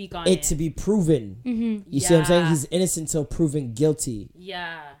for it to be proven. Mm-hmm. You see what I'm saying? He's innocent until proven guilty.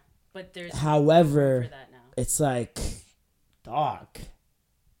 Yeah, but there's. However, for that now. It's like, dog.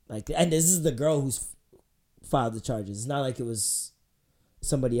 Like, and this is the girl who's filed the charges. It's not like it was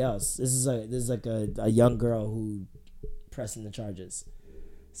somebody else. This is like a young girl who pressing the charges.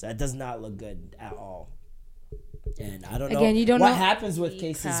 So that does not look good at all. And I don't know. Again, you don't what know. happens with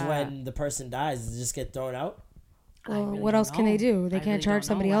cases when the person dies. Does it just get thrown out? Well, what else can they do? They can't charge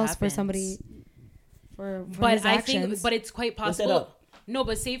somebody else for somebody. for but his I actions. think, but it's quite that possible. up. No,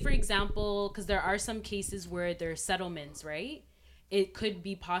 but say for example, because there are some cases where there are settlements, right? It could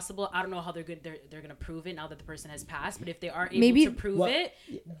be possible. I don't know how they're gonna prove it now that the person has passed. But if they are able to prove it,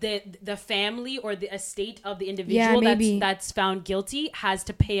 the family or the estate of the individual that's found guilty has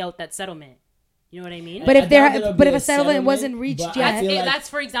to pay out that settlement. You know what I mean? But if a settlement wasn't reached yet, that's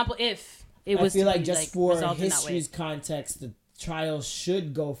for example if it was. I feel to like be, just for history's context, the trial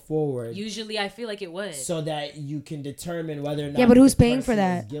should go forward. Usually, I feel like it would, so that you can determine whether or not. Yeah, but who's paying for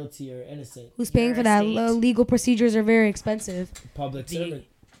that? Guilty or innocent? Who's paying for that? Legal procedures are very expensive. Public servant.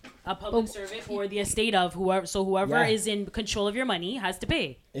 A public servant or the estate of whoever. So whoever is in control of your money has to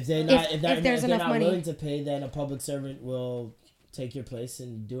pay. If they're not willing to pay, then a public servant will take your place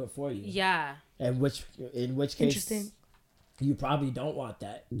and do it for you. Yeah. And in which case, you probably don't want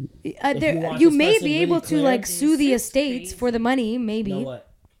that. You may be able to like sue the estates for the money. Maybe. You know what?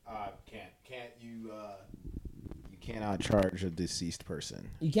 You cannot charge a deceased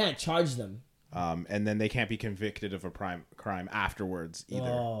person. You can't charge them. And then they can't be convicted of a crime afterwards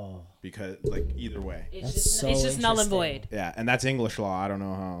either, because like either way, it's just null and void. Yeah, and that's English law. I don't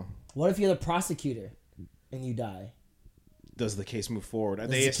know how. What if you're the prosecutor and you die? Does the case move forward?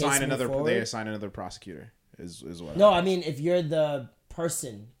 They assign another prosecutor. Is what? No, I mean if you're the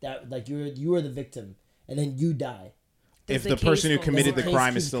person that like you were the victim and then you die. If the person who committed the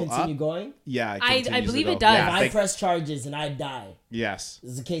crime is still up, going? Yeah, I believe it does. Yeah, if I press charges and I die, yes.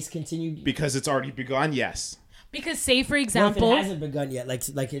 Does the case continue? Because it's already begun, yes. Because say for example, well, if it hasn't begun yet,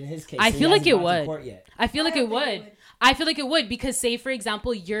 like in his case, I feel like it would. I feel like it would. I feel like it would because say for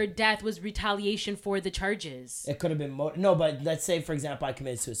example, your death was retaliation for the charges. It could have been no, but let's say for example, I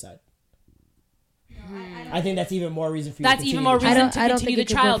committed suicide. I think that's even more reason for you. That's even more reason to continue the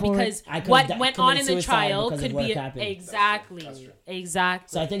trial because what went on in the trial could be exactly.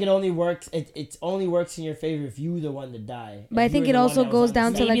 So I think it only works. It only works in your favor if you're the one to die. But I think it also goes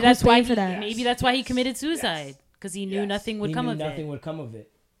down to like who's paying for that. Maybe that's why he committed suicide because he knew nothing would come of it. Nothing would come of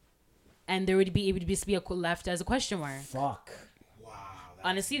it. And there would be left as a question mark. Fuck. Wow.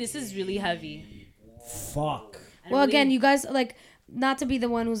 Honestly, this is really heavy. Fuck. Well, again, you guys like. Not to be the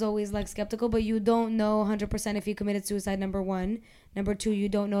one who's always like skeptical, but you don't know 100% if he committed suicide. Number one. Number two, you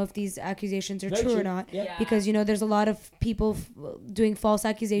don't know if these accusations are true or not, because you know there's a lot of people doing false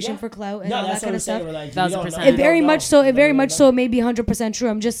accusation for clout and all that kind of stuff. Like, it very much so. It very much so. It may be 100% true.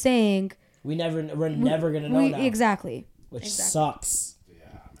 I'm just saying. We're never gonna know now. Exactly. Which sucks. Yeah.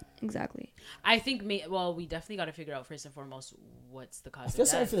 Exactly. I think we definitely got to figure out first and foremost what's the cause. I feel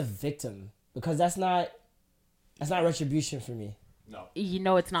sorry for the victim because that's not retribution for me. No. You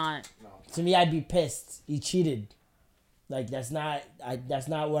know it's not. No. To me, I'd be pissed. You cheated. Like that's not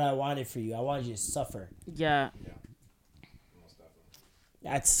what I wanted for you. I wanted you to suffer. Yeah.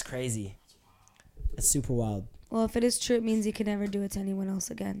 That's crazy. That's super wild. Well, if it is true, it means you can never do it to anyone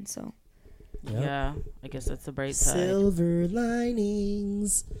else again. So. Yep. Yeah, I guess that's the bright side. Silver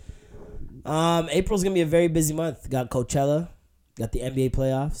linings. April's gonna be a very busy month. Got Coachella. Got the NBA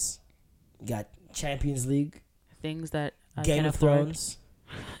playoffs. Got Champions League. Things that. Game of Thrones.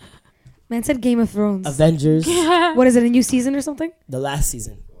 Man said Game of Thrones. Avengers. What is it, a new season or something? The last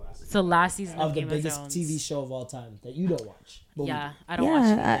season. It's the last season of the biggest TV show of all time that you don't watch. Yeah, I don't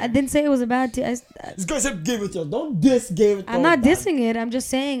watch it. I didn't say it was a bad this guy said Game of Thrones. Don't diss Game of Thrones. I'm not dissing it. I'm just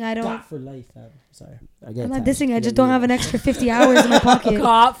saying I don't. Got for life, fam. Sorry. I'm not dissing it. I just don't have an extra 50 hours in my pocket.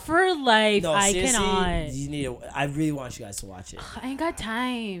 Got for life. No, I cannot. You need I really want you guys to watch it. I ain't got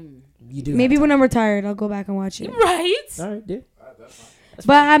time. You do. Maybe when I'm retired, I'll go back and watch it. Right? All right, dude.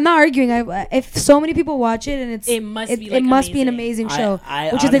 But I'm not arguing. If so many people watch it and it must be an amazing show, I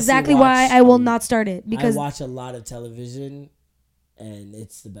which is exactly why I will not start it because I watch a lot of television, and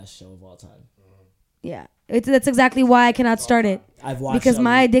it's the best show of all time. Yeah, that's exactly why I cannot start it. I've watched because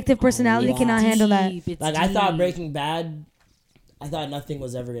my addictive personality cannot handle that. Like I thought Breaking Bad. I thought nothing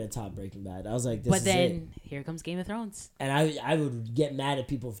was ever gonna top Breaking Bad. I was like, this is it. But then here comes Game of Thrones, and I would get mad at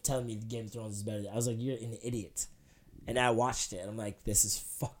people for telling me Game of Thrones is better. I was like, you're an idiot. And I watched it, and I'm like, this is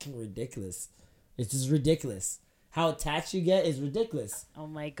fucking ridiculous. It's just ridiculous. How attached you get is ridiculous. Oh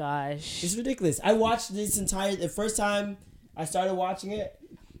my gosh. It's ridiculous. I watched the first time I started watching it,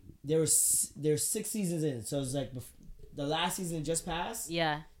 there were 6 seasons in. So it was like the last season just passed.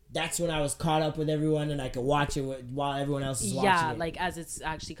 Yeah. That's when I was caught up with everyone, and I could watch it while everyone else is watching it. Yeah, like as it's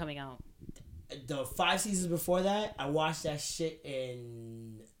actually coming out. The 5 seasons before that, I watched that shit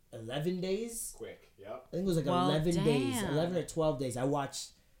in 11 days. Quick. Yep. I think it was like 11 days, 11 or 12 days. I watched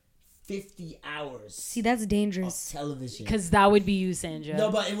 50 hours. See, that's dangerous. Of television. Because that would be you, Sandra. No,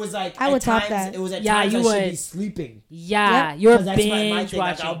 but it was like I would top that. It was at times I should be sleeping. Yeah, you're binge my thing. watching.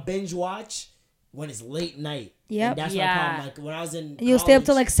 Like, I'll binge watch, when it's late night. Yep. And that's my problem. Like when I was in you'll stay up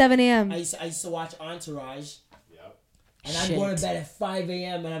till like 7 a.m. I used to watch Entourage. And I'm going to bed at 5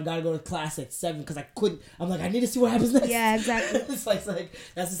 a.m. and I've got to go to class at 7 because I couldn't. I'm like, I need to see what happens next. Yeah, exactly. It's like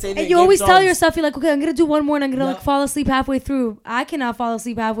that's the same thing. And you always tell yourself, you're like, okay, I'm going to do one more and I'm going to like fall asleep halfway through. I cannot fall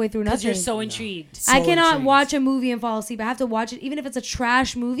asleep halfway through nothing. Because you're so intrigued. I cannot watch a movie and fall asleep. I have to watch it. Even if it's a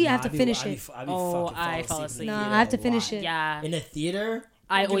trash movie, I have to finish it. I fall asleep. No, I have to finish it. Yeah. In a theater?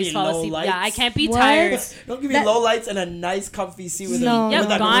 I always fall asleep. Lights. Yeah, I can't be tired. Don't give me low lights and a nice comfy seat with gone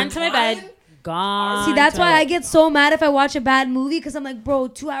to my bed. Gone. See, that's why I get so mad if I watch a bad movie because I'm like, bro,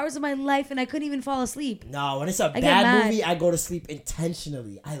 2 hours of my life and I couldn't even fall asleep. No, when it's a bad movie, I go to sleep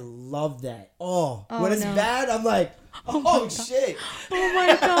intentionally. I love that. When it's bad, I'm like, oh shit. Oh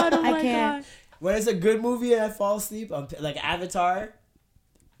my god. Oh my god. When it's a good movie and I fall asleep, I'm like Avatar.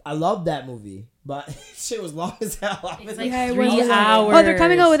 I love that movie, but shit was long as hell. It's like 3 hours. Oh, they're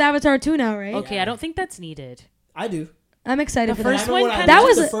coming out with Avatar 2 now, right? Okay, I don't think that's needed. I do. I'm excited for first that. one. That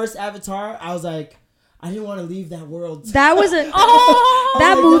was the first Avatar. I was like, I didn't want to leave that world. That was a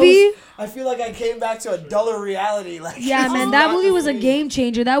that movie. I feel like I came back to a duller reality. Like man, that movie was a game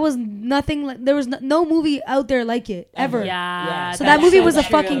changer. That was nothing. Like, there was no movie out there like it ever. Yeah. So that movie was a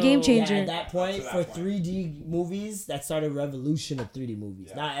fucking game changer. At that point, for 3D movies, that started a revolution of 3D movies.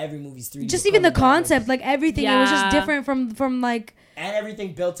 Yeah. Not every movie's 3D. Just even the concept, like everything, it was just different from like. And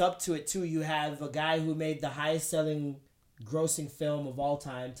everything built up to it too. You have a guy who made the highest selling grossing film of all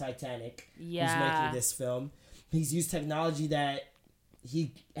time, Titanic. Who's making this film. He's used technology that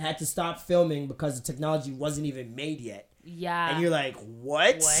he had to stop filming because the technology wasn't even made yet. Yeah. And you're like,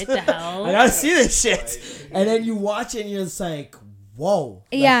 what? What the hell? I gotta see this shit. And then you watch it and you're just like, whoa.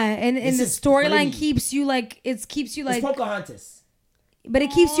 Like, and the storyline keeps you like, it's Pocahontas. But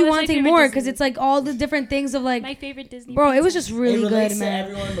it keeps you wanting more because it's like all the different things of like my favorite Disney. Bro, it was just really good, man.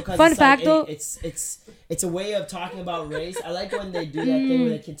 Everyone because fun fact though, it's a way of talking about race. I like when they do that thing where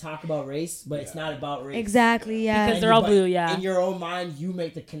they can talk about race, but it's not about race. Exactly, yeah. Because they're all blue, yeah. In your own mind, you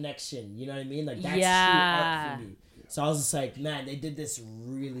make the connection. You know what I mean? Like that's true art for me. So I was just like, man, they did this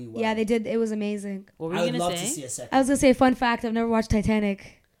really well. Yeah, they did. It was amazing. What were you gonna say? I would love to see a second. I was gonna say, fun fact: I've never watched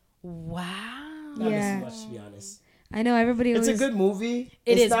Titanic. Wow. Not missing much, to be honest. I know everybody. It's a good movie.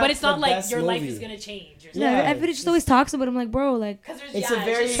 It is, but it's not like your life is gonna change. Everybody just always talks about it. I'm like, bro, like, because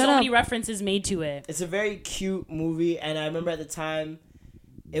there's so many references made to it. It's a very cute movie, and I remember at the time,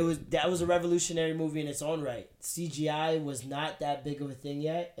 that was a revolutionary movie in its own right. CGI was not that big of a thing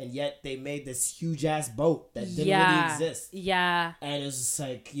yet, and yet they made this huge ass boat that didn't really exist. Yeah, and it was just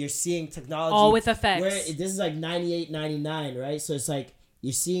like you're seeing technology all with effects. This is like 98, 99, right? So it's like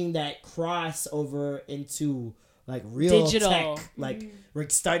you're seeing that cross over into like real digital tech. Like we're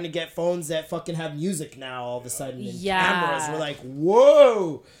starting to get phones that fucking have music now all of a sudden, and cameras. We're like,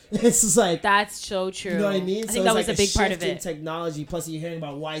 whoa! It's just like that's so true. You know what I mean? I think that was a big part of it. Technology. Plus, you're hearing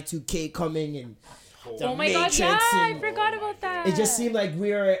about Y2K coming and oh my god, yeah, I forgot about that. It just seemed like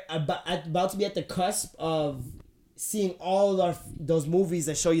we were about to be at the cusp of seeing all of those movies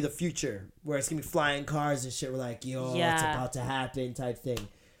that show you the future, where it's gonna be flying cars and shit. We're like, yo, it's about to happen, type thing.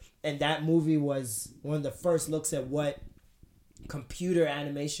 And that movie was one of the first looks at what computer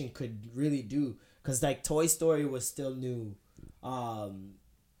animation could really do. Because, like, Toy Story was still new. A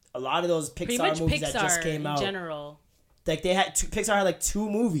lot of those Pixar movies that just came out. In general. Like, Pixar had, like, 2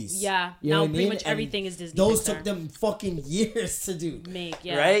 movies. Yeah. You know now what pretty I mean? much everything is Disney. Those Pixar. took them fucking years to do.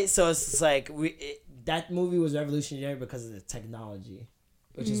 Right? So it's just like, that movie was revolutionary because of the technology.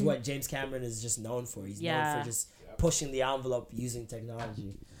 Which is what James Cameron is just known for. He's known for just pushing the envelope using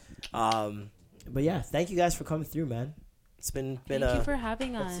technology. But yeah, thank you guys for coming through, man. It's been thank you for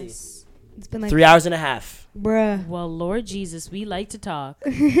having us. It's been like 3 hours and a half, bruh. Well, Lord Jesus, we like to talk.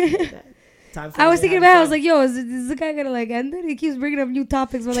 I was thinking about it. I was like, yo, is the guy gonna like end it? He keeps bringing up new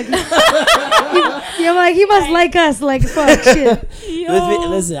topics. But like, I'm like, he must like us. Like, fuck shit.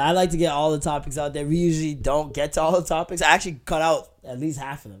 Listen, I like to get all the topics out there. We usually don't get to all the topics. I actually cut out at least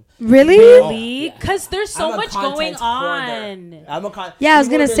half of them. Really? Because there's so much going on. I was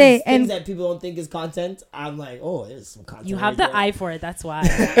gonna say, and that people don't think is content. I'm like, oh, there's some content. You have the eye for it. That's why.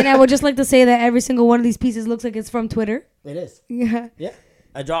 And I would just like to say that every single one of these pieces looks like it's from Twitter. It is. Yeah. Yeah.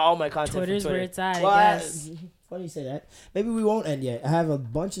 I draw all my content Twitter's from Twitter. Where it's at, I guess. Funny you say that. Maybe we won't end yet. I have a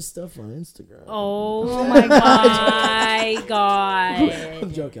bunch of stuff on Instagram. Oh my god.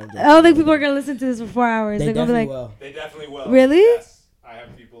 I'm joking. I don't think people are going to listen to this for 4 hours. They're going to be like, will. They definitely will. Really? Yes. I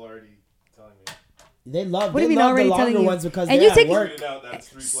have people already telling me. They love, what do you mean already the telling longer you? ones because and they're at work. That's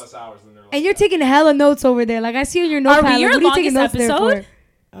 3+ hours. And you're taking hella notes over there. Like, I see on your notepad. Are we your longest episode?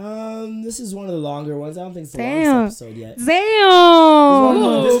 This is one of the longer ones. I don't think it's the longest episode yet.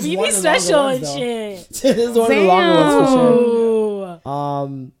 Damn. This is He be special and shit. This is one of the longer ones for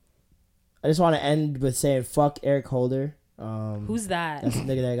sure. I just want to end with saying fuck Eric Holder. Who's that? That's the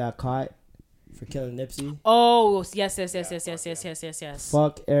nigga that got caught for killing Nipsey. Oh, yes.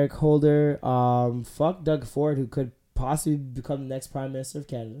 Fuck Eric Holder. Fuck Doug Ford, who could possibly become the next Prime Minister of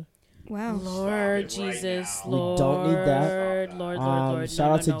Canada. Wow. Lord Jesus, We Lord. don't need that. Lord.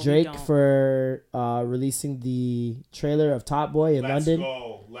 Shout out to Drake for releasing the trailer of Top Boy in London.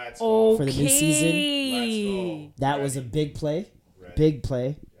 Let's go. For the new season. Let's go. That was a big play. Ready. Big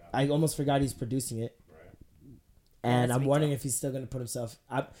play. Yeah. I almost forgot he's producing it. Right. And I'm wondering if he's still going to put himself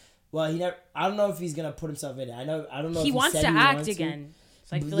up. Well, I don't know if he's going to put himself in it. I don't know he if wants said to he act wants again.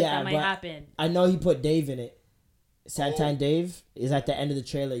 So I feel Yeah, like that might but happen. I know he put Dave in it. Santan Dave is at the end of the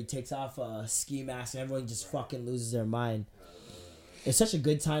trailer. He takes off a ski mask and everyone just fucking loses their mind. It's such a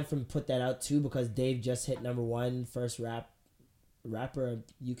good time for him to put that out too because Dave just hit #1, first rapper,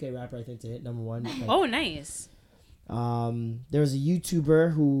 UK rapper I think to hit #1. Like, Oh, nice. There was a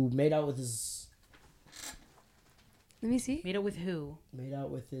YouTuber who made out with his. Let me see. Made it with who? Made out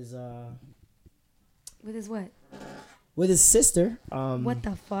with his. With his what? With his sister. What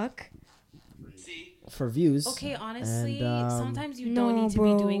the fuck? For views. Okay, honestly, And, sometimes you don't need to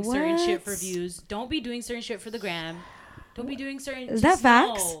be doing certain shit for what? views. Don't be doing certain shit for the gram. Don't be doing certain. Is that just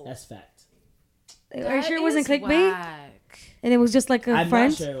facts? no. That's fact. Are you That sure it wasn't is clickbait? whack. And it was just like a I'm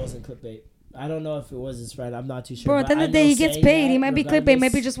friend? not sure it wasn't clickbait. I don't know if it was his friend. I'm not too sure. Bro, at but the end I of the day, know he gets saying paid. He that, might be clickbait. regardless-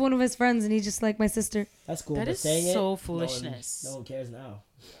 Might be just one of his friends, and he's just like my sister. That's cool. That but is saying so it, foolishness. No one cares now.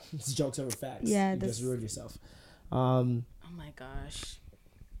 It's jokes over facts. Yeah, you that's- just ruined yourself. Oh my gosh.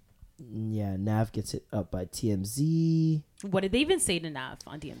 Yeah, Nav gets it up by TMZ. What did they even say to Nav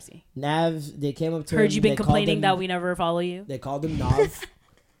on DMC? Nav, they came up to him. Heard you've been they called complaining him- that we never follow you. They called him Nav.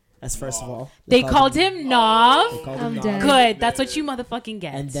 That's first of all. They called him Nav. They called I'm him dead. Nav. Good. That's what you motherfucking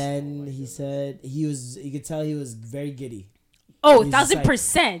get. And then he said you could tell he was very giddy. Oh, He's just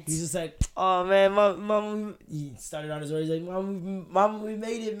 1000%. He's just like, oh man, mom. He started on his word. He's like, mom, we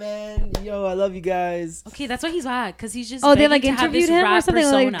made it, man. Yo, I love you guys. Okay, that's why he's whack, because he's just. Oh, they begging like to have interviewed this him or rap something?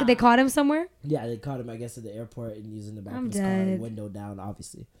 persona. Like they caught him somewhere? Yeah, they caught him, I guess, at the airport and using the back I'm of his car, dead. window down,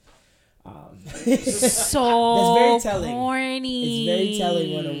 obviously. So That's very telling. corny. It's very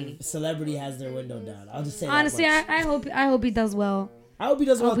telling when a celebrity has their window down. I'll just say Honestly, that much. I hope he does well. I hope he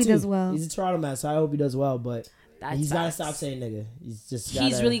does well hope he too. does well. He's a Toronto man, so I hope he does well. But That's he's got to facts. stop saying nigga.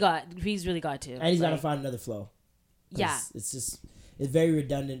 He's Really got to. and he's got to Like, find another flow. 'Cause Yeah. it's very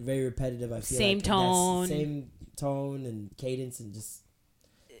redundant, very repetitive. I feel Same like. tone. Same tone and cadence, and just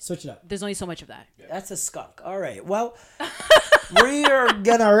switch it up. There's only so much of that. That's a skunk. All right. Well, we are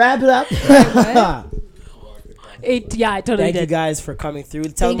gonna wrap it up. I totally Thank did. you guys for coming through.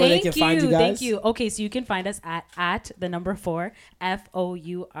 Tell them where they can find you guys. Thank you. Okay, so you can find us at the number 4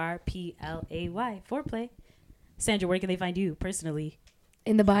 FOURPLAY foreplay. Sandra, where can they find you personally?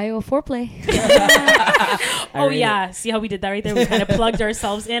 In the bio of Foreplay. Oh yeah, see how we did that right there? We kind of plugged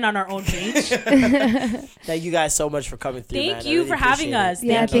ourselves in on our own page. Thank you guys so much for coming through. Thank man. you I really for having appreciate it. us.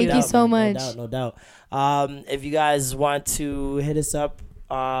 Yeah, thank you so much. No doubt. If you guys want to hit us up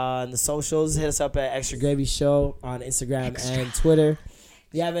on the socials, hit us up at Extra Gravy Show on Instagram and Twitter.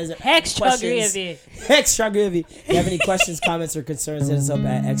 If you have any Extra questions- gravy. Extra Gravy. If you have any questions, comments, or concerns, hit us up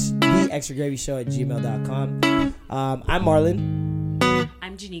at theextragravyshow@gmail.com. I'm Marlon.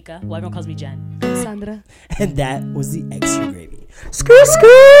 I'm Janika. Well, everyone calls me Jen. Sandra. And that was the Extra Gravy. Skr,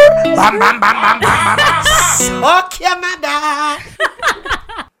 skr. Bam, bam, bam, bam, bam, bam. Suck ya, mama.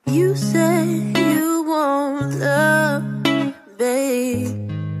 You say you want love, babe.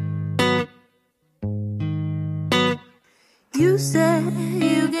 You say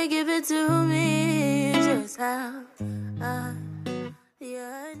you can give it to me just how I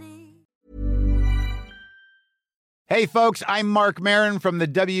need. Hey, folks, I'm Mark Maron from the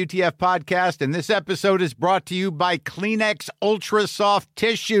WTF Podcast, and this episode is brought to you by Kleenex Ultra Soft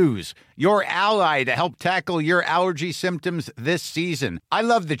Tissues, your ally to help tackle your allergy symptoms this season. I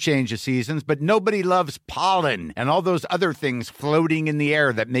love the change of seasons, but nobody loves pollen and all those other things floating in the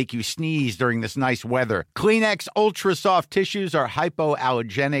air that make you sneeze during this nice weather. Kleenex Ultra Soft Tissues are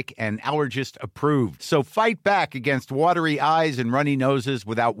hypoallergenic and allergist approved, so fight back against watery eyes and runny noses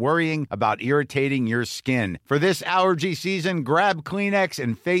without worrying about irritating your skin. For this allergy season, grab Kleenex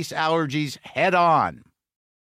and face allergies head on.